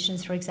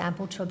institutions, for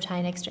example, to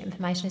obtain extra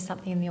information is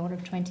something in the order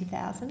of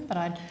 20,000, but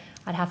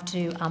I'd have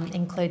to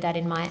include that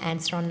in my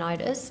answer on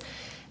notice.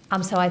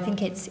 So I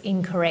think it's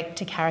incorrect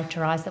to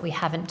characterise that we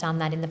haven't done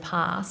that in the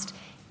past.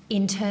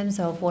 In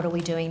terms of what are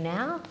we doing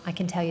now, I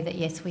can tell you that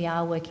yes, we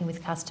are working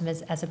with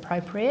customers as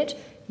appropriate,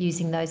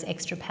 using those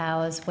extra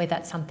powers where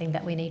that's something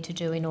that we need to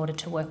do in order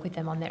to work with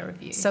them on their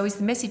review. So is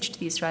the message to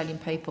the Australian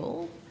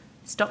people,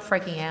 stop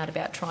freaking out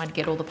about trying to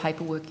get all the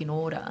paperwork in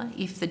order.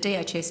 If the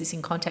DHS is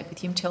in contact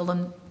with you, tell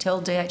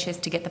DHS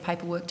to get the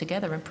paperwork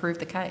together and prove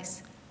the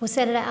case. Well,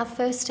 Senator, our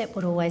first step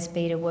would always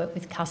be to work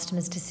with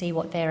customers to see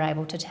what they're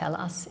able to tell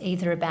us,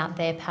 either about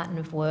their pattern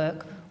of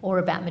work or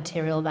about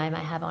material they may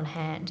have on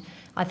hand.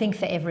 I think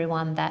for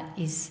everyone that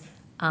is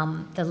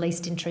the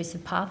least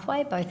intrusive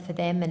pathway, both for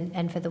them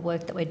and for the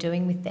work that we're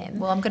doing with them.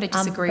 Well, I'm going to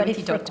disagree with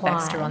you, Dr.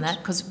 Baxter, on that,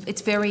 because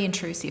it's very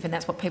intrusive, and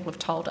that's what people have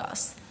told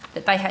us,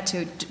 that they had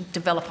to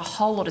develop a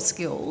whole lot of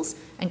skills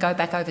and go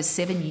back over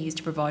 7 years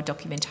to provide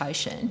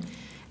documentation.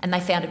 and they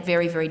found it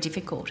very, very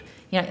difficult.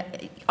 You know,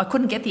 I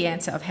couldn't get the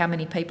answer of how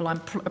many people. I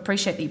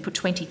appreciate that you put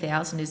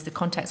 20,000 as the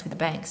contacts with the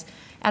banks.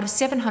 Out of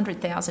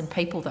 700,000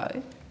 people,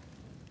 though,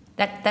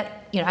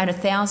 that you know, and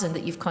 1,000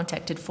 that you've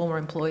contacted former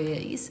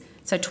employees,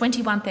 so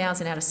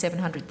 21,000 out of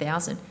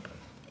 700,000,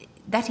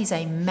 that is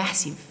a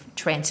massive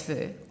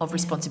transfer of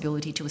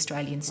responsibility to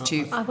Australians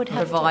to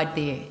provide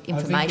their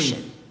information.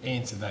 I think we've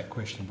answered that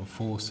question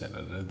before,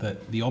 Senator,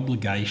 that the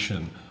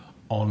obligation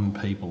on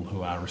people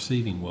who are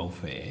receiving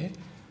welfare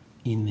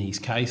in these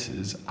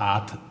cases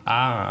are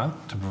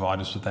to provide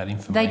us with that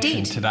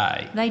information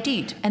today. They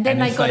did. And then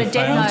they got a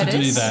debt notice. If they fail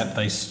to do that,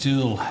 they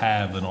still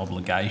have an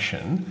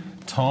obligation.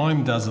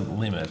 Time doesn't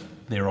limit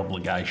their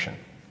obligation.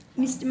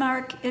 Mr.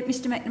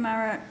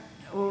 McNamara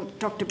or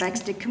Dr.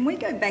 Baxter, can we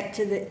go back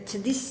to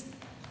this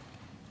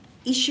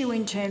issue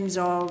in terms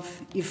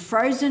of you've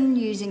frozen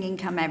using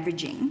income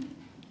averaging?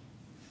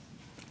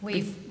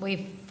 We've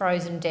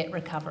frozen debt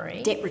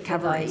recovery. Debt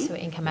recovery. For those who are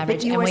income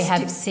average, and we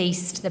have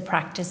ceased the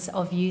practice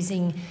of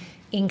using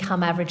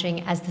income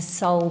averaging as the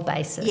sole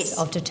basis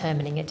of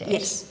determining a debt.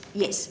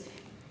 Yes.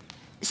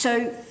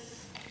 So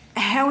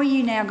how are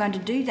you now going to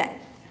do that?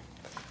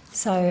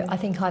 So I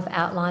think I've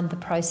outlined the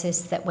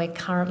process that we're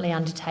currently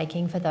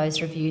undertaking for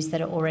those reviews that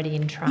are already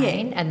in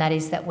train, and that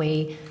is that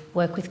we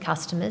work with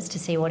customers to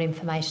see what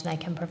information they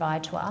can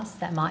provide to us.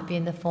 That might be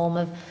in the form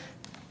of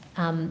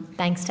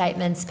bank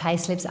statements, pay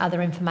slips,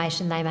 other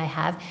information they may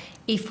have.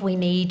 If we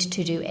need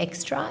to do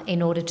extra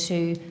in order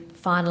to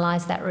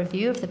finalise that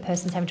review, if the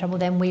person's having trouble,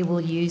 then we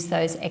will use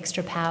those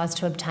extra powers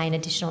to obtain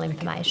additional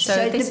information.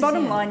 So the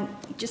bottom line,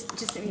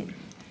 just let me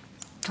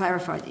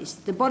clarify this.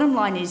 The bottom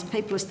line is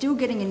people are still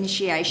getting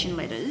initiation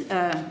letters,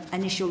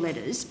 initial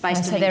letters based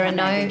on so there are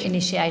income no averaging.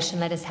 initiation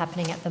letters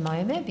happening at the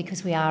moment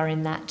because we are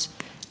in that.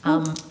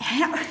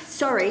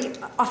 Sorry,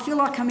 I feel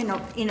like I'm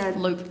in a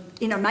loop,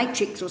 in a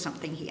matrix or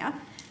something here.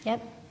 Yep.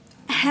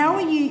 How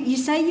are you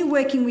say you're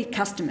working with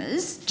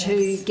customers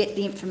to get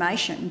the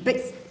information, but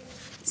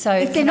so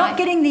if they're not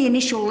getting the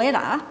initial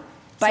letter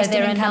based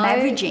on income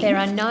averaging... There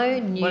are no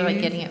new... What are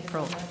we getting it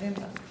from?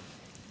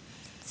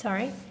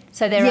 Sorry?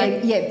 So there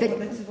are... Yeah, but... Well,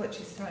 this is what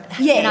she's saying.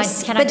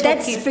 Yes, can I but talk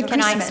that's you, for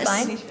can Christmas.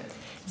 I explain?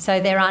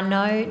 So there are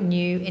no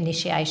new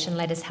initiation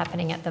letters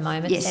happening at the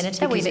moment, Yes,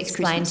 Senator. because We've it's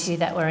explained Christmas. to you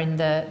that we're in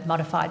the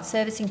modified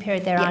servicing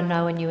period. There are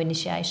no new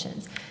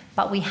initiations.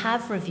 But we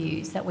have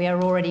reviews that we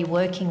are already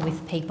working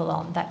with people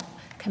on that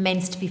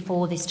commenced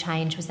before this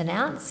change was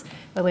announced,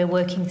 where we're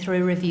working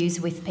through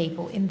reviews with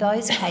people. In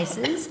those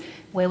cases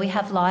where we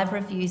have live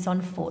reviews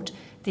on foot,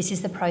 this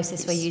is the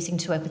process we're using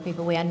to work with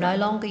people. We are no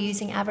longer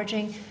using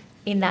averaging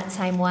in that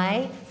same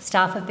way.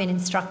 Staff have been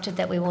instructed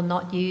that we will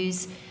not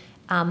use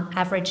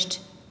averaged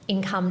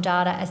income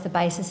data as the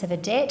basis of a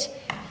debt.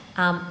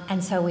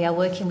 And so we are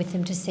working with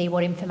them to see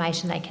what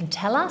information they can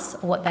tell us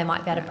or what they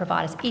might be able to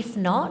provide us. If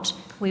not,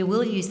 we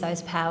will use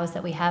those powers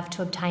that we have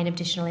to obtain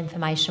additional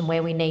information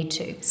where we need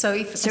to. So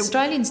if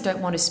Australians don't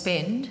want to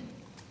spend,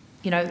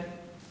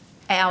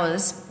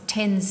 hours,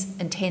 tens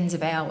and tens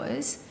of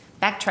hours,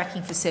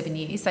 backtracking for 7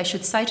 years, they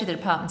should say to the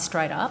department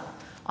straight up,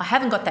 I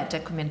haven't got that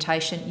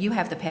documentation, you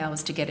have the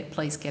powers to get it,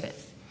 please get it.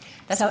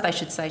 That's what they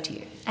should say to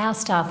you. Our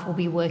staff will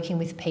be working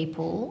with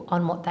people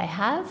on what they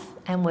have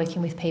and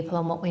working with people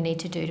on what we need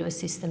to do to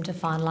assist them to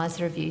finalise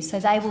the review. So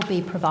they will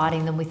be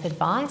providing them with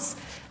advice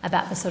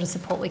about the sort of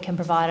support we can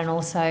provide and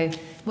also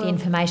the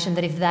information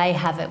that if they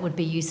have it would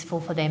be useful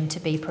for them to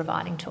be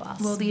providing to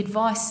us. Well, the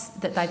advice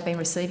that they've been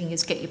receiving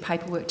is get your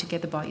paperwork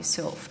together by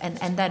yourself,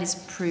 and that is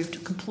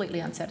proved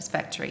completely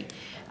unsatisfactory.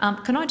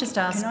 Can I just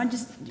ask...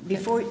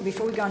 Before we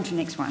go on to the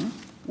next one,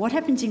 what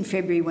happens in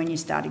February when you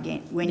start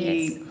again, when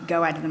you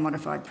go out of the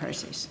modified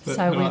process? But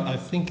I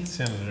think,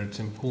 Senator, it's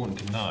important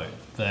to note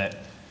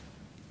that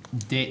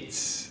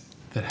debts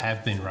that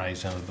have been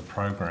raised under the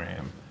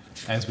program,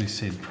 as we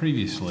said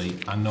previously,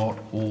 are not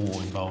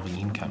all involving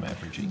income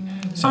averaging.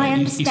 So, I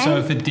understand. So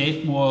if a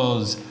debt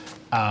was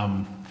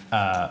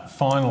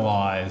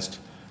finalised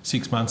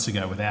 6 months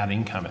ago without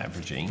income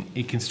averaging,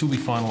 it can still be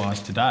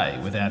finalised today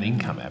without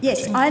income averaging.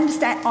 Yes, I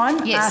understand.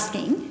 I'm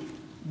asking,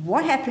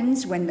 what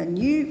happens when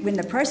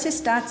the process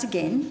starts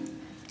again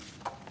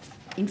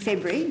in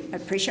February? I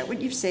appreciate what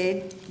you've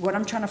said. What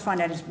I'm trying to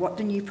find out is what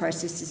the new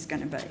process is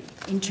going to be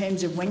in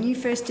terms of when you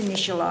first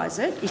initialise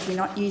it, if you're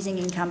not using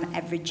income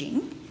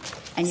averaging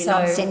and you're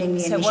not sending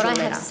the initial letter. So what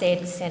I have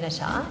said,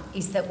 Senator,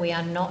 is that we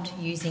are not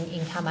using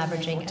income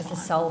averaging as the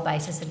sole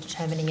basis of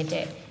determining a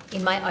debt.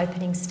 In my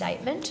opening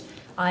statement,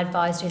 I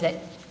advised you that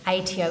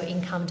ATO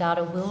income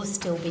data will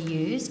still be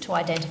used to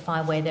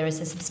identify where there is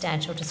a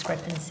substantial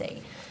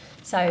discrepancy.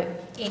 So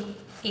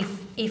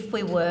if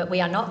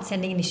we are not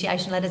sending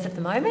initiation letters at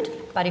the moment,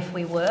 but if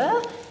we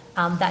were,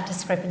 that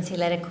discrepancy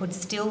letter could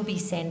still be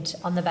sent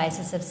on the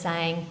basis of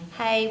saying,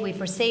 hey, we've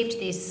received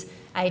this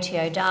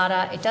ATO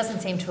data, it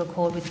doesn't seem to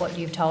accord with what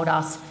you've told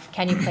us,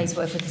 can you please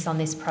work with us on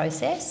this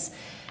process?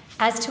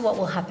 As to what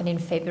will happen in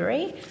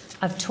February,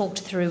 I've talked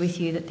through with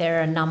you that there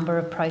are a number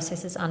of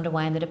processes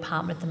underway in the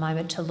department at the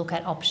moment to look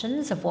at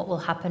options of what will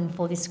happen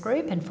for this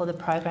group and for the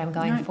program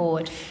going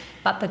forward.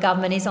 But the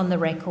government is on the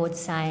record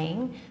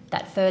saying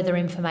that further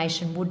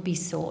information would be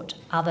sought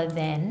other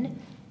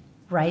than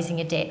raising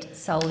a debt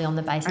solely on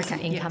the basis of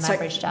income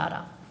average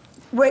data.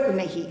 Work with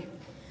me here.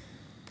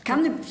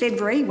 Come to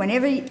February,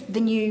 whenever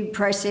the new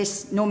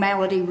process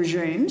normality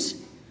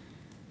resumes,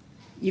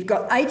 you've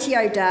got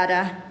ATO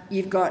data,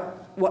 you've got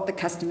what the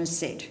customers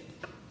said.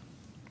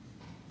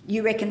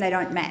 You reckon they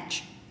don't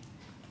match,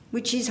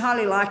 which is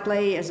highly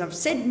likely, as I've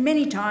said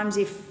many times,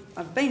 if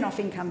I've been off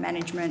income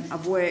management,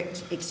 I've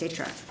worked,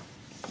 etc.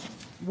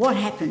 What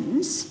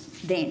happens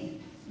then?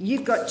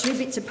 You've got two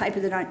bits of paper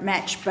that don't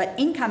match, but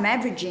income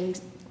averaging,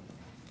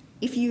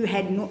 if you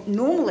had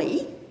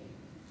normally,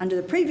 under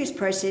the previous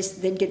process,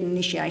 they'd get an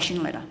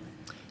initiation letter.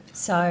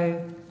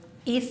 So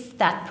if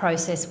that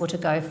process were to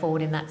go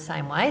forward in that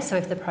same way, so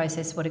if the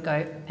process were to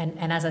go,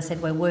 and as I said,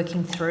 we're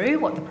working through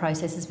what the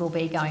processes will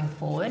be going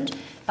forward,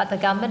 but the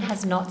government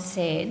has not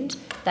said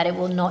that it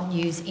will not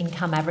use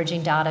income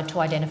averaging data to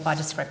identify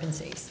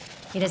discrepancies.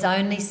 It has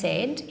only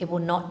said it will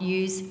not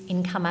use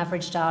income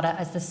average data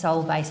as the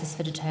sole basis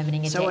for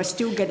determining a debt. So I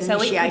still get an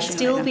initiation initiation letter. So it could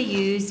still letter. be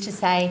used to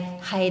say,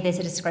 hey, there's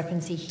a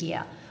discrepancy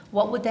here.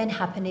 What would then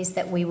happen is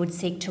that we would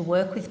seek to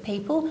work with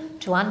people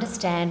to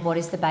understand what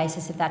is the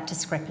basis of that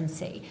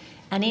discrepancy.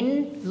 And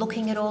in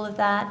looking at all of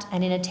that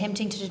and in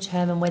attempting to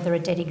determine whether a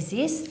debt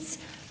exists,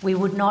 we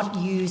would not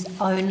use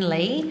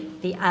only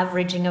the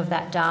averaging of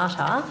that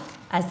data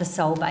as the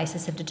sole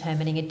basis of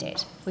determining a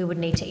debt. We would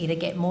need to either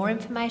get more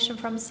information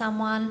from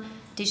someone,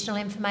 additional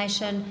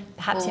information,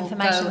 perhaps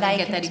information they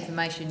get can that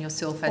information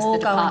yourself as the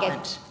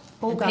department.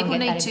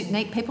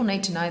 People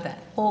need to know that.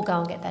 Or go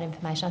and get that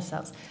information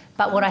ourselves.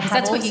 But what I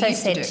have also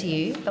said to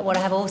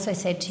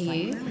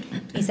you,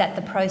 is that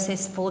the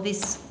process for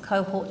this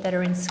cohort that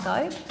are in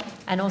scope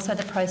and also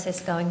the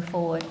process going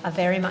forward are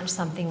very much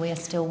something we are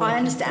still working I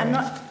understand.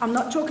 through. I'm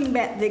not talking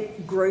about the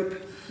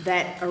group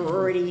that are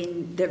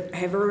already that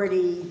have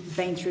already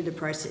been through the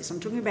process. I'm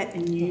talking about the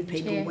new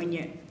people. Chair, when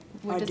you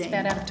we're just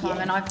about out of time,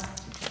 and I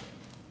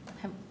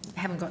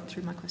haven't got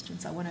through my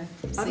questions. I want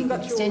to seek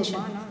an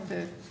extension.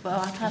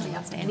 Well, I can't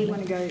answer any.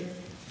 Want to go?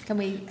 Can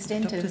we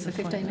extend to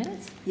 15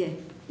 minutes? Yeah.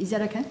 Is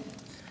that okay?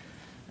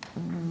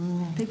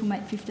 People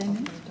make 15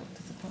 minutes.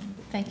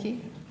 Thank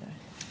you.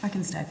 I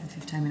can stay for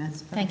 15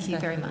 minutes. Thank you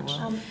very much.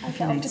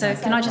 Okay, So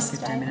can I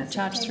just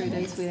charge through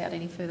these without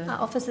any further? Are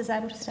officers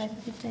able to stay for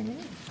 15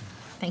 minutes?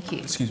 Thank you.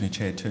 Excuse me,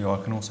 Chair, too.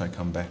 I can also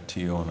come back to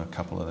you on a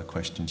couple of the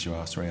questions you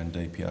asked around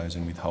DPOs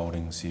and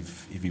withholdings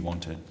if you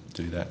want to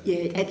do that.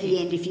 Yeah, at the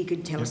end, if you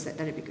could tell us that,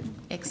 that'd be good.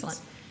 Excellent.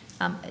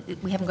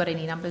 We haven't got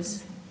any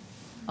numbers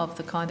of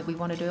the kind that we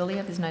wanted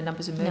earlier. There's no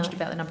numbers emerged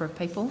about the number of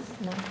people.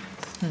 No.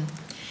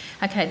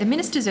 Okay, the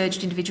Minister's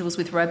urged individuals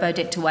with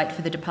robo-debt to wait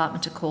for the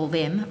department to call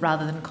them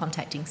rather than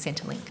contacting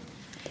Centrelink.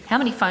 How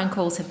many phone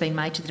calls have been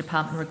made to the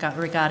department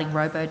regarding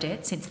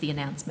robo-debt since the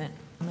announcement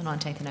on the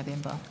 19th of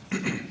November?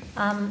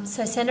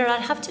 So, Senator,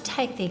 I'd have to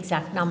take the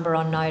exact number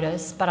on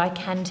notice, but I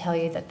can tell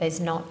you that there's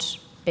not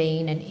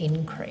been an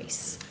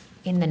increase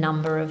in the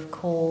number of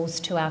calls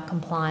to our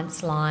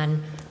compliance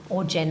line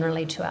or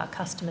generally to our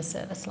customer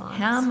service lines.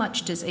 How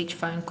much does each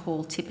phone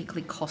call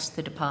typically cost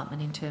the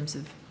department in terms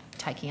of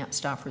taking up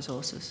staff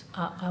resources?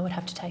 I would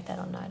have to take that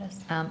on notice.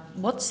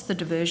 What's the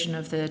diversion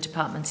of the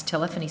department's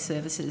telephony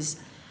services?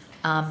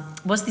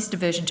 Was this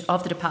diversion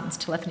of the department's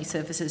telephony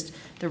services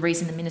the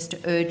reason the Minister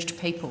urged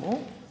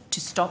people to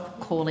stop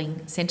calling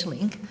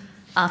Centrelink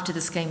after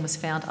the scheme was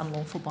found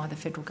unlawful by the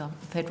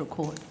federal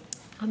court?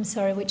 I'm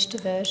sorry, which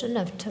diversion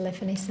of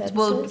telephony services?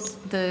 Well,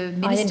 the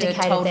Minister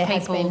told there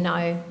people... has been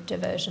no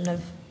diversion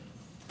of...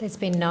 There's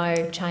been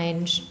no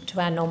change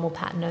to our normal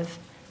pattern of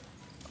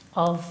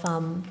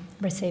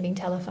receiving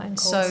telephone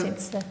calls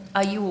since the...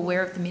 Are you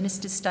aware of the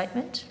Minister's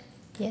statement?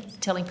 Yes.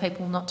 Telling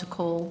people not to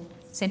call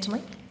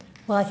Centrelink?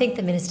 Well, I think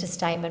the Minister's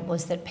statement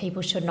was that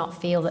people should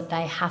not feel that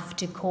they have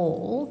to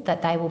call,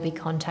 that they will be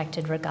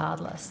contacted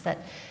regardless, that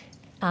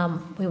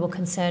we were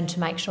concerned to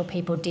make sure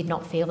people did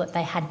not feel that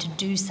they had to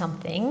do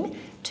something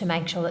to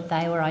make sure that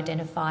they were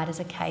identified as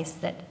a case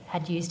that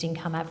had used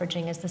income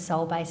averaging as the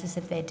sole basis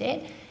of their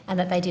debt, and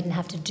that they didn't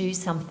have to do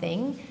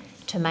something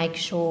to make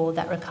sure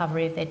that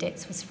recovery of their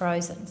debts was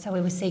frozen. So we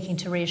were seeking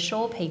to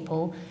reassure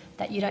people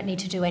that you don't need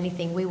to do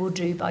anything, we will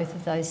do both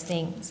of those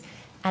things.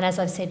 And as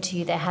I've said to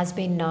you, there has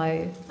been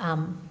no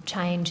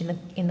change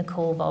in the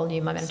call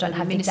volume. I mean, So I don't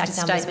have the the exact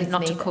Minister's numbers statement with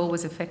not me, to call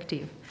was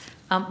effective.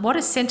 What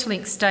is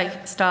Centrelink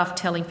staff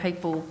telling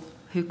people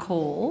who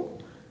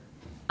call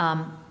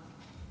and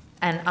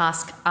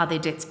ask, are their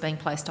debts being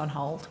placed on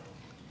hold?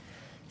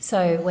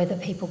 So whether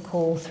people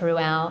call through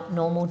our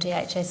normal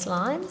DHS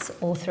lines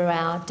or through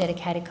our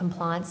dedicated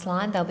compliance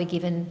line, they'll be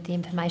given the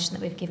information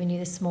that we've given you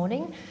this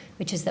morning,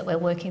 which is that we're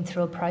working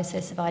through a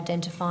process of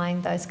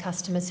identifying those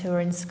customers who are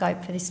in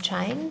scope for this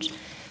change,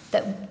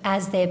 that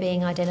as they're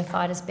being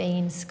identified as being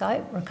in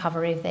scope,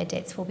 recovery of their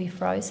debts will be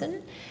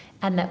frozen.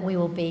 and that we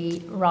will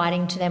be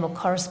writing to them or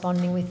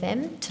corresponding with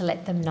them to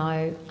let them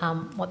know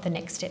what the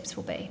next steps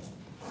will be.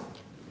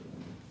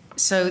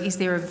 So is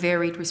there a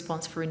varied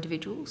response for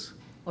individuals,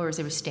 or is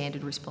there a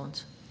standard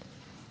response?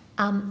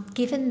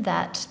 Given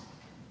that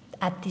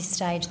at this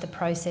stage the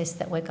process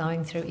that we're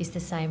going through is the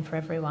same for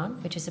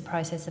everyone, which is a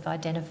process of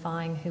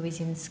identifying who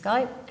is in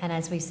scope, and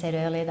as we said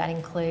earlier, that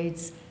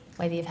includes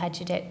whether you've had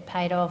your debt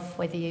paid off,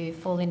 whether you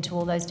fall into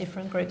all those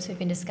different groups we've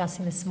been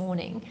discussing this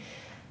morning,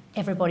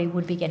 everybody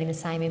would be getting the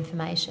same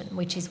information,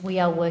 which is we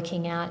are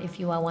working out if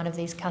you are one of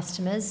these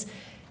customers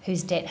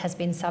whose debt has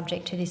been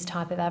subject to this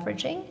type of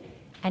averaging,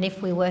 and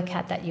if we work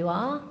out that you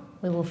are,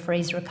 we will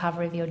freeze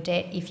recovery of your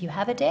debt. If you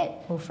have a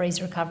debt, we'll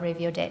freeze recovery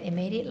of your debt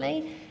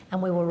immediately,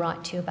 and we will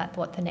write to you about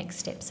what the next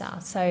steps are.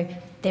 So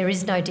there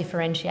is no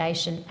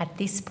differentiation at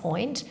this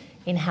point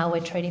in how we're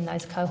treating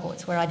those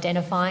cohorts. We're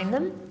identifying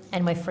them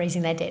and we're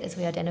freezing their debt as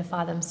we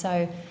identify them.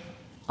 So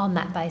on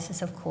that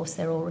basis, of course,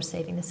 they're all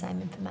receiving the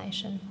same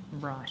information.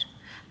 Right.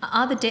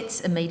 Are the debts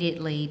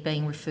immediately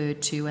being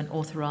referred to an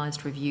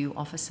authorised review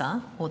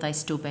officer, or are they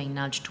still being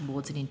nudged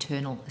towards an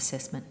internal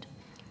assessment?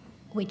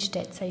 Which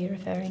debts are you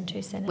referring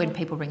to, Senator? When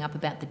people ring up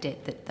about the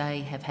debt that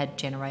they have had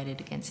generated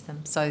against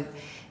them. So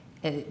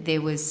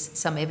there was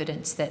some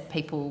evidence that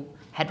people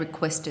had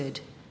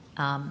requested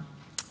an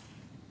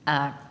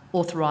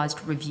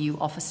authorised review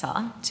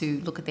officer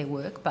to look at their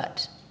work,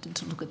 but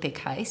to look at their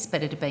case,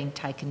 but it had been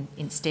taken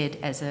instead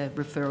as a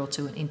referral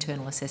to an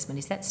internal assessment.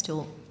 Is that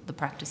still the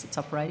practice that's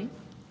operating?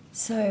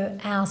 So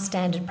our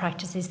standard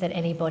practice is that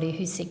anybody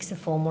who seeks a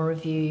formal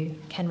review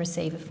can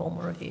receive a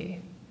formal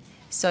review.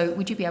 So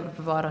would you be able to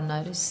provide on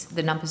notice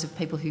the numbers of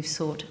people who've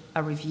sought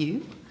a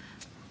review?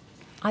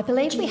 I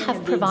believe we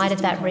have provided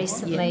that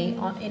recently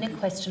in a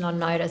question on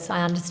notice.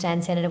 I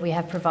understand, Senator, we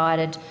have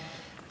provided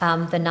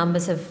the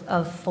numbers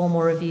of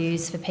formal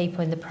reviews for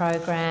people in the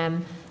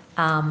program,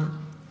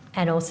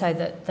 and also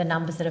the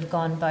numbers that have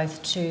gone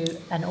both to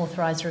an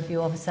authorised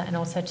review officer and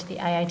also to the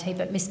AAT.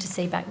 But Mr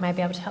Seaback may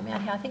be able to help me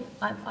out here. I think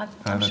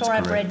I'm sure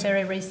I've read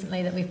very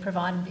recently that we've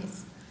provided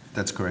this.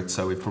 That's correct.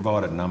 So we've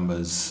provided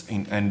numbers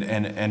and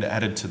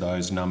added to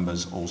those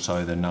numbers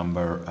also the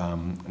number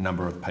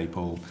of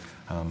people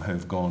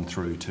who've gone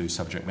through to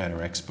subject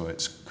matter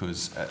experts,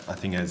 because I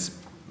think, as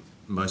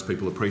most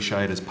people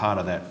appreciate, as part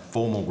of that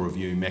formal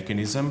review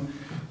mechanism,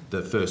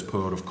 the first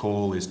port of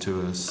call is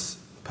to us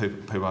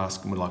who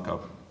ask, would like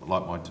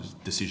my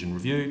decision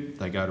review.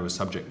 They go to a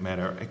subject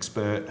matter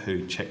expert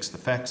who checks the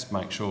facts,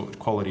 makes sure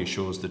quality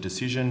assures the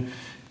decision.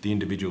 The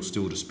individual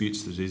still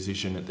disputes the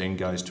decision. It then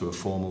goes to a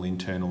formal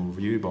internal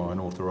review by an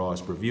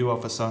authorised review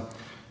officer.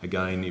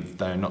 Again, if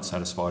they are not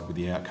satisfied with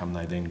the outcome,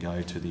 they then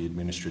go to the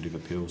Administrative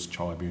Appeals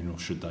Tribunal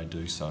should they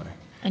do so.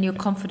 And you're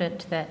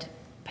confident that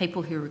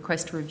people who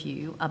request a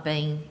review are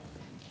being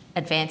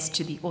advanced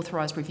to the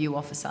authorised review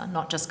officer,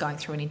 not just going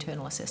through an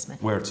internal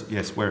assessment? Where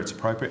it's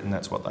appropriate, and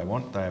that's what they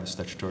want. They have a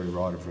statutory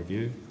right of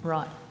review.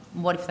 Right.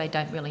 What if they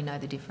don't really know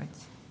the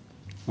difference?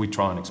 We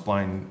try and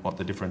explain what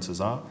the differences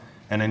are.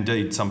 And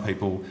indeed, some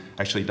people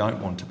actually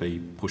don't want to be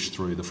pushed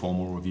through the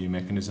formal review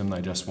mechanism.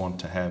 They just want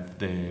to have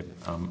their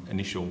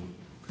initial,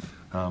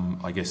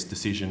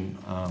 decision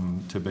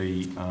to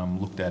be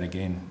looked at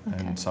again.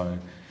 Okay. And so...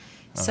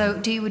 So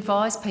do you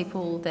advise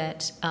people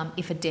that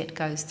if a debt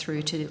goes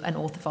through to an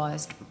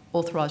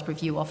authorised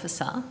review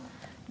officer,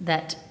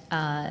 that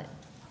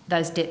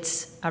those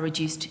debts are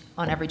reduced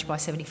on average by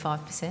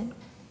 75%?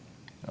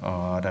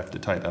 I'd have to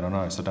take that on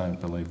notice. I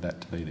don't believe that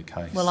to be the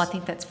case. Well, I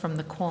think that's from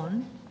the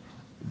Quan.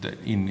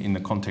 In the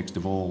context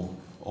of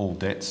all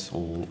debts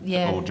or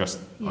just...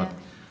 Yeah.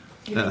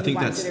 I think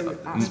that's...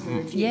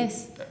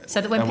 yes. So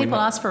that when people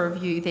ask for a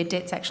review, their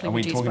debt's actually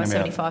reduced by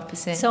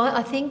 75%. So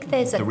I think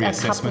there's a couple of...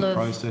 The reassessment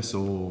process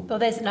or... Well,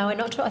 no, we're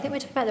not talking... I think we're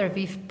talking about the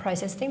review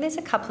process. I think there's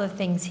a couple of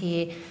things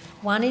here.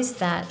 One is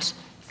that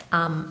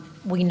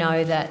we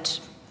know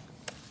that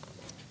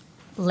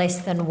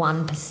less than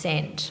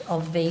 1%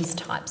 of these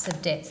types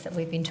of debts that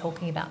we've been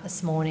talking about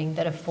this morning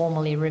that are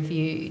formally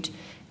reviewed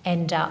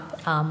end up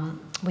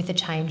with a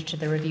change to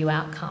the review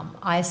outcome.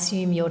 I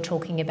assume you're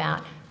talking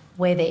about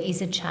where there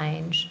is a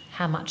change,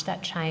 how much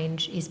that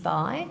change is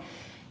by,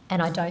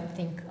 and I don't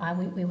think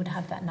we would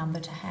have that number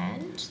to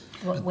hand,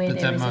 where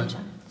there is a change.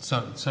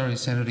 So, sorry,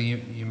 Senator,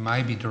 you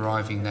may be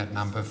deriving that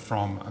number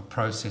from a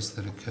process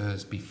that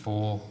occurs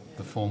before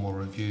the formal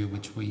review,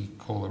 which we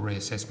call a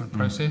reassessment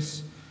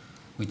process,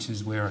 which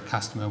is where a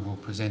customer will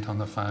present on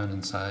the phone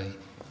and say,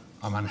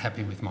 I'm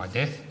unhappy with my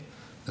debt.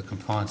 The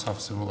compliance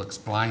officer will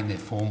explain their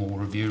formal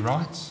review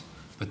rights,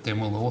 but then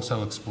we'll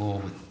also explore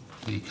with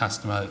the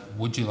customer,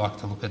 would you like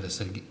to look at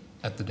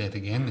the debt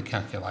again, the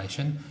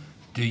calculation?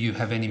 Do you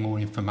have any more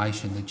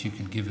information that you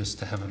could give us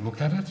to have a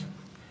look at it?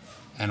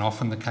 And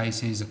often the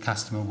case is a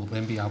customer will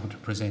then be able to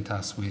present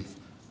us with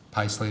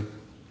payslip,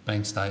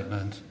 bank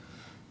statement,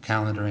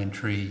 calendar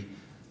entry,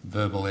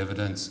 verbal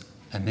evidence,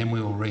 and then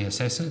we will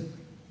reassess it,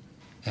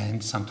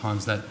 and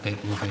sometimes that debt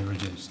will be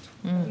reduced.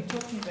 Are we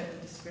talking about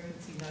the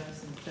discrepancy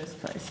notice in the first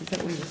place? Is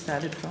that where you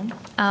started from?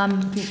 I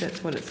think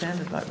that's what it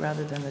sounded like,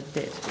 rather than the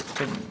debt that's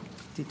been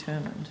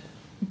determined.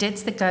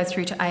 Debts that go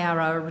through to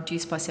ARO are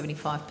reduced by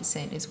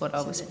 75% is what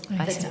I was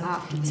basing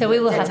on. So we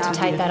will have to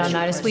take that on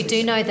notice. We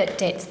do know that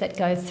debts that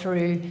go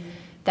through,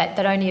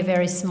 that only a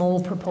very small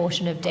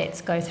proportion of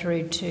debts go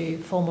through to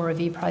formal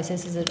review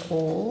processes at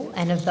all,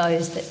 and of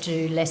those that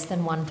do, less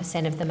than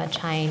 1% of them are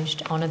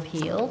changed on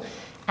appeal.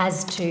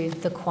 As to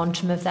the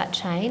quantum of that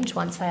change,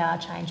 once they are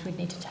changed, we'd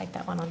need to take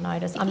that one on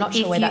notice. I'm not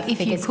sure where that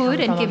figure's come from. If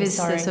you could, and give us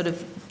sorry. sort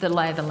of the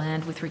lay of the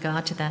land with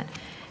regard to that.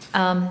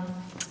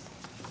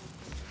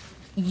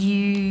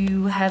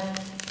 You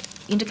have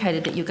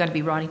indicated that you're going to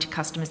be writing to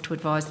customers to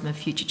advise them of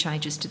future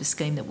changes to the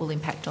scheme that will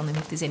impact on them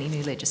if there's any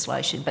new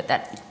legislation, but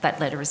that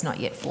letter is not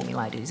yet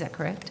formulated, is that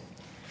correct?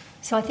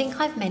 So I think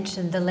I've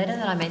mentioned, the letter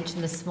that I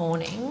mentioned this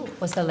morning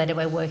was the letter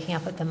we're working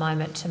up at the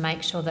moment to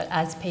make sure that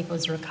as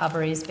people's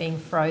recovery is being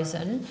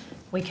frozen,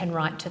 we can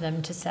write to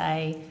them to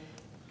say,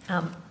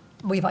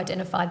 we've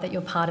identified that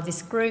you're part of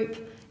this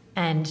group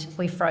and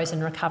we've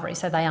frozen recovery,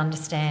 so they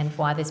understand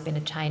why there's been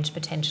a change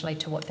potentially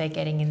to what they're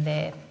getting in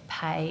their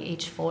pay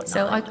each fortnight.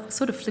 So I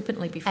sort of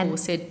flippantly before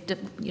said,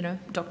 you know,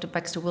 Dr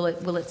Baxter, will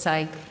it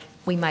say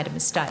we made a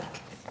mistake?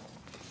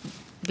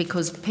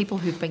 Because people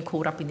who've been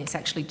caught up in this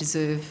actually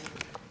deserve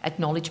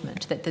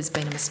acknowledgement that there's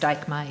been a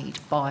mistake made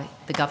by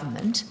the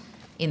government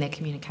in their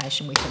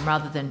communication with them,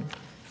 rather than,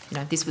 you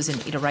know, this was an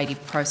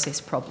iterative process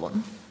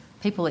problem.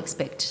 People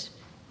expect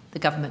the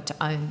government to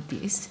own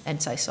this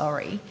and say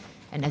sorry,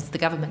 and as the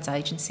government's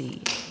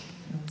agency,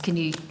 can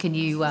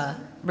you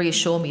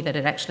reassure me that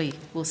it actually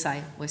will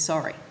say we're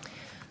sorry?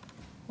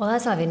 Well,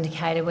 as I've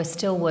indicated, we're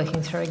still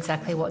working through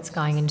exactly what's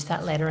going into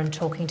that letter and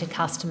talking to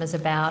customers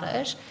about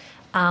it.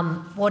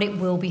 What it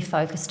will be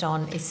focused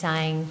on is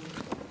saying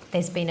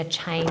there's been a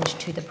change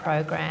to the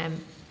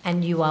program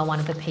and you are one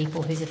of the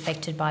people who's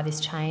affected by this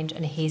change,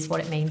 and here's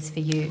what it means for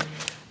you.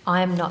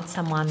 I am not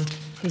someone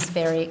who's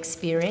very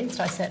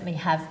experienced. I certainly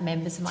have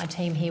members of my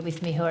team here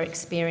with me who are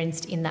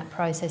experienced in that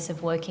process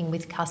of working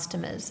with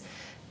customers,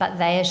 but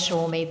they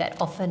assure me that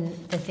often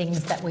the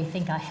things that we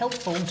think are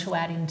helpful to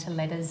add into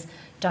letters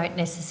don't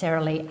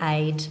necessarily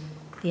aid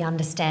the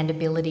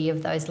understandability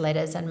of those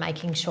letters and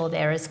making sure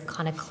they're as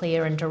kind of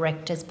clear and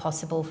direct as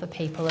possible for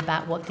people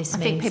about what this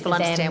means for them. I think people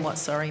understand what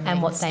sorry means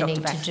and what they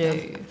need to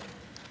do.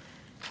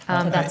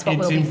 So that's what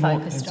we'll be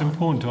focused on. It's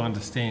important to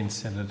understand,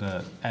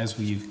 Senator, as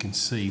you can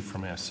see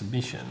from our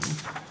submission,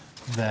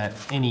 that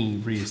any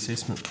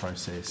reassessment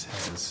process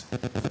has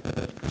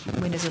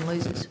winners and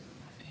losers.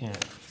 Yeah,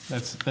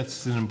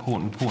 that's an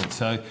important point.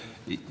 So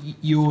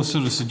you're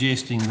sort of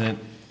suggesting that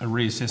a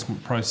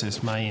reassessment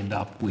process may end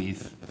up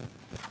with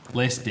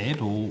less debt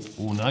or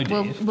no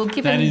debt. Well,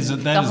 given that is a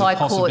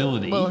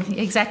possibility. Well,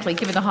 exactly,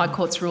 given the High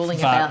Court's ruling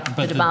about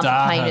the demand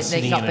for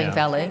payment not being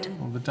valid.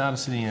 Well, the data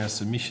sitting in our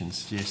submission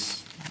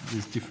suggests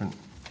there's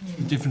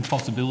different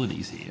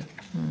possibilities here.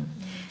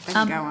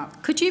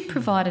 Could you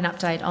provide an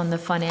update on the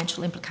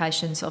financial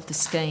implications of the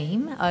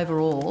scheme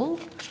overall,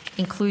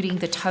 including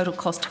the total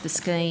cost of the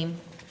scheme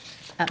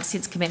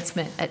since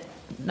commencement at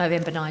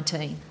November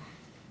 19?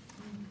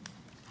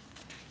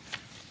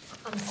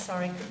 I'm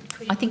sorry.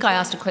 I think I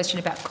asked a question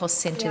about cost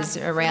centres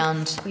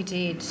around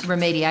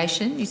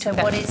remediation. So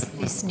what is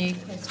this new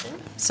question?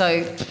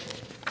 So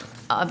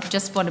I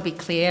just want to be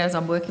clear, as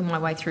I'm working my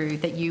way through,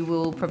 that you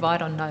will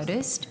provide on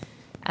notice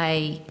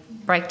a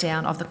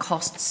breakdown of the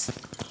costs.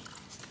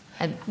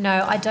 And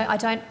no, I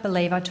don't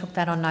believe I took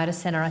that on notice,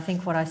 Senator. I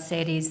think what I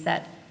said is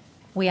that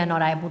we are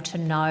not able to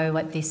know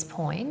at this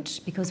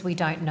point, because we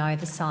don't know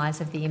the size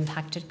of the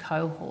impacted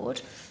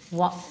cohort,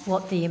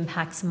 what the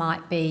impacts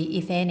might be,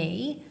 if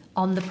any,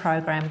 on the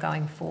program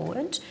going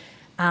forward.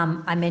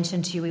 I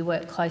mentioned to you we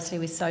work closely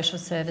with social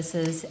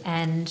services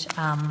and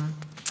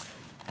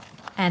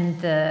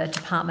the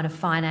Department of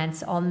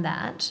Finance on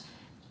that.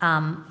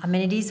 I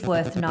mean, it is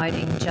worth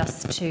noting,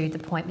 just to the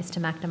point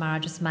Mr McNamara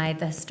just made,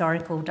 the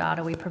historical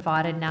data we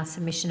provided in our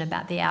submission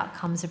about the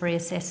outcomes of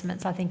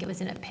reassessments. I think it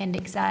was in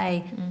Appendix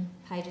A,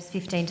 pages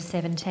 15 to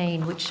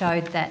 17, which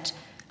showed that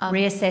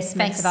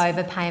reassessments of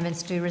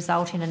overpayments do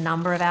result in a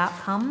number of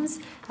outcomes.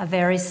 A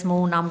very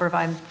small number of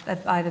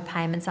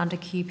overpayments under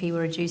QP were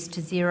reduced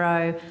to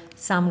zero,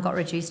 some got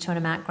reduced to an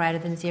amount greater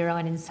than zero,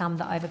 and in some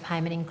the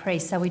overpayment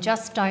increased. So we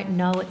just don't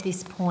know at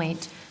this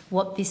point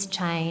what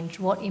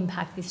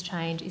impact this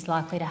change is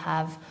likely to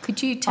have.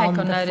 Could you take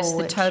on notice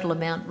the total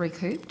amount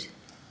recouped?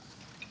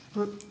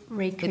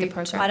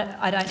 Recouped?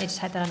 I don't need to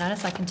take that on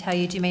notice. I can tell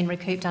you. Do you mean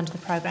recouped under the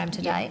program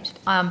to date?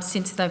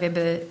 Since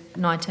November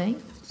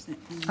 19?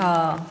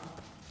 Oh,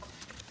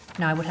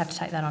 no, I would have to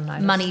take that on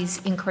notice.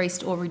 Money's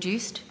increased or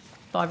reduced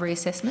by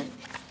reassessment?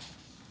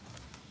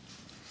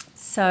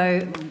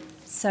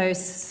 So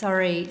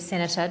sorry,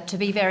 Senator, to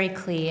be very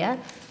clear,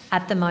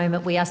 at the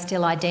moment we are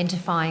still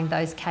identifying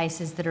those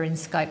cases that are in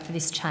scope for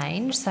this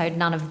change. So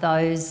none of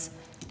those,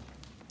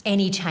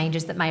 any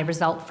changes that may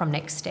result from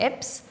next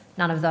steps,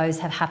 none of those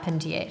have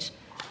happened yet.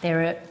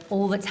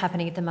 All that's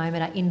happening at the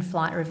moment are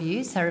in-flight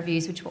reviews, so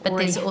reviews which were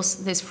already... But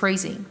there's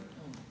freezing.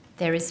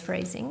 There is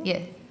freezing?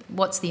 Yeah.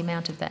 What's the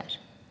amount of that?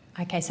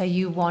 Okay, so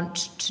you want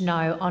to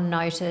know on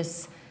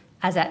notice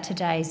as at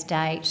today's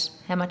date,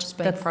 how much has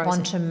been the frozen?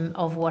 quantum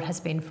of what has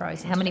been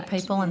frozen. How many to date.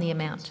 people and the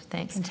amount?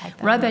 Thanks. Can take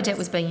that Robo-debt notice.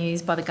 was being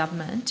used by the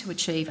government to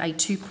achieve a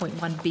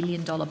 $2.1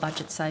 billion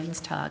budget savings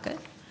target.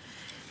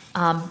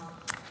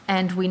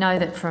 And we know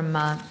that from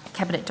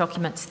cabinet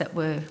documents that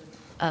were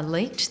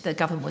leaked, the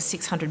government was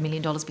 $600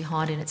 million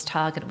behind in its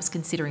target. It was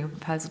considering a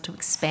proposal to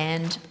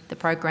expand the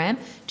program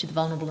to the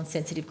vulnerable and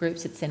sensitive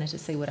groups that Senator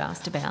Seward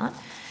asked about,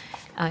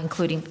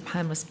 including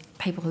homeless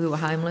people who are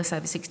homeless,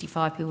 over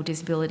 65, people with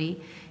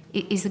disability.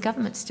 Is the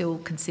government still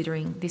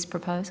considering this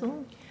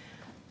proposal?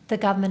 The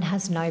government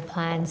has no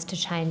plans to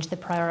change the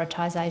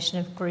prioritisation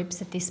of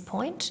groups at this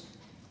point.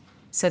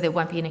 So there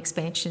won't be an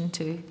expansion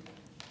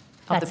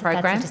of the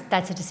program?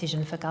 That's a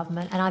decision for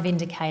government, and I've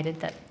indicated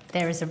that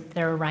there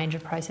are a range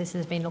of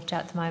processes being looked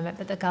at the moment,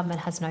 but the government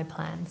has no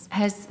plans.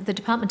 Has the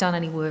department done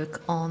any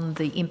work on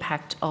the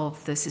impact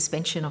of the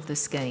suspension of the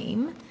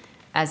scheme,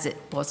 as it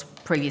was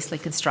previously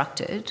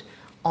constructed,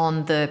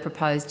 on the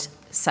proposed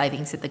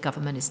savings that the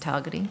government is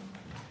targeting?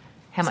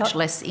 How much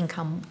less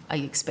income are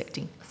you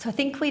expecting? So I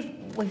think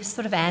we've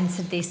sort of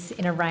answered this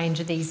in a range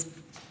of these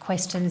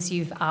questions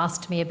you've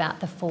asked me about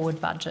the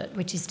forward budget,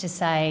 which is to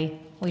say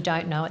we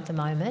don't know at the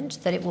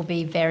moment, that it will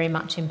be very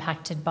much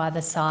impacted by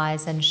the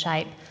size and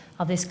shape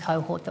of this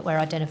cohort that we're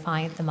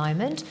identifying at the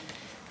moment,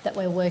 that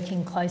we're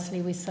working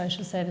closely with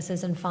social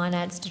services and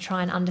finance to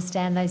try and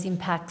understand those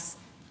impacts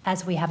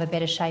as we have a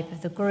better shape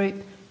of the group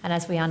and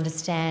as we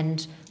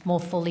understand more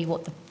fully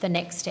what the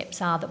next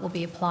steps are that will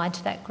be applied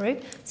to that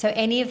group. So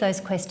any of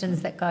those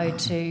questions that go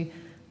to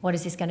what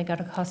is this going to go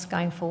to cost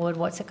going forward,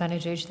 what's it going to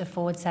do to the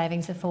forward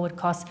savings, the forward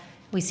costs,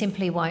 we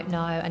simply won't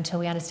know until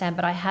we understand.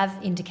 But I have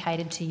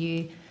indicated to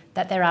you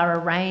that there are a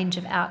range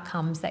of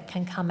outcomes that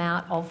can come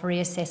out of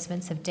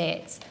reassessments of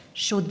debts,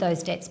 should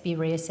those debts be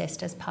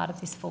reassessed as part of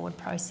this forward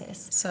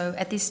process. So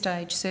at this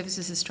stage,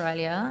 Services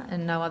Australia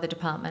and no other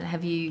department,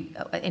 any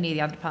of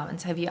the other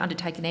departments, have you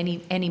undertaken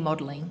any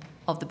modelling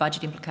of the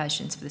budget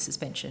implications for the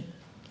suspension?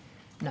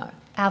 No.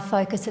 Our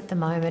focus at the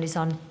moment is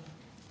on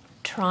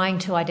trying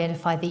to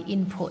identify the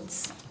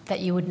inputs that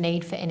you would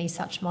need for any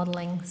such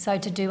modelling. So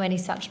to do any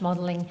such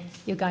modelling,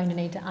 you're going to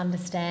need to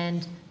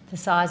understand the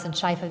size and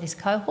shape of this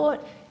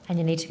cohort, and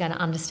you need to go and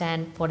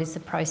understand what is the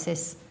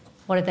process,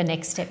 what are the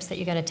next steps that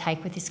you're going to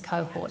take with this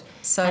cohort.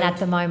 So, and at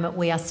the moment,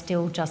 we are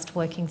still just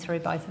working through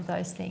both of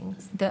those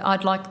things.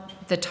 I'd like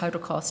the total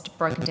cost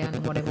broken down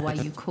in whatever way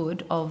you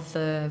could of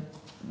the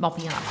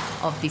mopping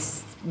up of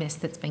this mess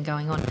that's been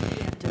going on.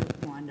 You have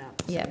to wind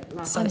up. Yeah.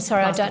 I'm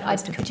sorry,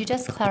 could you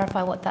just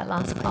clarify what that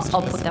last question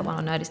I'll is? put that one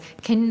on notice.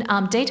 Can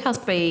details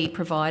be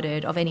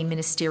provided of any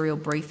ministerial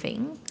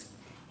briefing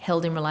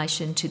held in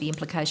relation to the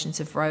implications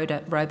of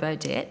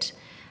robo-debt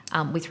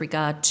with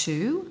regard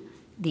to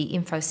the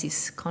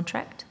Infosys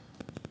contract?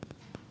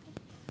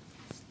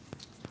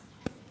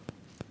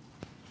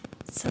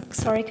 So,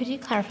 sorry, could you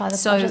clarify the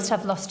So I just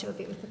have lost you a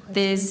bit with the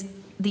question.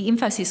 The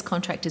Infosys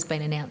contract has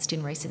been announced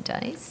in recent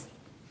days.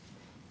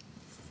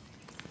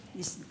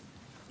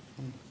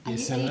 Are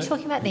you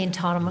talking about the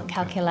entitlement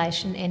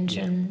calculation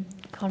engine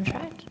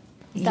contract?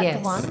 Is that the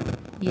one?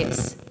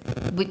 Yes,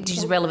 which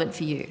is relevant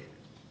for you.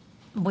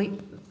 We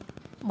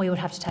would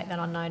have to take that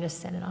on notice,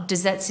 Senator.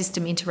 Does that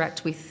system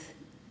interact with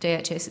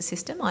DHS's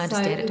system? I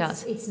understand it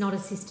does. It's not a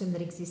system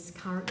that exists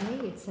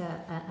currently. It's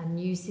a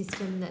new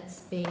system that's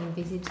being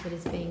envisaged, that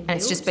is being built. And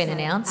it's just been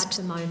announced? At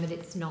the moment,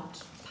 it's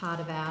not part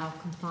of our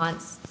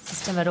compliance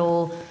system at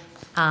all.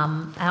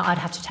 I'd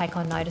have to take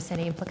on notice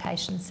any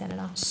implications,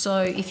 Senator.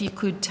 So if you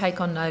could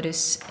take on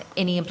notice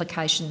any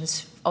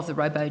implications of the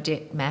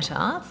robo-debt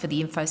matter for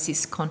the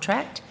Infosys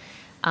contract,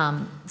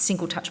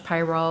 single touch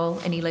payroll,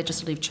 any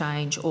legislative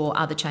change or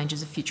other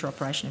changes of future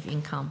operation of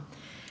income.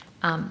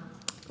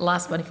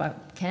 Last one, if I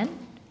can.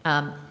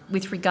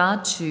 With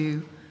regard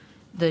to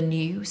the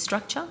new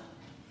structure,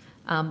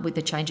 with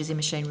the changes in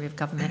machinery of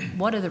government,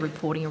 what are the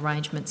reporting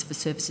arrangements for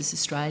Services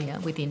Australia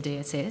within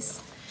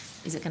DSS?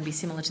 Is it going to be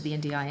similar to the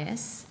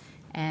NDIS?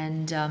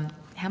 And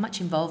how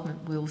much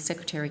involvement will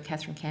Secretary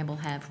Catherine Campbell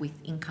have with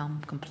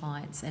income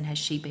compliance, and has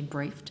she been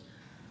briefed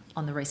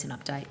on the recent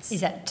updates?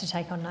 Is that to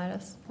take on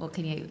notice? Well,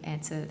 can you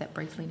answer that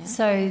briefly now?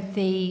 So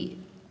the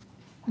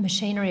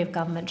machinery of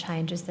government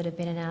changes that have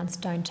been announced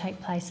don't take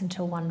place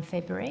until 1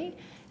 February.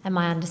 And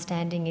my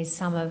understanding is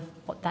some of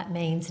what that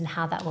means and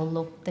how that will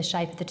look, the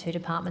shape of the two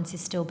departments,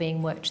 is still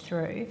being worked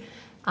through.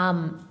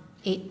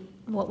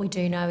 What we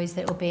do know is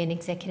that it will be an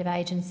executive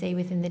agency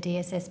within the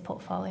DSS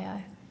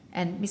portfolio.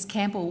 And Ms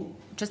Campbell,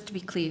 just to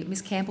be clear,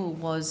 Ms Campbell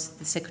was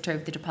the Secretary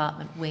of the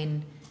Department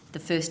when the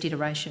first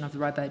iteration of the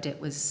robo-debt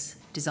was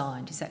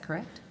designed, is that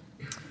correct?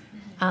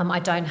 I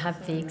don't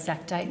have the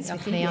exact dates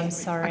with me, I'm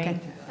sorry, Okay.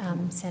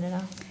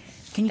 Senator.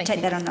 Can you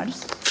take that on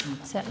notice?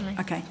 Certainly.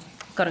 Okay.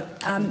 Got it.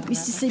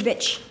 Mr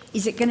Seabetch,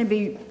 is it going to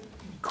be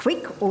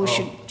quick or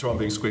should... I'll try and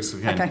be as quick as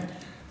I can. Okay.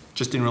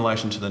 Just in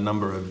relation to the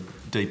number of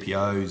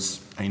DPOs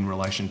in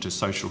relation to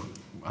social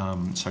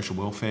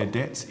welfare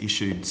debts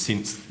issued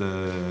since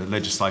the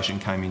legislation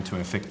came into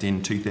effect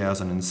in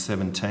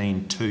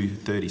 2017 to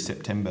 30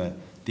 September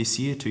this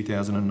year,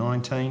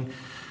 2019,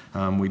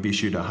 We've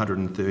issued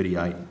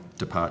 138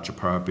 departure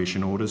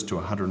prohibition orders to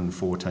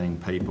 114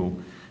 people,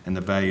 and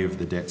the value of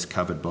the debts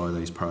covered by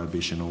these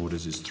prohibition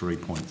orders is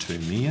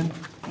 $3.2 million.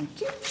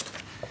 Thank you.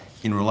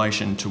 In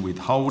relation to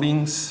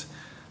withholdings,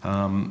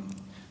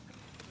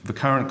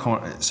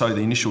 the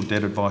initial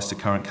debt advice to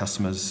current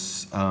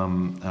customers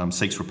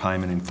seeks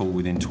repayment in full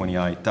within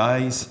 28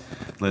 days.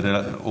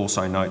 Letter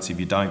also notes if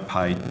you don't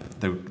pay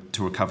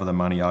to recover the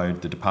money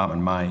owed, the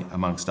department may,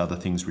 amongst other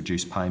things,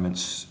 reduce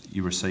payments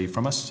you receive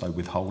from us, so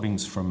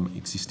withholdings from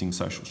existing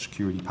social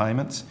security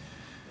payments.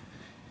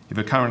 If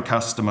a current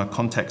customer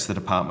contacts the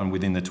department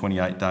within the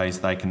 28 days,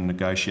 they can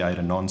negotiate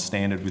a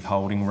non-standard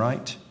withholding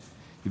rate.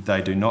 If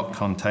they do not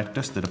contact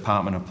us, the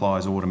department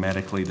applies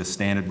automatically the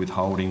standard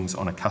withholdings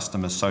on a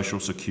customer's social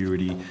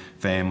security,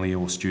 family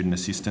or student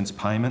assistance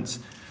payments.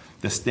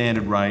 The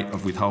standard rate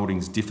of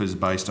withholdings differs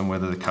based on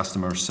whether the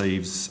customer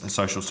receives a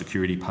social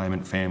security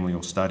payment, family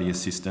or study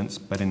assistance,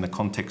 but in the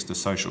context of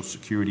social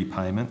security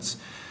payments,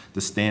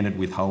 the standard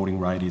withholding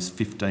rate is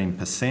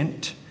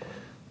 15%.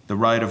 The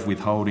rate of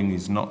withholding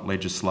is not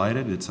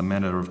legislated, it's a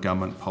matter of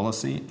government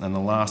policy, and the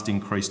last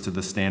increase to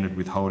the standard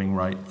withholding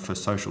rate for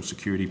social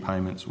security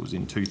payments was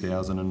in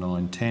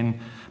 2009-10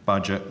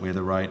 budget, where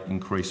the rate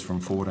increased from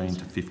 14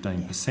 to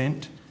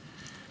 15%.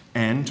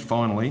 And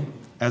finally,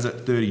 as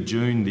at 30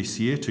 June this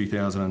year,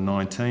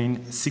 2019,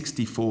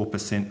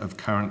 64% of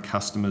current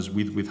customers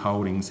with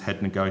withholdings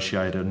had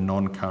negotiated a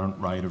non-current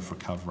rate of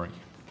recovery.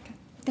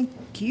 Thank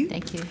you.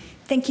 Thank you.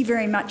 Thank you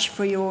very much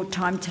for your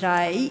time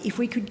today. If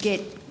we could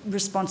get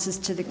responses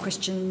to the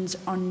questions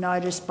on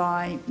notice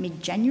by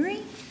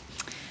mid-January,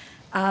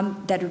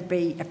 that would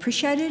be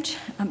appreciated.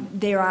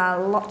 There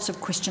are lots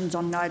of questions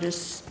on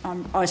notice.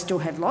 I still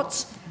have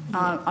lots.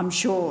 I'm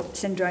sure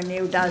Senator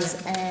O'Neill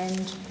does,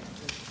 and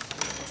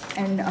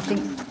I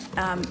think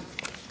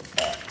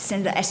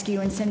Senator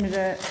Askew and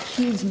Senator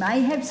Hughes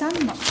may have some,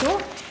 I'm not sure.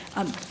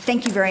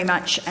 Thank you very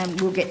much,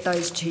 and we'll get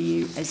those to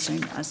you as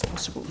soon as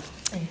possible.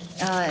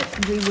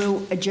 We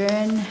will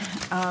adjourn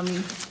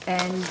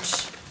and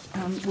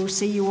we'll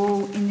see you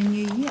all in the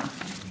new year.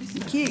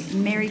 Thank you.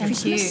 Merry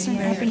Christmas and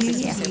Happy New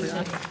Year.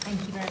 Thank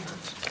you very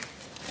much.